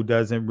Bible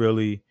doesn't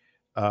really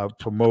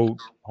promote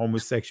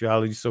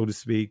homosexuality, so to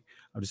speak,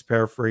 I'm just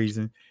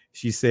paraphrasing.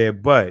 She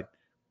said, but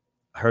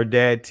her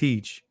dad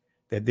teach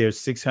that there's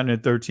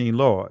 613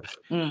 laws.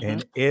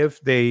 And if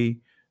they,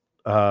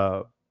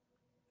 try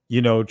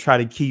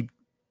to keep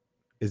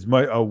as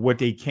much of what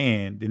they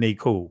can, then they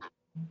cool.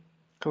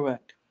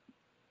 Correct.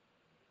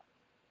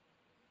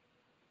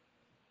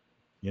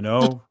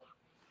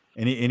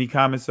 Any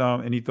comments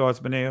on, any thoughts,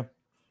 Benea?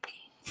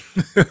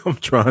 I'm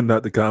trying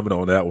not to comment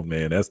on that one,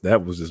 man.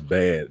 That was just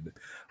bad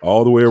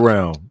all the way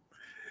around.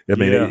 I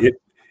mean,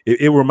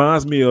 it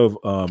reminds me of,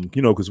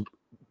 because,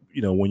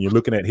 when you're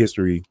looking at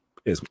history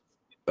as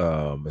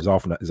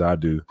often as I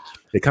do,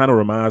 it kind of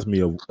reminds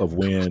me of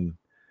when,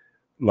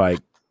 like,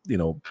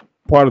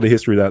 part of the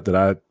history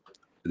that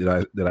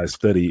I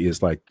study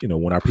is like,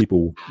 when our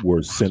people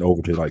were sent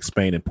over to like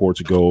Spain and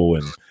Portugal,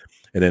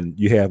 and then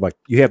you have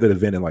that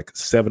event in like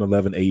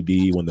 711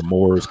 AD when the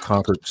Moors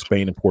conquered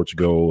Spain and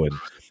Portugal,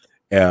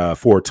 and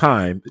for a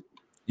time,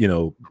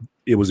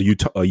 it was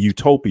a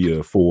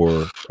utopia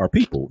for our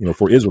people,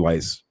 for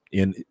Israelites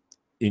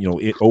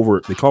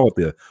over, they call it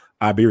the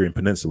Iberian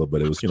Peninsula,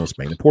 but it was,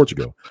 Spain and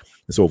Portugal.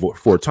 And so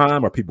for a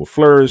time, our people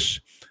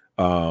flourished.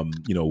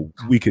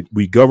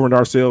 We governed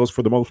ourselves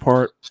for the most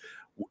part,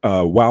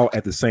 while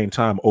at the same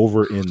time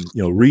over in,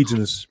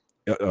 regions,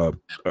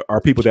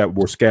 our people that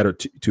were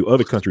scattered to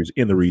other countries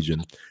in the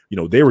region,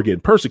 they were getting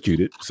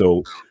persecuted.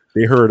 So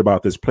they heard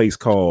about this place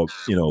called,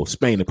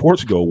 Spain and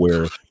Portugal,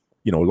 where,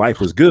 life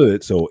was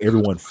good. So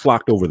everyone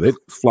flocked over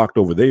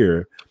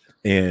there.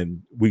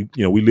 And we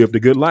lived a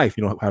good life.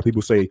 How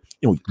people say,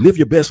 live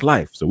your best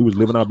life. So we was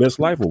living our best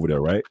life over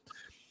there, right?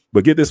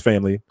 But get this,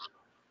 family,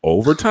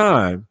 over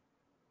time,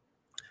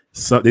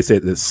 they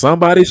said that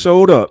somebody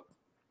showed up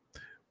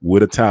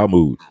with a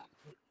Talmud.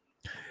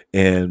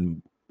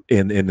 And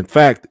in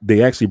fact,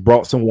 they actually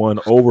brought someone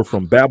over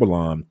from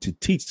Babylon to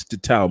teach the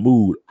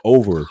Talmud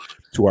over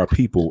to our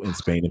people in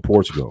Spain and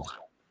Portugal.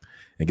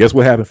 And guess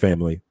what happened,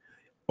 family?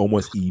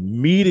 Almost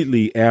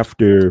immediately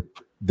after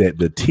that,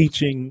 the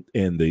teaching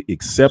and the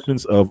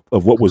acceptance of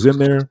what was in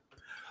there,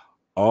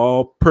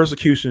 all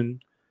persecution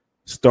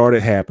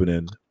started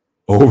happening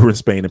over in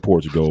Spain and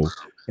Portugal.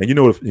 And you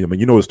know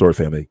the story,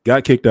 family.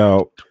 Got kicked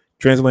out.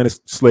 Transatlantic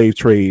slave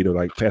trade, or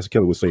like Pastor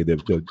Kelly would say,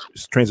 the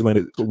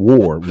transatlantic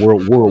world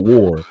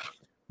war.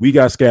 We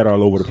got scattered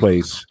all over the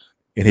place,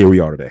 and here we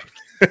are today.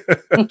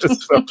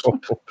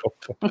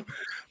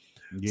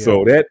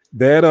 So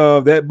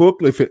that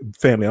booklet,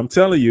 family, I'm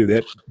telling you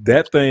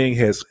that thing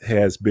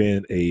has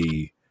been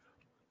a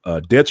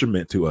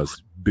detriment to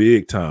us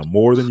big time,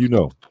 more than you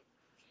know.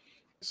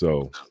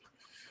 So,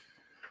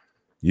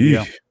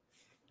 yeah,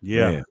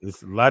 man.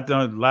 It's a lot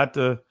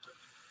to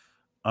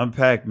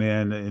unpack,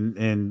 man,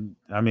 and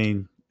I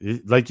mean,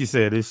 like you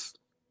said, it's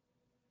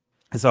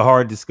a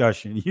hard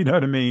discussion. You know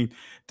what I mean,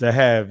 to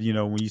have,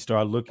 when you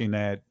start looking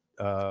at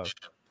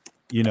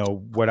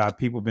what our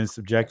people been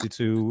subjected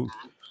to.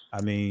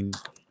 I mean,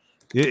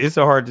 it's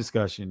a hard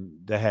discussion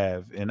to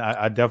have, and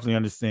I definitely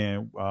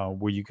understand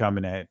where you're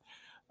coming at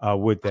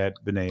with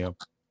that, Benea.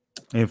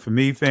 And for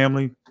me,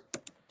 family,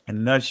 in a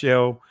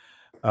nutshell,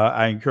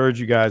 I encourage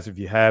you guys, if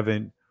you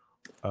haven't,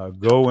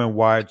 go and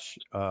watch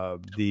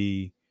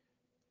the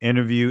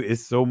interview.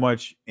 It's so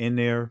much in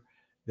there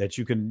that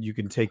you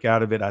can take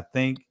out of it. I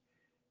think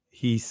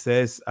he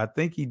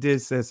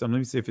did say something. Let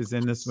me see if it's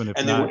in this one.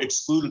 And they were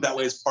excluded that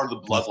way as part of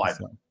the blood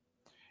libel.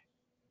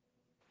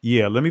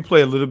 Yeah, let me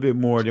play a little bit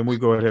more, then we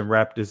go ahead and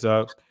wrap this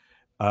up.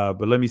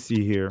 But let me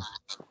see here.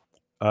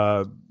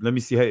 Let me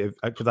see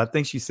because I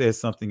think she said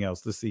something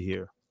else. Let's see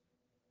here.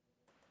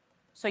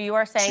 So you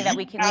are saying that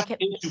we can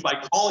by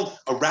calling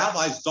a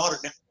rabbi's daughter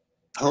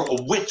or a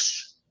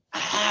witch, a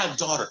hag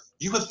daughter,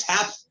 you have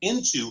tapped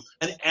into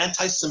an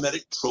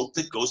anti-Semitic trope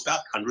that goes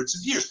back hundreds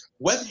of years,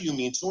 whether you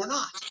mean to or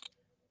not.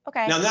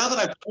 Okay. Now that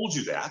I've told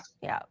you that,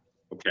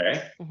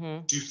 okay,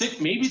 do you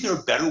think maybe there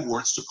are better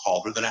words to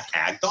call her than a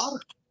hag daughter?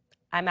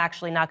 I'm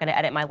actually not going to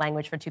edit my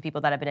language for two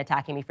people that have been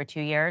attacking me for 2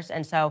 years.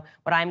 And so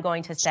what I'm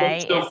going to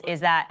say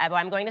is that,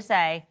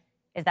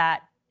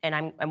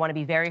 and I want to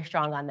be very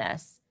strong on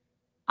this,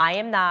 I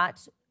am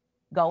not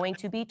going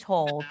to be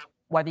told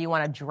whether you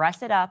want to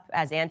dress it up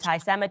as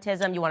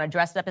anti-Semitism, you want to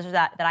dress it up as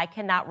that I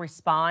cannot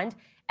respond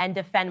and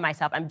defend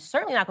myself. I'm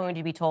certainly not going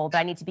to be told that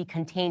I need to be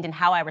contained in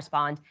how I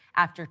respond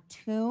after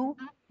 2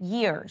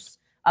 years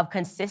of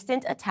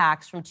consistent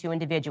attacks from two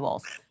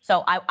individuals.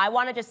 So I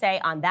want to just say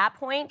on that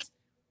point,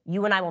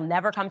 you and I will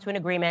never come to an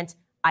agreement.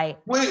 I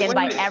stand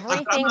by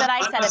everything that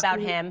I said about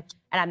him,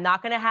 and I'm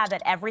not going to have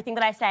that everything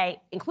that I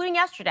say, including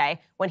yesterday,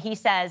 when he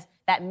says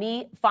that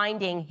me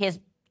finding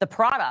the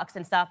products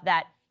and stuff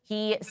that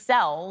he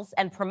sells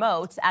and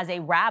promotes as a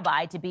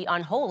rabbi to be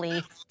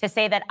unholy, to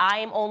say that I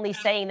am only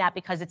saying that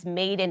because it's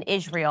made in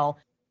Israel.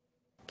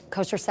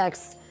 Kosher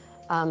sex,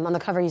 on the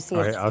cover you see.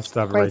 All right, I'll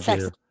stop right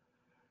there.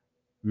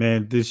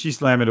 Man, did she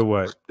slam it or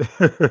what?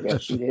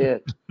 Yes, she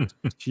did.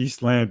 She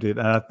slammed it.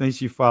 And I think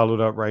she followed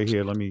up right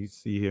here. Let me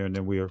see here, and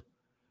then we'll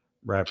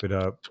wrap it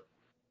up.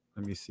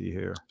 Let me see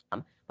here.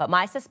 But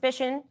my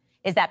suspicion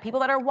is that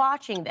people that are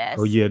watching this.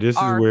 Oh, yeah, this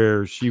is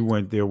where she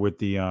went there with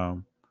the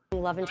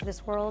love into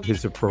this world.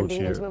 His approach and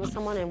being here. intimate with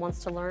someone and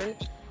wants to learn.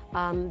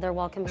 They're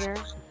welcome here.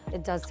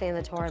 It does say in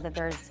the Torah that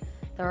there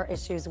are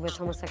issues with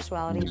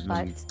homosexuality,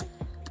 but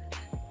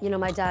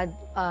my dad,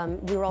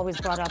 we were always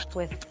brought up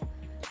with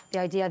the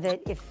idea that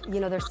if,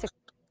 there's sick.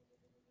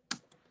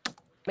 I'm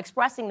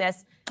expressing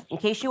this in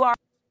case you are.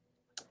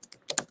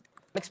 I'm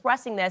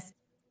expressing this.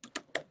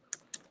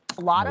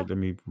 A lot of. Let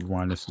me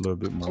rewind this a little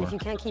bit more. And if you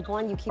can't keep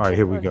one, you keep all right,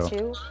 here we go.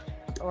 Two,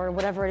 or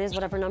whatever it is,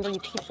 whatever number, you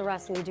keep the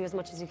rest and you do as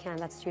much as you can.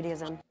 That's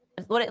Judaism.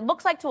 What it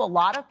looks like to a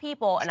lot of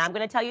people, and I'm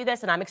going to tell you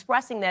this, and I'm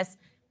expressing this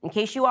in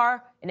case you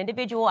are an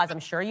individual, as I'm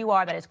sure you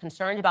are, that is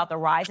concerned about the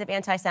rise of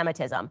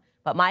anti-Semitism.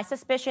 But my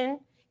suspicion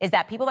is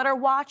that people that are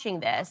watching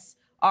this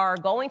are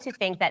going to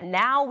think that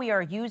now we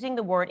are using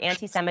the word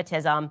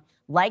anti-Semitism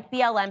like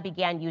BLM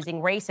began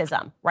using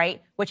racism,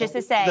 right? Which is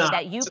to say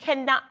that you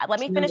cannot, let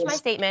me finish my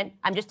statement.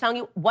 I'm just telling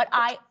you what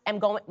I am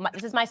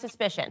this is my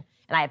suspicion.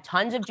 And I have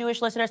tons of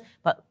Jewish listeners,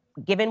 but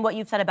given what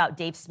you've said about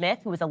Dave Smith,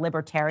 who is a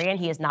libertarian,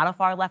 he is not a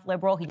far left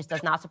liberal. He just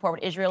does not support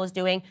what Israel is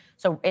doing.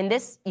 So in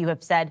this, you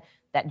have said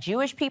that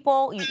Jewish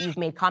people, you've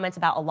made comments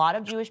about a lot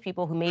of Jewish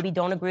people who maybe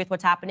don't agree with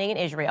what's happening in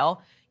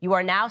Israel. You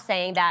are now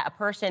saying that a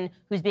person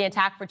who's been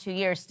attacked for 2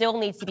 years still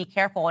needs to be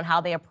careful in how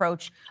they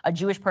approach a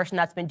Jewish person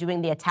that's been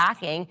doing the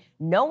attacking.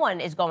 No one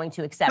is going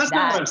to accept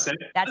that.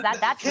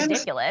 That's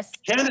ridiculous.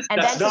 Candace,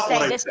 and then to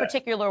say this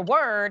particular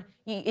word,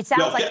 it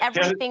sounds like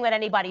everything that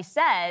anybody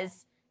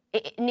says,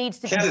 it needs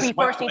to be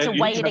first need to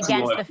weigh it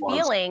against the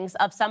feelings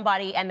of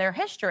somebody and their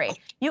history.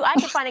 I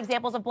could find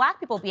examples of black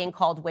people being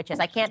called witches.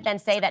 I can't then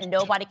say that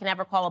nobody can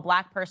ever call a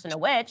black person a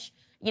witch.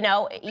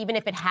 Even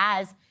if it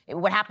has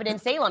what happened in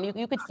Salem,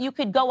 you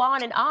could go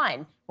on and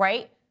on,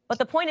 right? But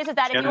the point is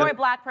that if you're a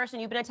black person,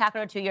 you've been attacked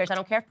over 2 years, I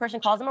don't care if a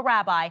person calls him a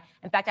rabbi.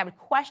 In fact, I would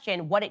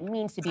question what it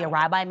means to be a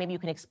rabbi. Maybe you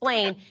can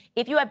explain.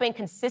 If you have been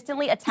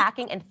consistently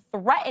attacking and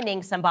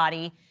threatening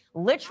somebody,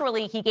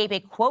 literally, he gave a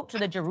quote to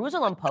the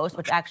Jerusalem Post,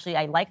 which actually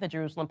I like the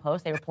Jerusalem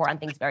Post. They report on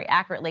things very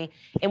accurately,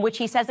 in which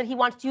he says that he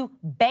wants to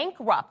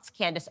bankrupt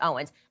Candace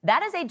Owens.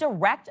 That is a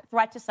direct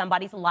threat to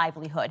somebody's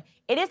livelihood.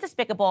 It is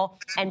despicable.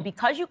 And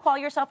because you call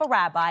yourself a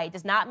rabbi, it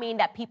does not mean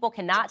that people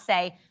cannot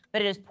say,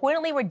 but it is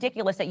pointedly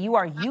ridiculous that you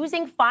are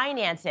using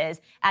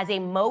finances as a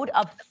mode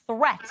of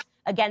threat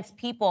against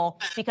people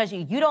because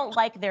you don't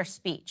like their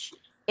speech.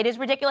 It is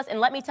ridiculous.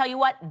 And let me tell you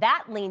what,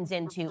 that leans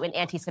into an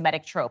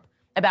anti-Semitic trope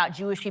about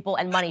Jewish people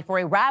and money. For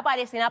a rabbi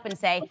to stand up and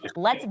say,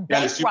 let's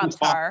bankrupt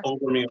her.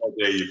 Over me all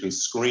day. You can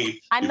scream.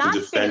 I'm not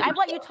speaking. I've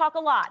let you talk a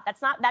lot.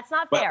 That's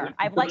not fair.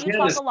 I've let you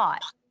talk a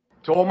lot.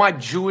 To all my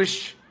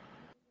Jewish.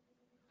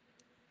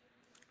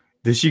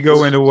 Did she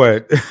go into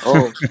what?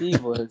 Oh,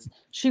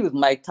 she was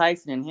Mike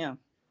Tyson in him.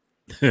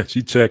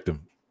 She checked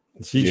him.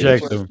 She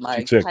checked him.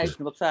 Mike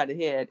Tyson upside the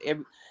head.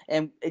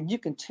 And you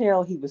can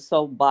tell he was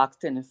so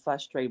boxed in and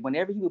frustrated.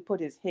 Whenever he would put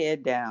his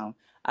head down,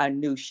 I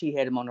knew she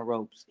had him on the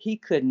ropes. He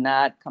could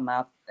not come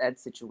out that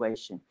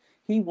situation.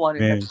 He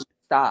wanted her to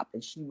stop,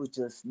 and she was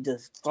just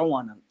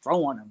throwing him.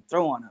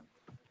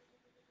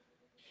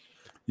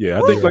 Yeah,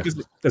 I think, like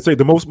I say,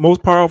 the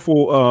most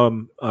powerful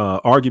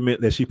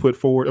argument that she put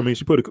forward. I mean,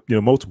 she put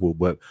multiple,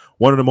 but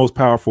one of the most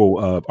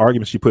powerful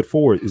arguments she put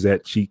forward is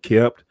that she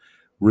kept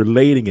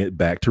relating it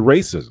back to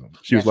racism.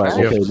 She was like,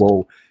 okay,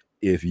 well,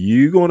 if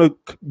you're going to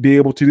be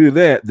able to do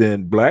that,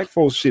 then black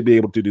folks should be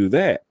able to do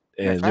that.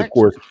 And of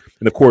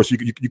course, you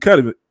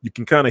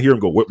can kind of hear him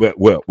go,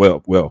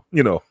 well,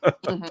 you know.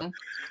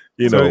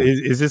 You so know,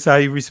 is this how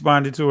he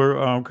responded to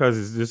her? Because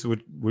is this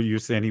what you're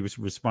saying? He was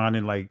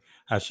responding like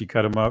how she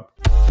cut him up.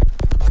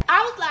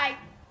 I was like,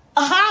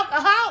 a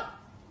hawk,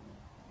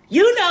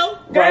 you know,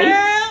 girl. Right?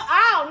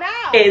 Oh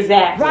no,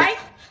 exactly. Right?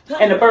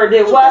 And the bird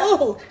did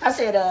what? Ooh, I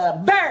said,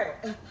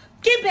 bird,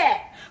 get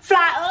back,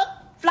 fly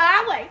up,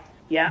 fly away.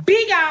 Yeah.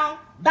 Be gone,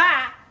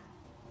 bye.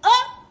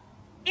 Up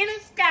in the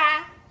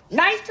sky.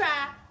 Nice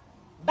try.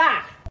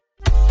 Bye.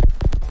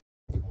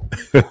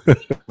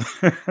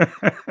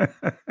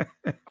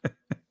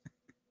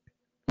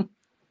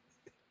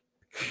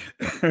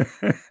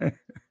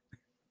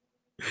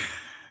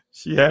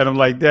 She had him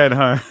like that,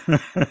 huh?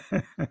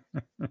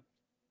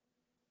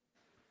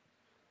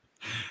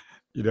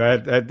 You know, I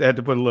had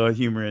to put a little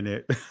humor in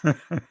it.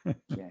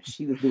 Yeah,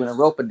 she was doing a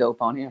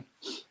rope-a-dope on him.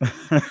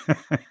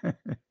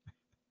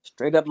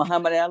 Straight up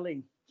Muhammad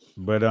Ali.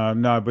 But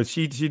no, but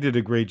she did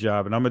a great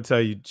job, and I'm gonna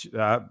tell you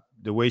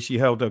the way she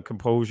held her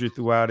composure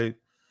throughout it,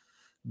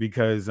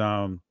 because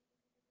you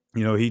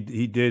know, he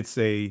did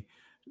say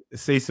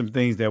some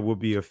things that would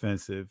be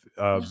offensive,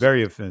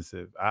 very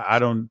offensive. I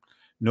don't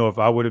know if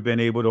I would have been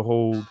able to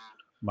hold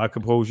my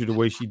composure the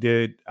way she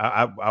did.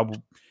 I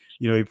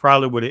you know, he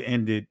probably would have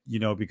ended, you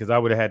know, because I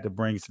would have had to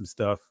bring some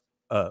stuff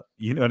up.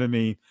 You know what I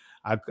mean?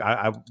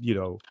 I you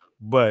know,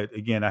 but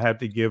again, I have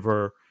to give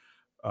her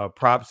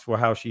props for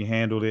how she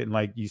handled it. And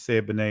like you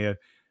said, Benea,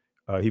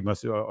 he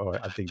must have,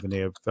 I think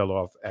Benea fell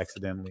off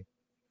accidentally.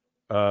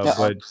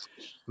 But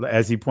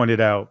as he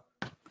pointed out,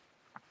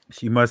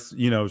 she must,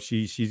 you know,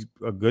 she's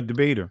a good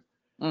debater,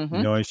 you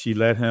know, and she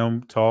let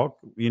him talk.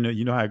 You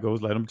know how it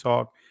goes, let him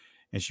talk.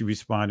 And she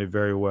responded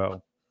very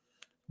well.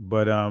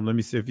 But let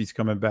me see if he's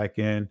coming back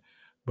in.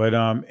 But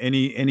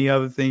any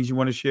other things you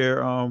want to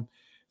share,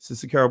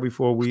 Sister Carol,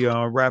 before we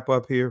wrap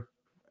up here?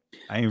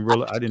 I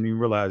didn't even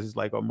realize it's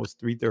like almost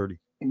 3:30.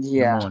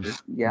 Yeah.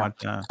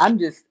 I'm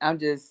just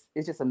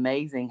it's just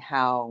amazing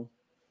how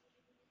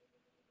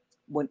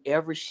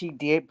whenever she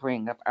did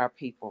bring up our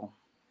people,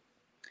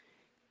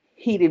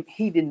 he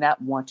did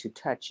not want to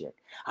touch it.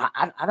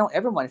 I don't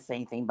ever want to say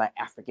anything about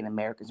African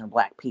Americans or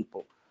black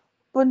people.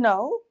 But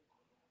no,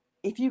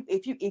 if you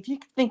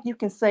think you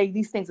can say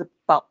these things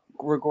about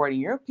regarding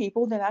your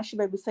people, then I should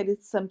be able to say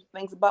some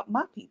things about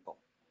my people.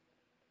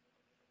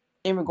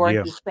 In regard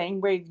to the same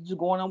way you're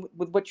going on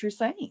with what you're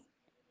saying.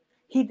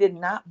 He did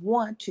not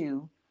want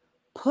to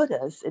put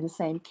us in the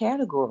same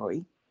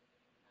category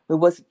with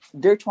what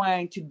they're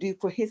trying to do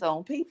for his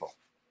own people.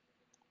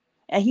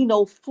 And he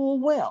knows full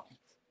well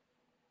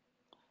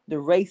the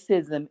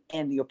racism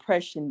and the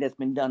oppression that's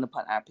been done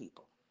upon our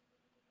people.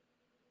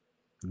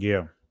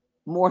 Yeah.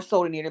 More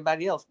so than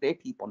anybody else, their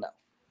people know.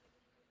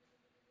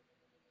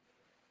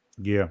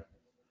 Yeah.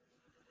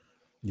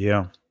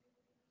 Yeah.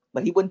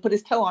 But he wouldn't put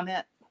his toe on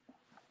that.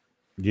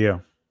 Yeah.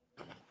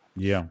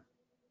 Yeah.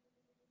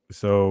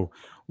 So,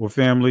 well,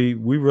 family,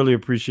 we really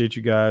appreciate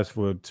you guys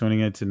for tuning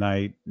in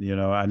tonight. You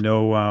know, I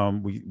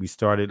know we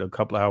started a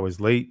couple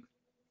hours late,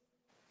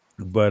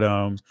 but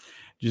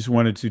just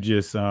wanted to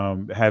just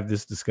have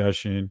this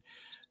discussion.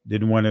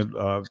 Didn't want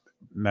to,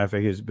 matter of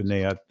fact, here's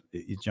Benea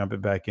jumping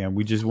back in.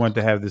 We just want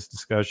to have this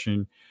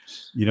discussion,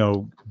 you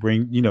know,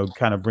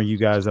 kind of bring you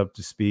guys up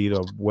to speed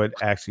of what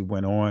actually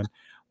went on,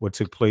 what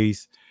took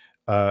place.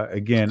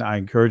 Again, I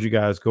encourage you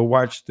guys, go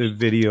watch the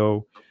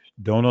video.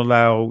 Don't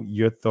allow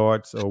your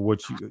thoughts or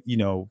what you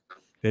know,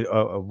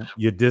 that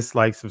your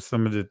dislikes of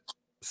some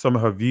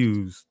of her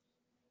views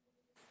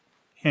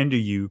hinder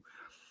you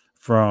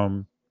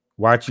from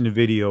watching the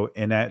video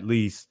and at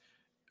least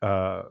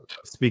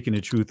speaking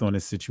the truth on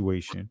this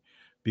situation.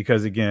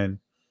 Because again,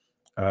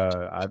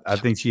 I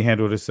think she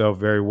handled herself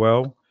very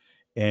well.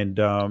 And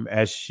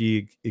as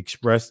she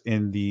expressed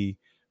in the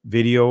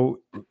video,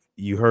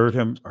 you heard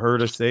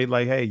her say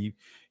like, hey,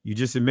 you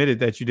just admitted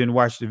that you didn't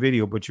watch the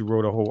video, but you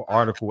wrote a whole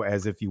article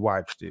as if you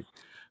watched it.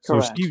 So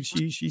Correct.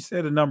 she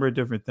said a number of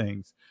different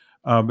things.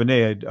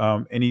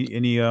 Benea,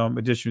 any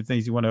additional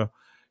things you want to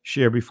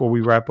share before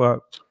we wrap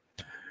up?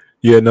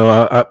 Yeah,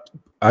 no,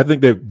 I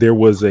think that there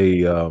was a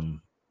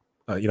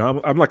you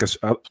know, I'm like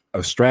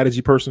a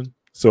strategy person,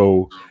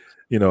 so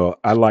you know,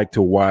 I like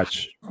to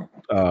watch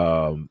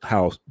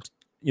how,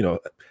 you know,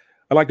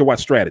 I like to watch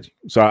strategy.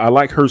 So I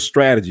like her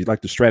strategy,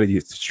 like the strategy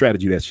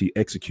that she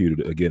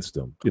executed against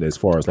them, you know, as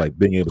far as like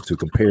being able to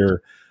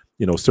compare,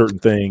 you know, certain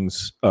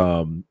things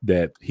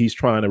that he's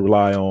trying to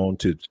rely on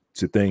to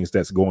things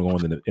that's going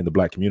on in the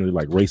Black community,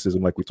 like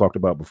racism, like we talked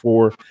about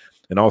before,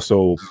 and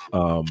also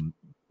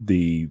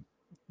the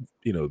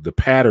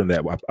pattern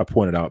that I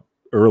pointed out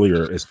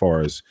earlier as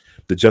far as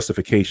the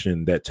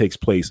justification that takes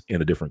place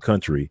in a different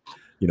country.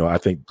 You know, I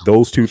think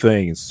those two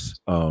things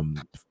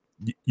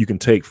you can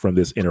take from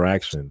this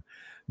interaction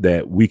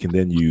that we can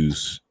then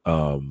use,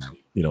 you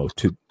know,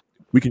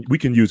 we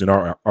can use in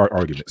our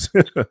arguments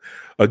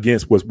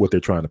against what they're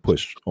trying to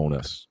push on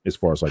us as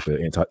far as like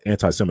the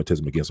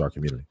anti-Semitism against our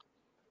community.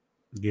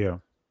 Yeah,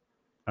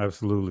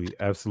 absolutely.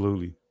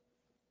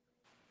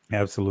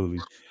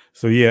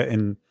 So yeah,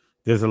 and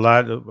there's a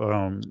lot of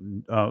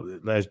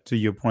to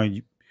your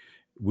point,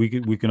 we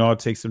can all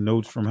take some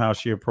notes from how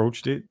she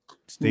approached it.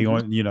 Stay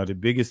on, you know, the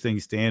biggest thing,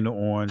 staying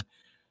on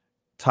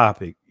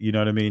topic, you know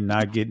what I mean?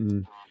 Not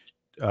getting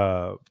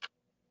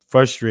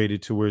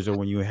frustrated to where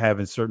when you're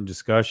having certain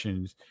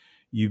discussions,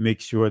 you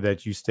make sure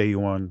that you stay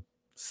on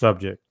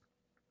subject.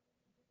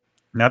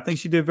 And I think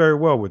she did very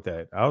well with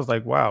that. I was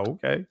like, wow,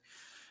 okay.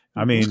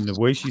 I mean, the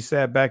way she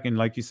sat back and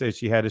like you said,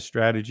 she had a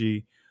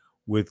strategy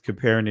with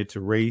comparing it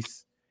to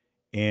race.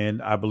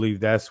 And I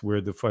believe that's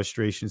where the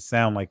frustration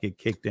sound like it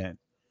kicked in.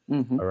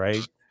 All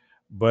right.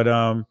 But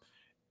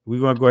we're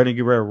going to go ahead and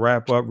get ready to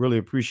wrap up. Really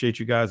appreciate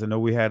you guys. I know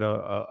we had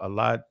a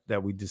lot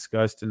that we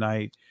discussed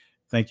tonight.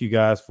 Thank you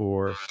guys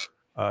for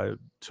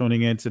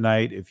tuning in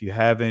tonight. If you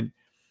haven't,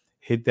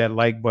 hit that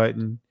like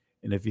button.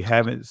 And if you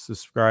haven't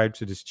subscribed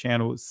to this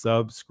channel,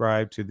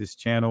 subscribe to this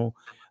channel.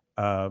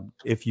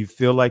 If you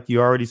feel like you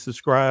already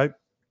subscribed,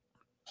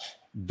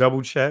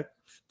 double check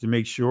to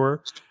make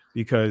sure,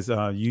 because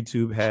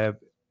YouTube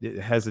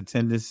has a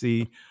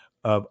tendency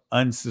of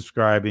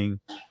unsubscribing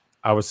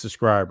our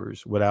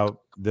subscribers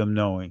without them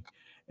knowing.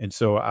 And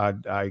so I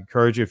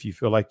encourage you, if you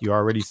feel like you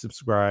already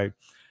subscribed,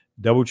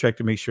 double check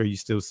to make sure you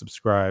still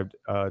subscribed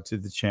to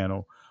the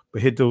channel.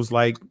 But hit those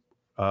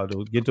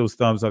get those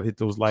thumbs up, hit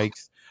those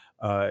likes.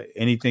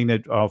 Anything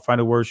that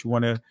final words you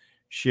want to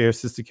share,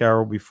 Sister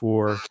Carol,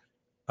 before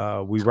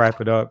we wrap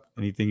it up?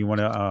 Anything you want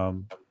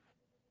to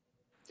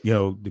you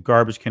know, the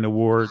Garbage Can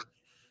Award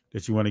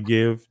that you want to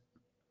give?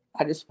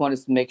 I just want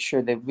us to make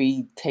sure that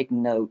we take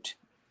note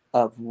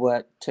of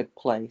what took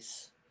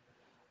place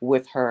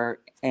with her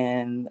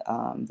and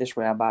this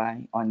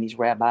rabbi, on these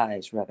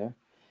rabbis rather,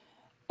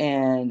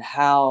 and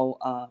how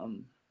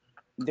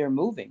they're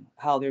moving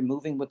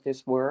with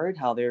this word,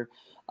 how they're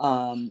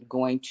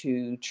going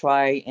to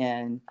try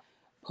and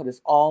put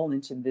us all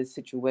into this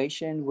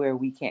situation where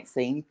we can't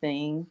say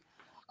anything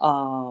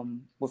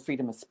with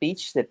freedom of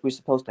speech that we're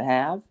supposed to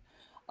have,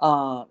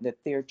 that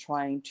they're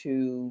trying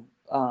to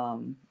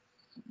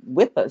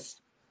whip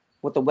us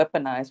with a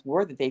weaponized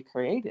word that they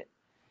created.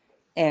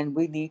 And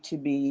we need to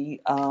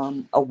be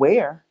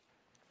aware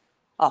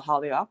of how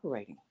they're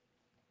operating.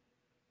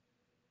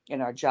 In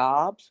our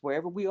jobs,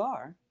 wherever we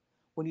are,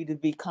 we need to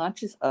be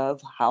conscious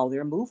of how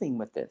they're moving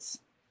with this.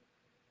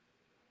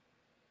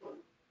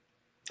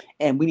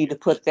 And we need to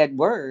put that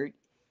word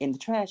in the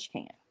trash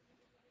can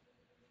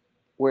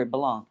where it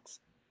belongs.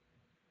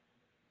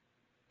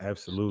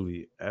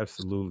 Absolutely. Let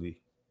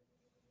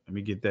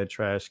me get that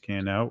trash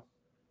can out.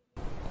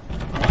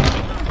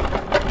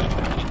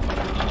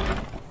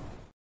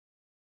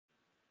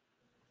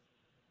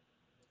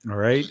 All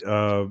right.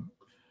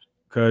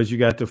 Cuz you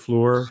got the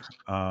floor.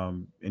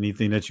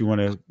 Anything that you want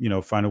to, you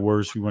know, final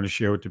words you want to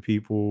share with the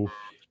people,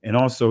 and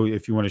also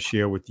if you want to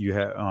share with you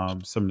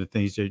some of the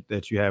things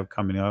that you have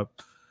coming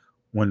up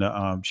on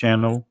the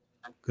channel.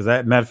 Because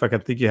matter of fact, I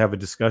think you have a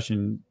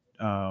discussion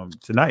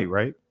tonight,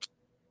 right?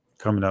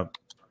 Coming up.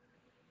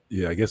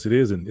 Yeah, I guess it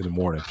is in the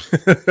morning.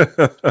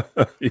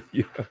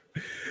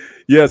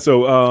 Yeah.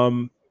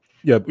 So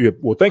yeah.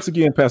 Well, thanks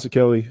again, Pastor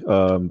Kelly,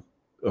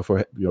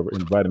 for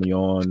inviting me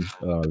on.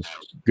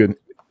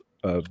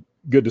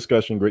 Good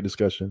discussion, great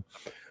discussion.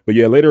 But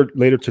yeah, later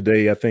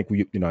today, I think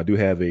I do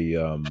have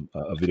a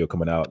video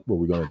coming out where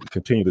we're going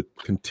to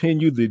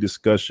continue the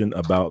discussion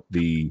about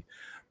the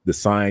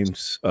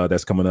signs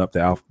that's coming up,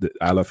 the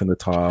Aleph and the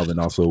Tav, and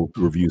also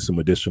review some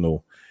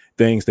additional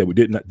things that we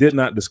did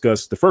not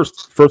discuss the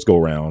first go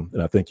round,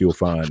 and I think you'll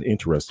find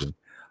interesting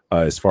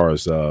as far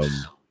as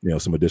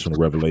some additional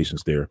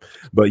revelations there.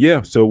 But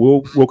yeah, so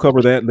we'll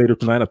cover that later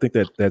tonight. I think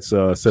that's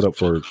set up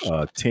for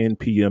 10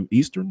 p.m.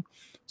 Eastern.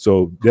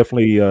 So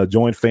definitely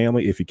join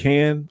family if you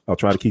can. I'll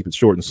try to keep it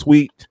short and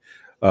sweet.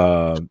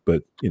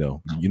 But you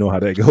know how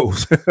that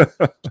goes.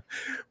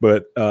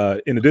 But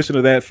in addition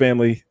to that,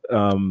 family,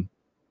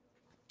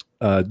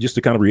 just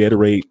to kind of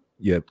reiterate,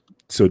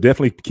 so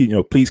definitely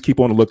please keep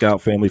on the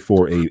lookout, family,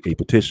 for a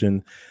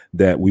petition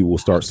that we will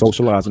start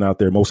socializing out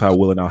there. Most High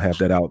willing, I'll have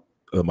that out.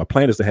 My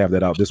plan is to have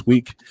that out this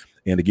week.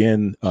 And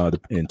again, the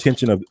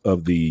intention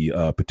of the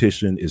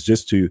petition is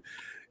just to,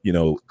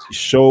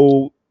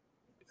 show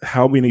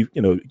how many,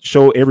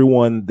 show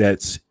everyone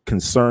that's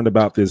concerned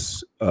about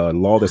this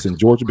law that's in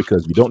Georgia,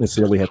 because you don't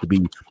necessarily have to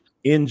be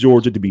in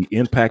Georgia to be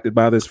impacted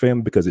by this,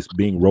 family, because it's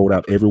being rolled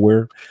out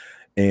everywhere.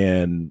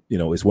 And,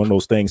 it's one of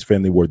those things,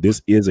 family, where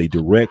this is a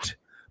direct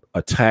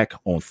attack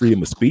on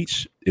freedom of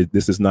speech.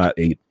 This is not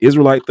a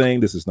Israelite thing.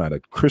 This is not a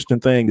Christian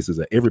thing. This is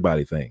an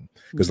everybody thing.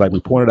 Because like we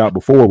pointed out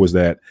before, was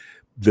that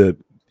that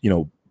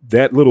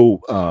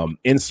little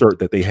insert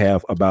that they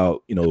have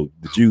about, the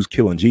Jews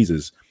killing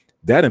Jesus,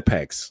 that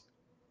impacts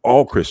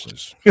all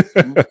Christians.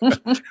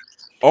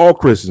 All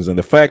Christians. And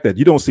the fact that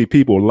you don't see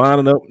people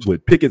lining up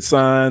with picket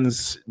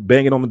signs,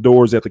 banging on the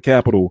doors at the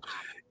Capitol,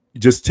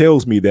 just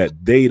tells me that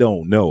they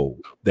don't know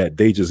that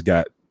they just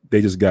got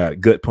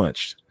gut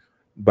punched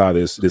by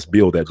this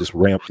bill that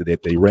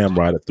they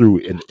ramrodded through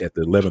at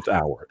the 11th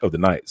hour of the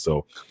night.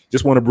 So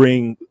just want to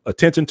bring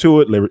attention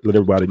to it, let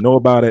everybody know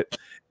about it,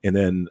 and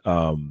then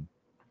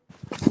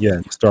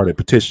start a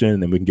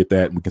petition, and we can get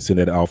that, and we can send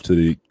that off to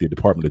the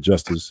Department of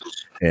Justice,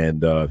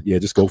 and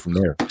just go from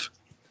there.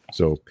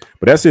 So,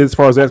 but that's it as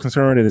far as that's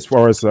concerned, and as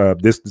far as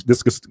this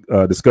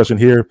discussion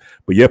here.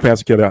 But yeah,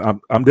 Pastor Kelly,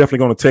 I'm definitely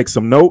going to take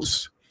some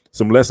notes,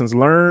 some lessons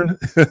learned,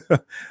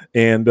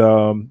 and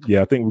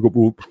I think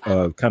we'll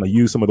kind of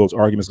use some of those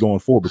arguments going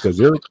forward,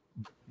 because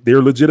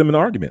they're legitimate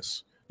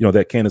arguments,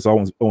 that Candace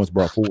Owens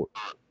brought forward.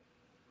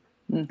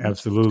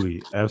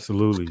 Absolutely.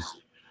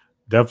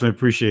 Definitely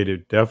appreciate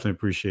it.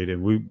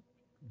 We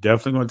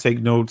definitely going to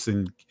take notes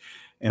and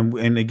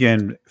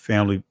again,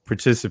 family,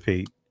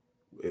 participate.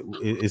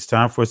 It's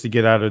time for us to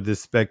get out of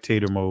this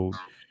spectator mode.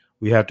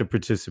 We have to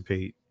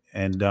participate.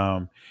 And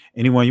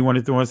anyone you want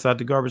to throw inside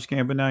the garbage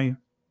can, Benaya?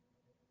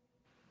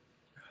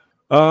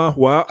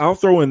 Well, I'll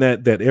throw in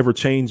that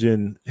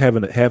ever-changing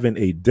having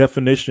a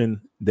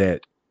definition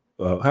that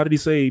how did he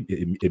say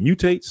it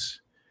mutates?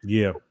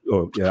 Yeah.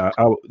 Oh yeah,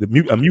 a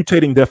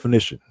mutating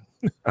definition.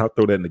 I'll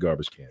throw that in the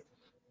garbage can.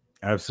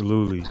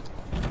 Absolutely.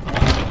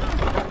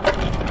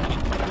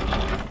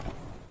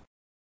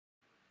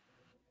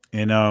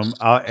 And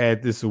I'll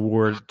add this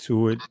award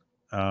to it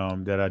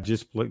that I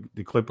just played.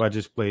 The clip I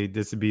just played.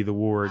 This would be the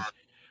award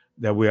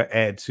that we'll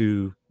add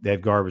to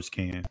that garbage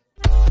can.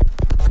 I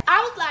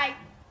was like,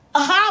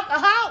 a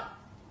hawk.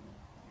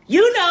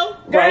 You know,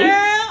 girl. Right.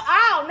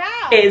 Oh,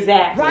 no.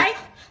 Exactly. Right?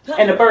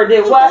 And the bird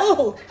did what?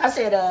 Ooh, I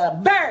said,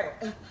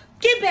 bird,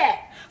 get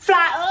back.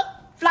 Fly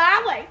up,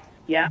 fly away.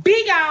 Yeah.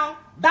 Be gone,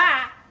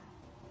 bye.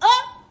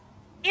 Up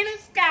in the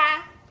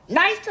sky.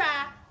 Nice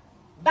try.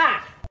 Bye.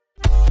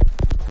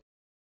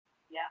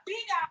 Yeah. Be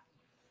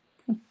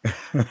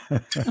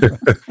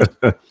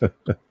gone.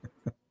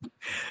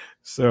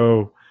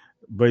 So,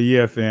 but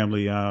yeah,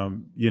 family,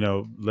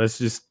 let's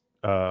just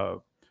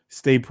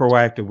stay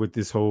proactive with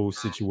this whole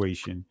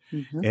situation.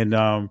 Mm-hmm.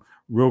 And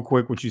real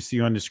quick, what you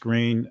see on the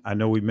screen, I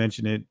know we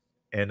mentioned it,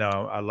 and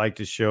I like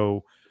to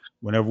show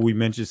whenever we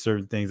mention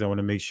certain things, I want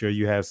to make sure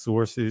you have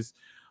sources.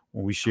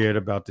 When we shared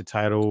about the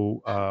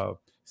Title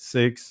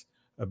 6,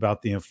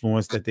 about the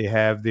influence that they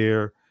have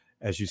there,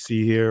 as you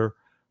see here,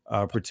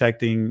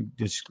 protecting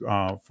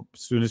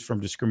students from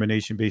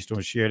discrimination based on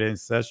shared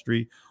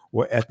ancestry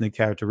or ethnic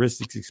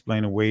characteristics,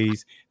 explaining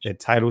ways that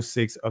Title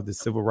VI of the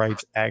Civil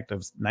Rights Act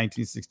of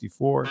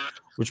 1964,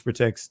 which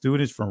protects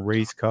students from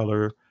race,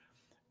 color,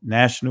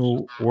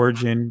 national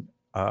origin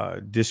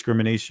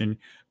discrimination,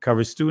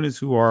 covers students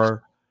who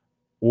are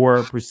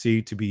or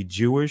perceived to be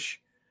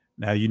Jewish.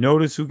 Now you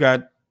notice who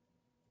got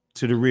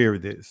to the rear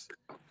of this,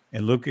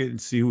 and look at and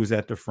see who's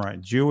at the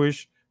front: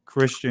 Jewish,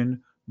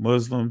 Christian,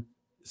 Muslim,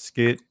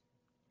 Skit,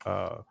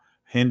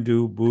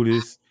 Hindu,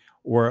 Buddhist,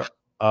 or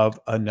of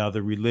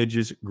another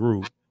religious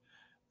group.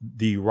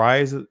 The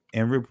rise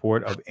and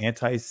report of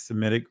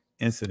anti-Semitic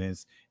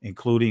incidents,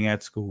 including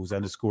at schools,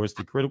 underscores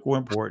the critical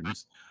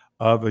importance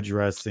of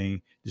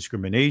addressing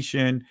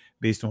discrimination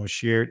based on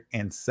shared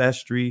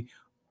ancestry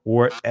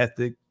or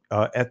ethnic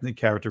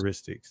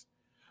characteristics.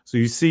 So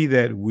you see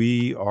that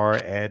we are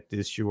at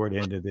this short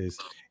end of this.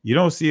 You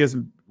don't see us.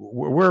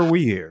 Where are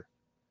we here?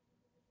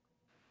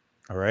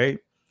 All right.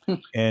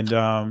 And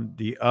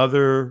the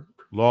other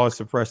laws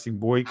suppressing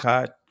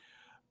boycott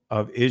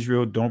of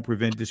Israel don't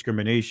prevent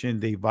discrimination.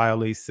 They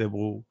violate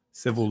civil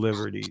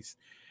liberties.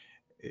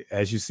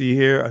 As you see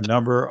here, a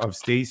number of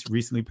states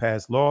recently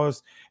passed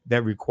laws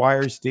that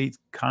require state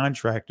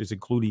contractors,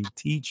 including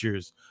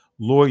teachers,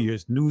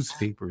 lawyers,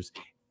 newspapers,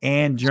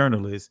 and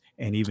journalists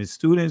and even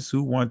students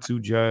who want to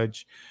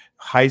judge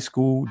high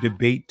school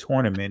debate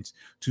tournaments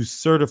to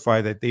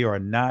certify that they are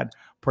not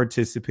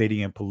participating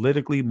in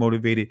politically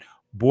motivated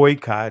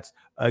boycotts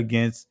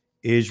against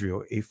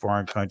Israel, a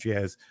foreign country,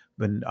 as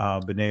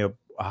Benea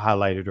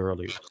highlighted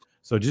earlier.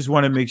 So just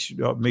want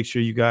to make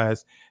sure you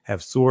guys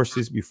have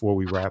sources before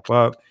we wrap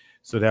up,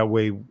 so that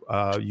way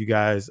you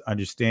guys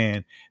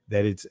understand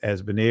that it's,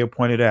 as Benea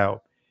pointed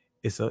out,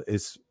 it's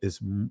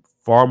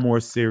far more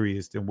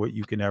serious than what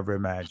you can ever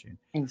imagine.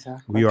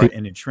 Exactly. We are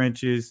in the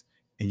trenches,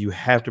 and you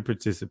have to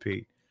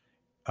participate.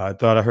 I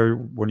thought I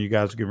heard one of you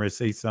guys was getting ready to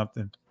say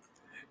something.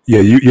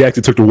 Yeah, you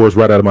actually took the words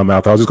right out of my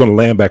mouth. I was just going to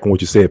land back on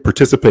what you said.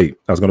 Participate.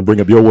 I was going to bring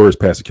up your words,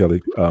 Pastor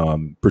Kelly.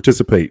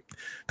 Participate,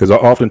 because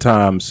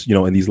oftentimes,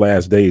 in these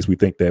last days, we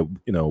think that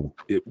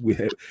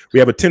we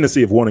have a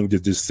tendency of wanting to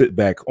just sit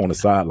back on the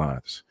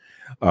sidelines.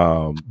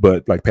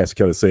 But like Pastor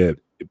Kelly said,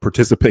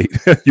 participate.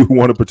 You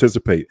want to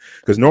participate,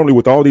 because normally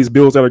with all these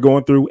bills that are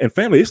going through, and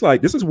family, it's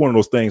like this is one of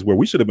those things where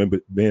we should have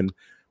been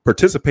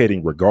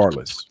participating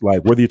regardless,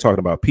 like whether you're talking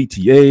about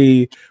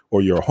PTA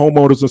or your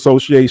homeowners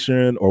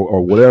association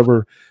or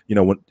whatever,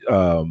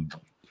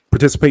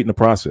 participate in the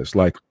process.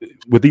 Like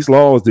with these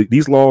laws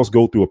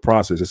go through a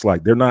process. It's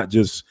like they're not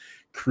just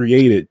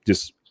created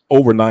just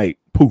overnight,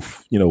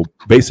 poof,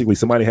 basically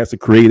somebody has to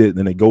create it and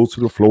then it goes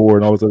to the floor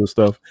and all this other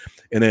stuff.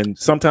 And then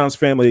sometimes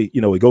family,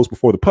 it goes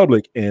before the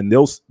public, and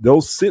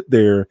they'll sit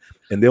there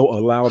and they'll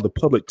allow the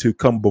public to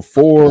come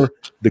before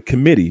the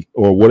committee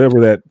or whatever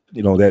that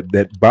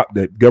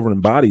that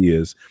governing body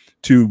is,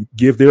 to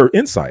give their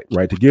insight,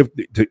 right?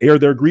 To air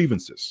their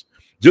grievances,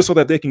 just so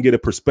that they can get a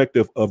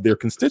perspective of their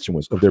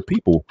constituents, of their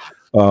people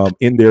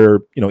in their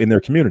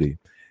community.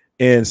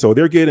 And so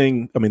they're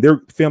getting,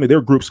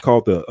 their groups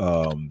called the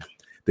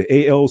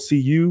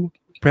ALCU,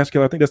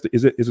 Pascal. I think that's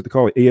is it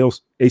called AL or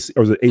is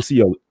it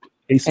ACL?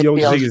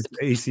 ACLU? I think it's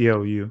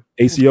ACLU.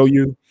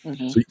 ACLU.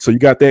 Mm-hmm. So you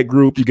got that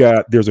group.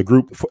 There's a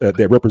group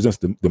that represents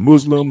the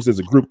Muslims. There's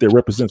a group that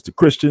represents the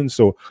Christians.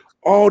 So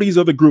all these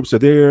other groups are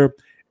there,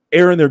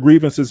 airing their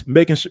grievances,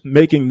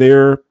 making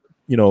their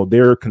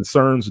their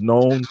concerns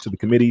known to the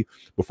committee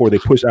before they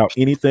push out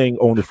anything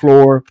on the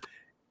floor.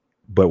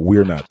 But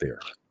we're not there.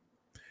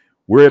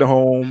 We're at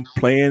home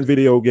playing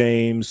video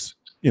games,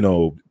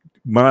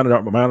 minding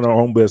our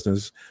own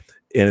business,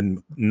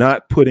 and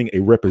not putting a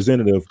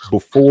representative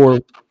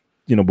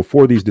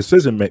before these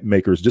decision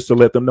makers, just to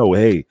let them know,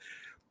 hey,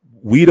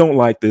 we don't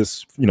like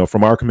this,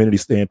 from our community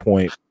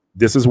standpoint,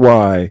 this is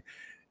why,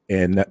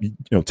 and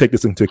take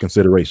this into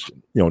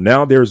consideration.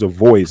 Now there's a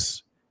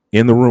voice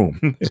in the room,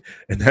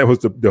 and that was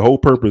the whole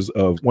purpose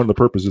of one of the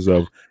purposes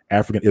of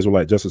African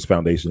Israelite Justice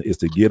Foundation, is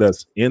to get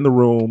us in the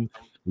room,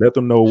 let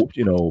them know,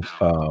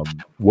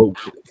 what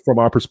from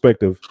our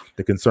perspective,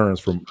 the concerns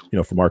from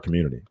our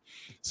community.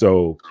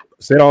 So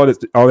said all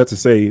that to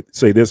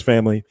say this,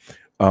 family.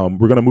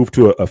 We're going to move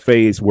to a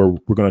phase where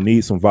we're going to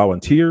need some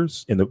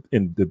volunteers, and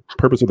the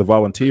purpose of the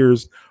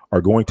volunteers are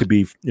going to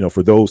be,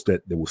 for those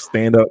that will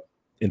stand up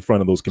in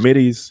front of those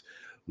committees,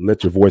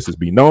 let your voices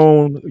be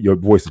known, your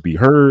voices be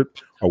heard,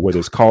 or whether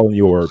it's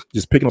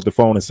just picking up the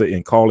phone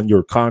and calling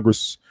your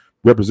Congress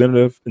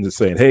representative and just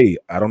saying, hey,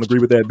 I don't agree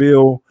with that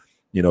bill.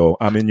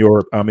 I'm in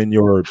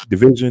your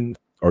division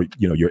or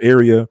your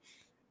area.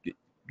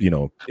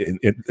 And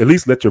at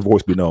least let your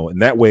voice be known,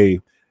 and that way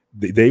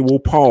they will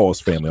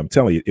pause, family. I'm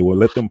telling you, it will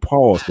let them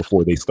pause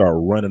before they start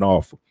running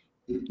off,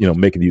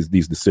 making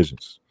these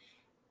decisions.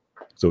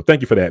 So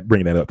thank you for that,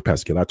 bringing that up,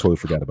 Pastor Kelly. I totally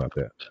forgot about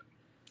that.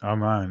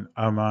 I'm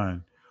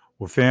on.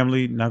 Well,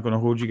 family, not going to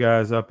hold you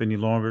guys up any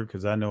longer,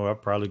 because I know I'm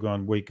probably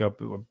going to wake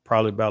up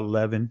probably about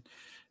 11,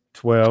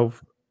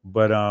 12.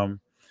 But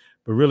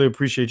really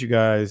appreciate you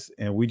guys.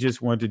 And we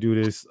just wanted to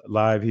do this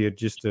live here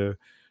just to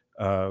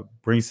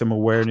bring some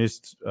awareness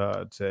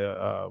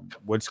to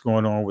what's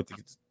going on with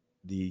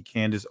the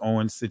Candace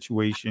Owens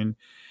situation,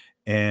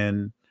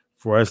 and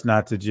for us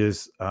not to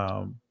just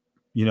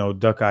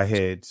duck our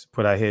heads,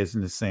 put our heads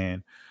in the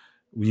sand.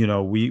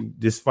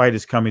 This fight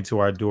is coming to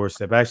our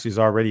doorstep. Actually, it's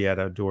already at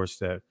our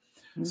doorstep.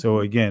 Mm-hmm. So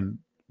again,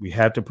 we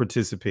have to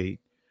participate,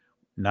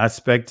 not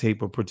spectate,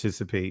 but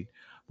participate.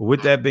 But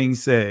with that being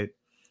said,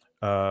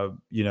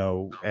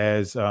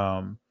 as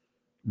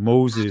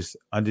Moses,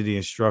 under the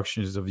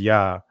instructions of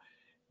Yah,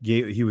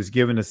 he was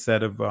given a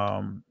set of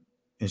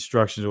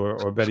instructions,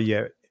 or better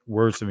yet,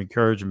 words of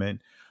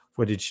encouragement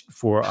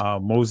for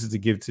Moses to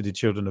give to the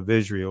children of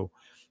Israel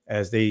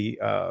as they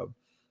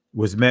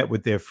was met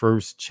with their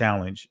first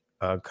challenge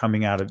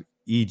coming out of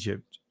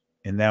Egypt,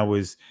 and that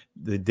was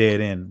the dead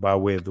end by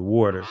way of the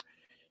water.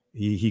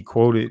 He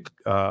quoted,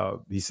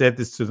 he said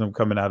this to them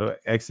coming out of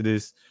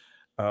Exodus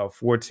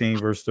 14,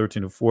 verse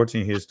 13 to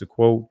 14. Here's the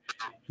quote.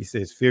 He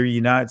says, "Fear ye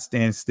not,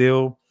 stand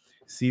still,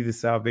 see the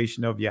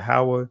salvation of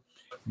Yahweh.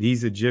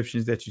 These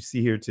Egyptians that you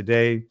see here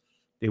today,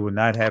 they will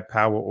not have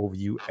power over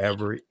you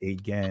ever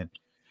again.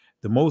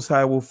 The Most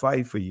High will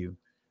fight for you."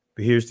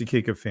 But here's the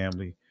kicker,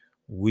 family.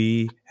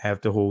 We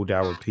have to hold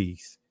our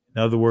peace.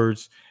 In other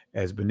words,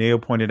 as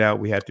Benea pointed out,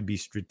 we have to be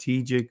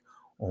strategic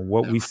on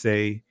what we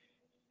say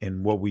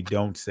and what we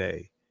don't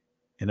say.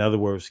 In other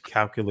words,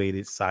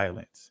 calculated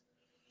silence.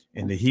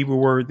 And the Hebrew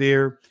word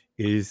there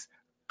is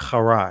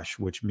charash,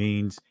 which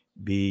means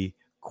be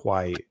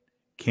quiet.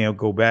 Can't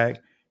go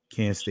back,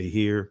 can't stay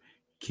here,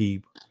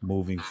 keep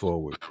moving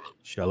forward.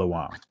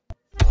 Shalom.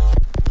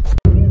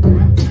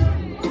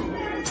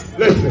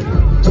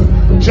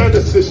 Listen,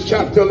 Genesis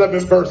chapter 11,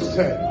 verse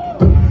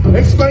 10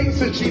 explains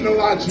the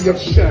genealogy of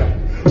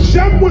Shem.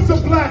 Shem was a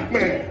black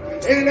man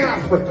in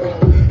Africa.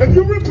 If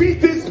you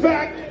repeat this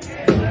back,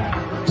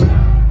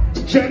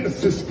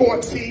 Genesis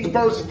 14,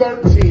 verse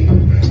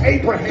 13,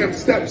 Abraham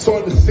steps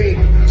on the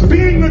scene.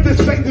 Being a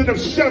descendant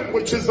of Shem,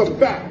 which is a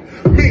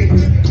fact,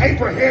 means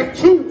Abraham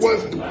too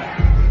was black.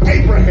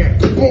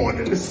 Abraham, born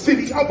in the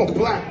city of a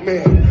black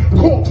man,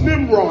 called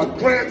Nimrod,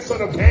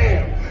 grandson of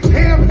Ham.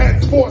 Ham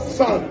had 4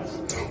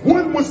 sons.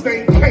 One was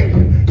named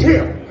Canaan.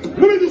 Here, let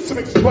me do some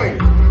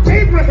explaining.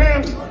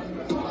 Abraham,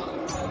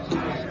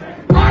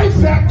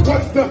 Isaac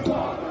was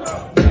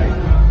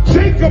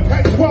Jacob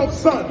had 12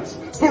 sons,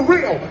 for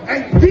real,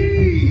 and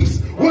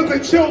these were the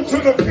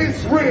children of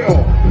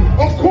Israel.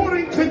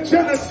 According to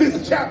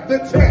Genesis chapter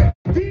 10,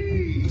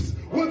 these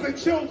were the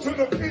children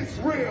of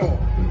Israel.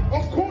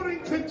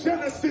 According to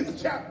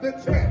Genesis chapter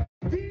 10,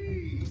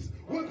 these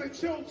were the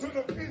children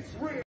of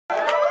Israel.